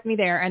bear with me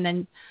there. And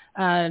then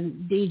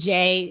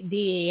DJ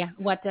D,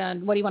 what do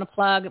you want to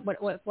plug?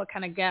 What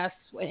kind of guests?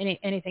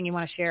 Anything you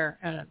want to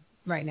share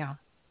right now?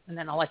 And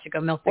then I'll let you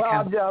go milk the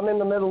cow. Well, I'm in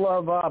the middle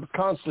of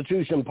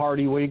Constitution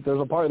Party week. There's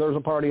a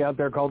party out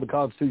there called the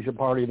Constitution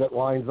Party that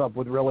lines up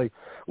with really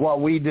what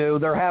we do.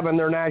 They're having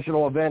their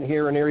national event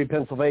here in Erie,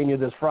 Pennsylvania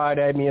this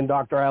Friday. Me and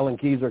Dr. Alan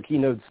Keyes are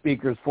keynote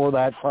speakers for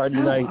that Friday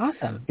night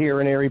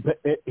here in Erie,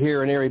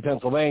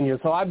 Pennsylvania.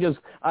 So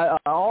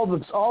all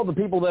the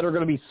people that are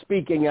going to be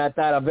speaking at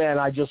that event,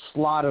 I just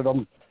slotted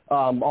them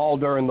all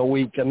during the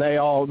week, and they're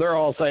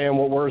all saying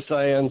what we're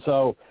saying.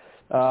 So.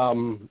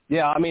 I'm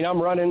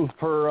running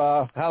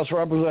for House of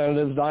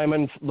Representatives,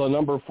 Diamond, the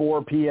number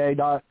 4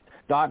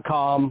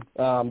 PA.com.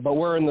 But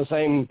we're in the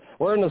same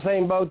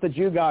boat that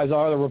you guys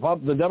are.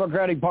 The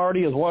Democratic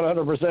Party is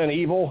 100%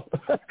 evil,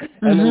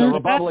 and then the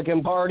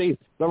Republican Party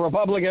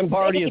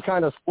is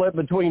kind of split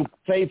between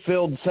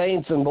faith-filled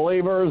saints and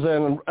believers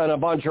and a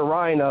bunch of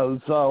rhinos.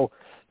 So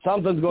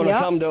something's going to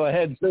come to a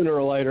head sooner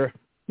or later.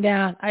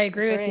 Yeah, I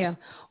agree with you.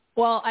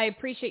 Well, I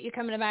appreciate you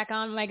coming back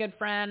on, my good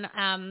friend.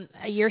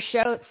 Your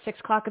show at 6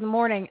 o'clock in the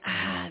morning.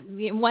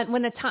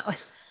 When the time,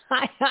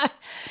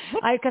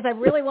 because I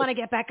really want to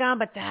get back on,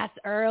 but that's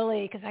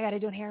early because I got to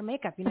do hair and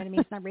makeup. You know what I mean?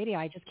 It's not radio.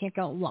 I just can't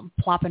go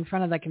plop in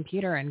front of the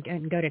computer and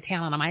go to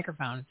town on a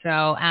microphone.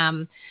 So,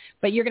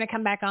 but you're going to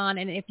come back on,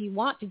 and if you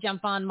want to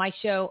jump on my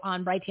show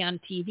on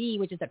Brighteon TV,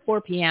 which is at 4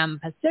 p.m.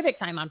 Pacific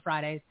time on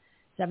Fridays,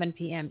 7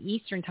 p.m.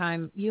 Eastern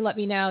time, you let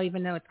me know,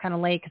 even though it's kind of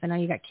late because I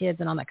know you got kids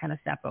and all that kind of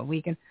stuff, but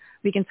we can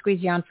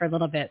squeeze you on for a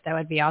little bit. That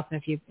would be awesome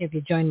if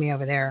you join me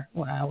over there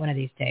one of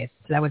these days.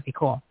 So that would be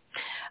cool.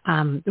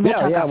 All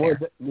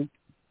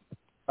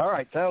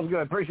right, sounds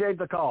good. Appreciate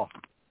the call.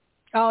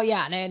 Oh,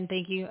 yeah, and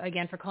thank you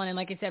again for calling in.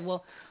 Like I said,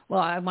 well,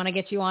 I want to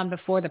get you on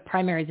before the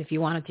primaries if you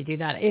wanted to do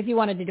that. If you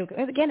wanted to do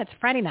it, again, it's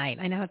Friday night.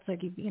 I know it's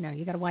like,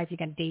 you got a wife, you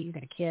got a date, you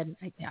got a kid.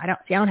 I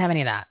don't have any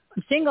of that.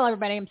 I'm single,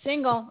 everybody. I'm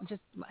single.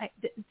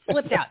 It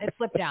slipped out. It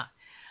slipped out.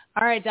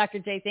 All right, Dr.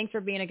 J, thanks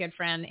for being a good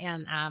friend,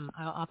 and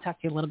I'll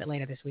talk to you a little bit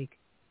later this week.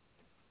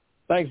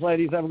 Thanks,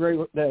 ladies. Have a great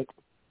day.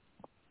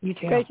 You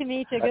too. Great to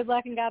meet you. Good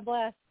luck and God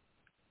bless.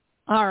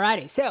 All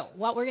righty. So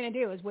what we're going to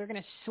do is we're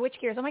going to switch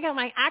gears. Oh, my God, am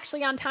I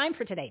actually on time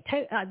for today?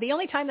 The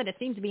only time that it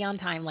seems to be on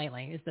time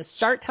lately is the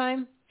start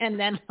time and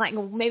then like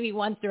maybe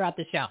once throughout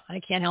the show. I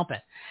can't help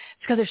it.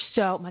 It's because there's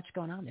so much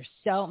going on. There's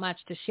so much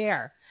to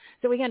share.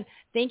 So again,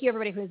 thank you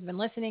everybody who's been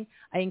listening.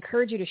 I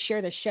encourage you to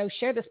share this show,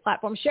 share this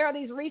platform, share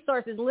these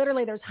resources.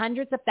 Literally, there's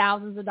hundreds of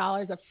thousands of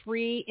dollars of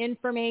free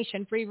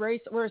information, free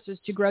resources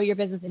to grow your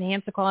business,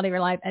 enhance the quality of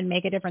your life, and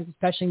make a difference,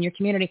 especially in your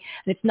community.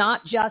 And it's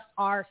not just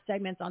our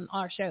segments on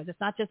our shows.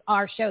 It's not just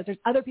our shows. There's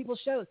other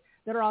people's shows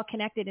that are all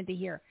connected into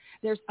here.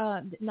 There's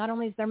not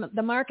only is there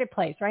the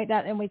marketplace, right?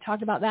 And we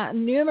talked about that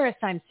numerous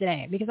times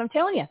today, because I'm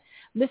telling you,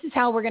 this is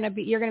how you're going to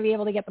be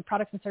able to get the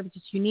products and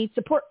services you need,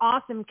 support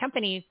awesome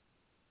companies,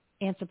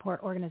 and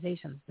support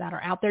organizations that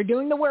are out there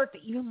doing the work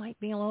that you might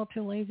be a little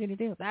too lazy to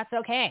do. That's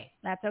okay.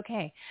 That's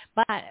okay.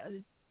 But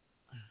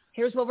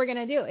here's what we're going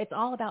to do. It's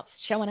all about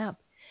showing up.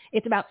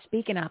 It's about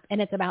speaking up,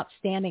 and it's about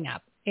standing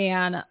up.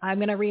 And I'm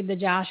going to read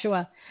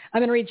Joshua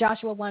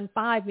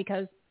 1:5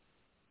 because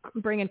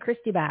I'm bringing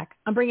Christy back.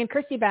 I'm bringing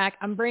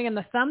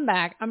the thumb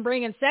back. I'm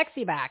bringing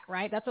sexy back,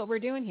 right? That's what we're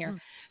doing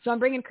here. So I'm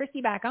bringing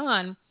Christy back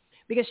on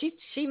because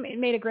she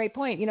made a great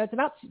point. It's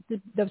about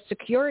the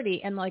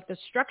security and like the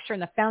structure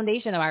and the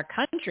foundation of our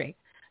country.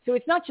 So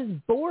it's not just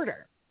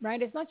border,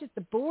 right? It's not just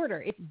the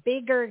border. It's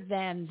bigger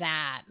than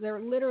that. They're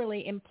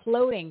literally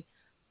imploding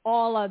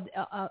all of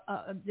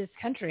this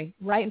country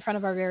right in front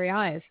of our very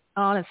eyes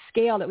on a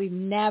scale that we've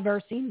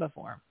never seen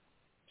before.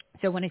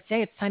 So when I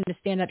say it's time to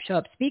stand up, show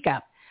up, speak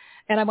up,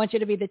 and I want you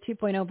to be the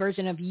 2.0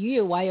 version of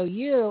you,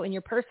 YOU, in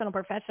your personal,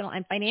 professional,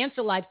 and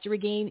financial lives to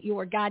regain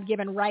your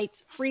God-given rights,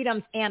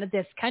 freedoms, and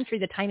this country.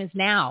 The time is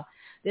now.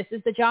 This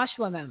is the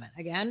Joshua moment.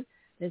 Again,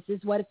 this is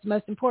what is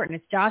most important.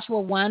 It's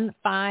Joshua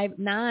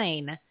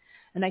 1:5-9.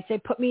 And I say,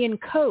 put me in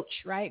coach,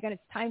 right? And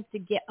it's time to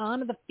get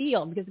onto the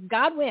field because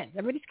God wins.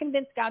 Everybody's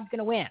convinced God's going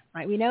to win,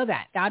 right? We know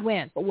that. God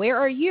wins. But where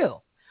are you?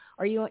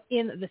 Are you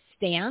in the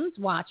stands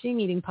watching,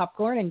 eating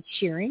popcorn and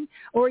cheering?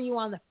 Or are you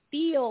on the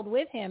field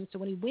with him? So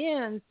when he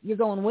wins, you're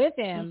going with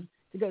him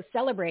to go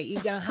celebrate.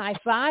 You're going to high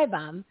five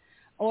him.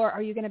 Or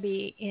are you going to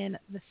be in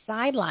the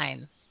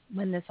sidelines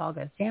when this all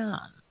goes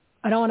down?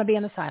 I don't want to be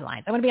on the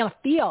sidelines. I want to be on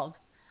the field.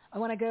 I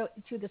want to go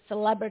to the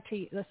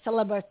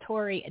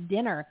celebratory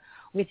dinner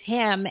with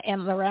him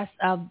and the rest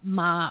of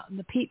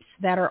the peeps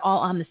that are all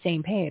on the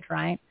same page,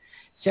 right?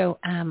 So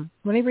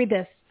let me read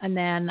this, and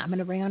then I'm going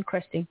to bring on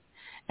Christy.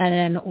 And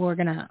then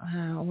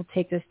we'll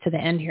take this to the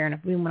end here. And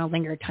if we want to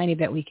linger a tiny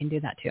bit, we can do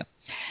that too.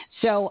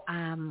 So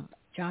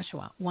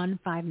Joshua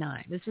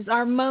 1:5-9. This is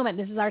our moment.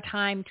 This is our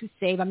time to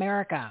save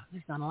America.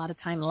 There's not a lot of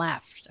time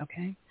left,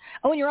 okay?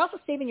 Oh, and you're also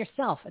saving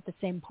yourself at the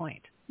same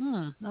point.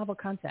 Novel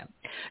concept.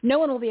 No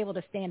one will be able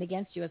to stand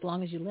against you as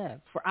long as you live,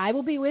 for I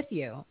will be with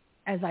you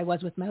as I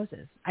was with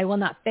Moses. I will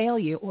not fail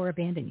you or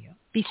abandon you.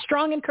 Be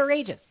strong and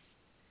courageous,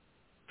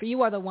 for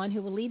you are the one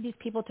who will lead these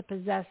people to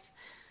possess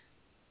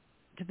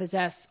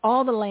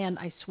all the land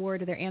I swore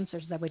to their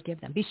ancestors I would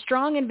give them. Be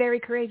strong and very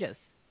courageous.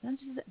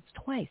 It's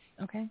twice,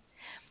 okay?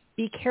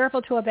 Be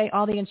careful to obey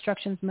all the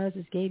instructions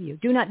Moses gave you.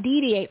 Do not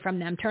deviate from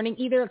them, turning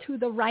either to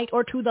the right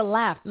or to the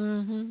left.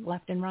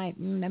 Left and right.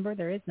 Remember,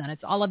 there is none.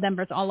 It's all of them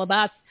versus all of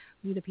us.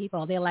 We the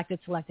people, the elected,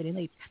 selected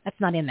elites. That's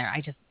not in there. I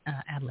just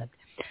ad-libbed.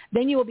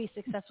 Then you will be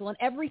successful in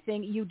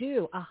everything you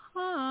do.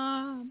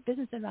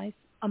 Business advice,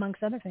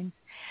 amongst other things.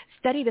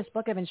 Study this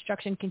book of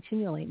instruction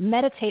continually.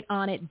 Meditate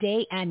on it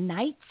day and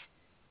night,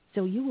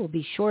 so you will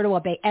be sure to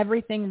obey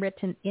everything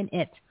written in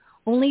it.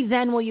 Only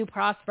then will you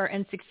prosper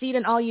and succeed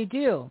in all you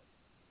do.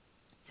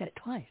 Said it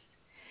twice.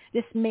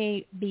 This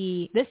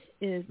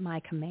is my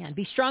command.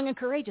 Be strong and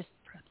courageous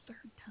for a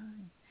third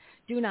time.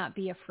 Do not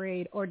be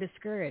afraid or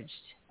discouraged.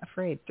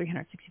 Afraid,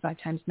 365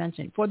 times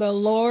mentioned. For the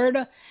Lord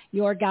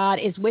your God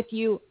is with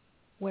you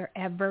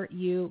wherever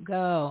you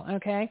go.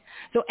 Okay?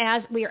 So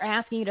as we are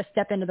asking you to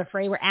step into the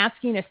fray, we're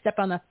asking you to step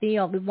on the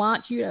field. We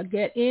want you to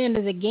get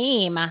into the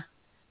game.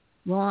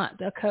 We want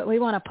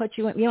to put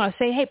you in. You want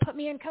to say, hey, put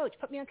me in, coach.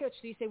 Put me on, coach.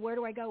 So you say, where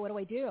do I go? What do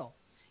I do?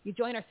 You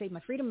join our Save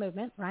My Freedom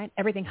movement, right?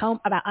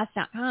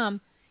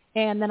 EverythingHomeAboutUs.com.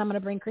 And then I'm going to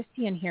bring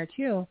Christy in here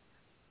too,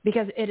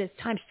 because it is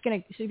time.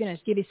 She's going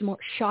to give you some more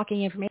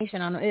shocking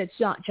information on it's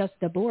not just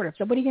the border.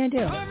 So what are you going to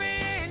do? Put me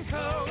in,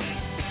 coach.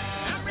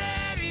 I'm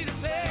ready to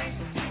play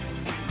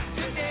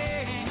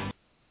today.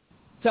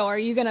 So are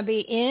you going to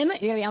be in? Are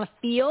you going to be on the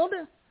field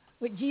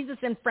with Jesus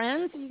and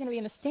friends? Or are you going to be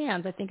in the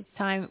stands? I think it's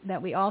time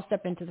that we all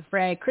step into the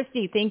fray.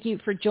 Christy, thank you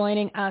for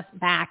joining us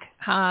back.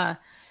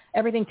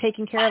 Everything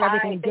taken care of,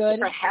 everything good.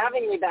 Thank you for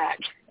having me back.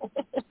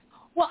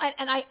 Well,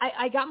 and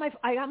I got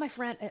my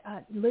friend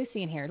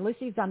Lucy in here.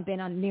 Lucy's been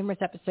on numerous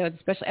episodes,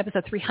 especially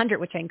episode 300,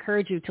 which I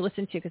encourage you to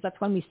listen to, because that's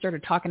when we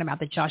started talking about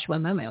the Joshua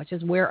moment, which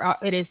is where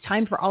it is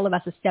time for all of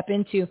us to step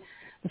into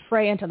the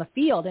fray, into the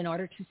field, in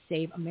order to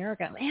save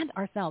America and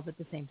ourselves at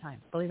the same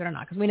time. Believe it or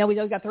not, because we know we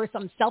always got to throw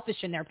something selfish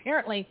in there,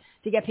 apparently,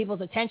 to get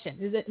people's attention.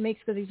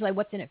 Because he's like,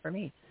 what's in it for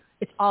me?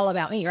 It's all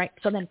about me, right?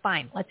 So then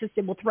fine, let's just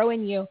say we'll throw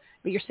in you,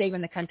 but you're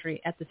saving the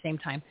country at the same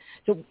time.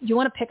 So you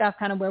want to pick up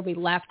kind of where we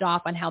left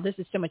off on how this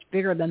is so much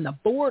bigger than the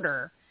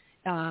border.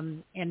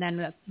 And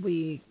then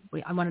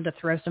I wanted to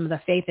throw some of the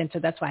faith in. So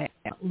that's why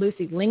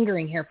Lucy's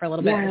lingering here for a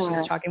little bit. Yeah. She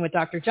was talking with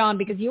Dr. John,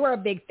 because you are a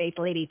big faith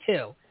lady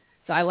too.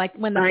 So I like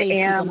when the faith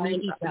people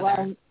meet each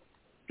other.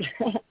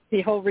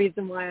 The whole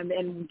reason why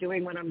I'm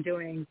doing what I'm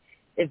doing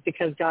is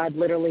because God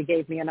literally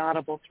gave me an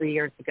audible 3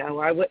 years ago,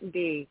 or I wouldn't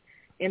be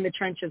in the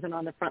trenches and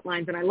on the front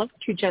lines. And I love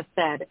what you just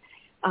said.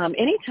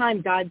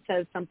 Anytime God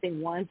says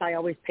something once, I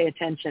always pay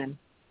attention.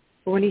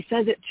 But when he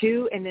says it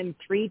 2 and then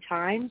 3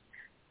 times,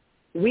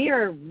 we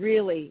are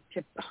really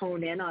to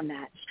hone in on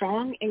that.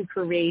 Strong and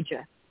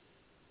courageous.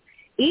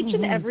 Each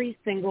and every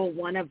single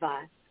one of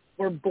us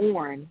were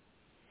born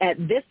at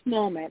this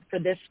moment for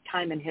this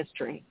time in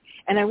history.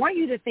 And I want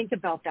you to think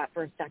about that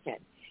for a second.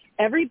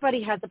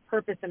 Everybody has a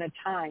purpose and a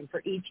time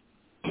for each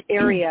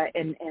area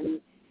and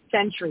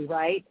century,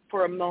 right?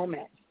 For a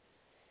moment.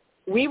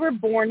 We were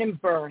born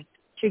and birthed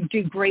to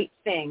do great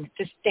things,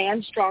 to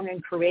stand strong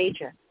and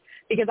courageous,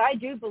 because I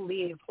do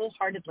believe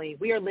wholeheartedly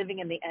we are living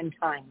in the end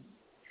times.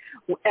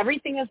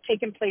 Everything has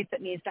taken place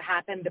that needs to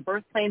happen. The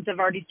birth planes have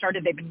already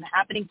started. They've been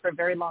happening for a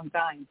very long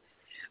time.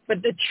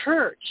 But the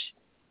church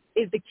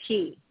is the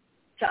key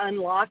to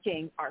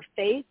unlocking our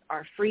faith,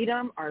 our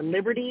freedom, our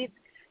liberties,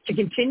 to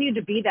continue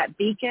to be that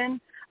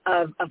beacon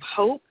of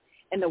hope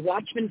and the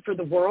watchman for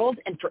the world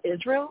and for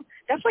Israel.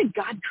 That's why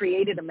God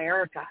created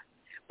America.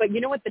 But you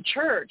know what? The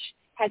church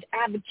has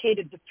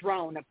advocated the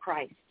throne of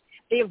Christ.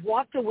 They have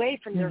walked away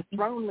from their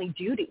thronely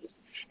duties.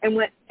 And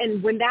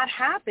when that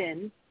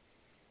happens,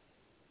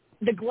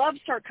 the gloves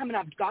start coming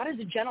off. God is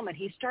a gentleman.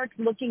 He starts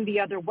looking the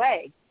other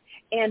way.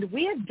 And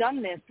we have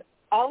done this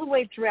all the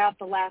way throughout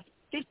the last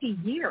 50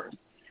 years.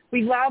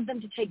 We allowed them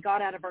to take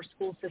God out of our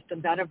school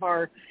systems, out of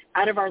our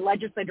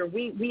legislature.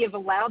 We have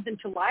allowed them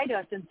to lie to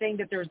us in saying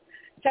that there's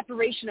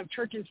separation of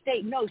church and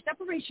state. No,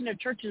 separation of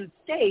church and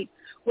state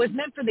was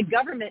meant for the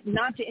government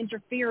not to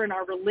interfere in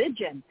our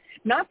religion,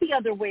 not the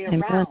other way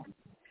around.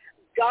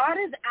 God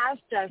has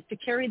asked us to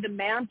carry the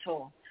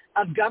mantle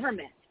of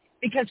government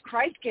because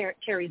Christ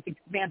carries the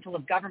mantle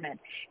of government.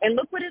 And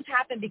look what has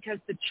happened, because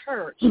the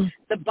church,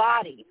 the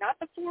body, not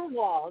the 4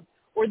 walls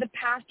or the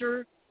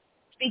pastor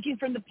speaking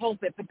from the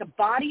pulpit, but the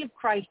body of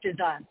Christ is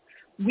us.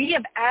 We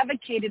have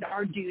advocated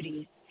our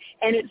duties,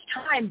 and it's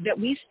time that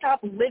we stop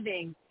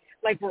living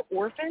like we're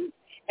orphans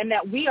and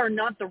that we are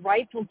not the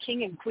rightful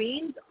king and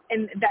queens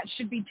and that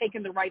should be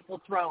taking the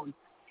rightful throne.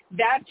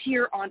 That's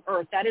here on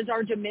earth. That is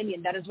our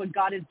dominion. That is what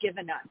God has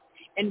given us.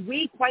 And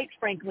we, quite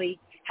frankly,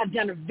 have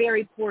done a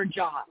very poor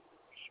job.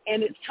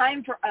 And it's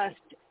time for us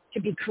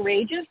to be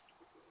courageous,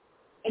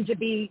 and to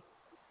be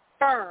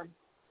firm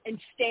and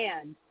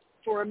stand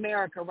for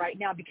America right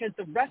now, because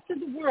the rest of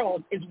the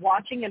world is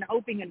watching and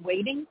hoping and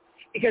waiting,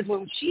 because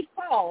when she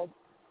falls,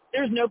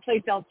 there's no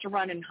place else to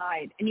run and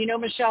hide. And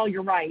Michelle,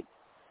 you're right.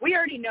 We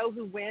already know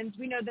who wins.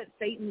 We know that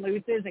Satan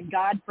loses and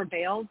God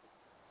prevails.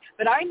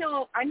 But I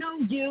know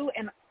you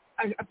and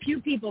a few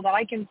people that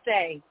I can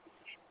say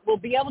will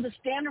be able to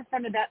stand in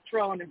front of that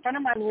throne, in front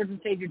of my Lord and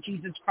Savior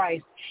Jesus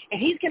Christ, and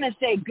he's going to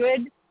say,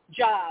 good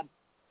job,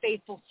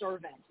 faithful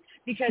servant.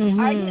 Because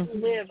I didn't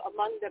live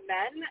among the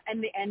men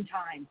and the end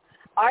time.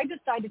 I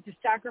decided to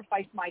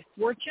sacrifice my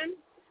fortune,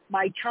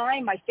 my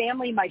time, my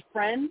family, my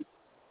friends,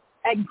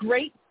 at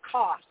great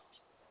cost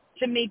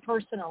to me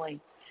personally,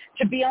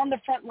 to be on the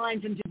front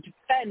lines and to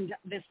defend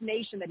this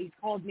nation that he's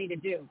called me to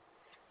do.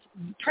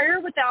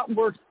 Prayer without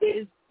works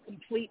is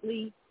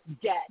completely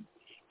dead.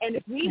 And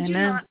if we do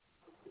not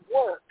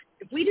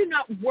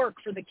work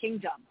for the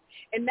kingdom,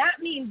 and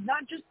that means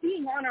not just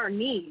being on our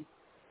knees,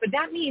 but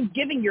that means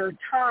giving your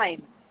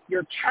time,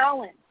 your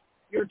talent,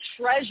 your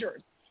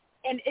treasures.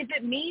 And if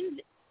it means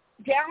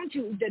down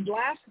to the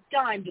last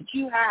dime that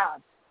you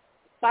have,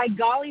 by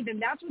golly, then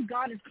that's what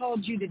God has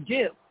called you to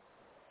do.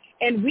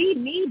 And we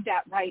need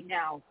that right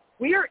now.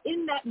 We are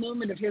in that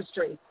moment of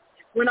history.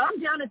 When I'm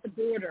down at the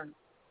border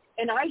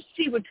and I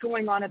see what's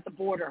going on at the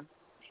border,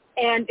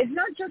 and it's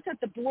not just at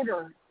the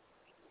border,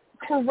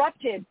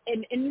 corrupted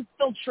and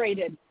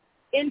infiltrated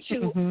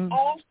into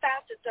all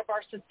facets of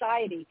our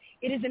society.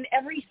 It is in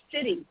every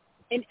city,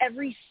 in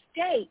every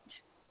state.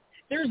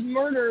 There's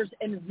murders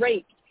and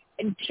rapes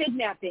and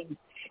kidnappings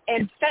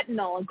and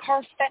fentanyl and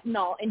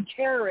carfentanil and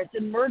terrorists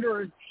and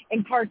murderers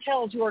and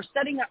cartels who are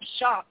setting up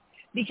shop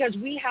because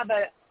we have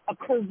a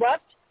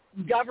corrupt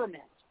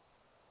government,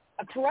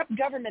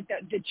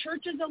 that the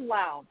church is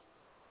allowed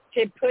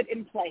to put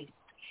in place.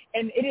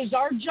 And it is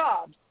our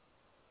job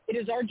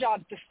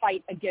to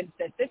fight against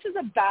this. This is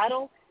a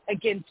battle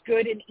against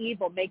good and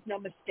evil, make no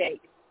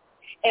mistake.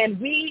 And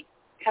we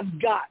have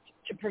got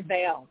to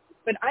prevail.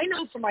 But I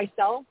know for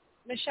myself,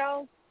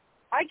 Michelle,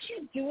 I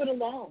can't do it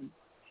alone.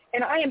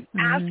 And I am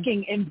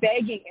asking and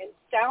begging and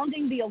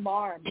sounding the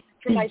alarm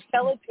for my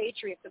fellow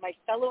patriots and my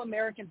fellow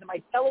Americans and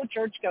my fellow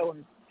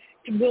churchgoers.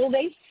 Will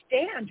they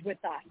stand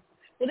with us?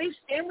 Will they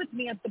stand with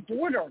me at the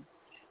border?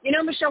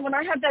 Michelle, when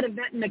I had that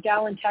event in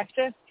McAllen,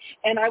 Texas,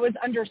 and I was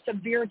under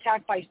severe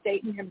attack by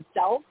Satan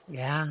himself,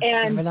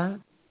 and remember that?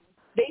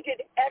 They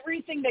did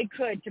everything they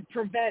could to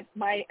prevent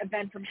my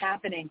event from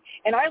happening.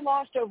 And I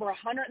lost over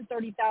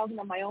 $130,000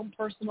 of my own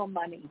personal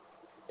money.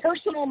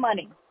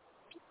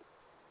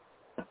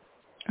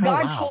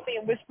 God told me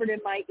and whispered in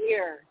my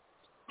ear,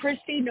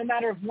 Christy, no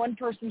matter if one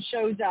person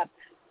shows up,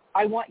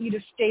 I want you to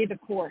stay the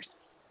course.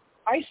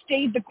 I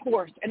stayed the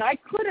course. And I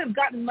could have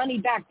gotten money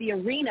back, the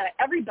arena,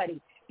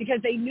 everybody, because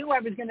they knew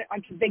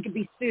they could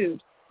be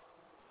sued.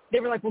 They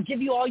were like, we'll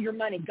give you all your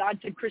money. God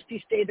said,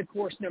 Christy, stay the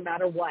course no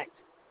matter what.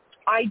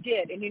 I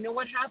did. And you know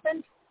what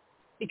happened?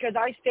 Because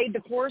I stayed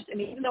the course,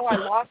 and even though I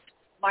lost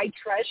my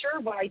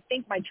treasure, what I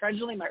think my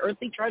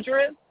earthly treasure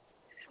is,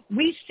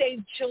 we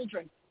saved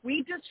children.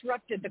 We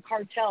disrupted the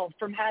cartel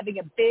from having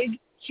a big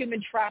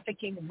human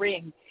trafficking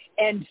ring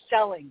and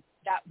selling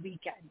that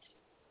weekend.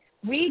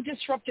 We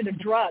disrupted a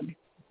drug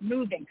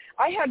moving.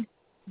 I had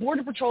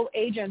Border Patrol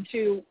agents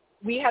who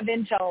we have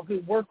intel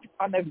who work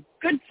on the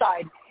good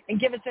side and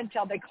give us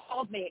intel. They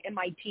called me and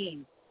my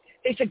team.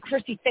 They said,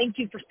 Christy, thank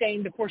you for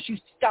staying the course. You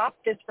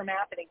stopped this from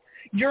happening.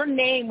 Your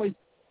name was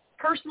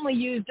personally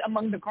used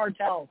among the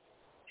cartels.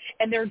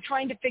 And they're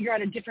trying to figure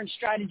out a different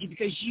strategy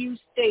because you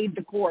stayed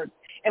the course.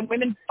 And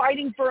women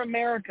fighting for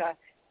America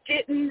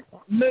didn't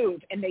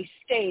move, and they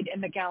stayed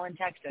in McAllen,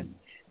 Texas.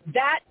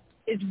 That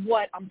is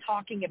what I'm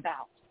talking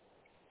about.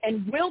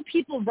 And will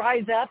people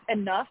rise up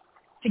enough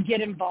to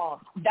get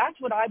involved? That's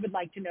what I would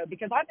like to know,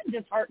 because I've been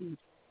disheartened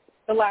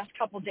the last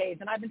couple of days.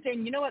 And I've been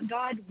saying, you know what,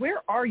 God,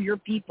 where are your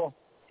people?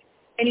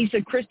 And he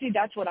said, Christy,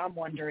 that's what I'm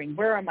wondering.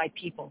 Where are my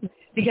people?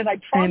 Because I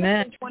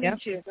promised in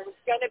 22 there was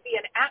going to be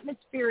an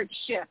atmospheric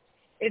shift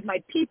if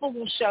my people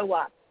will show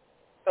up.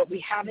 But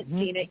we haven't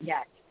seen it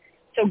yet.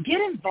 So get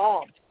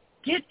involved.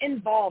 Get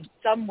involved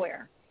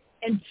somewhere.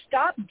 And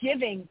stop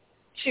giving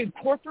to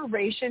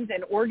corporations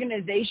and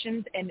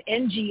organizations and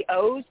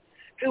NGOs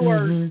who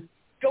are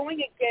going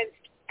against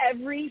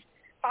every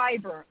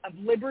fiber of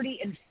liberty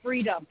and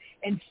freedom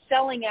and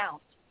selling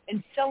out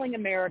and selling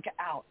America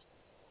out.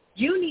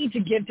 You need to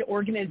give to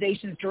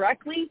organizations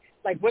directly,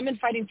 like Women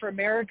Fighting for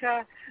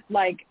America,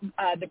 like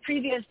the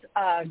previous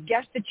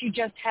guest that you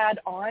just had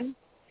on.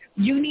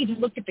 You need to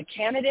look at the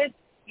candidates.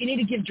 You need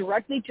to give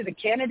directly to the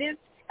candidates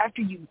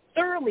after you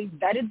thoroughly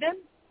vetted them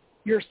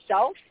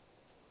yourself,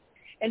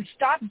 and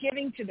stop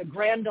giving to the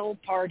grand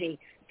old party.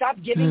 Stop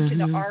giving to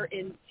the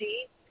RNC.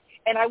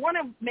 And I want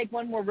to make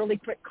one more really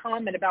quick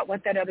comment about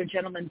what that other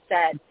gentleman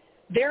said.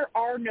 There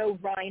are no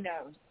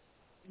rhinos.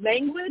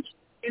 Language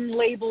and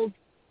labels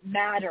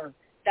matter.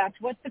 That's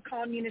what the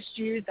communists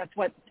use. That's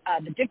what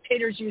the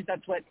dictators use.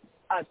 That's what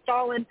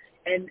Stalin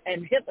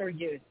and Hitler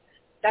used.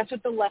 That's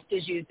what the left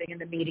is using in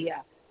the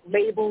media.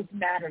 Labels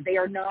matter. They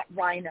are not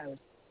rhinos.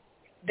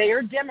 They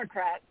are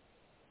Democrats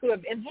who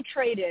have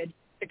infiltrated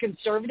the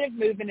conservative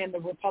movement in the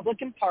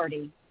Republican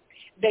Party.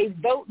 They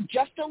vote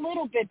just a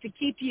little bit to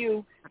keep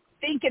you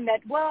thinking that,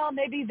 well,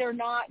 maybe they're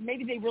not,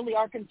 maybe they really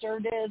are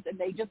conservatives and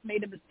they just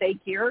made a mistake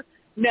here.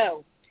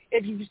 No.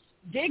 If you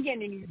dig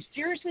in and you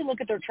seriously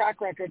look at their track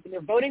records and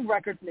their voting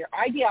records and their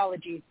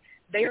ideologies,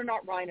 they are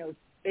not rhinos.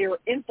 They are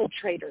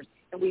infiltrators.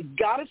 And we've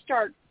got to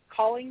start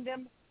calling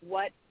them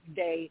what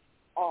they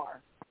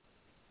are.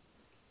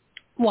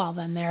 Well,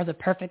 then there's a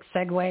perfect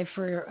segue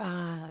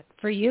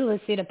for you,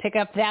 Lucy, to pick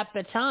up that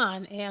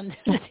baton and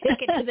take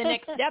it to the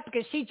next step,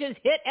 because she just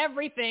hit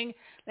everything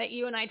that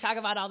you and I talk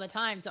about all the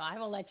time. So I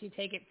will let you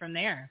take it from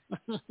there.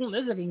 This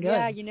has been good.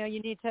 Yeah,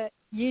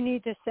 you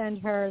need to send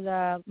her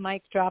the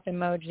mic drop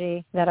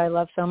emoji that I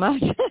love so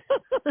much.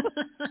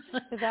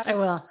 I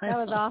will. That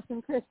was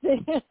awesome,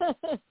 Christy.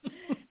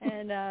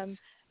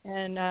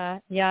 and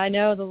I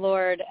know the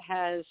Lord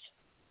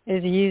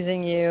is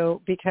using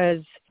you,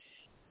 because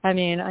I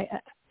mean,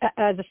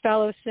 as a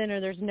fellow sinner,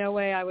 there's no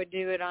way I would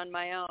do it on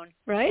my own,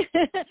 right?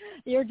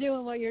 You're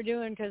doing what you're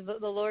doing because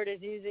the Lord is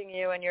using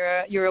you, and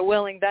you're a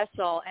willing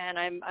vessel, and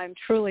I'm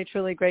truly,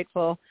 truly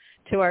grateful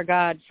to our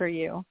God for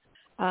you,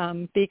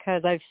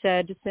 because I've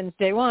said since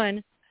day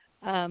one,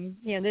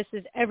 this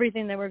is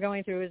everything that we're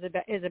going through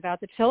is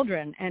about the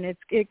children, and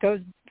it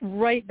goes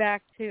right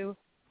back to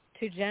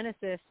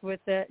Genesis with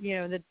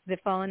the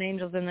fallen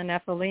angels and the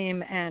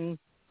Nephilim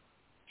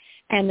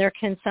and their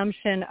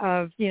consumption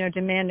of,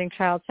 demanding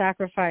child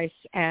sacrifice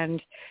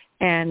and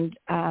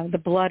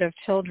the blood of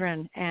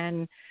children.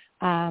 And,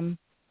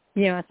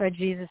 that's why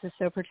Jesus is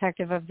so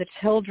protective of the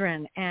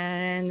children.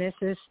 And this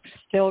is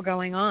still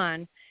going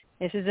on.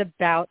 This is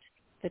about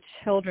the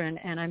children.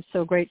 And I'm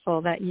so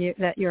grateful that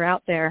you're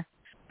out there.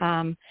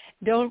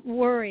 Don't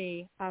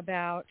worry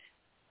about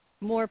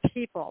more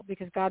people,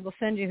 because God will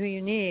send you who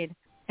you need.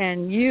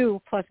 And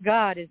you plus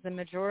God is the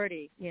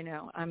majority,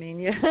 I mean,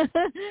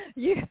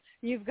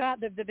 you've got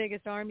the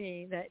biggest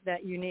army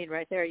that you need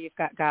right there. You've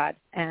got God,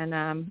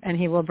 and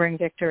he will bring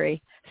victory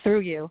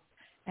through you.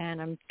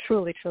 And I'm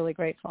truly, truly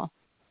grateful.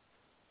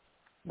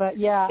 But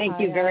yeah. Thank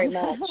you very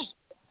much.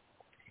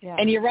 Yeah.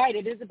 And you're right.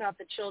 It is about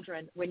the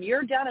children. When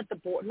you're down at the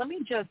board, let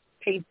me just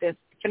paint this.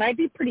 Can I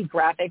be pretty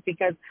graphic?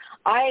 Because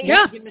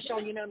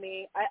Michelle, you know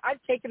me,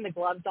 I've taken the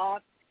gloves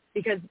off,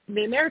 because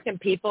the American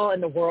people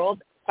in the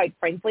world, quite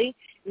frankly,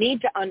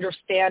 need to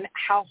understand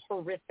how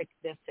horrific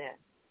this is.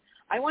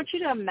 I want you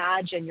to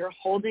imagine you're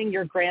holding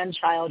your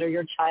grandchild or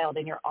your child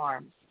in your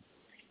arms.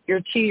 Your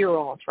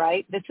 2-year-old,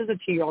 right? This is a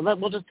 2-year-old.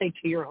 We'll just say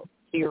 2-year-old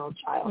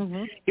child.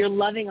 Mm-hmm. You're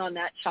loving on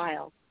that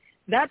child.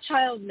 That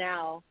child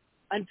now,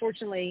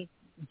 unfortunately,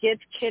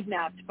 gets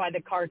kidnapped by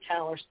the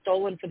cartel or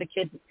stolen for the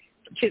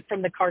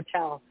from the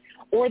cartel,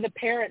 or the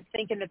parents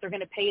thinking that they're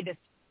going to pay this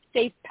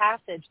safe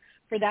passage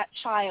for that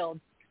child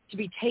to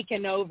be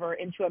taken over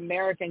into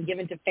America and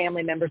given to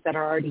family members that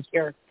are already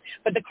here.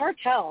 But the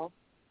cartel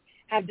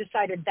have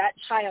decided that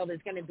child is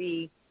going to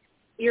be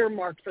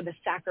earmarked for the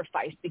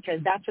sacrifice, because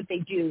that's what they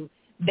do.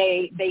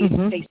 They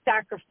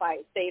sacrifice.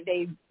 They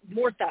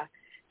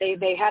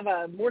have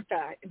a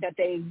Morta that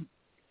they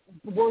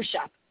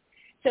worship.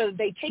 So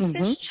they take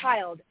this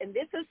child, and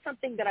this is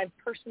something that I've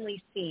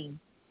personally seen.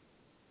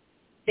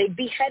 They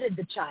beheaded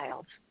the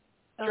child,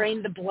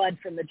 drained the blood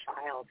from the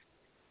child.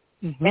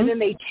 Mm-hmm. And then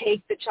they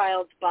take the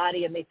child's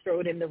body and they throw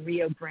it in the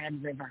Rio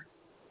Grande River.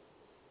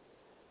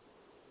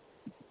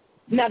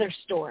 Another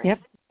story.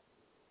 Yep.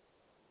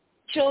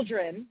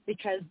 Children,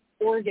 because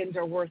organs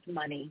are worth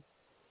money.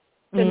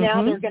 So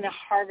now they're going to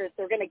harvest.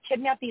 They're going to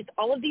kidnap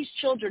all of these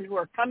children who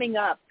are coming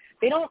up.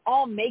 They don't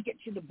all make it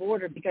to the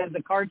border, because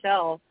the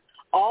cartel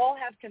all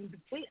have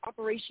complete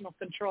operational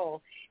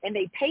control, and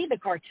they pay the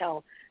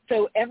cartel.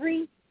 So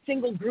every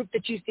single group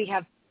that you see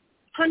have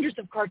hundreds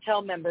of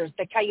cartel members,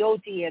 the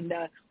coyote and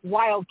the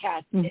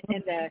wildcats and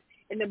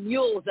the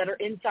mules that are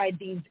inside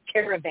these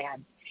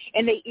caravans.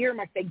 And they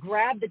earmark, they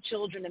grab the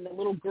children and the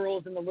little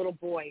girls and the little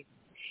boys.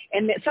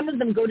 And some of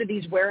them go to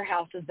these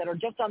warehouses that are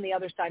just on the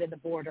other side of the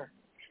border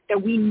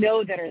that we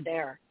know that are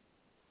there.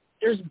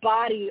 There's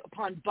body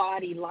upon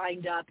body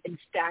lined up and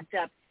stacked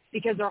up,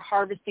 because they're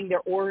harvesting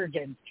their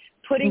organs,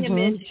 putting them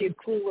into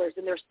coolers,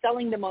 and they're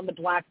selling them on the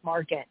black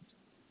market.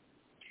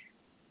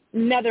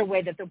 Another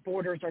way that the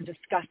borders are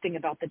disgusting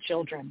about the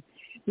children.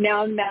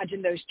 Now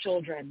imagine those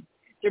children.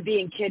 They're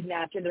being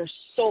kidnapped and they're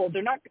sold.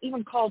 They're not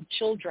even called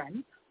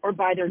children or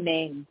by their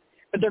name,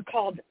 but they're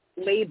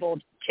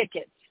labeled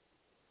tickets.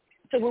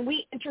 So when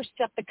we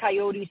intercept the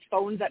coyotes'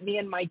 phones that me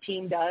and my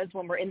team does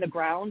when we're in the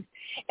ground,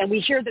 and we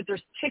hear that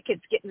there's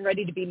tickets getting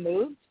ready to be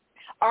moved,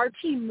 our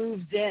team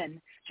moves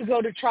in to go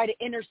to try to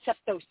intercept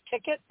those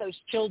tickets, those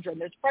children,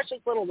 those precious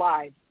little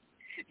lives.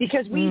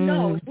 Because we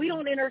know if we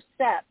don't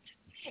intercept,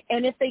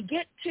 and if they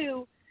get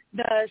to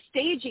the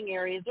staging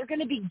areas, they're going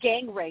to be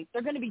gang raped.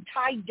 They're going to be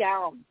tied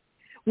down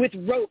with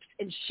ropes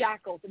and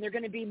shackles, and they're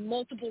going to be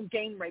multiple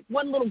gang rape.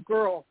 One little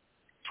girl,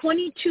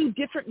 22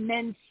 different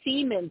men's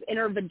semen in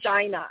her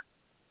vagina.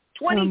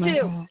 22.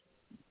 Oh,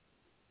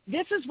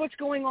 this is what's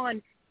going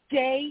on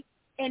day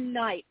and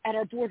night at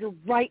our border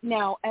right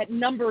now at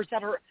numbers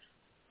that are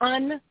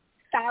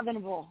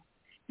unfathomable.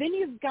 Then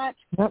you've got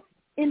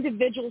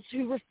individuals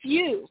who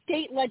refuse.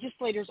 State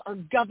legislators or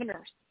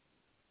governors,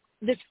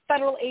 this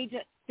federal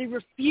agent, they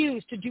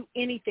refuse to do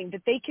anything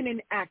that they can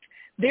enact.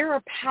 There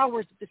are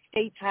powers that the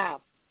states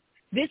have.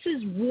 This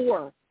is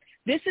war.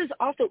 This is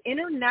also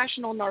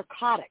international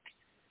narcotics.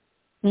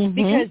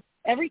 Because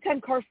every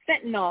time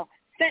fentanyl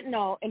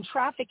and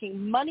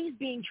trafficking, money's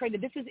being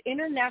traded. This is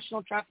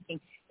international trafficking,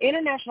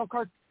 international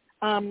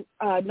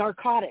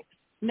narcotics,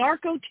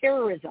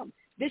 narco-terrorism.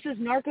 This is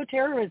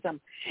narco-terrorism.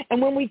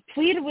 And when we've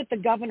pleaded with the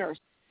governors,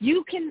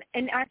 you can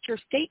enact your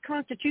state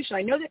constitution.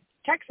 I know that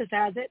Texas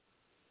has it.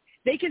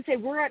 They can say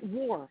we're at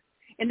war,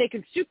 and they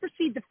can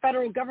supersede the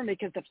federal government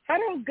because the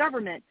federal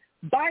government,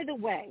 by the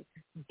way,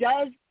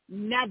 does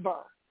never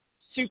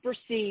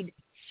supersede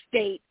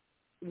state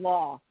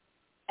law,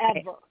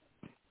 ever.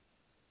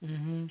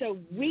 So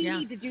we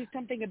need to do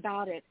something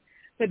about it.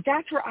 But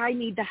that's where I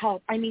need the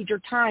help. I need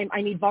your time.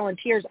 I need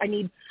volunteers. I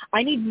need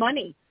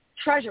money,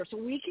 treasure, so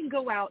we can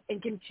go out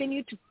and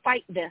continue to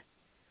fight this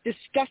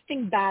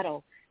disgusting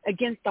battle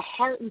against the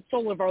heart and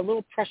soul of our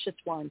little precious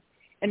ones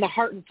and the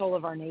heart and soul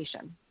of our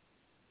nation.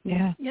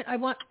 Yeah, I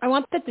want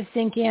that to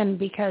sink in,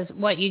 because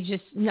what you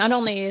just, not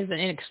only is an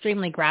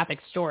extremely graphic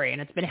story,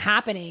 and it's been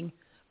happening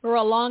for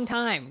a long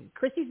time.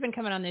 Christy's been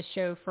coming on this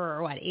show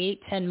for,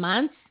 8-10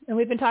 months, and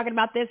we've been talking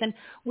about this, and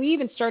we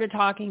even started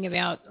talking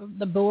about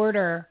the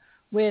border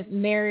with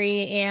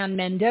Mary Ann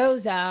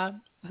Mendoza,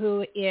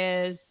 who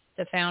is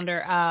the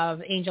founder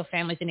of Angel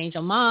Families and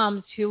Angel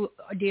Moms, who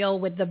deal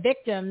with the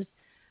victims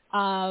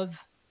of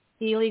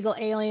illegal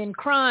alien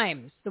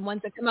crimes, the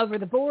ones that come over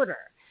the border.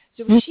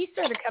 So she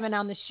started coming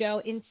on the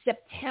show in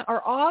September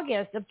or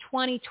August of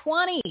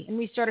 2020, and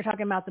we started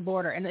talking about the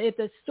border. And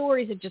the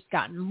stories have just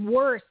gotten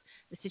worse.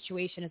 The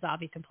situation is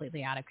obviously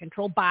completely out of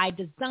control by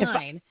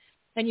design.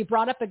 And you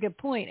brought up a good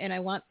point, and I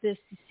want this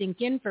to sink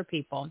in for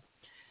people.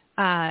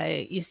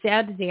 You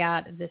said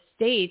that the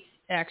states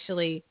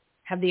actually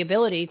have the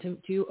ability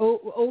to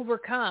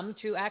overcome,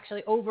 to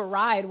actually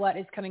override what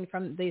is coming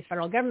from the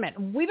federal government.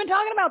 We've been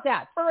talking about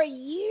that for a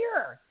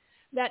year.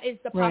 That is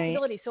the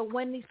possibility. Right. So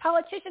when these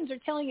politicians are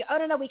telling you, oh,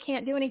 no, we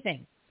can't do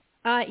anything.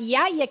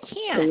 Yeah, you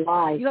can.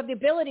 You have the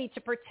ability to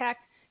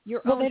protect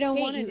your own they don't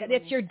state. Want to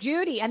it's your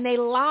duty. And they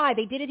lie.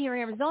 They did it here in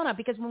Arizona,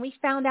 because when we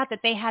found out that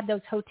they had those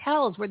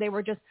hotels where they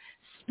were just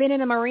spinning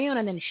them around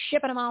and then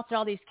shipping them off to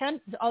all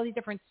these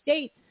different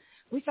states,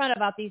 we found out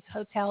about these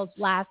hotels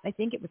last, I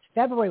think it was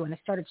February, when it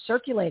started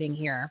circulating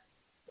here.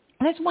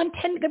 And there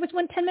was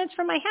one 10 minutes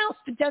from my house.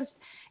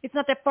 It's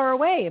not that far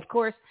away, of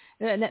course.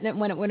 When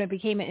it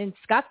became in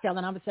Scottsdale,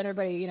 then all of a sudden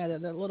everybody,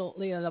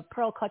 the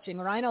pearl clutching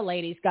rhino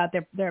ladies got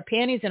their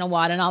panties in a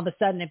wad, and all of a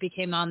sudden it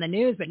became on the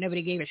news, but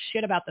nobody gave a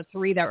shit about the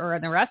three that were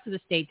in the rest of the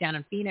state down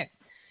in Phoenix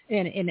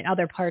and in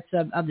other parts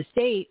of the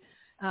state.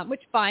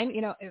 Which fine,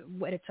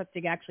 what it took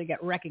to actually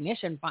get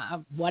recognition,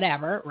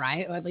 whatever,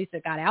 right? Or at least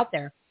it got out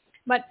there.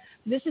 But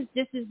this is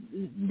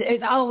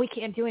we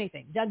can't do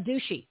anything. Doug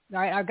Ducey,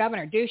 right? Our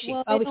governor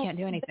Ducey. We can't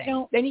do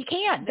anything. Then you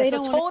can't. That's a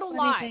total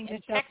lie.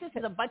 And Texas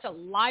is a bunch of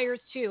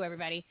liars too,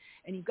 everybody.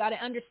 And you've got to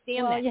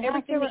understand that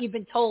everything that you've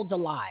been told to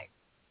lie.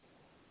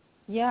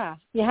 Yeah,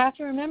 you have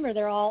to remember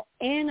they're all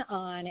in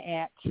on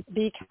it,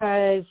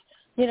 because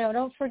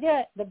don't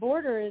forget the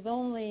border is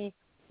only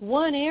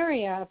one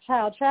area of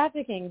child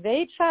trafficking.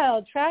 They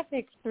child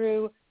traffic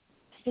through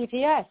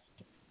CPS,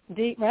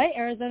 right?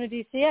 Arizona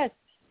DCS.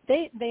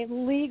 They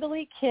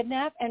legally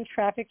kidnap and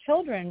traffic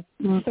children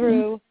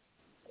through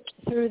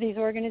these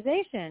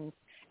organizations.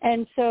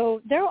 And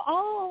so they're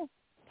all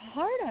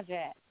part of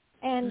it.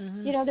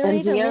 And, they're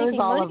either making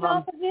money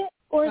off of it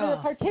or they're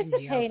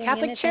participating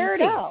Catholic in it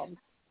charities. themselves.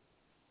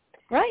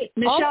 Right.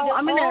 Michelle,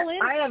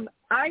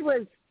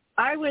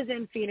 I was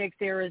in Phoenix,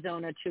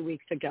 Arizona 2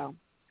 weeks ago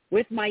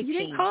with my team. You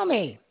didn't call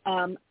me.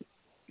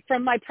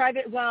 From my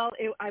private,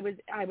 I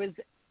was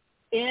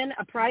in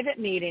a private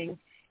meeting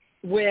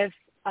with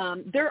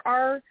there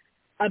are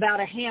about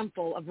a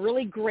handful of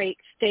really great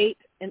state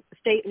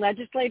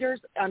legislators.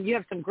 You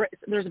have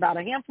there's about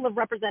a handful of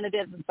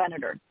representatives and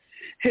senators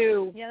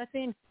who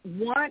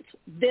want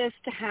this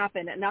to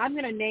happen. And I'm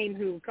going to name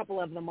who a couple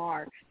of them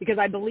are, because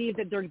I believe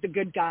that they're the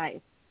good guys.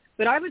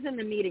 But I was in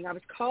the meeting. I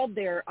was called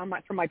there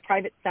for my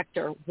private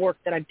sector work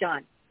that I've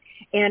done.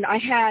 And I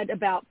had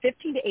about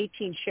 15 to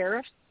 18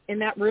 sheriffs in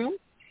that room.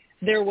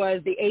 There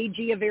was the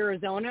AG of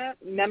Arizona,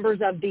 members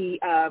of the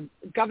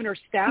governor's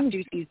staff,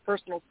 Ducey's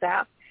personal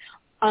staff.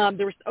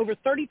 There was over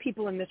 30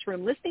 people in this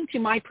room listening to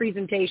my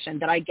presentation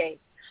that I gave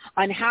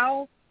on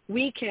how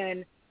we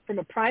can, from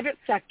a private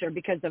sector,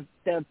 because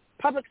the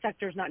public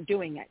sector is not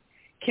doing it,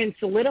 can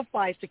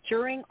solidify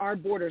securing our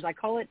borders. I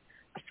call it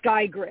a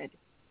sky grid.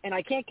 And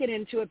I can't get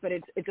into it, but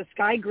it's a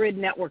sky grid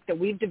network that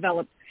we've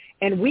developed.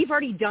 And we've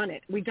already done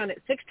it. We've done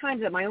it 6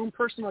 times at my own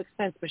personal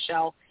expense,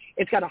 Michelle.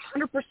 It's got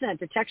 100%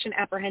 detection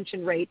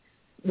apprehension rate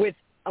with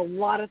a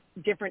lot of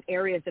different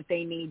areas that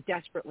they need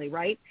desperately,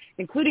 right,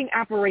 including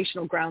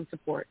operational ground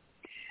support.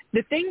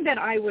 The thing that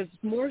I was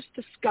most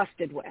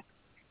disgusted with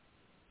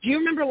Do you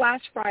remember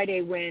last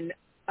Friday when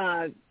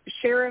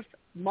Sheriff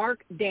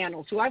Mark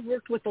Daniels, who I've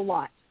worked with a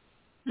lot,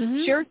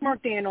 Sheriff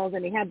Mark Daniels,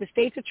 and he had the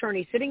state's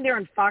attorney sitting there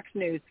on Fox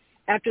News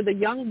after the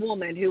young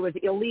woman who was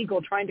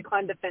illegal trying to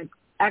climb the fence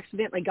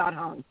accidentally got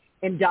hung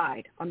and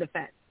died on the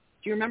fence.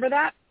 Do you remember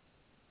that?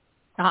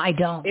 I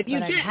don't. If you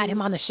but I've had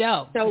him on the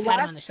show. So I've had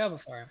him on the show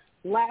before.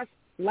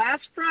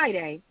 Last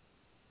Friday,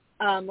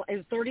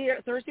 it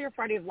was Thursday or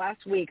Friday of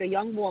last week, a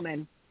young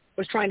woman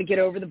was trying to get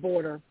over the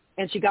border,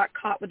 and she got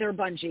caught with her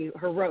bungee,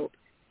 her rope,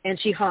 and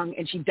she hung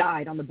and she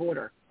died on the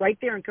border right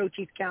there in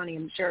Cochise County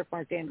in Sheriff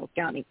Mark Daniels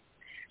County.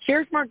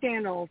 Sheriff Mark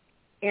Daniels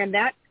and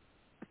that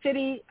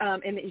city,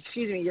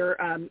 your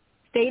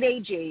state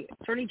AG,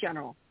 Attorney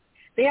General,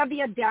 they have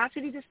the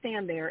audacity to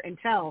stand there and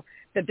tell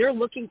that they're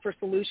looking for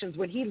solutions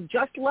when he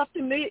just left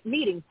a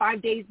meeting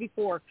 5 days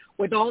before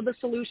with all the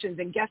solutions.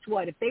 And guess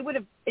what? If they would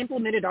have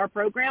implemented our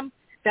program,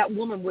 that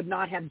woman would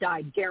not have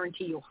died,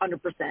 guarantee you 100%.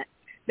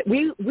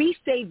 We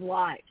save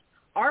lives.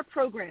 Our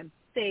program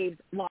saves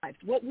lives.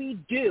 What we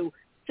do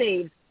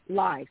saves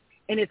lives.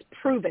 And it's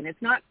proven.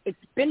 It's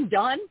been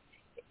done.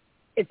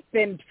 It's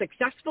been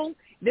successful.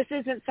 This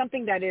isn't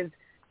something that is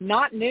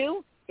not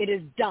new. It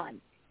is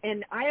done.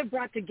 And I have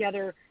brought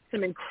together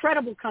some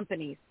incredible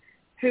companies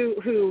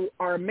who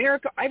are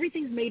America.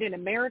 Everything's made in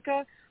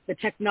America, the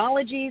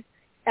technologies,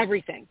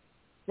 everything.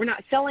 We're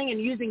not selling and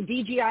using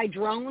DJI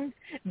drones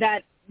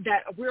that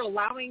we're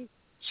allowing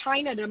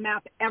China to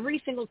map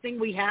every single thing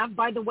we have,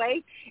 by the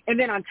way, and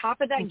then on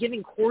top of that,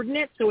 giving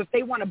coordinates. So if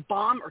they want to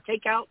bomb or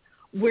take out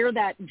where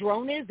that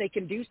drone is, they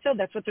can do so.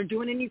 That's what they're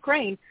doing in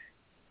Ukraine.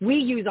 We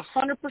use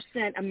 100%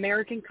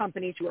 American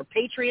companies who are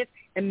patriots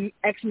and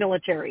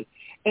ex-military.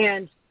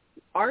 And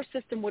our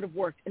system would have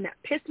worked. And that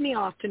pissed me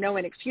off to know,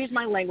 and excuse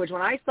my language,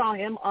 when I saw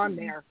him on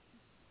there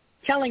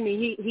telling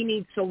me he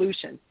needs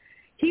solutions.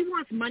 He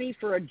wants money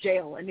for a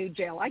new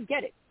jail. I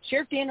get it.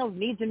 Sheriff Daniels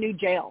needs a new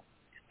jail.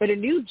 But a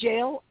new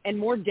jail and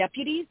more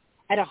deputies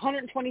at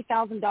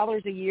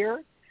 $120,000 a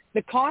year,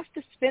 the cost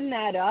to spin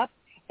that up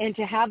and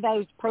to have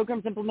those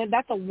programs implemented,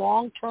 that's a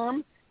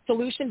long-term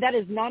solution. That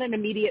is not an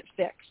immediate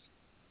fix.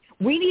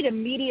 We need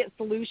immediate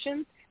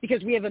solutions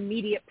because we have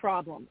immediate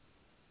problems.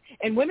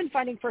 And Women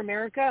Fighting for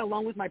America,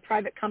 along with my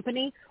private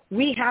company,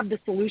 we have the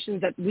solutions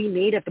that we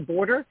need at the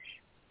border.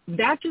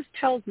 That just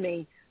tells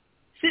me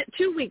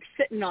 2 weeks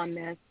sitting on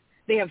this,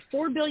 they have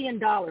 $4 billion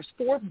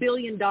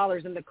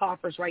in the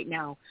coffers right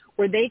now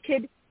where they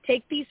could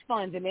take these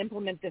funds and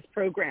implement this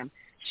program.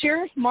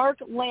 Sheriff Mark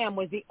Lamb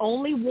was the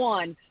only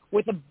one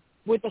with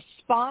a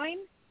spine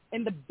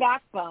and the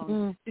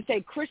backbone to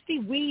say, Christy,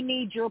 we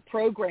need your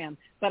program,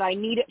 but I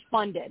need it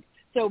funded.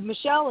 So,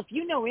 Michelle, if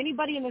you know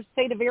anybody in the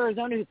state of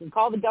Arizona who can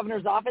call the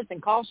governor's office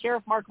and call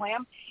Sheriff Mark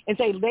Lamb and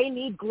say they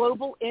need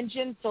global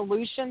engine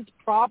solutions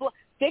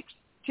fix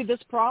to this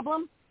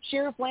problem,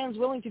 Sheriff Lamb's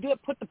willing to do it,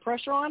 put the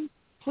pressure on,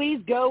 please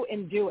go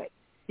and do it.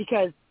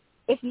 Because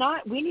if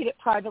not, we need it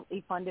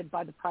privately funded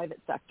by the private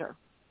sector.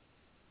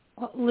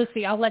 Well,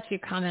 Lucy, I'll let you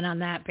comment on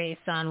that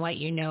based on what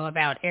you know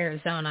about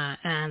Arizona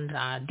and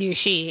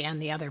Ducey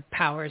and the other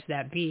powers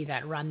that be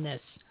that run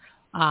this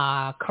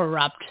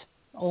corrupt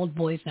old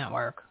boys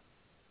network.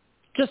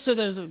 Just so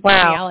there's a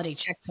reality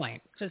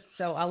checkpoint. Just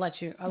so I'll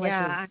let you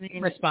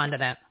respond to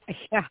that.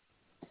 Yeah.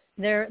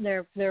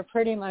 They're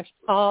pretty much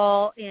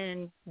all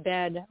in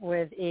bed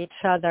with each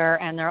other,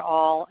 and they're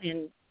all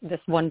in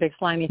this one big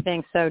slimy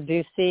thing. So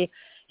Ducey,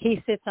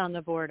 he sits on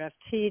the board of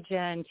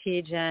TGen.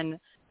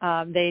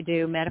 They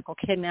do medical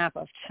kidnap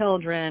of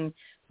children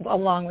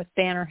along with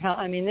Banner Health.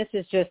 I mean, this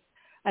is just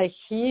a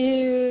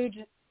huge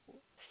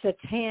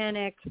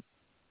satanic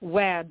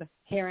web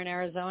here in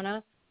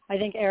Arizona. I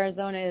think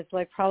Arizona is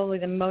like probably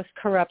the most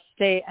corrupt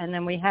state, and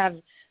then we have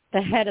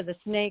the head of the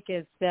snake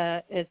he's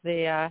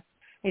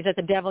at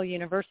the Devil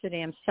University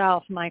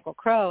himself, Michael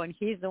Crow, and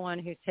he's the one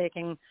who's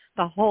taking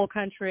the whole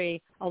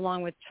country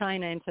along with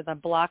China into the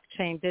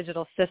blockchain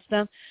digital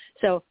system.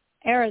 So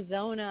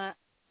Arizona,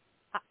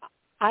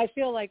 I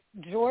feel like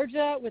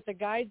Georgia with the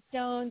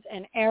Guidestones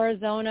and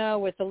Arizona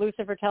with the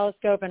Lucifer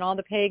Telescope and all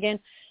the pagan,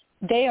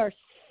 the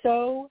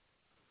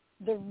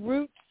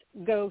roots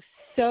go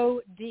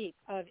so deep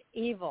of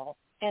evil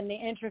and the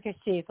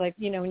intricacies, like,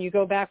 you know, when you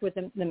go back with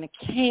the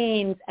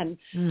McCains and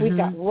we've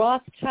got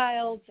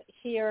Rothschilds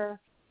here,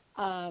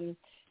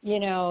 you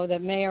know, the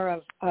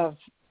mayor of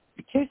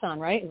Tucson,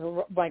 right?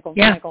 Michael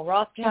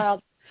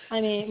Rothschild. Yeah. I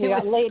mean, we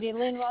got Lady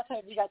Lynn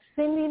Rothschild. We got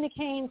Cindy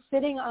McCain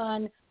sitting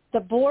on the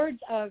boards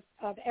of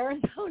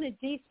Arizona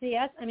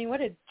DCS. I mean,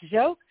 what a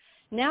joke.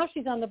 Now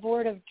she's on the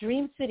board of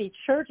Dream City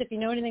Church, if you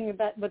know anything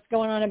about what's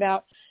going on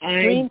about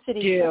Dream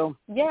City Church.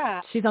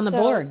 Yeah. She's on the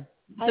board.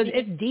 So I mean,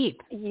 it's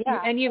deep.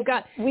 Yeah. And you've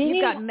got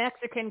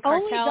Mexican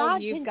cartel,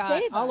 you've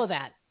got all of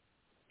that.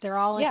 They're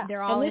all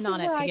in on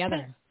it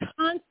together. I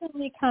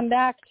constantly come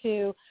back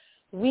to,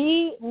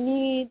 we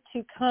need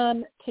to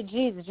come to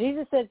Jesus.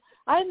 Jesus said,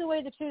 I am the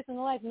way, the truth, and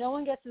the life. No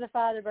one gets to the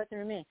Father but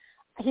through me.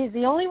 He's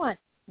the only one.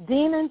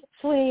 Demons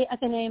flee at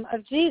the name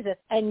of Jesus.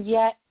 And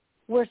yet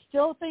we're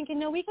still thinking,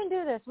 no, we can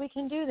do this. We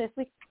can do this.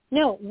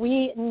 No,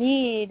 we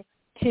need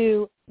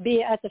to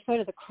be at the foot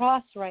of the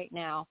cross right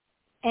now.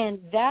 And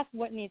that's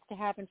what needs to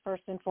happen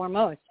first and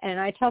foremost. And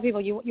I tell people,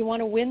 you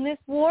want to win this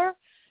war?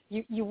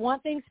 You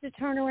want things to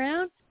turn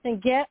around? Then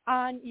get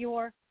on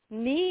your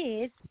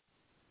knees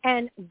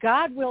and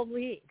God will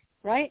lead,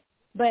 right?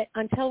 But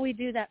until we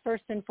do that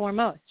first and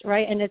foremost,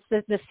 right? And it's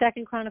the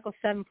 2 Chronicles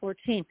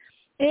 7:14.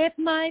 If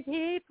my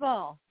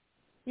people,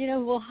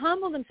 will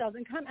humble themselves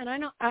and come, and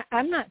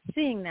I'm not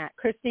seeing that.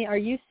 Christine, are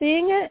you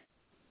seeing it?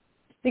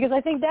 Because I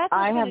think that's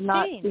what's I have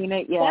not seen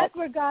it yet. That's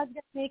where God's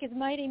going to make his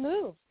mighty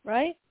move,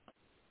 right?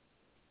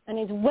 And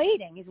he's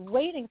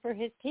waiting for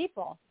his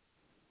people.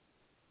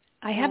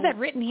 I have that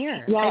written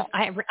here. Yeah.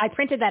 I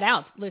printed that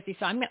out, Lucy.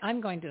 So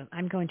I'm going to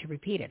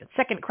repeat it.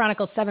 2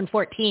 Chronicles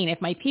 7:14. If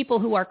my people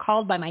who are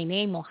called by my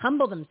name will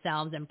humble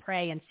themselves and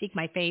pray and seek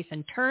my face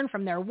and turn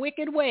from their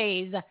wicked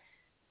ways,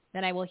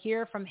 then I will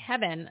hear from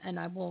heaven and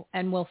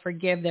will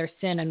forgive their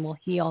sin and will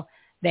heal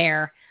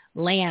their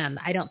land.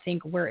 I don't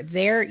think we're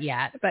there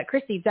yet, but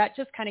Christy, that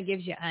just kind of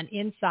gives you an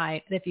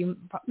insight. If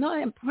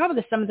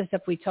probably some of the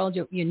stuff we told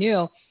you you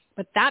knew.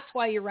 But that's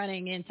why you're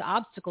running into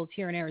obstacles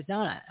here in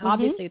Arizona. Mm-hmm.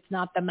 Obviously, it's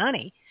not the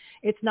money.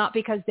 It's not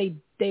because they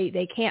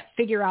can't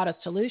figure out a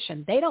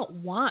solution. They don't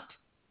want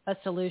a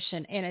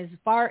solution. And as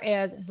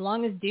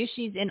long as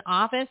Ducey's in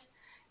office,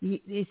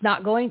 you're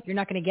not going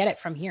to get it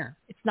from here.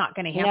 It's not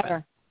going to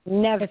happen.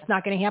 Never. It's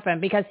not going to happen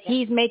because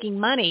he's making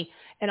money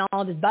and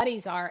all of his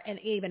buddies are. And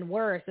even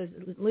worse, as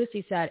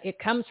Lucy said, it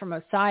comes from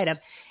a side of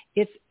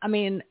it's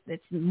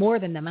more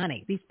than the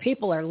money. These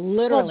people are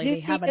literally, they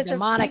have a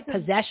demonic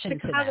possession to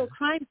them. Chicago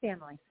crime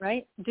family,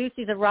 right?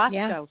 Ducey's a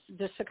Roscoe,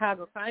 the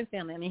Chicago crime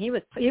family. I mean, he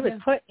was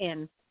put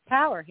in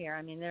power here.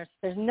 I mean, there's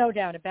no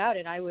doubt about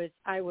it. I was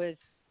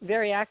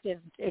very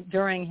active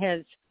during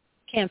his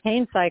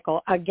campaign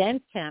cycle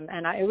against him,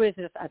 and it was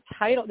just a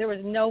title. There was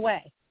no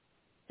way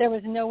he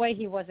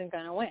wasn't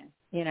going to win,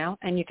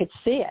 and you could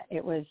see it.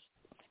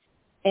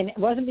 And it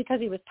wasn't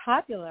because he was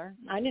popular.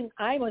 I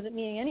wasn't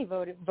meeting any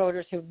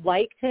voters who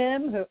liked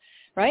him,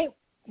 right?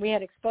 We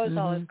had exposed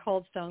all his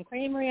Cold Stone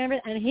Creamery and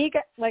everything, and he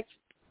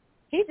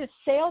just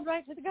sailed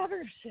right to the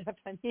governorship.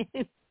 I mean,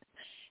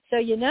 so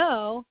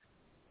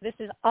this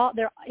is all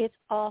there. It's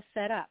all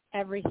set up.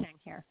 Everything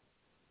here,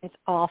 it's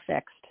all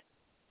fixed.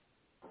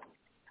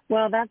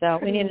 Well, that's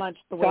pretty much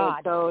the way God.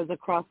 It goes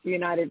across the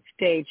United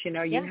States.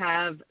 You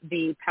have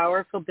the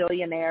powerful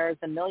billionaires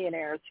and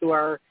millionaires who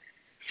are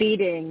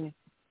feeding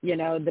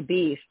the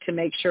beast to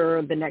make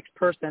sure the next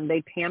person,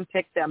 they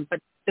handpick them. But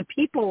the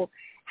people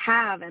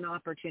have an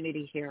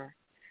opportunity here.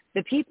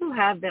 The people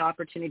have the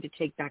opportunity to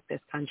take back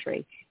this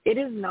country. It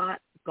is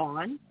not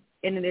gone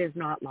and it is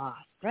not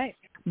lost. Right.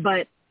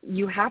 But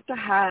you have to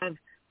have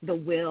the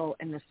will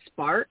and the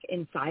spark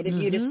inside of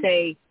you to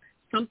say,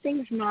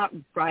 something's not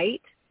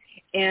right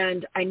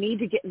and I need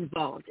to get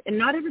involved. And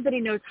not everybody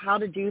knows how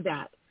to do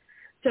that.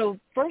 So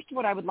first,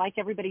 what I would like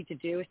everybody to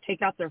do is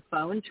take out their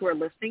phones who are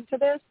listening to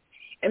this,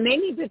 and they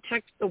need to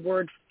text the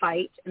word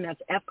FIGHT, and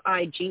that's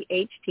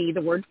FIGHT,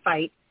 the word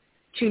FIGHT,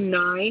 to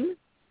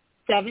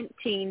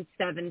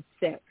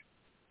 91776.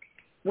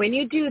 When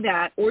you do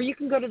that, or you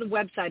can go to the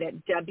website at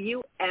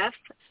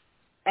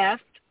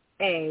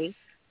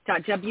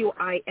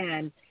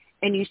WFFA.WIN,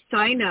 and you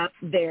sign up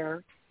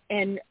there,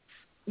 and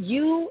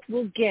you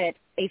will get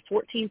a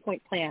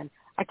 14-point plan.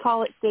 I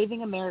call it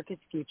Saving America's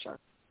Future.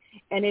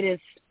 And it is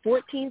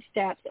 14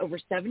 steps over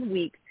 7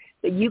 weeks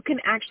that you can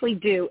actually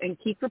do and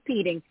keep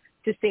repeating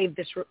to save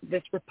this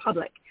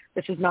republic.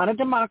 This is not a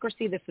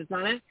democracy. This is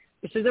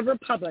a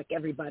republic,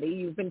 everybody.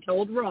 You've been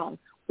told wrong.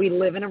 We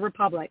live in a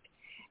republic.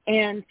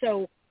 And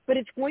so, but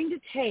it's going to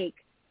take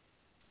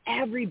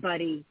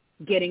everybody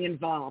getting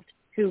involved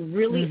who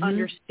really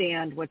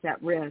understand what's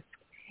at risk.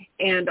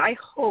 And I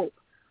hope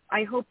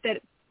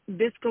that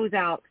this goes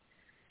out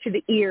to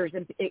the ears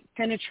and it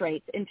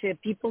penetrates into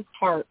people's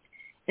hearts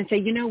and say,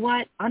 you know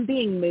what? I'm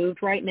being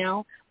moved right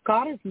now.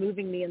 God is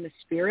moving me in the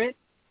spirit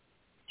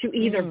to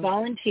either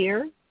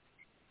volunteer,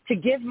 to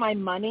give my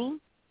money,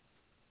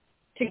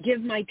 to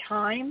give my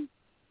time,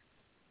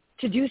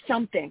 to do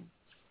something,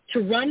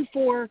 to run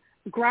for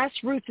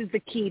grassroots is the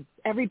key.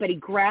 Everybody,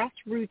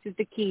 grassroots is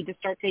the key to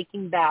start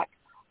taking back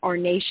our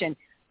nation.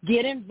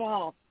 Get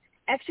involved.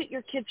 Exit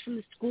your kids from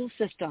the school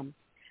system.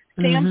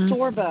 Sam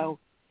Sorbo,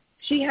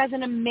 she has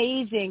an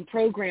amazing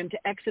program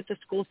to exit the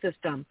school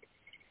system.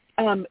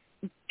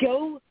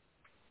 Go,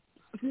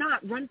 if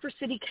not, run for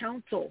city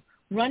council,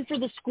 run for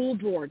the school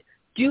board.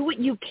 Do what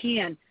you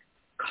can.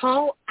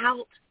 Call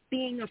out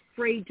being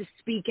afraid to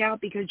speak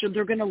out because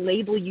they're going to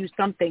label you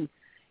something.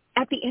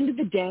 At the end of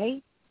the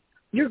day,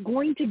 you're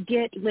going to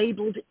get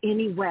labeled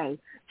anyway.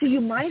 So you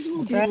might as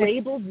well be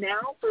labeled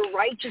now for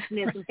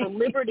righteousness and for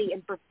liberty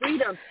and for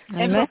freedom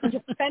and for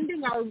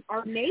defending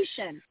our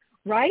nation,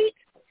 right?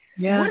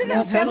 Yeah, what did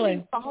the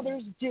founding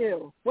fathers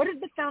do? What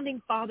did the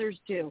founding fathers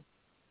do?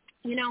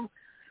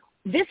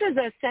 This is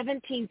a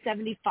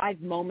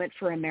 1775 moment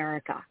for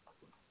America.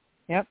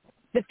 Yep.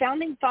 The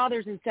founding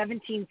fathers in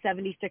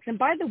 1776, and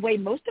by the way,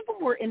 most of them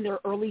were in their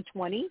early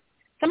 20s.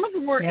 Some of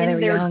them were in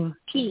their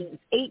teens,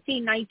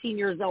 18, 19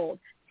 years old.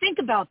 Think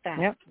about that.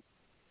 Yep.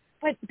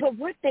 But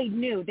what they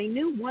knew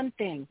one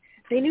thing.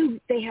 They knew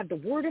they had the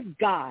Word of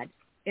God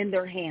in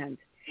their hands,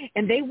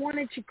 and they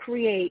wanted to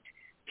create,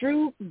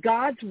 through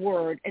God's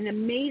Word, an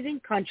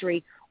amazing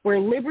country where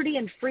liberty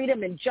and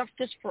freedom and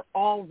justice for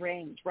all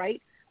reigned,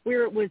 right?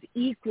 Where it was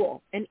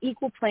equal, an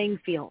equal playing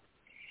field.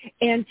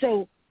 And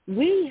so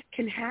we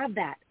can have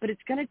that, but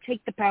it's going to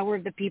take the power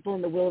of the people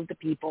and the will of the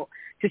people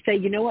to say,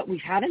 you know what,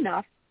 we've had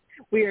enough.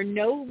 We are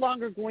no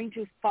longer going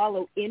to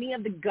follow any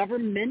of the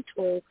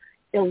governmental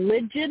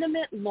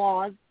illegitimate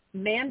laws.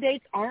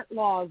 Mandates aren't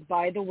laws,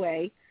 by the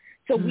way.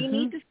 So we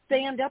need to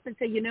stand up and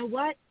say, you know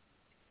what?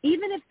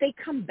 Even if they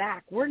come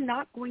back, we're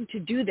not going to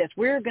do this.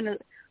 We're going to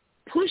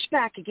push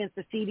back against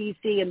the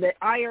CDC and the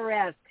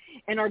IRS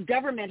and our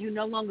government who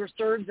no longer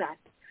serves us,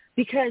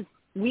 because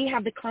we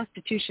have the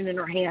Constitution in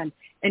our hand,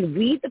 and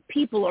we, the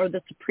people, are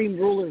the supreme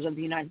rulers of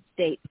the United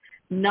States,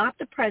 not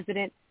the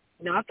president,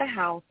 not the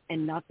House,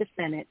 and not the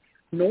Senate,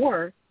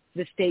 nor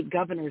the state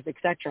governors,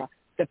 etc.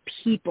 The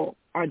people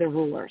are the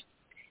rulers.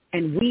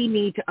 And we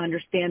need to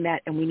understand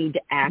that, and we need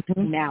to act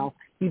now.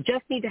 You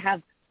just need to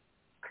have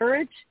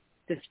courage,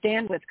 to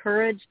stand with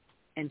courage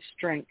and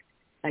strength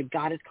that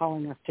God is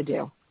calling us to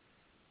do.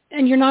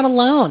 And you're not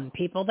alone,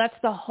 people. That's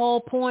the whole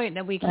point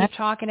that we keep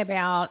talking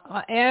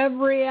about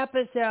every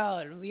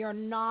episode. You're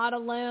not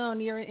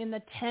alone. You're in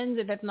the tens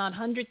of, if not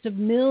hundreds of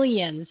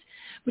millions.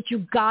 But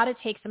you've got to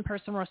take some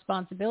personal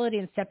responsibility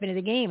and step into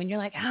the game. And you're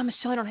like,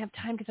 Michelle, I don't have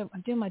time because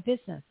I'm doing my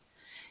business.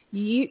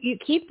 You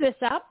keep this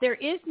up, there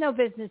is no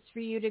business for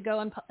you to go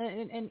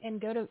and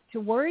go to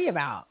worry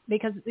about,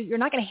 because you're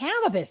not going to have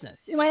a business.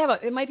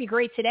 It might be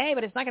great today,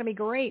 but it's not going to be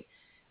great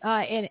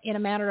in a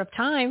matter of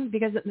time,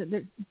 because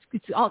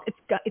it's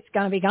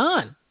going to be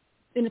gone,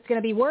 and it's going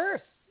to be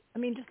worse. I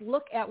mean, just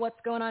look at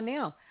what's going on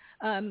now.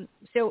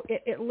 So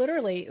it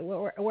literally,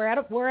 we're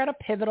at a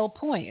pivotal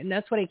point, and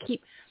that's what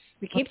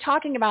we keep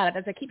talking about it.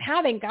 As I keep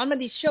having on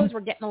these shows, we're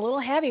getting a little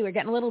heavy, we're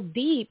getting a little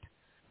deep.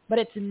 But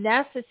it's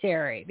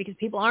necessary, because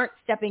people aren't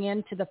stepping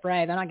into the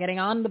fray. They're not getting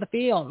onto the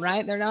field,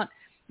 right? They're not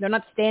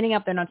standing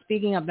up. They're not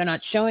speaking up. They're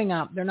not showing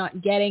up. They're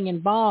not getting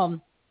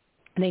involved.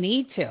 And they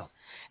need to.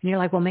 And you're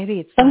like, well, maybe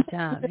it's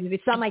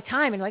not my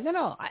time. And you're like,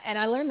 no. And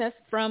I learned this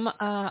from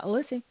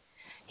Alyssa.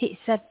 He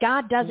said,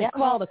 God doesn't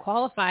call the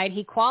qualified.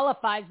 He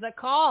qualifies the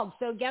called.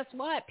 So guess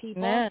what,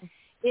 people? Amen.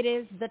 It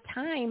is the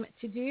time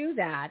to do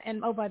that.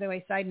 And, oh, by the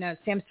way, side note,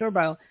 Sam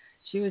Sorbo,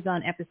 she was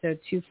on episode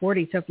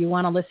 240. So if you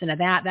want to listen to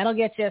that, that'll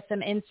get you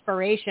some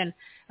inspiration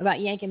about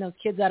yanking those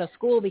kids out of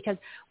school. Because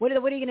what are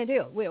you going to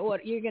do?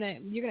 You're going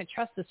to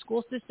trust the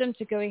school system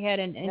to go ahead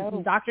and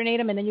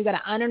indoctrinate them, and then you got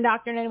to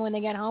unindoctrinate them when they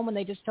get home, when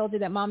they just told you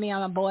that, Mommy,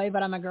 I'm a boy,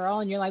 but I'm a girl,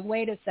 and you're like,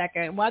 wait a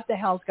second, what the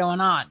hell's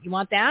going on? You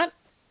want that?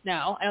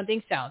 No, I don't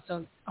think so.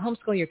 So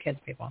homeschool your kids,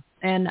 people.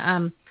 And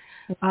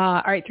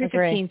all right,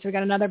 3:15. So we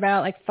got another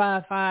about like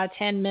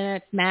 10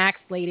 minutes max,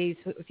 ladies,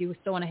 if you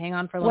still want to hang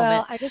on for a little bit.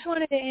 Well, I just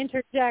wanted to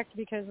interject,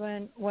 because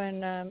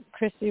when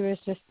Christy was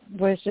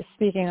just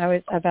speaking, I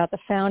was about the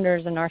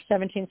founders and our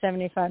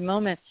 1775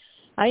 moment.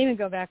 I even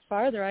go back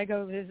farther. I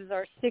go, this is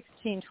our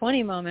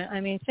 1620 moment. I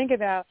mean, think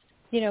about,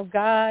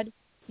 God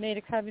made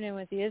a covenant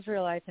with the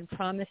Israelites and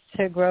promised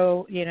to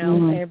grow,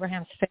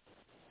 Abraham's faith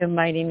to a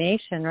mighty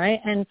nation, right?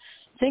 And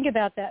think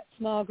about that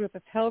small group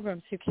of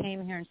pilgrims who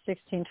came here in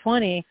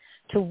 1620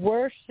 to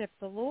worship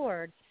the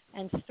Lord,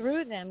 and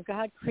through them,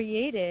 God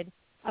created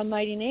a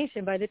mighty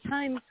nation. By the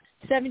time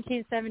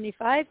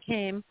 1775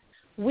 came,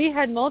 we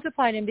had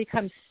multiplied and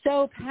become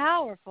so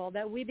powerful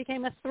that we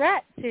became a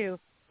threat to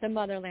the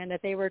motherland,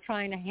 that they were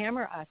trying to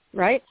hammer us,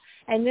 right?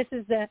 And this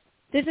is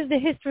the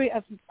history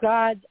of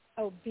God's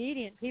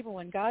obedient people.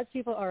 When God's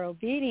people are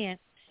obedient,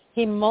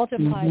 he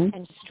multiplies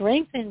and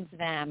strengthens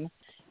them,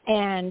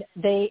 and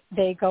they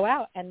go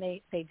out and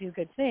they do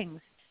good things.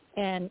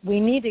 And we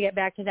need to get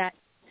back to that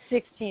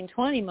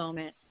 1620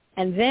 moment,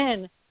 and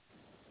then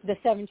the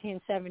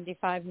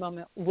 1775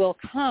 moment will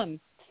come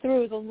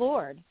through the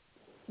Lord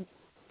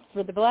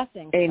for the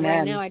blessings. Amen.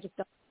 Right now, I just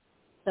don't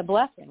the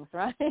blessings,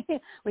 right?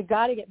 We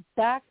got to get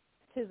back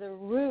to the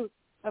root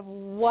of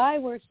why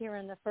we're here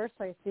in the first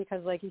place,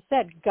 because, like you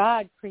said,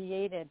 God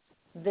created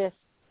this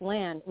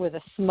land with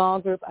a small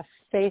group of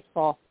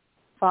faithful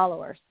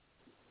followers,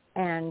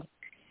 and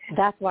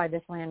that's why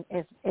this land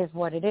is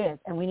what it is,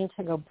 and we need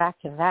to go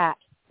back to that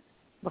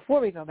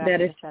before we go back. That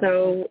to is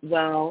so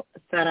well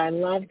said. I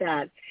love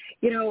that.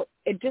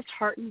 It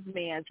disheartens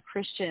me as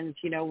Christians,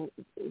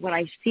 when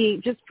I see,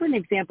 just for an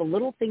example,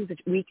 little things that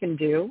we can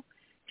do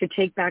to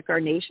take back our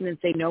nation and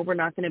say, no, we're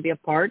not going to be a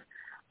part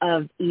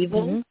of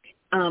evil.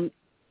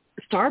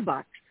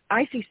 Starbucks.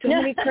 I see so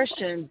many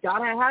Christians,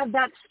 gotta have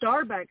that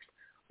Starbucks.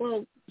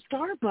 Well,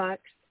 Starbucks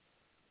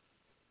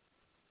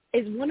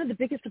is one of the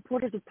biggest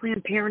supporters of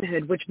Planned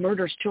Parenthood, which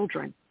murders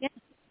children. Yeah.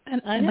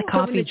 And the coffee's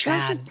bad. When the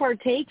church is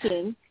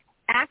partaking,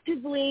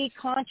 actively,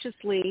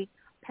 consciously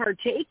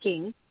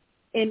partaking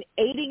in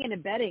aiding and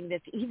abetting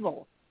this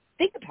evil.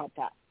 Think about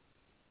that.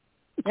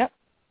 Yep.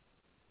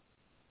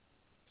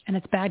 And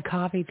it's bad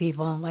coffee,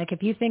 people. Like,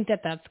 if you think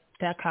that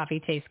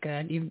coffee tastes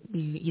good, you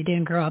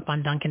didn't grow up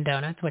on Dunkin'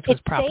 Donuts, which was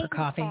proper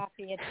coffee.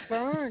 It's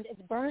burned. It's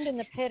burned in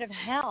the pit of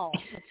hell.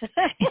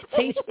 It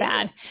tastes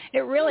bad.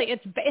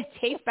 It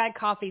tastes bad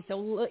coffee.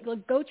 So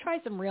go try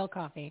some real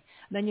coffee.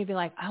 Then you'd be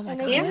like, oh my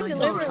God, I know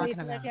what you're talking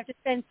about. You have to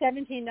spend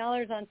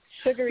 $17 on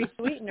sugary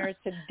sweeteners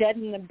to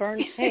deaden the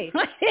burnt taste.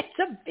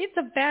 It's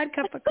a bad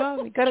cup of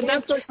coffee. Go to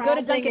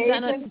Dunkin'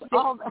 Donuts.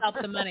 Out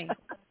the money.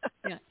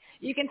 Yeah,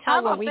 you can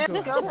tell where we grew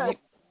up. Right?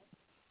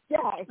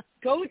 Yeah,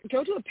 go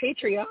to a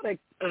patriotic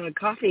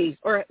coffee,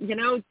 or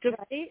just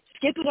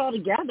skip it all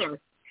together.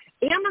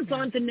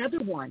 Amazon's another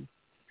one.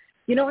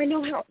 I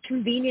know how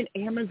convenient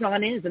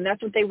Amazon is, and that's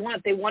what they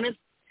want. They want us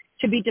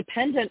to be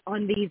dependent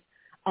on these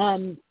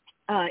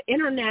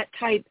internet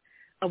type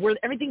where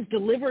everything's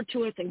delivered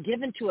to us and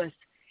given to us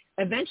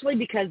eventually,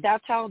 because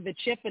that's how the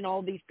chip and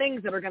all these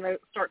things that are going to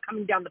start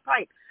coming down the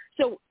pipe.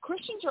 So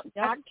Christians are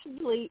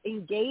actively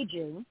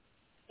engaging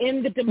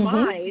in the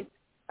demise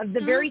of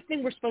the very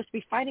thing we're supposed to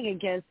be fighting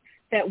against,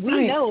 that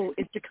we know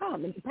is to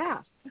come and to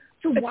pass.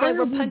 So why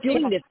are we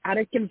doing this out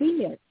of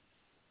convenience?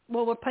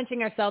 Well, we're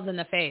punching ourselves in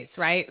the face,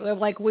 right?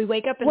 Like, we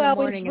wake up in the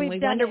morning and we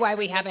wonder why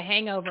we have a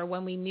hangover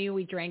when we knew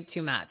we drank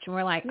too much. And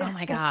we're like, oh,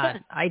 my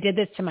God, I did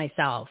this to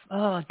myself.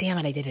 Oh, damn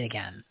it, I did it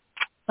again.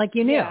 Like,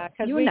 you knew. Yeah,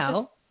 you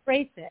know.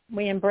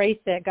 We embrace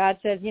it. God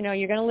says, you're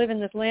going to live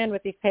in this land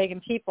with these pagan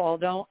people.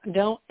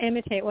 Don't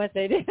imitate what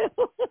they do.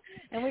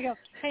 And we go,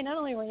 hey, not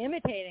only are we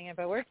imitating it,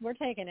 but we're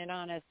taking it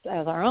on as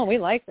our own. We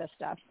like this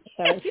stuff.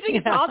 So you think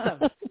it's awesome.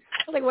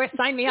 I was like,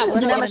 sign me up.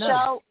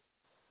 Michelle,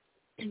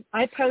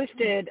 I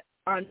posted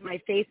on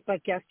my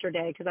Facebook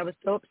yesterday because I was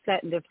so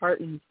upset and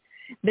disheartened.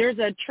 There's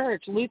a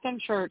church, Lutheran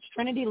Church,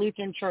 Trinity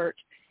Lutheran Church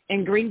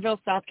in Greenville,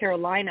 South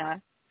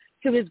Carolina,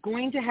 who is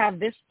going to have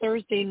this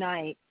Thursday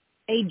night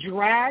a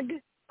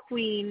drag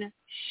queen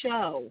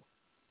show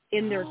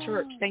in their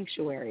church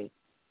sanctuary.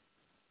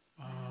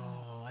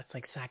 Oh, that's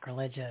like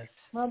sacrilegious.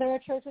 Well, they're a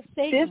church of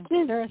Satan.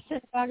 They're a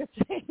synagogue of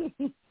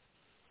Satan.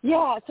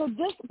 Yeah, so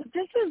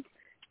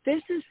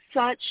this is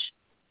such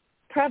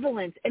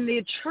prevalence, and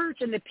the church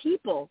and the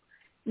people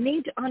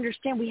need to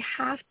understand we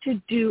have to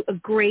do a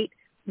great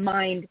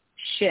mind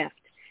shift.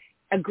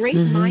 A great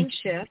mind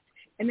shift,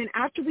 and then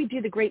after we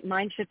do the great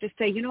mind shift, to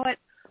say, you know what,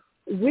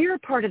 we're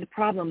part of the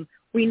problem.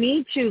 We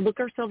need to look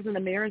ourselves in the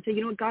mirror and say,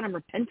 you know what, God, I'm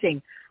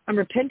repenting. I'm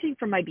repenting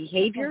from my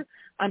behavior.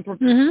 I'm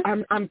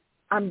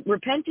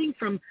repenting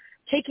from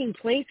taking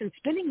place and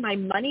spending my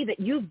money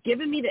that you've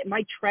given me, that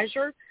my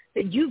treasure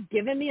that you've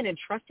given me and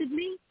entrusted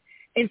me,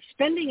 and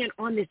spending it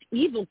on these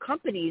evil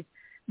companies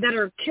that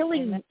are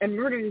killing and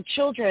murdering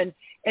children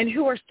and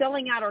who are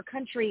selling out our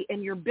country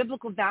and your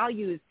biblical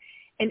values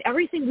and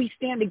everything we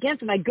stand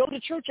against. And I go to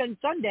church on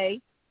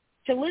Sunday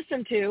to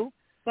listen to,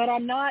 but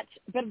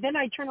then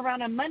I turn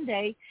around on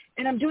Monday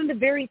and I'm doing the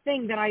very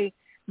thing that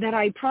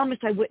I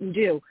promised I wouldn't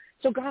do.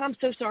 So God, I'm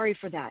so sorry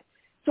for that.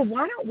 So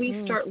why don't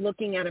we start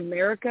looking at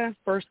America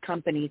First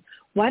companies?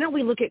 Why don't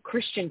we look at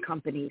Christian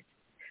companies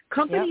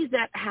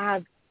that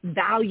have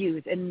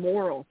values and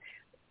morals?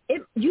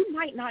 You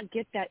might not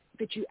get that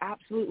you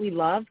absolutely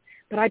love,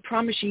 but I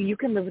promise you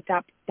can live with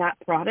that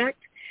product,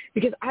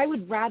 because I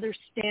would rather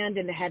stand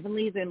in the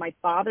heavenlies in my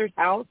Father's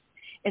house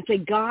and say,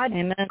 God,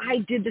 Amen. I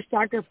did the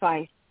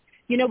sacrifice.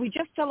 We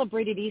just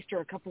celebrated Easter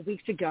a couple of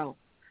weeks ago.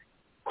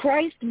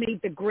 Christ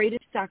made the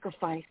greatest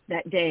sacrifice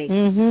that day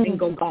in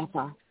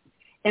Golgotha.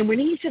 And when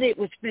he said it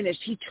was finished,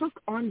 he took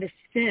on the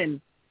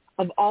sin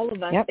of all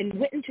of us and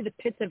went into the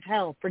pits of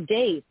hell for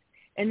days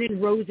and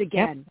then rose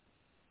again.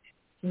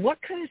 What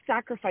kind of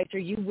sacrifice are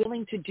you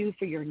willing to do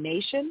for your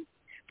nation,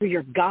 for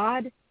your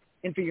God,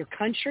 and for your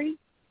country?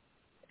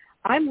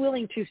 I'm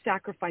willing to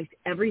sacrifice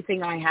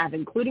everything I have,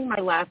 including my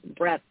last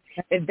breath,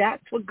 if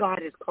that's what God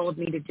has called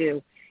me to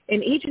do.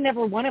 And each and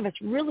every one of us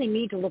really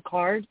need to look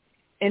hard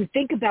and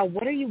think about,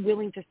 what are you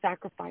willing to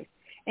sacrifice?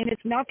 And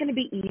it's not going to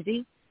be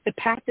easy. The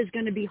path is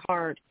going to be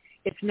hard.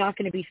 It's not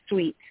going to be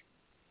sweet.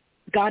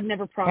 God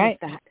never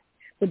promised that.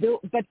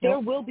 But there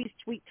will be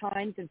sweet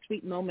times and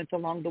sweet moments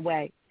along the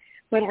way.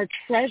 But our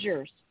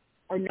treasures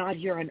are not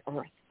here on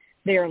earth.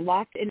 They are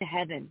locked in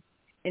heaven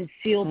and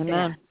sealed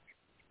there.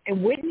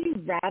 And wouldn't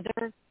you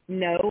rather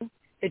know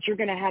that you're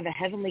going to have a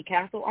heavenly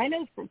castle? I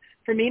know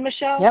for me,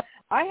 Michelle,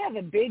 I have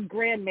a big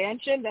grand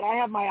mansion that I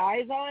have my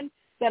eyes on,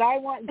 that I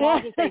want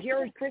God to say,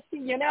 here, Christy,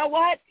 you know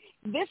what?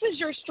 This is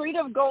your street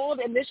of gold,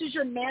 and this is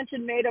your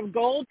mansion made of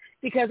gold,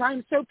 because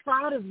I'm so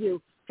proud of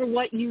you for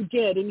what you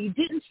did. And you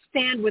didn't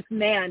stand with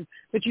man,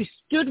 but you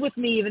stood with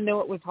me even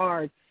though it was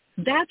hard.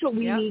 That's what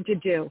we need to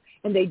do.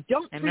 And they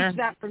don't preach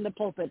that from the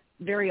pulpit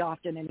very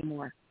often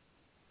anymore.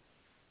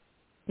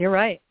 You're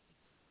right.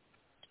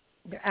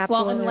 You're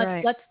absolutely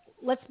right.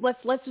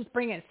 Let's just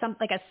bring it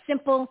like a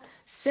simple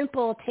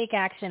take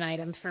action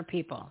items for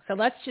people. So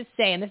let's just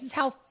say, and this is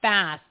how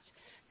fast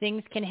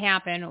things can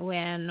happen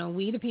when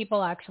we, the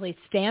people, actually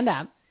stand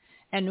up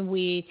and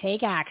we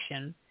take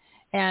action.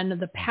 And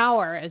the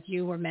power, as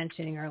you were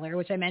mentioning earlier,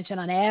 which I mention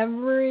on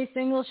every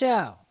single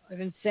show. I've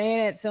been saying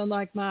it so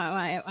like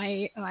my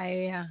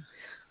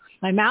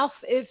mouth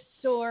is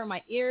sore.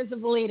 My ears are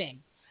bleeding.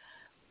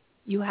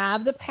 You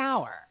have the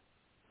power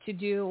to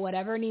do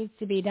whatever needs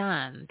to be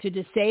done to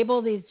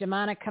disable these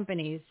demonic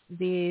companies,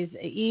 these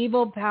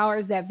evil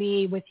powers that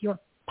be, with your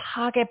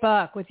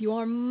pocketbook, with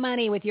your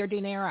money, with your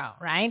dinero,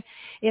 right?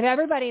 If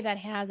everybody that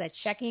has a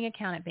checking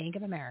account at Bank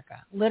of America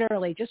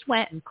literally just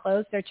went and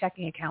closed their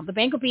checking account, the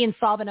bank would be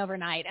insolvent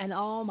overnight, and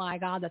oh my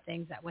God, the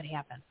things that would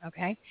happen,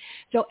 okay?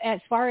 So as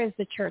far as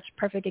the church,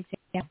 perfect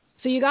example.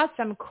 So you got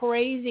some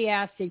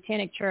crazy-ass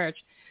satanic church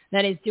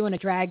that is doing a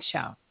drag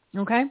show,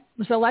 okay?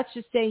 So let's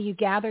just say you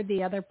gathered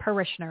the other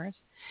parishioners,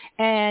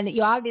 and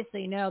you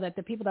obviously know that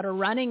the people that are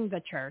running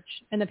the church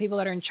and the people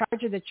that are in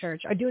charge of the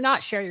church do not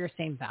share your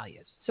same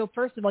values. So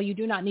first of all, you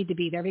do not need to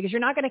be there because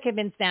you're not going to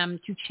convince them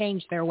to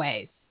change their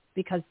ways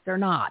because they're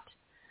not.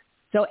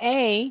 So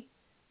A,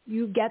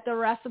 you get the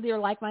rest of your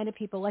like-minded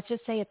people, let's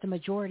just say it's the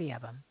majority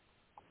of them,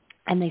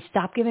 and they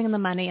stop giving them the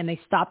money and they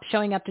stop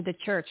showing up to the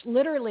church.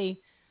 Literally,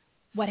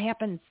 what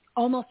happens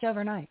almost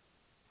overnight?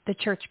 The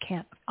church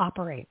can't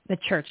operate. The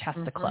church has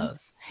to close.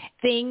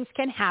 Things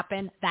can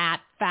happen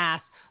that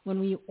fast. When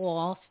we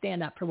all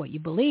stand up for what you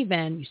believe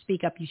in, you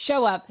speak up, you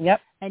show up,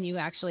 and you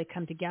actually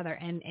come together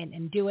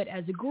and do it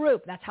as a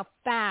group. That's how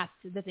fast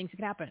the things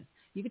can happen.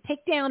 You could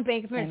take down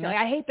Bank of America. Like,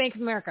 I hate Bank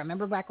of America.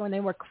 Remember back when they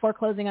were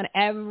foreclosing on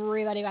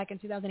everybody back in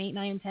 2008,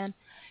 9, and 10?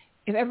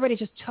 If everybody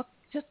just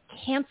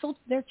canceled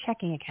their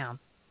checking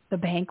accounts, the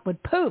bank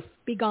would, poof,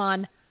 be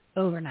gone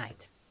overnight.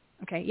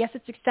 Okay, yes,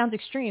 it sounds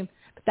extreme,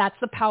 but that's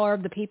the power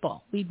of the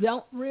people. We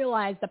don't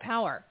realize the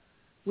power.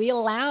 We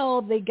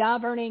allow the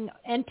governing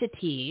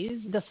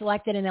entities, the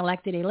selected and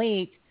elected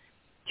elite,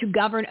 to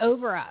govern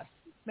over us.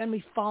 Then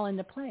we fall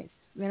into place.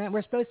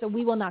 We're supposed to,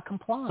 we will not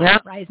comply,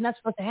 right? Isn't that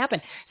supposed to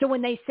happen? So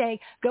when they say,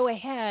 go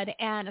ahead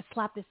and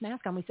slap this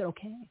mask on, we said,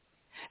 okay.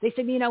 They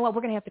said, you know what,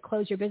 we're going to have to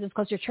close your business,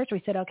 close your church.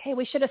 We said, okay.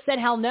 We should have said,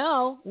 hell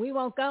no, we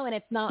won't go, and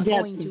it's not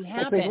going to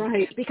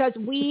happen. Because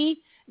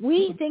we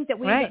think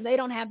that they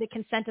don't have the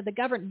consent of the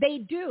government. They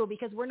do,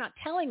 because we're not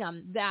telling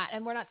them that,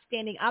 and we're not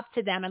standing up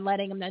to them and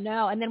letting them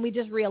know. And then we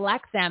just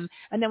reelect them,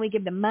 and then we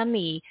give them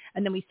money,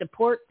 and then we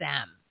support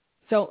them.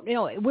 So,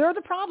 we're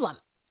the problem.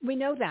 We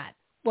know that.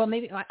 Well,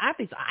 maybe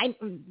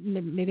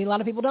a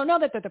lot of people don't know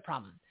that they're the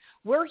problem.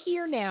 We're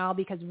here now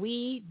because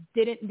we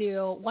didn't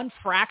do one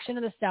fraction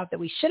of the stuff that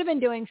we should have been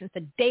doing since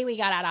the day we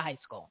got out of high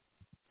school.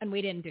 And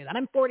we didn't do that.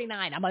 I'm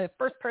 49. I'm the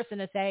first person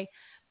to say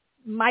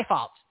my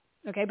fault.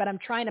 Okay, but I'm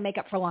trying to make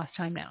up for lost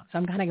time now. So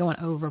I'm kind of going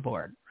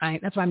overboard,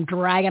 right? That's why I'm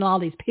dragging all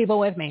these people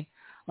with me,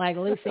 like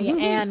Lucy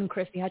and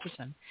Christy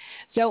Hutcherson.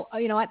 So,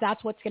 you know what?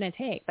 That's what's going to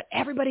take. But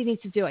everybody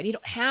needs to do it. You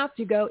don't have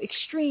to go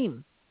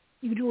extreme.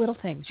 You can do little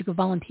things. You can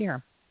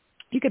volunteer.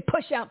 You could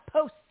push out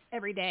posts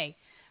every day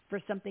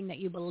for something that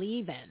you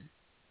believe in.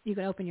 You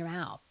can open your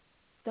mouth.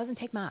 It doesn't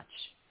take much.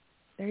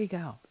 There you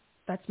go.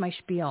 That's my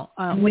spiel.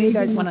 What do you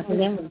guys want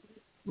to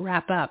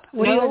wrap up?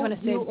 What do you guys want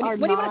to say? What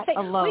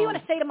do you want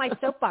to say to my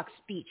soapbox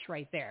speech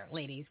right there,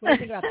 ladies? What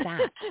do you think about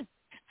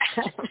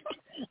that?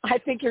 I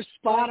think you're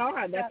spot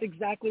on. That's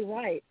exactly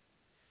right.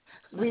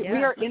 We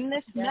are in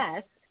this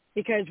mess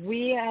because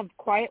we have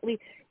quietly,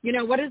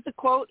 what is the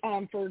quote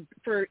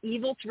for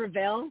evil to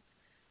prevail?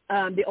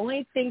 The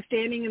only thing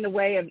standing in the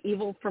way of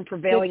evil from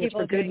prevailing is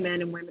for good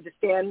men and women to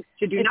stand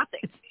to do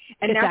nothing.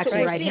 And it's that's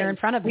actually right here in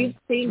front of me. We've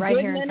seen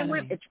good men and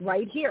women. It's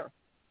right here.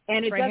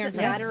 And it doesn't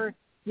matter,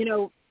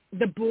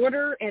 the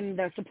border and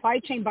the supply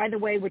chain, by the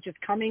way, which is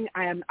coming.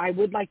 I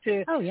would like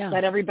to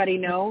let everybody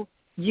know.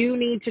 You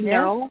need to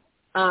know.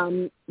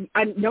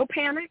 No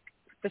panic.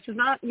 This is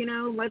not,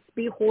 let's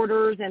be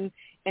hoarders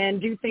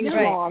and do things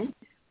wrong.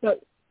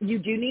 But you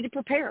do need to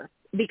prepare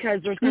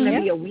because there's going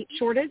to be a wheat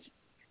shortage.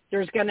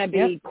 There's going to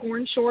be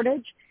corn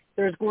shortage.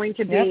 There's going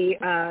to be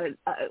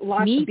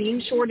lots of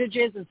bean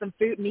shortages and some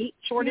meat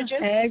shortages.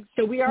 Eggs.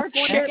 So we are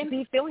going to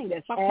be feeling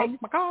this. Eggs.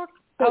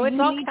 So you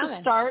need to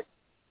start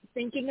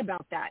thinking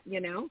about that,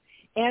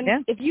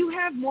 And if you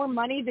have more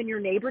money than your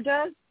neighbor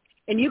does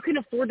and you can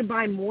afford to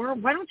buy more,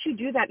 why don't you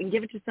do that and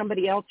give it to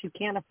somebody else who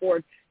can't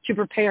afford to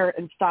prepare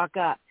and stock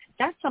up?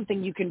 That's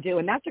something you can do,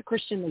 and that's a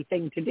Christianly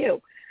thing to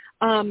do.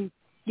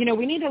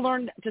 We need to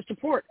learn to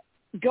support.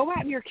 Go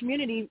out in your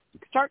community,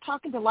 start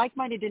talking to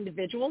like-minded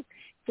individuals,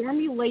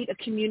 formulate a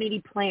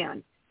community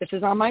plan. This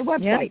is on my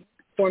website.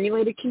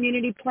 Formulate a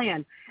community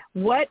plan.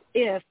 What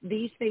if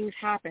these things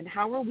happen?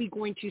 How are we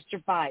going to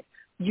survive?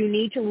 You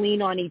need to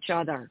lean on each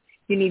other.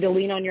 You need to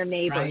lean on your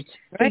neighbors.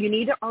 Right. So you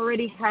need to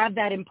already have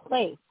that in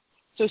place.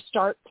 So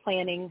start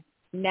planning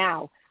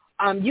now.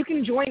 You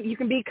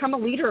can become a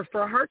leader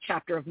for a HEART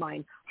chapter of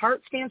mine.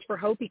 HEART stands for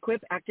Hope,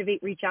 Equip,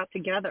 Activate, Reach Out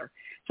Together.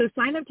 So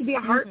sign up to be a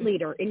HEART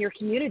leader in your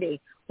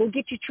community. We'll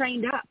get you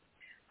trained up.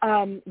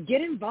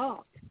 Get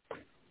involved.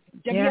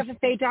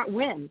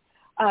 WFFA.win.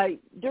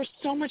 There's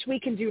so much we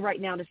can do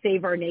right now to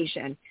save our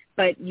nation,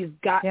 but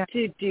you've got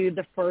to do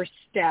the first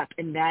step,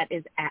 and that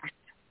is act.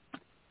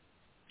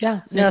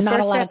 Yeah, there's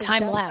not a lot of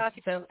time left.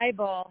 So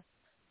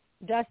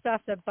dust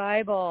off the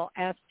Bible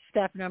as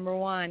step number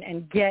one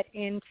and get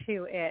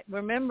into it.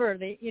 Remember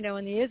that,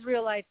 when the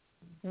Israelites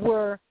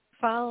were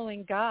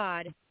following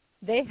God,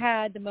 they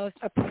had the most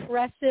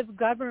oppressive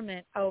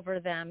government over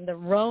them, the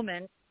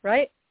Roman,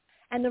 right?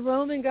 And the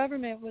Roman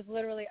government was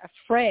literally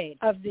afraid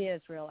of the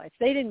Israelites.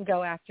 They didn't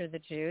go after the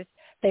Jews.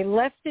 They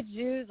left the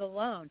Jews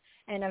alone.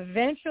 And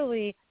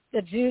eventually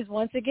the Jews,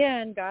 once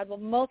again, God will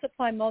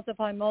multiply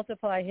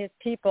his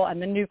people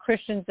and the new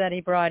Christians that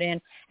he brought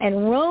in.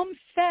 And Rome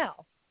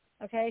fell.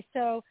 Okay,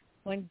 so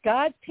when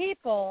God's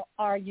people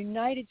are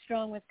united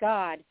strong with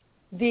God,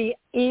 the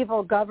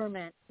evil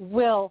government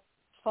will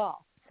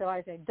fall. So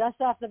I say,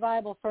 dust off the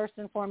Bible first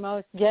and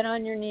foremost, get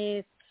on your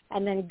knees,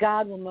 and then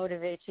God will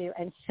motivate you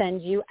and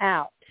send you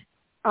out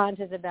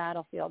onto the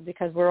battlefield,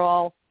 because we're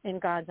all in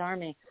God's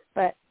army.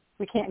 But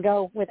we can't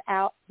go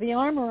without the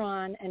armor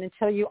on, and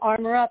until you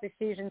armor up,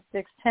 Ephesians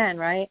 6:10,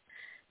 right?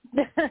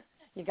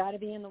 You got to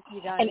be in the.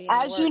 And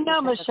as you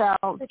know,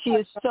 Michelle, she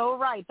is so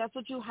right. That's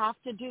what you have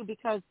to do,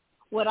 because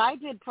what I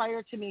did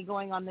prior to me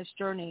going on this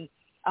journey,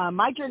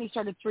 my journey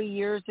started 3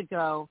 years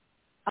ago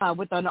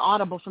with an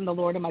audible from the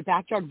Lord in my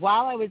backyard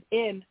while I was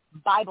in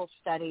Bible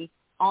study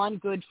on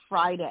Good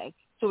Friday.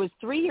 So it was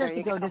 3 years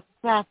ago this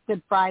past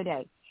Good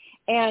Friday.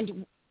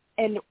 And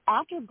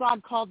after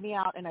God called me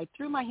out and I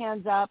threw my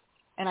hands up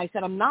and I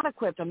said, I'm not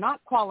equipped, I'm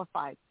not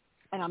qualified,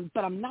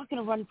 but I'm not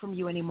going to run from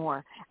you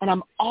anymore. And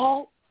I'm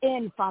all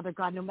in, Father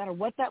God, no matter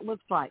what that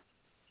looks like.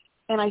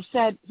 And he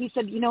said,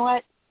 you know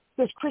what?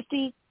 He goes,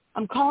 Christy,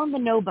 I'm calling the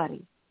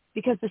nobody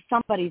because the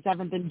somebodies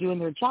haven't been doing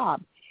their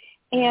job.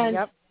 And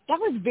that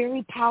was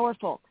very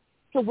powerful.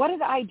 So what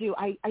did I do?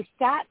 I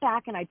sat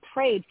back and I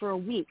prayed for a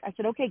week. I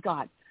said, okay,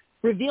 God,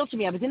 reveal to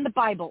me. I was in the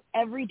Bible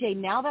every day.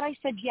 Now that I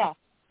said yes,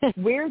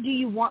 where do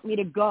you want me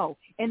to go?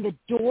 And the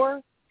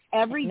door,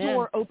 every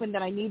door opened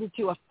that I needed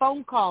to, a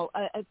phone call,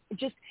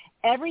 just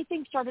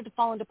everything started to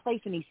fall into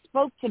place, and he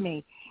spoke to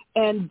me.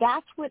 And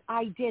that's what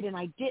I did, and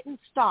I didn't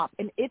stop.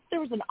 And if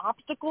there was an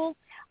obstacle,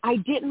 I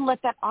didn't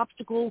let that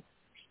obstacle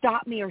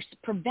stop me or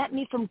prevent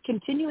me from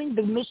continuing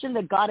the mission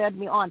that God had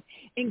me on,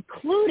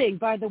 including,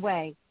 by the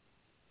way,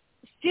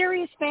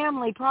 serious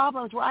family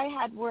problems where I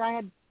had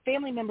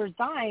family members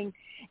dying,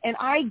 and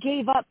I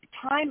gave up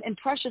time and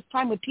precious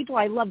time with people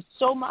I loved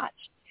so much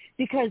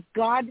because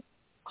God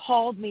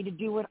called me to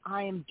do what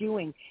I am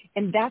doing.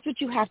 And that's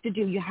what you have to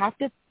do. You have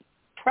to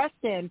press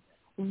in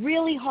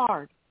really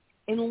hard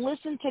and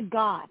listen to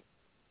God.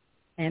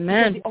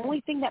 Amen. Because the only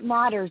thing that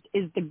matters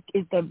is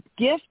the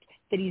gift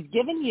that he's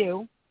given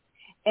you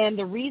and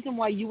the reason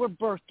why you were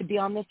birthed to be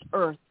on this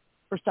earth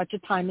for such a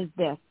time as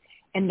this.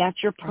 And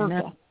that's your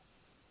purpose. Amen.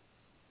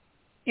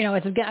 You know,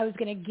 I was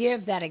going to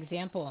give that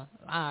example,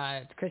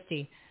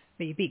 Christy,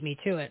 but you beat me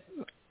to it.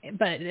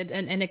 But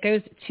it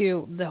goes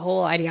to the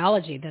whole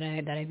ideology that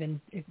I've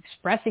been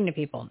expressing to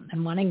people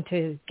and wanting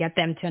to get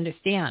them to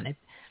understand.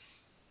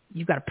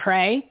 You've got to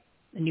pray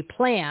and you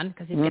plan,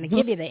 because he's going to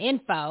give you the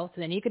info,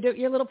 so then you could do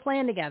your little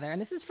plan together.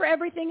 And this is for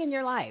everything in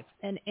your life.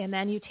 And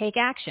then you take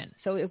action.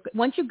 So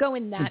once you go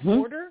in that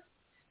order,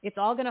 it's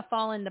all going to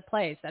fall into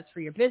place. That's for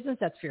your business.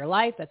 That's for your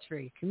life. That's for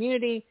your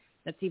community.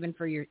 That's even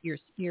for your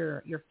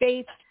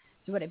faith.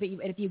 So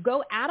if you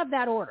go out of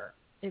that order,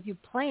 if you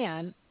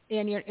plan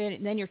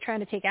and then you're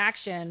trying to take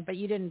action, but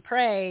you didn't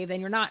pray, then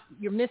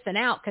you're missing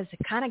out, because it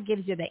kind of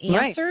gives you the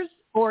answers,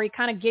 or it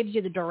kind of gives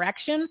you the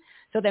direction.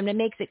 So then it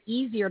makes it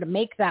easier to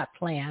make that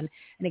plan.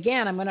 And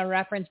again, I'm going to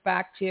reference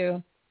back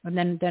to, and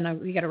then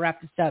we got to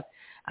wrap this up.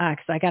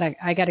 Because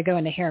I gotta go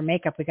into hair and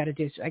makeup. We got to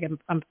do.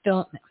 I'm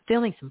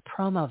filming some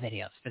promo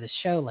videos for the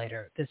show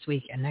later this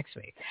week and next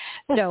week.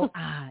 So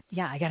I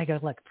got to go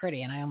look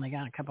pretty, and I only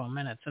got a couple of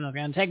minutes, and it's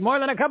going to take more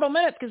than a couple of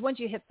minutes, because once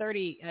you hit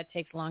 30, it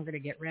takes longer to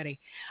get ready.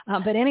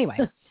 But anyway,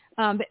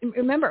 but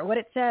remember what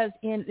it says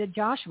in the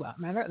Joshua.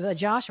 Remember the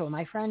Joshua,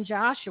 my friend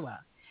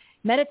Joshua.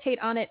 Meditate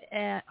on it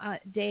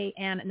day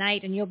and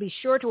night, and you'll be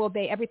sure to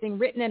obey everything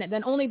written in it.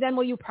 Only then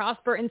will you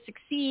prosper and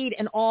succeed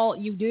in all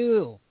you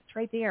do.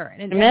 Right there.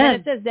 And then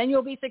it says, then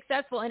you'll be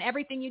successful in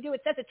everything you do.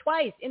 It says it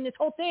twice in this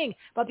whole thing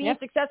about being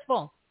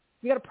successful.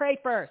 You got to pray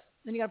first.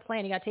 Then you got to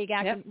plan. You got to take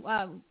action.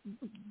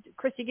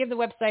 Christy, give the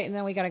website, and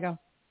then we got to go.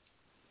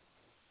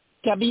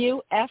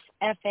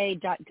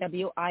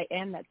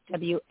 WFFA.WIN. That's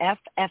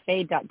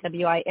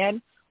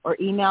WFFA.WIN. Or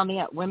email me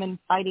at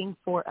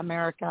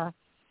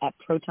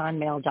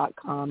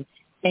womenfightingforamerica@protonmail.com.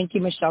 Thank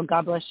you, Michelle.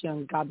 God bless you,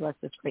 and God bless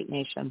this great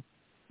nation.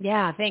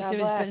 Yeah, thanks.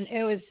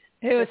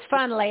 It was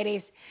fun,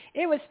 ladies.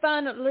 It was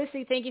fun.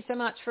 Lucy, thank you so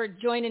much for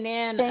joining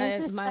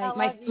in.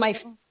 My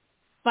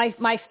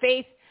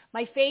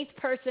faith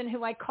person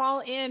who I call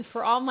in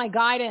for all my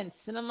guidance.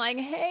 And I'm like,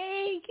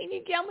 hey, can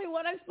you tell me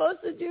what I'm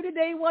supposed to do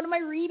today? What am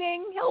I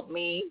reading? Help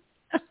me.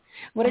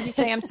 What did you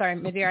say? I'm sorry,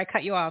 Madeira, I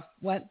cut you off.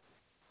 What?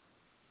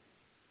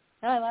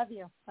 No, I love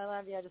you.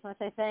 I just want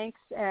to say thanks.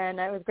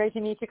 And it was great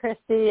to meet you,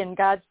 Christy, and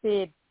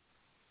Godspeed.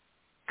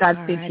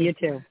 Godspeed to you,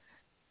 too.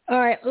 All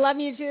right. Love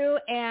you too.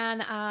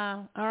 And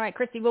all right,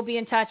 Christy, we'll be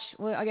in touch.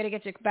 I got to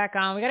get you back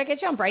on. We got to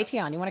get you on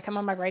Brighteon. You want to come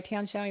on my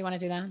Brighteon show? You want to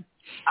do that?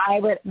 I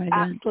would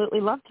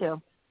absolutely love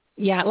to.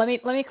 Yeah, let me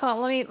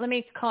call.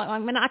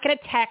 I'm not going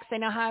to text. I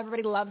know how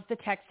everybody loves the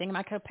texting. I'm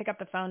not going to pick up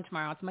the phone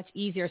tomorrow. It's much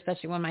easier,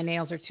 especially when my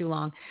nails are too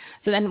long.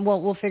 So then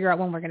we'll figure out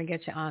when we're going to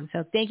get you on.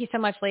 So thank you so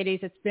much,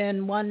 ladies. It's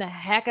been one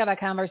heck of a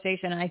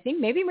conversation. And I think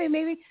maybe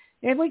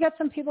we got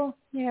some people,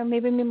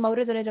 maybe we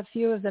motivated a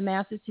few of the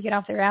masses to get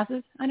off their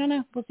asses. I don't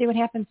know. We'll see what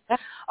happens.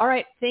 All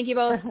right. Thank you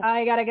both.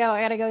 I got to go.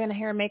 I got to go in the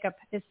hair and makeup.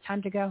 It's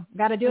time to go.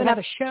 Got to do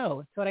another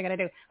show. That's what I got to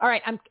do. All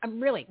right. I'm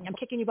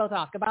kicking you both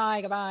off. Goodbye.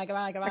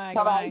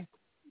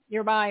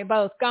 You're bye,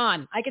 both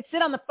gone. I could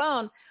sit on the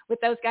phone with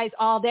those guys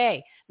all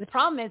day. The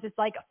problem is it's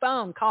like a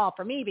phone call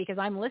for me because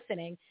I'm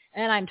listening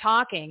and I'm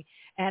talking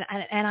and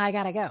I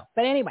got to go.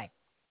 But anyway,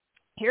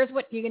 here's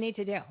what you need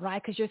to do,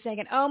 right? Because you're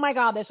thinking, oh, my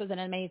God, this was an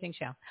amazing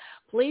show.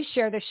 Please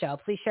share the show.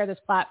 Please share this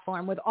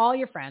platform with all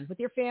your friends, with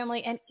your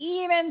family, and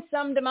even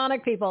some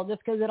demonic people just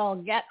because it'll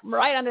get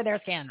right under their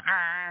skin.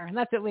 And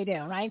that's what we do,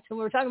 right? So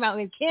we were talking about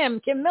with Kim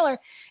Miller,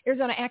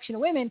 Arizona Action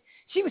of Women.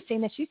 She was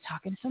saying that she's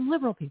talking to some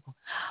liberal people.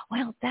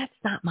 Well, that's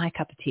not my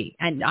cup of tea.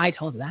 And I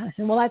told her that. I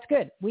said, well, that's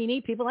good. We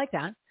need people like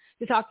that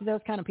to talk to those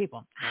kind of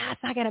people.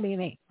 It's not going to be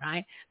me,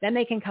 right? Then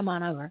they can come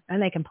on over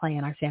and they can play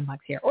in our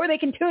sandbox here. Or they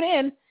can tune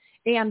in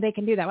and they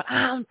can do that. But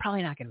I'm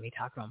probably not going to be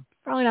talking to them.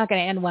 Probably not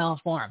going to end well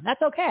for them.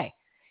 That's okay.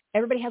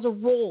 Everybody has a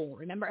role.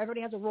 Remember,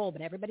 everybody has a role,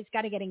 but everybody's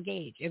got to get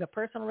engaged. You have a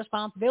personal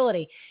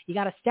responsibility. You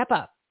got to step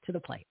up to the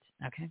plate,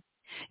 okay?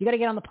 You got to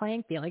get on the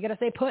playing field. You got to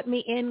say, put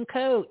me in,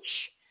 coach,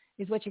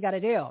 is what you got to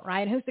do,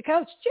 right? And who's the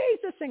coach?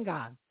 Jesus and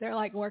God. They're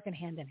like working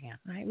hand in hand,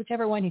 right?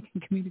 Whichever one you can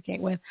communicate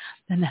with,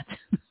 then that's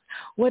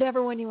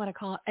whatever one you want to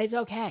call it, it's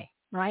okay,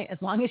 right? As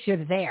long as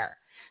you're there.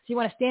 So you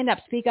want to stand up,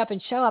 speak up,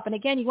 and show up. And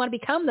again, you want to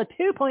become the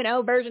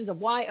 2.0 versions of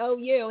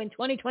YOU in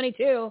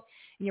 2022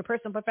 in your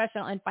personal,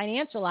 professional, and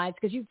financial lives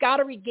because you've got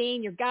to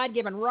regain your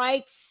God-given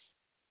rights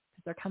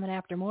because they're coming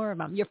after more of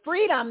them. Your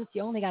freedoms,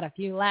 you only got a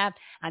few left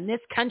in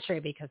this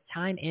country because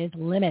time is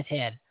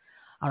limited.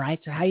 All right,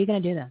 so how are you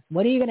going to do this?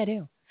 What are you going to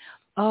do?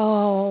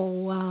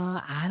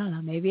 I don't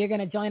know. Maybe you're going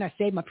to join our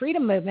Save My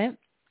Freedom movement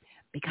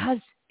because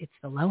it's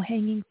the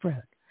low-hanging fruit.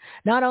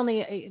 Not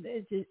only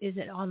is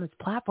it on this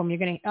platform, you're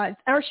going to,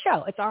 it's our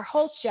show, it's our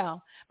whole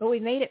show, but we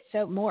made it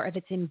so more of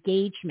its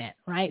engagement,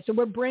 right? So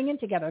we're bringing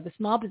together the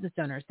small business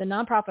owners, the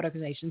nonprofit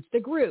organizations,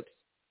 the groups,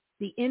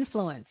 the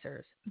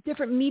influencers,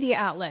 different media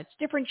outlets,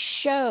 different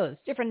shows,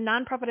 different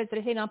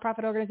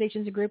nonprofit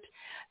organizations and groups,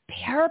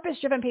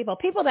 purpose-driven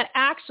people that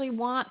actually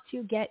want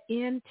to get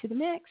into the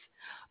mix.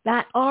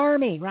 That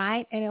army,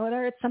 right? And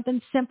whether it's something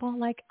simple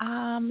like,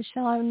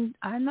 Michelle,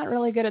 I'm not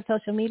really good at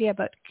social media,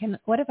 but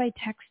what if I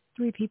text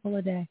 3 people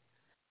a day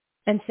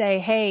and say,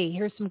 hey,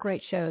 here's some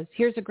great shows.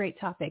 Here's a great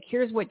topic.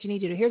 Here's what you need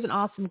to do. Here's an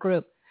awesome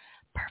group.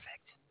 Perfect.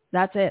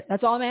 That's it.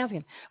 That's all I'm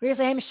asking. We're going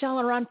to say, hey, Michelle, I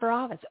want to run for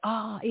office.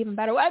 Oh, even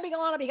better. Well, I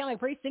become a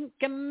precinct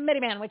committee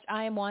man, which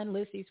I am one,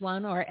 Lucy's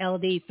one, or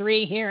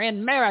LD3 here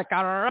in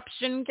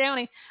Eruption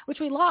County, which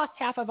we lost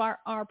half of our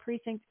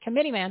precinct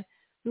committee man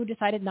who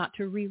decided not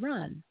to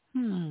rerun.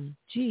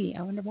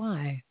 I wonder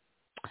why.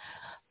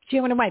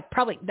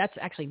 Probably that's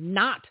actually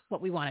not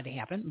what we wanted to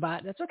happen,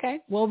 but that's okay.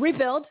 We'll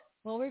rebuild.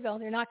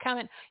 You're not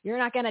coming. You're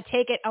not going to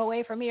take it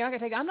away from me. You're not going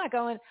to take it.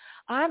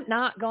 I'm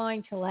not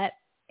going to let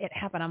it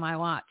happen on my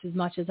watch as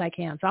much as I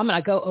can. So I'm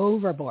going to go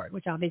overboard,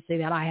 which obviously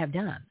that I have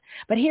done.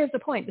 But here's the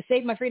point. The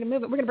Save My Freedom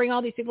movement, we're going to bring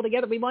all these people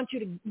together. We want you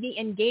to be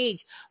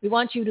engaged. We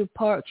want you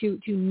to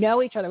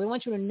know each other. We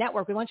want you to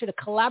network. We want you to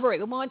collaborate.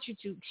 We want you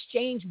to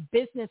exchange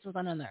business with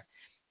one another.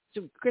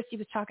 So Christy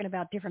was talking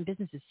about different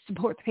businesses,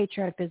 support the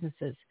patriotic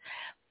businesses.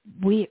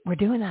 We're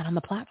doing that on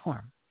the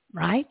platform,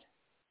 right?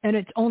 And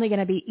it's only going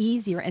to be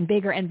easier and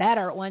bigger and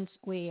better once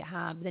we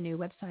have the new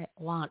website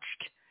launched.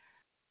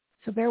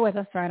 So bear with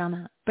us right on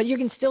that. But you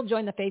can still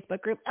join the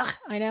Facebook group.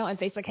 I know, and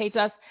Facebook hates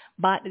us,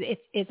 but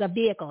it's a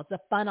vehicle. It's a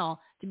funnel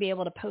to be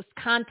able to post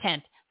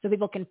content so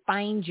people can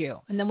find you.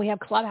 And then we have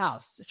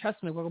Clubhouse.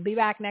 Trust me, we'll be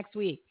back next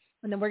week.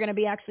 And then we're going to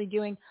be actually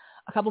doing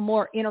a couple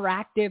more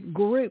interactive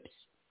groups.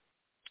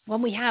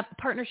 When we have a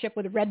partnership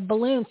with Red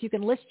Balloon, so you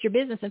can list your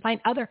business and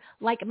find other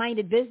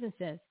like-minded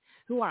businesses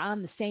who are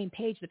on the same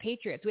page, the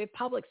Patriots. We have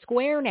Public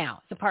Square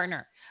now as a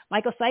partner.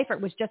 Michael Seifert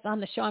was just on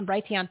the show on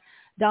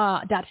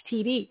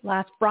Brighteon.tv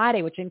last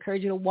Friday, which I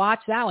encourage you to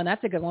watch that one.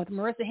 That's a good one with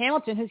Marissa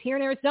Hamilton, who's here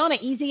in Arizona,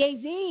 Easy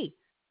AZ.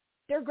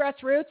 They're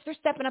grassroots. They're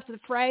stepping up to the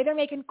fray. They're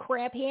making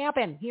crap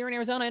happen here in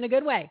Arizona in a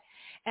good way.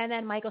 And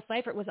then Michael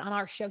Seifert was on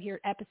our show here,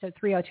 episode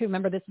 302.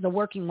 Remember, this is a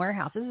working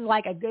warehouse. This is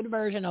like a good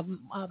version of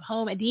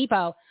Home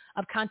Depot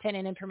of content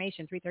and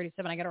information.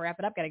 337. I got to wrap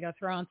it up. Got to go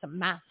throw on some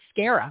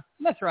mascara.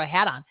 I'm going to throw a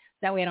hat on.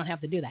 That way I don't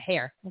have to do the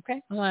hair.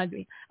 Okay. I'm going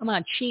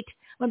to cheat.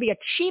 I'm going to be a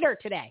cheater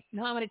today. You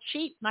know, I'm going to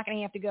cheat. I'm not going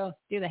to have to go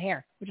do the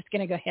hair. We're just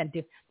going to go ahead and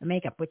do the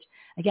makeup, which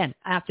again,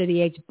 after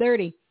the age of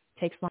 30,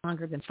 takes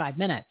longer than 5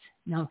 minutes.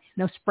 No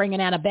springing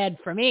out of bed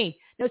for me.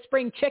 No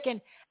spring chicken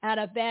out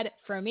of bed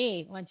for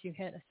me once you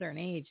hit a certain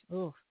age.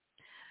 Ooh,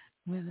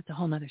 well, that's a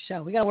whole nother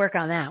show. We got to work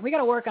on that. We got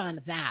to work on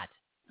that.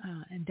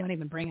 And don't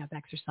even bring up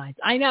exercise.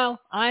 I know.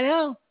 I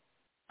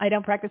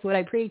don't practice what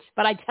I preach,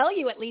 but I tell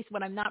you at least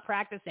what I'm not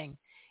practicing,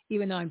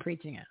 even though I'm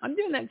preaching it. I'm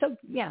doing that. So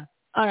yeah,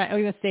 All right,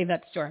 we're going to save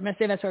that story. I'm going to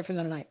save that story for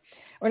another night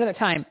or another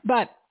time.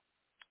 But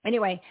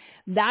anyway,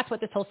 that's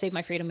what this whole Save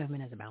My Freedom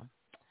movement is about.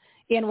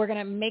 And we're going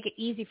to make it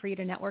easy for you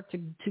to network, to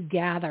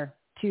gather,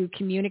 to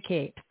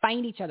communicate, to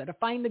find each other, to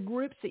find the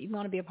groups that you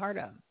want to be a part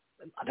of.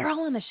 They're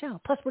all on the show.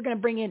 Plus, we're going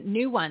to bring in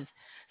new ones.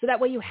 So that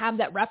way you have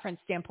that reference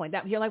standpoint.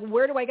 That you're like,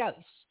 where do I go?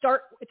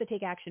 Start with the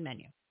Take Action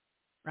menu,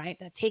 right?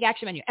 The Take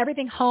Action menu.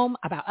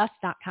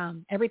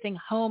 Everythinghomeaboutus.com.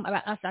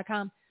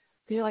 Everythinghomeaboutus.com.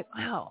 Because you're like,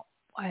 wow,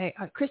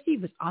 Christy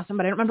was awesome,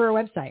 but I don't remember her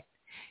website.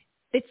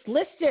 It's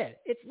listed.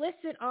 It's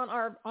listed on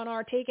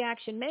our Take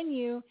Action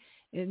menu.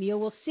 And you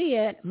will see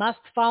it. Must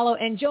follow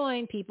and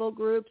join people,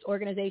 groups,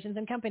 organizations,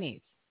 and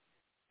companies.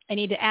 I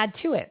need to add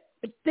to it.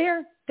 But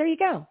there you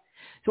go.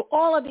 So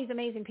all of these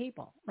amazing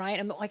people, right?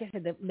 And like I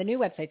said, the new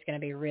website's going to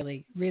be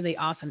really, really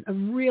awesome.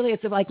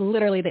 It's like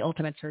literally the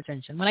ultimate search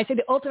engine. When I say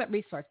the ultimate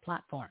resource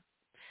platform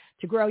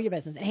to grow your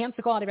business, enhance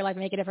the quality of your life,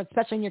 and make a difference,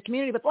 especially in your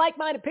community with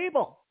like-minded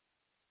people.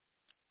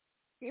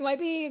 You might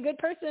be a good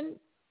person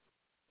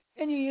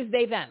and you use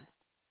they, them.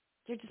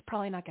 You're just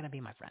probably not going to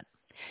be my friend.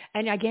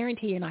 And I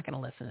guarantee you're not going to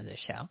listen to this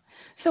show.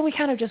 So we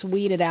kind of just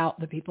weeded out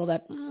the people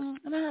that are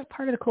not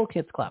part of the cool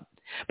kids club.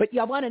 But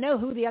y'all want to know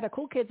who the other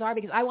cool kids are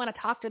because I want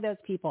to talk to those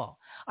people.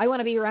 I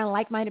want to be around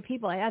like-minded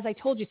people. As I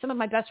told you, some of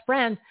my best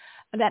friends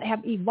that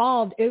have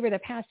evolved over the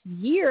past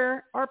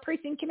year are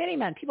precinct committee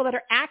men, people that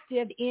are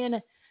active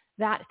in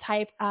that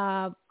type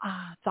of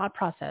thought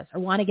process or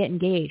want to get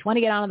engaged, want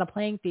to get out on the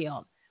playing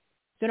field.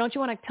 So don't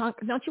you want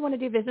to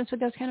do business with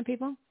those kind of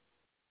people?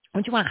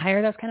 Don't you want to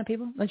hire those kind of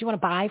people? Don't you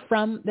want to buy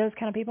from those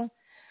kind of people?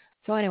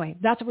 So anyway,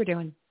 that's what we're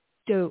doing.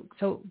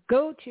 So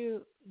go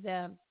to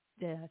the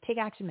Take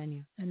Action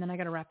menu, and then I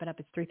got to wrap it up.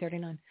 It's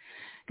 3:39.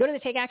 Go to the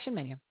Take Action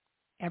menu,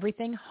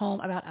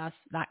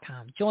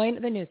 everythinghomeaboutus.com. Join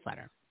the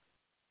newsletter.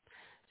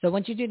 So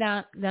once you do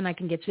that, then I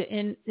can get you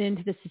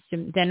into the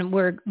system. Then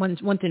once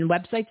the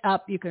website's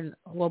up,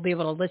 we'll be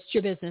able to list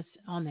your business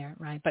on there,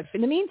 right? But in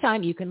the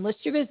meantime, you can list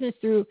your business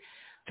through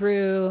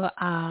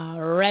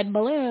Red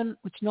Balloon,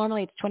 which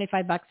normally it's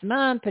 $25 a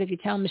month. But if you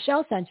tell them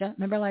Michelle sent you,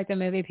 remember like the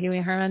movie Pee Wee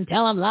Herman,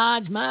 tell them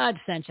Lodge Mudge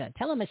sent you.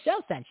 Tell them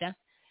Michelle sent you.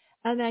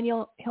 And then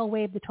he'll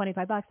waive the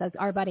 $25. That's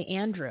our buddy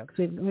Andrew,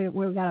 because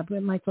we've got a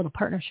nice little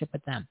partnership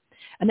with them.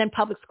 And then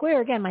Public Square,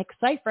 again, Mike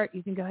Seifert,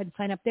 you can go ahead and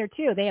sign up there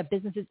too. They have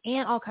businesses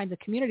and all kinds of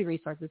community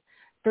resources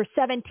for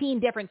 17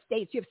 different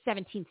states. You have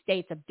 17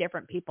 states of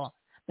different people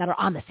that are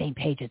on the same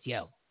page as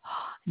you.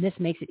 And this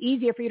makes it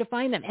easier for you to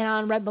find them. And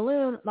on Red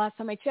Balloon, last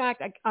time I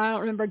checked, I don't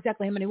remember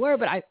exactly how many were,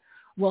 but I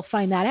will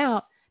find that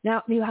out.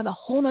 Now you have a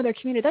whole other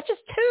community. That's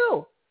just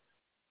 2.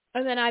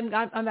 And then I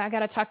got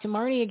to talk to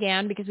Marnie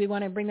again because we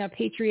want to bring that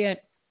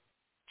Patriot.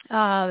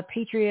 I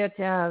can't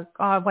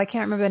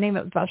remember the name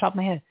of it off the top of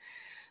my head.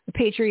 The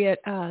Patriot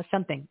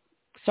something.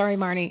 Sorry,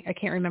 Marnie, I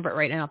can't remember it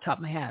right now off the top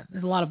of my head.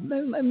 There's a lot of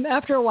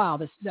after a while.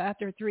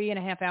 After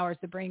 3.5 hours,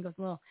 the brain goes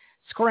a little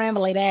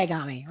scrambled egg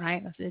on me,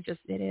 right? It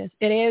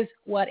is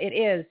what it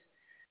is.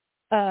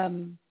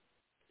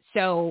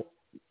 So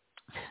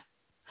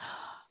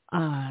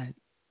I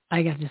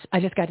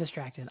just got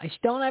distracted.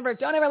 Don't ever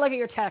look at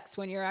your text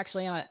when you're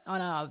actually on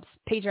a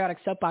patriotic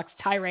soapbox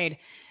tirade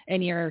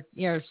and you're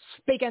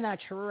speaking the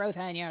truth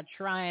and you're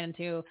trying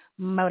to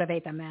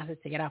motivate the masses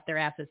to get off their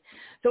asses.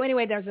 So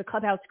anyway, there's a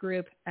Clubhouse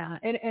group,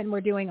 and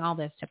we're doing all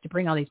this stuff to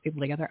bring all these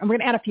people together. And we're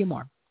going to add a few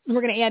more.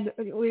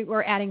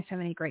 We're adding so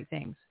many great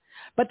things.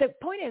 But the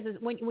point is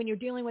when you're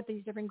dealing with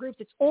these different groups,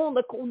 it's all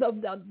the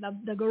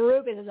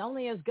group is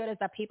only as good as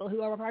the people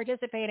who are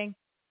participating,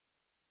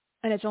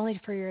 and it's only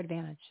for your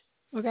advantage.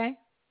 Okay?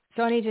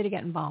 So I need you to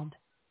get involved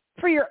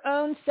for your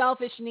own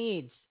selfish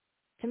needs,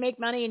 to make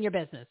money in your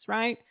business,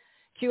 right?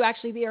 To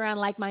actually be around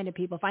like-minded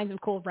people, find some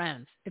cool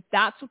friends. If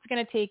that's what's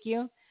going to take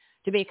you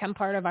to become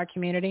part of our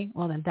community,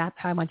 well, then that's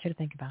how I want you to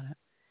think about it.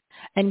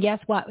 And guess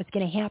what? What's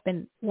going to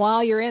happen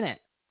while you're in it?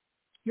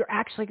 You're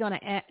going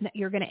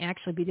to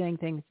actually be doing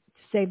things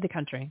to save the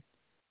country,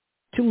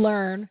 to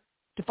learn,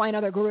 to find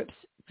other groups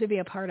to be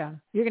a part of.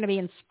 You're going to be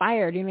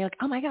inspired. You're going to be like,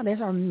 oh my God,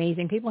 there's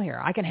amazing people here.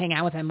 I can hang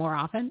out with them more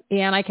often,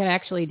 and I can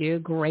actually do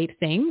great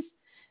things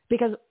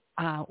because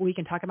we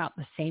can talk about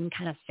the same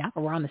kind of stuff,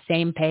 or we're on the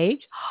same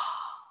page.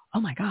 Oh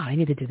my God, I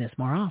need to do this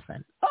more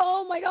often.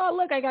 Oh my God,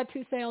 look, I got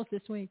 2 sales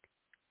this week.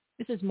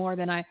 This is more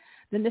than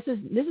this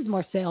is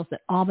more sales than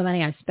all the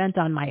money I spent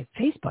on my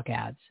Facebook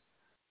ads.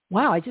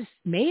 Wow, I just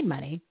made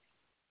money.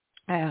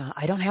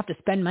 I don't have to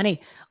spend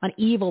money on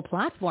evil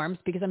platforms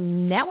because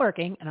I'm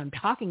networking and I'm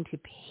talking to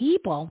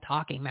people,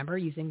 remember,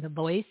 using the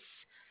voice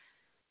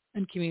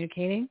and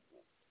communicating.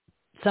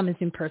 Some is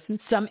in person,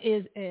 some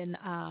is going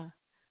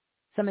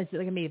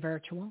to be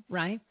virtual,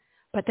 right?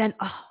 But then,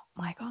 oh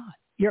my God,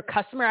 your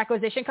customer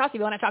acquisition cost, if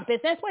you want to talk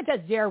business, went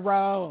to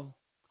 0.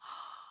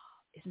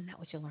 Isn't that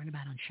what you learn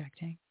about on Shark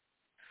Tank?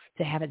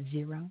 To have it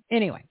 0.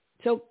 Anyway,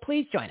 so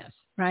please join us,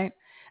 right?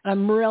 And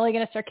I'm really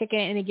going to start kicking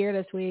it into gear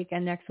this week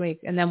and next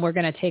week. And then we're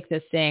going to take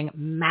this thing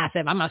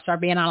massive. I'm going to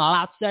start being on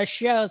lots of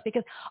shows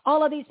because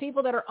all of these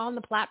people that are on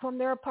the platform,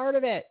 they're a part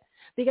of it.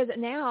 Because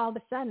now all of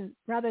a sudden,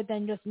 rather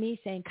than just me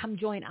saying, come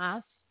join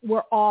us,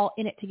 we're all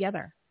in it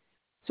together.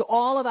 So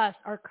all of us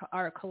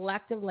are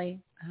collectively,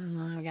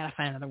 I got to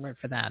find another word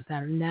for that.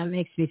 That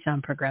makes me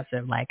sound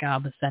progressive, like all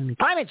of a sudden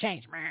climate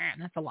change.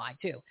 That's a lie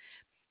too.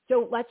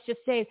 So let's just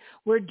say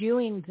we're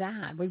doing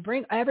that. We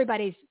bring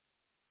everybody's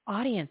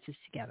audiences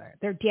together,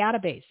 their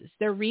databases,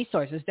 their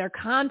resources, their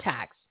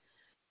contacts.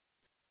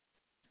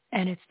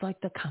 And it's like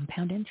the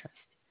compound interest.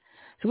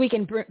 So we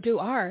can do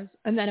ours,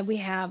 and then we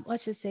have,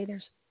 let's just say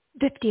there's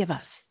 50 of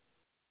us.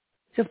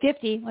 So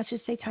 50, let's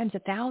just say times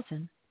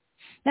 1,000.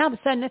 Now all of a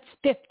sudden it's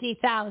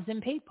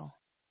 50,000 people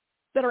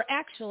that are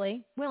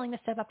actually willing to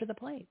step up to the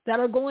plate, that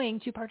are going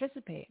to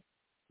participate.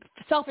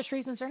 Selfish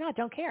reasons or not,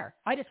 don't care.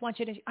 I just want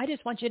you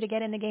to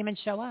get in the game and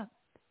show up.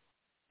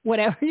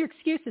 Whatever your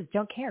excuses,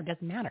 don't care.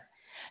 Doesn't matter.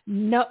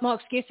 No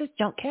excuses,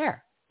 don't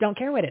care. Don't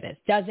care what it is.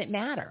 Doesn't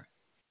matter.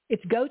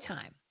 It's go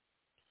time.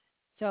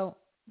 So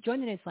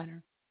join the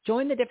newsletter.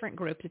 Join the different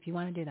groups if you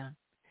want to do that.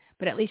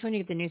 But at least when you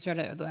get the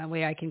newsletter, that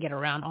way I can get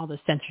around all the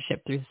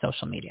censorship through the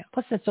social media.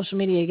 Plus, the social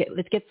media,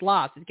 it gets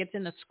lost. It gets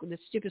in the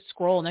stupid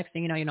scroll. Next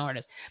thing you know where it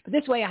is. But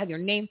this way I have your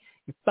name,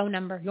 your phone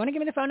number. You want to give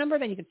me the phone number?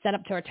 Then you can set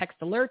up to our text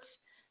alerts.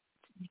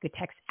 You could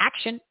text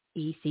ACTION,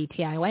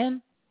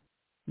 ECTION,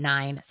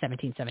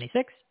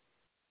 91776,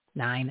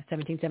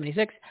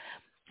 91776,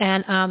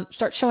 and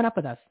start showing up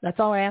with us. That's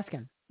all we're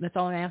asking. That's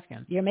all I'm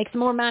asking. You're going to make some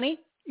more money.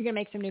 You're going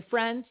to make some new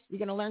friends. You're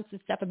going to learn some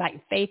stuff about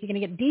your faith. You're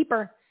going to get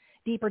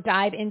deeper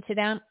dive into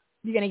them.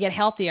 You're going to get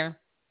healthier.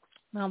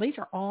 Well, these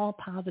are all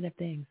positive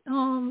things.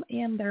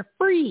 And they're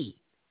free.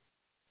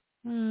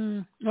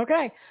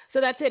 Okay.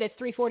 So that's it. It's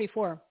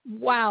 3:44.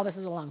 Wow, this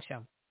is a long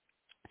show.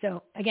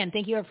 So again,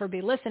 thank you for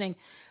listening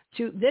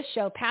to this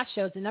show. Past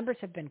shows, the numbers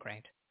have been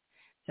great.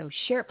 So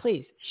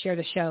please share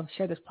the show,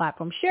 share this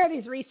platform, share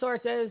these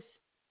resources.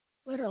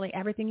 Literally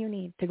everything you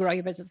need to grow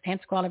your business,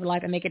 enhance the quality of your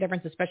life, and make a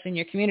difference, especially in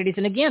your communities.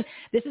 And again,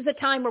 this is a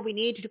time where we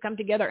need to come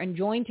together and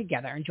join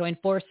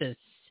forces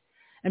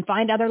and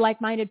find other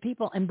like-minded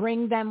people and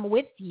bring them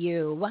with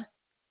you.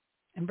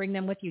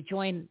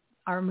 Join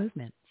our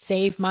movement.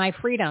 Save my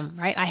freedom,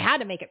 right? I had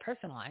to make it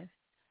personalized.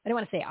 I didn't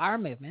want to say our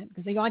movement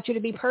because I want you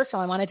to be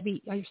personal. I want it to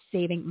be, you're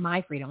saving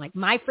my freedom, like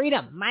my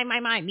freedom, my,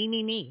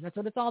 me. That's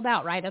what it's all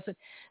about, right?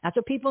 That's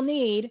what people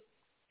need.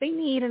 They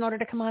need in order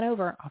to come on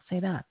over. I'll say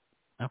that.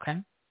 Okay.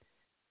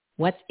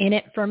 What's in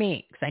it for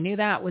me? Because I knew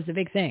that was a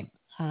big thing.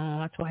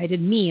 That's why I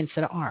did me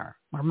instead of our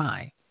or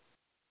my.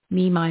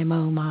 Me, my,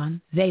 mo,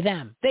 mon. They,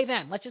 them.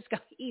 Let's just go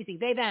easy.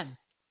 They, them.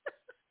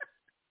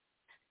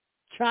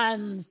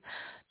 Trans.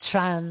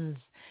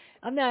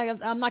 I'm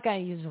not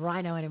going to use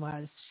rhino anymore.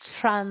 It's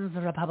trans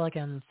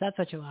Republicans. That's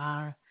what you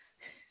are.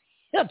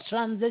 You're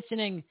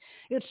transitioning.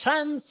 You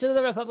trans to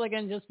the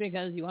Republican just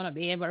because you want to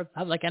be a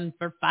Republican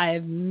for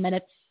 5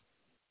 minutes.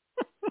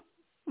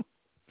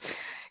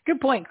 Good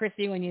point,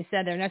 Christy, when you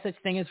said there's no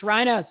such thing as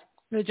rhinos.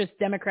 They're just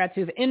Democrats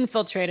who've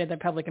infiltrated the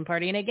Republican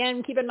Party. And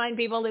again, keep in mind,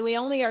 people, that we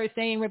only are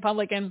saying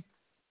Republican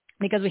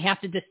because we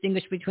have to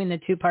distinguish between the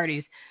two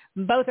parties.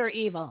 Both are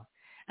evil.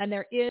 And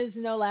there is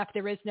no left,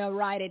 there is no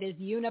right. It is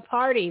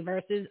uniparty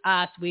versus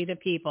us, we the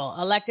people.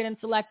 Elected and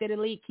selected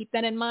elite. Keep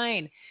that in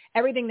mind.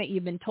 Everything that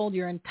you've been told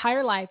your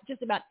entire life,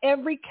 just about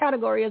every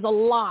category, is a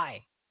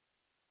lie.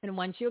 And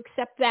once you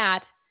accept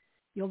that,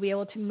 you'll be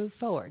able to move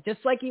forward. Just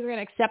like you're going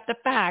to accept the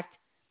fact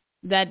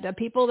that the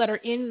people that are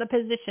in the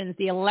positions,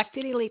 the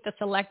elected elite, the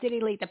selected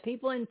elite, the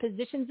people in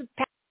positions of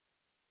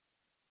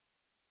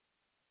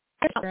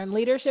power and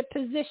leadership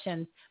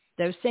positions,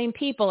 those same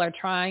people are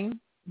trying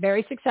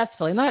very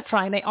successfully. Not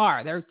trying, they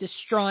are. They're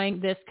destroying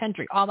this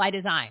country, all by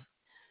design.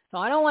 So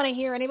I don't want to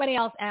hear anybody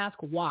else ask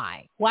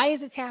why. Why is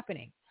this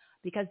happening?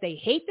 Because they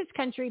hate this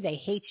country, they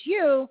hate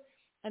you,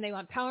 and they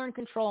want power and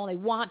control, and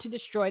they want to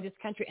destroy this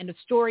country. End of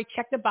story.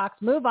 Check the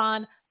box. Move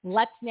on.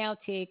 Let's now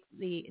take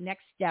the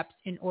next steps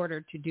in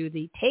order to do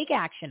the take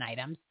action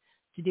items,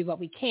 to do what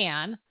we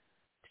can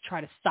to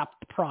try to stop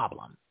the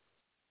problem.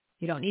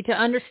 You don't need to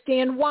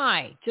understand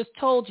why. Just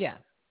told you.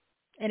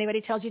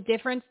 Anybody tells you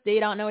different, they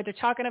don't know what they're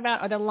talking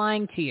about, or they're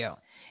lying to you.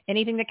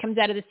 Anything that comes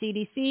out of the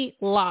CDC,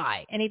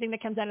 lie. Anything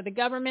that comes out of the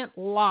government,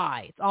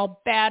 lie. It's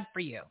all bad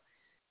for you.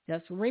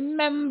 Just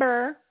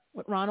remember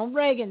what Ronald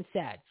Reagan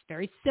said. It's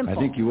very simple. I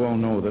think you all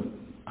know that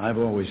I've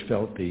always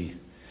felt the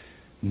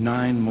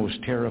 9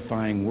 most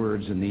terrifying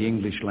words in the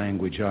English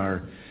language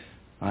are,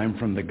 I'm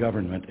from the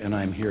government and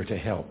I'm here to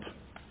help.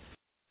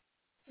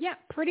 Yeah,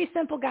 pretty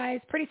simple, guys.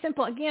 Pretty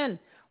simple. Again,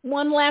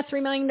 one last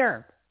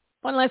reminder.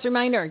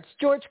 It's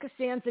George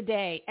Costanza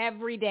Day.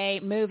 Every day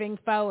moving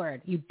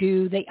forward, you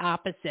do the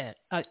opposite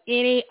of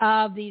any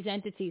of these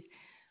entities.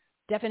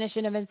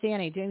 Definition of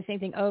insanity, doing the same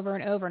thing over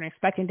and over and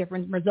expecting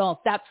different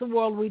results. That's the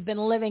world we've been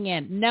living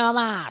in. No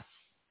mas.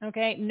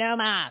 Okay? No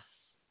mas.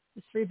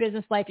 It's for your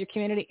business life, your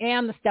community,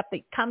 and the stuff that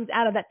comes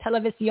out of that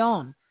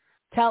television.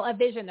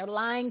 They're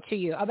lying to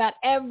you about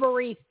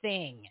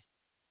everything.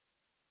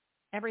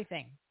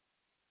 Everything.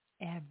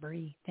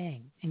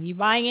 And you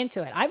buying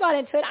into it. I bought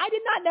into it. I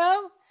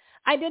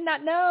did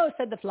not know,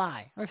 said the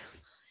fly. Or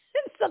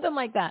something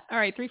like that. All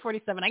right,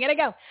 3:47. I got to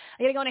go.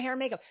 I got to go into hair and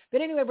makeup.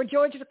 But anyway, we're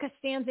George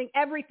Costanzing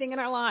everything in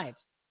our lives.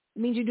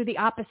 It means you do the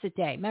opposite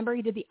day. Remember,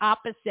 you did the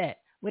opposite.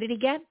 What did he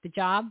get? The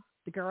job,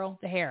 the girl,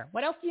 the hair.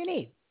 What else do you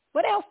need?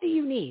 What else do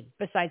you need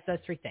besides those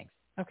three things?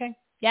 Okay?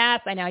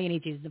 Yes, I know you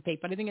need Jesus and faith,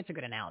 but I think it's a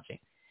good analogy.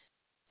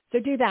 So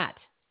do that.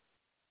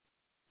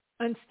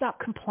 And stop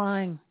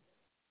complying.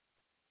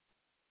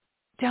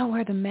 Don't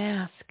wear the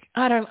mask.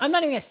 I'm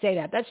not even going to say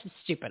that. That's just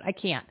stupid. I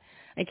can't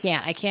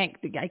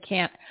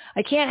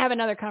have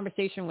another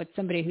conversation with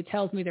somebody who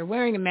tells me they're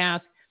wearing a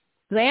mask.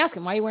 Because I ask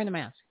them, why are you wearing the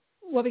mask?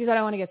 Well, because I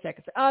don't want to get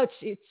sick. I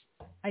say,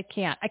 I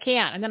can't.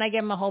 And then I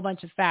give them a whole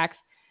bunch of facts,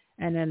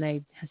 and then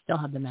they still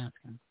have the mask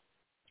on.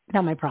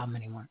 Not my problem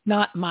anymore.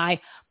 Not my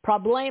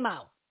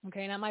problemo.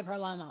 Okay, not my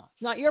problemo.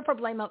 It's not your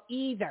problemo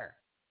either.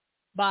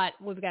 But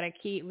we've got to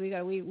keep.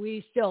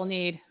 We still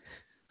need.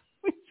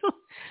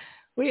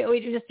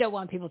 We just don't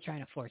want people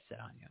trying to force it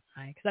on you,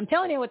 right? Because I'm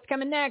telling you what's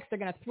coming next. They're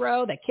going to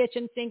throw the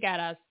kitchen sink at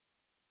us.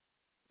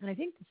 And I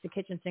think it's the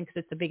kitchen sink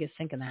because it's the biggest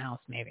sink in the house,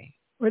 maybe.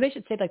 Or they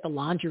should say like the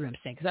laundry room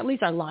sink, because at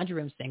least our laundry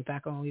room sink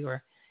back when we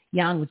were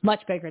young was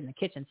much bigger than the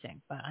kitchen sink.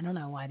 But I don't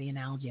know why the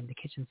analogy of the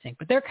kitchen sink.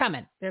 But they're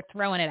coming. They're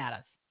throwing it at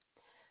us.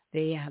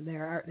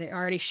 They're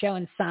already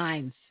showing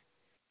signs.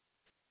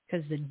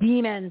 Because the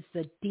demons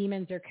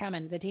are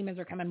coming. The demons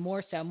are coming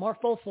more so, more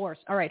full force.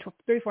 All right,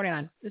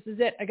 3:49. This is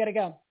it. I got to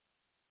go.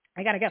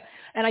 And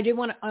I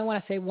want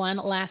to say one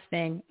last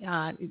thing.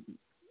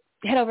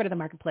 Head over to the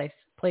marketplace,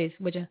 please,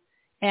 would you?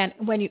 And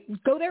when you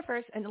go there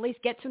first and at least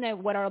get to know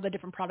what are all the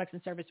different products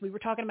and services. We were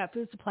talking about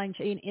food supply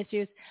chain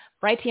issues.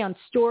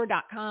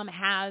 Brighteonstore.com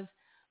has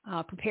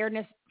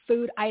preparedness,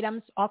 food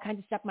items, all kinds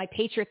of stuff. My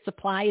Patriot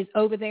Supply is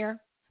over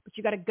there. But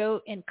you got to go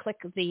and click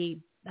a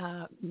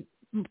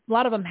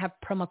lot of them have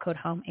promo code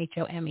HOME,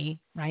 HOME,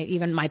 right?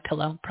 Even My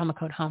Pillow, promo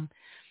code HOME.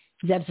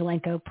 Zeb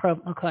Zelenko,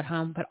 promo code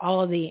HOME. But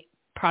all of the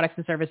products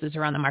and services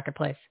are on the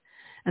marketplace.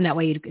 And that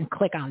way you can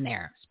click on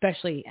there,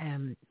 especially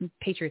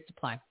Patriot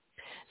Supply.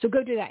 So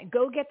go do that.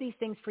 Go get these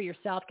things for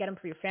yourself. Get them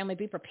for your family.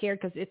 Be prepared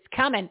because it's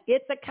coming.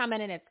 It's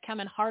coming, and it's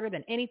coming harder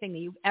than anything that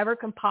you ever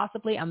can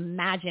possibly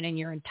imagine in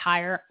your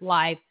entire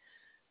life.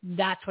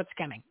 That's what's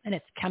coming, and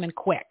it's coming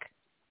quick.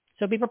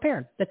 So be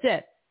prepared. That's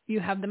it. You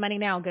have the money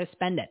now. Go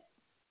spend it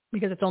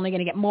because it's only going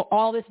to get more.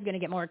 All this is going to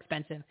get more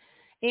expensive.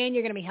 And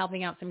you're going to be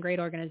helping out some great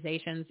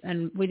organizations.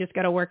 And we just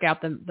got to work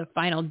out the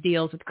final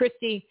deals with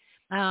Christy.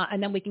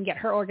 And then we can get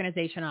her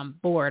organization on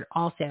board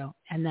also.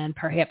 And then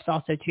perhaps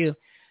also to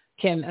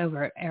Kim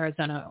over at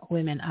Arizona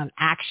Women of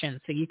Action.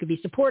 So you could be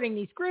supporting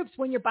these groups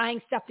when you're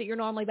buying stuff that you're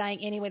normally buying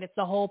anyway. That's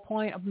the whole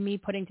point of me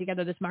putting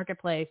together this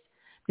marketplace,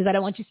 because I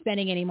don't want you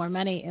spending any more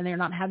money and they're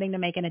not having to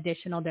make an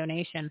additional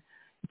donation.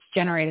 It's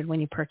generated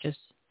when you purchase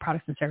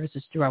products and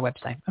services through our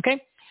website.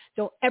 Okay.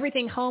 So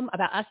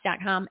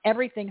everythinghomeaboutus.com,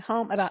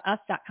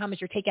 everythinghomeaboutus.com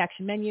is your take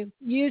action menu.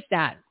 Use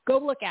that. Go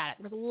look at it.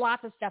 There's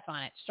lots of stuff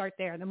on it. Start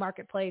there. The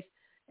marketplace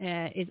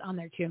is on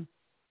there too.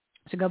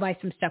 So go buy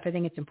some stuff. I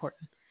think it's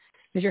important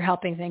because you're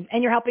helping things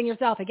and you're helping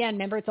yourself. Again,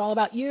 remember, it's all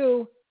about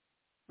you,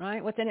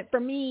 right? What's in it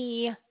for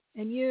me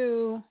and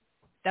you?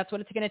 That's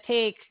what it's going to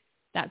take.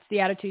 That's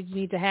the attitude you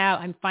need to have.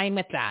 I'm fine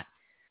with that.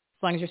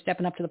 As long as you're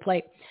stepping up to the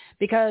plate,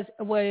 because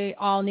we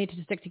all need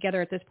to stick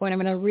together at this point.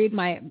 I'm going to read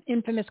my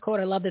infamous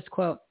quote. I love this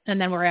quote. And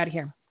then we're out of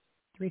here.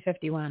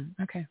 3:51.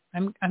 Okay.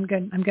 I'm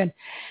good.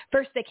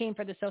 First, they came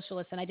for the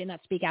socialists, and I did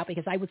not speak out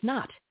because I was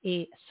not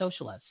a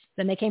socialist.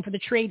 Then they came for the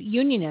trade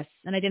unionists,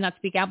 and I did not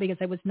speak out because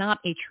I was not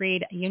a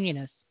trade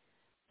unionist.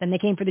 Then they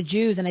came for the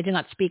Jews, and I did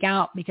not speak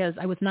out because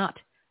I was not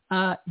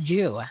a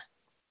Jew.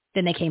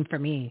 Then they came for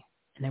me,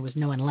 and there was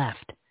no one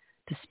left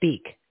to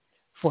speak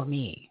for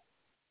me.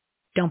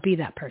 Don't be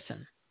that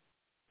person.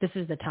 This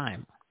is the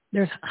time.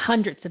 There's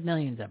hundreds of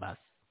millions of us.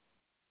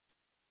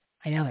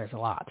 I know there's a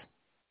lot.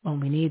 Well,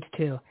 we need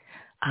to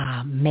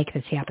make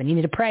this happen. You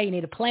need to pray. You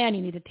need to plan.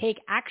 You need to take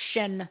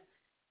action.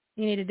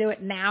 You need to do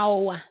it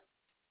now.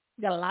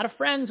 You got a lot of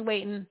friends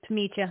waiting to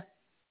meet you. A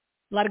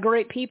lot of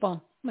great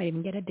people. Might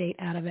even get a date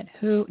out of it.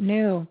 Who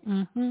knew?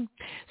 Mm-hmm.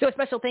 So a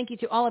special thank you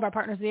to all of our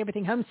partners at the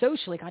Everything Home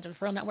Socially Conscious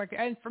Referral Network.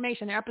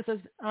 Information, their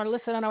episodes are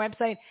listed on our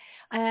website.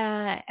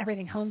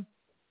 Everything Home.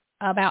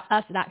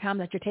 Aboutus.com.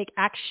 That's your take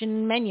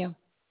action menu.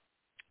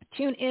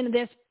 Tune in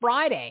this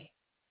Friday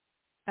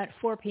at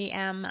 4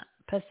 p.m.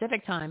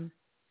 Pacific time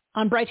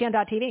on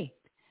Brighteon.tv,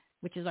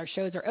 which is our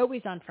shows are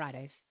always on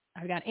Fridays.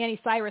 I've got Annie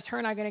Cyrus. Her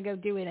and I are going to go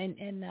do it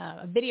in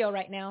a video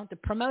right now to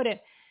promote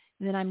it.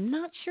 And then I'm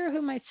not sure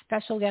who my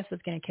special guest is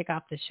going to kick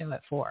off the show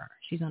at 4.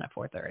 She's on at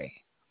 4:30.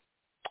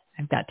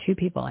 I've got 2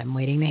 people I'm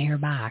waiting to hear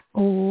back.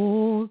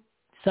 Oh,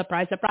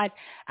 surprise, surprise.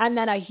 And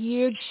then a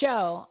huge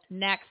show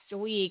next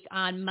week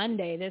on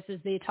Monday. This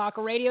is the Talk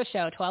Radio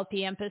Show, 12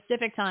 p.m.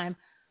 Pacific time.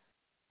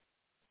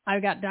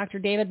 I've got Dr.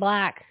 David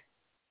Black,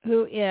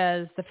 who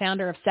is the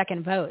founder of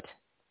Second Vote.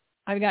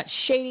 I've got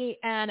Shady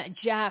and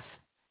Jeff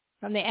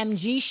from the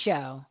MG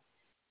Show.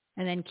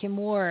 And then Kim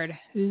Ward,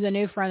 who's a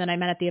new friend that I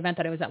met at the event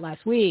that I was at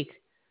last week,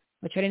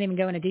 which I didn't even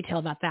go into detail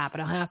about that,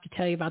 but I'll have to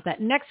tell you about that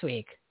next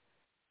week.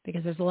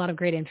 Because there's a lot of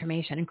great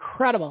information,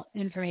 incredible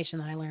information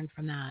that I learned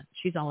from that.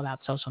 She's all about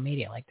social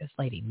media. Like, this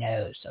lady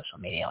knows social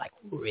media, like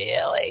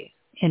really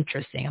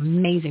interesting,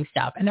 amazing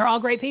stuff. And they're all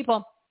great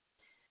people.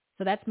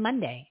 So that's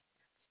Monday.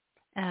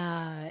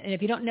 And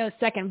if you don't know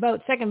Second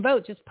Vote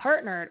just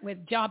partnered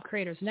with Job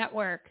Creators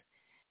Network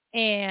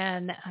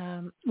and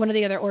one of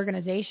the other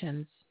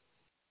organizations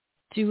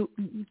to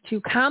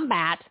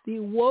combat the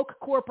woke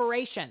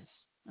corporations.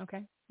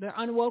 Okay, they're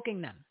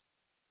unwoking them.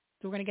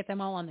 So we're going to get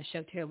them all on the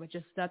show too. But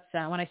just that's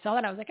when I saw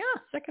that, I was like,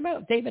 Second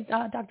Vote.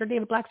 Dr.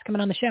 David Black's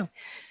coming on the show.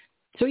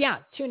 So yeah,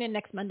 tune in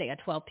next Monday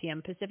at 12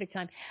 p.m. Pacific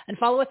time and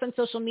follow us on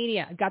social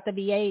media. I've got the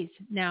VAs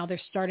now. They're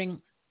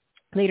starting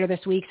later this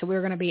week. So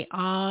we're going to be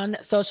on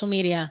social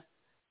media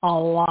a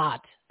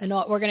lot. And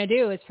what we're going to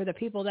do is for the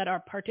people that are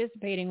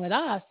participating with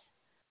us,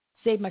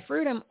 Save My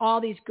Freedom, all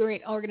these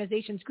great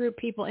organizations, group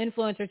people,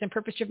 influencers, and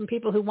purpose-driven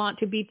people who want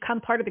to become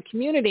part of the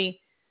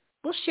community,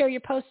 we'll share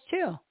your posts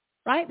too,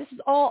 right? This is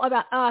all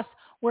about us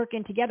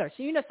working together.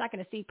 So you're just not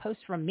going to see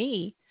posts from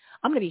me.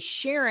 I'm going to be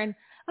sharing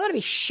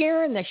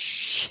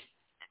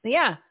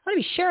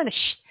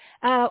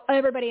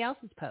everybody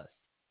else's posts,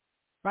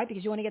 right?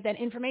 Because you want to get that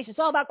information. It's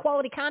all about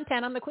quality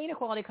content. I'm the queen of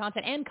quality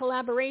content and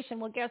collaboration.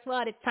 Well, guess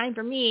what? It's time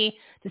for me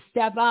to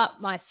step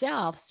up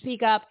myself,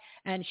 speak up,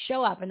 and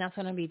show up. And that's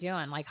what I'm going to be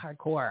doing, like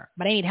hardcore.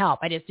 But I need help.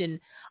 I couldn't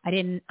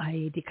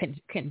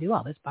do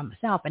all this by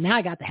myself. And now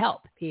I got the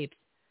help, peeps.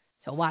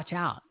 So watch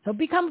out. So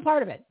become a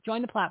part of it.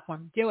 Join the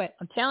platform. Do it.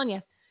 I'm telling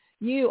you,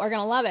 you are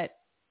going to love it.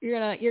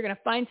 You're gonna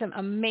find some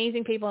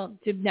amazing people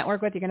to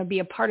network with. You're gonna be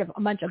a part of a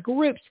bunch of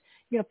groups.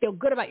 You're gonna feel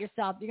good about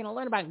yourself. You're gonna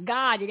learn about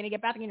God. You're gonna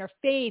get back in your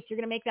faith. You're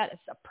gonna make that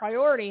a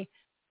priority.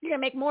 You're gonna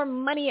make more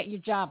money at your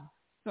job,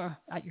 or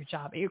at your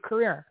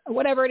career, or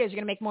whatever it is. You're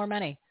gonna make more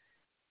money.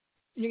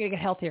 You're gonna get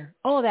healthier.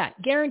 All of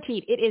that,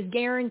 guaranteed. It is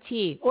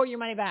guaranteed, or your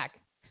money back.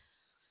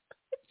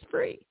 It's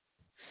free.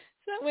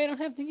 So that way I don't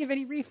have to give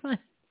any refund.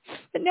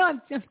 But no,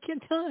 I'm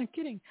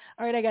kidding.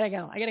 All right, I gotta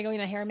go. I gotta go in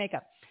the hair and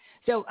makeup.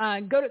 So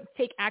go to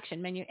Take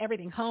Action menu,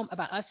 everything home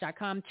about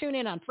us.com. Tune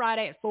in on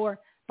Friday at 4,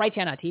 Bright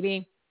Channel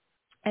TV,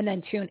 and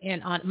then tune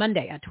in on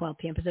Monday at 12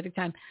 p.m. Pacific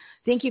time.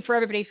 Thank you for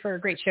everybody for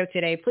a great show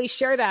today. Please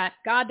share that.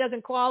 God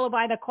doesn't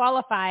qualify the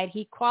qualified.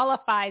 He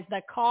qualifies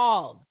the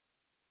called,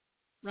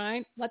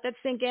 right? Let that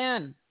sink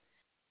in.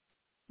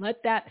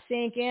 Let that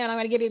sink in. I'm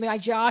going to give you my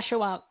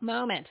Joshua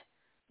moment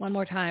one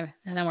more time,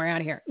 and then we're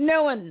out of here.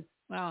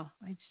 Well,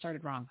 I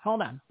started wrong.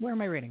 Hold on. Where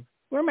am I reading,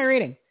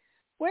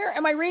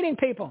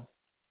 people?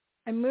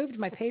 I moved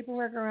my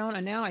paperwork around,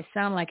 and now I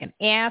sound like an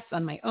ass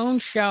on my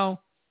own show.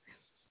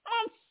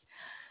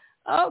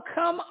 Oh,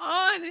 come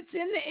on. It's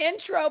in the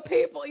intro,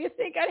 people. You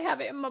think I'd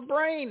have it in my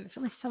brain. There's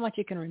only so much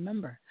you can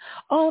remember.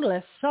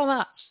 Only so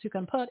much you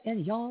can put in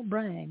your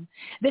brain.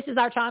 This is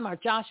our time, our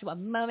Joshua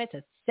moment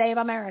to save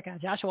America.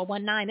 Joshua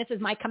 1:9. This is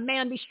my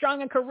command. Be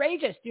strong and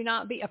courageous. Do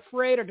not be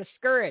afraid or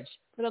discouraged.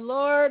 For the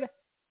Lord,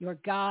 your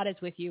God, is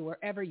with you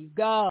wherever you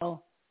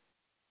go.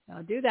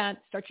 So do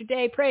that. Start your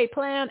day. Pray,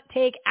 plan,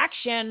 take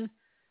action.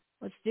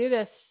 Let's do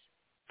this.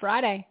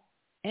 Friday.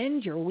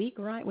 End your week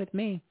right with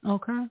me.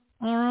 Okay?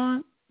 All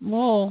right.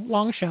 Whoa,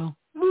 long show.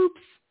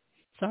 Oops.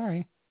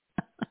 Sorry.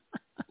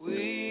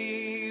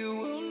 We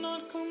will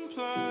not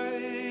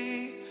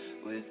comply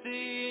with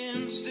the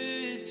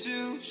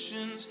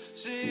institution's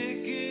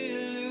sick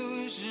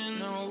illusion.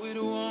 No,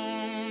 it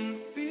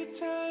won't be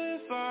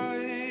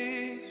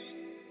televised.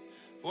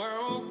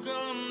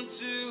 Welcome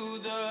to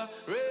the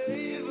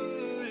revolution.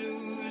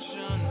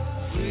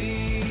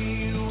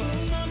 We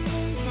will not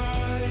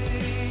comply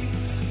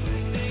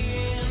with the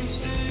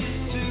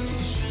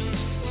institution's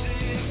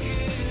sick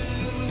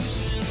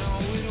illusion. No,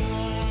 it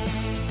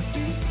won't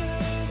be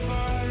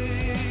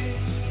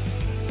televised.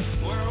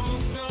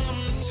 Welcome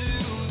to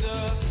the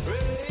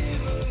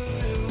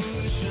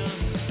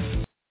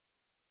revolution.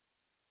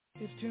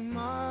 If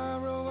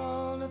tomorrow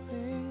all the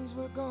things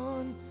were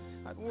gone,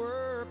 I'd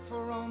work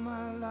for all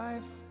my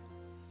life,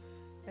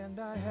 and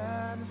I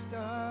had to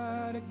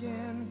start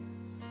again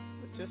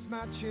with just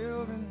my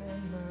children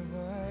and my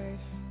wife.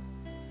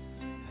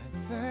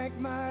 I'd thank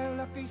my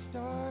lucky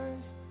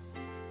stars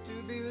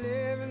to be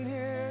living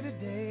here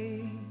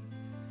today,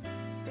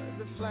 'cause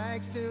the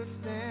flag still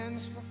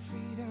stands for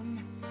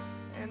freedom,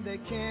 and they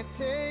can't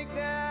take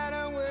that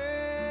away.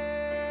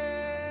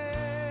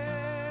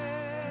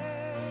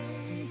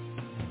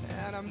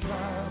 And I'm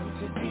proud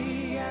to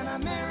be an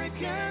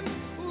American,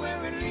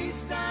 where at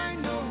least I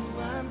know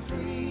I'm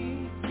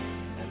free.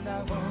 And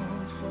I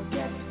won't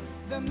forget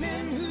the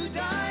men who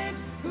died,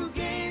 who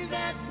gave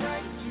that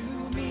right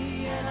to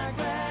me. And I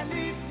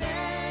gladly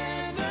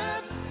stand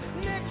up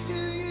next to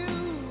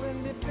you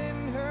and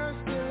defend her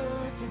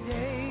still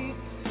today.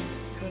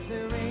 'Cause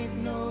there ain't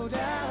no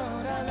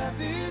doubt I love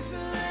this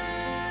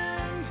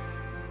land.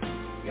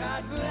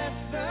 God bless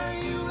the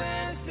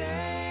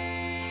USA.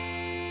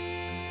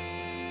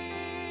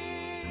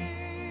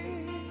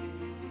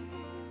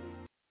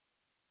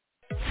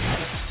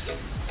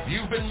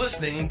 You've been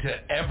listening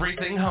to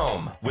Everything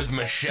Home with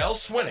Michelle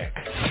Swinnick.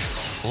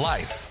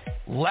 Life,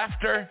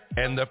 laughter,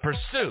 and the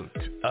pursuit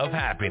of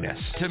happiness.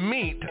 To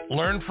meet,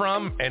 learn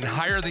from, and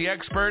hire the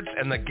experts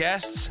and the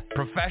guests,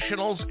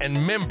 professionals,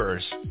 and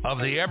members of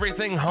the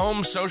Everything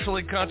Home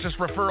Socially Conscious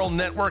Referral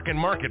Network and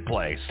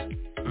Marketplace,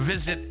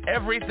 visit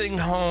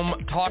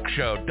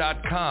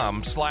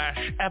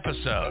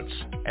everythinghometalkshow.com/episodes.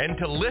 And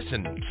to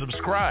listen,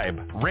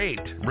 subscribe, rate,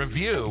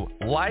 review,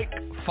 like,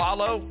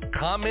 follow,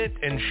 comment,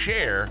 and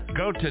share,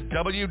 go to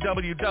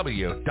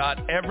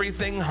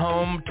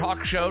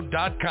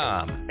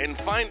www.everythinghometalkshow.com and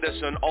find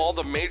us on all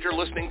the major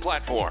listening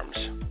platforms.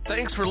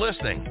 Thanks for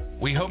listening.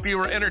 We hope you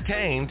were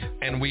entertained,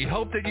 and we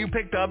hope that you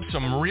picked up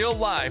some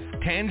real-life,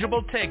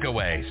 tangible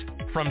takeaways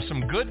from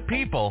some good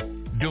people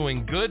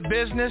doing good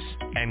business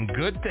and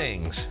good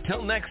things.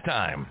 Till next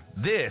time,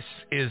 this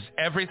is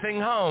Everything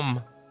Home,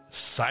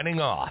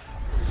 signing off.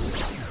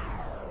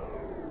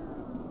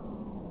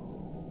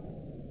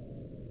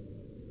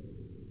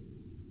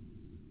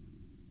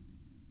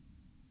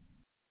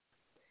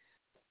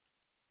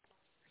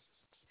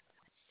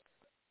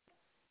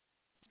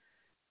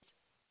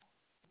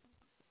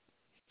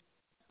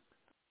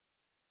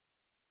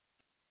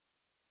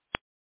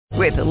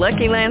 With the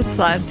Lucky Land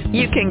Slots,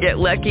 you can get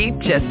lucky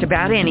just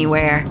about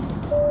anywhere.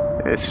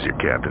 This is your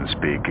captain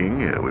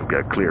speaking. We've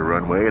got clear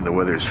runway and the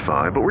weather's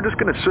fine, but we're just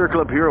going to circle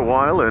up here a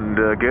while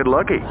and get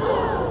lucky.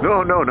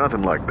 No,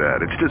 nothing like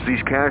that. It's just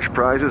these cash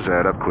prizes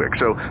add up quick.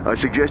 So I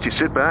suggest you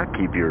sit back,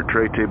 keep your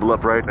tray table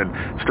upright, and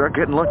start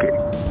getting lucky.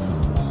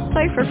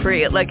 Play for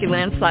free at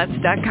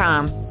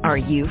LuckyLandSlots.com. Are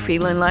you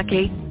feeling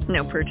lucky?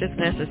 No purchase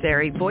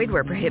necessary. Void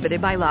where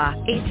prohibited by law.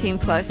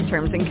 18+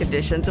 terms and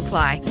conditions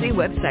apply. See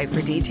website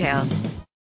for details.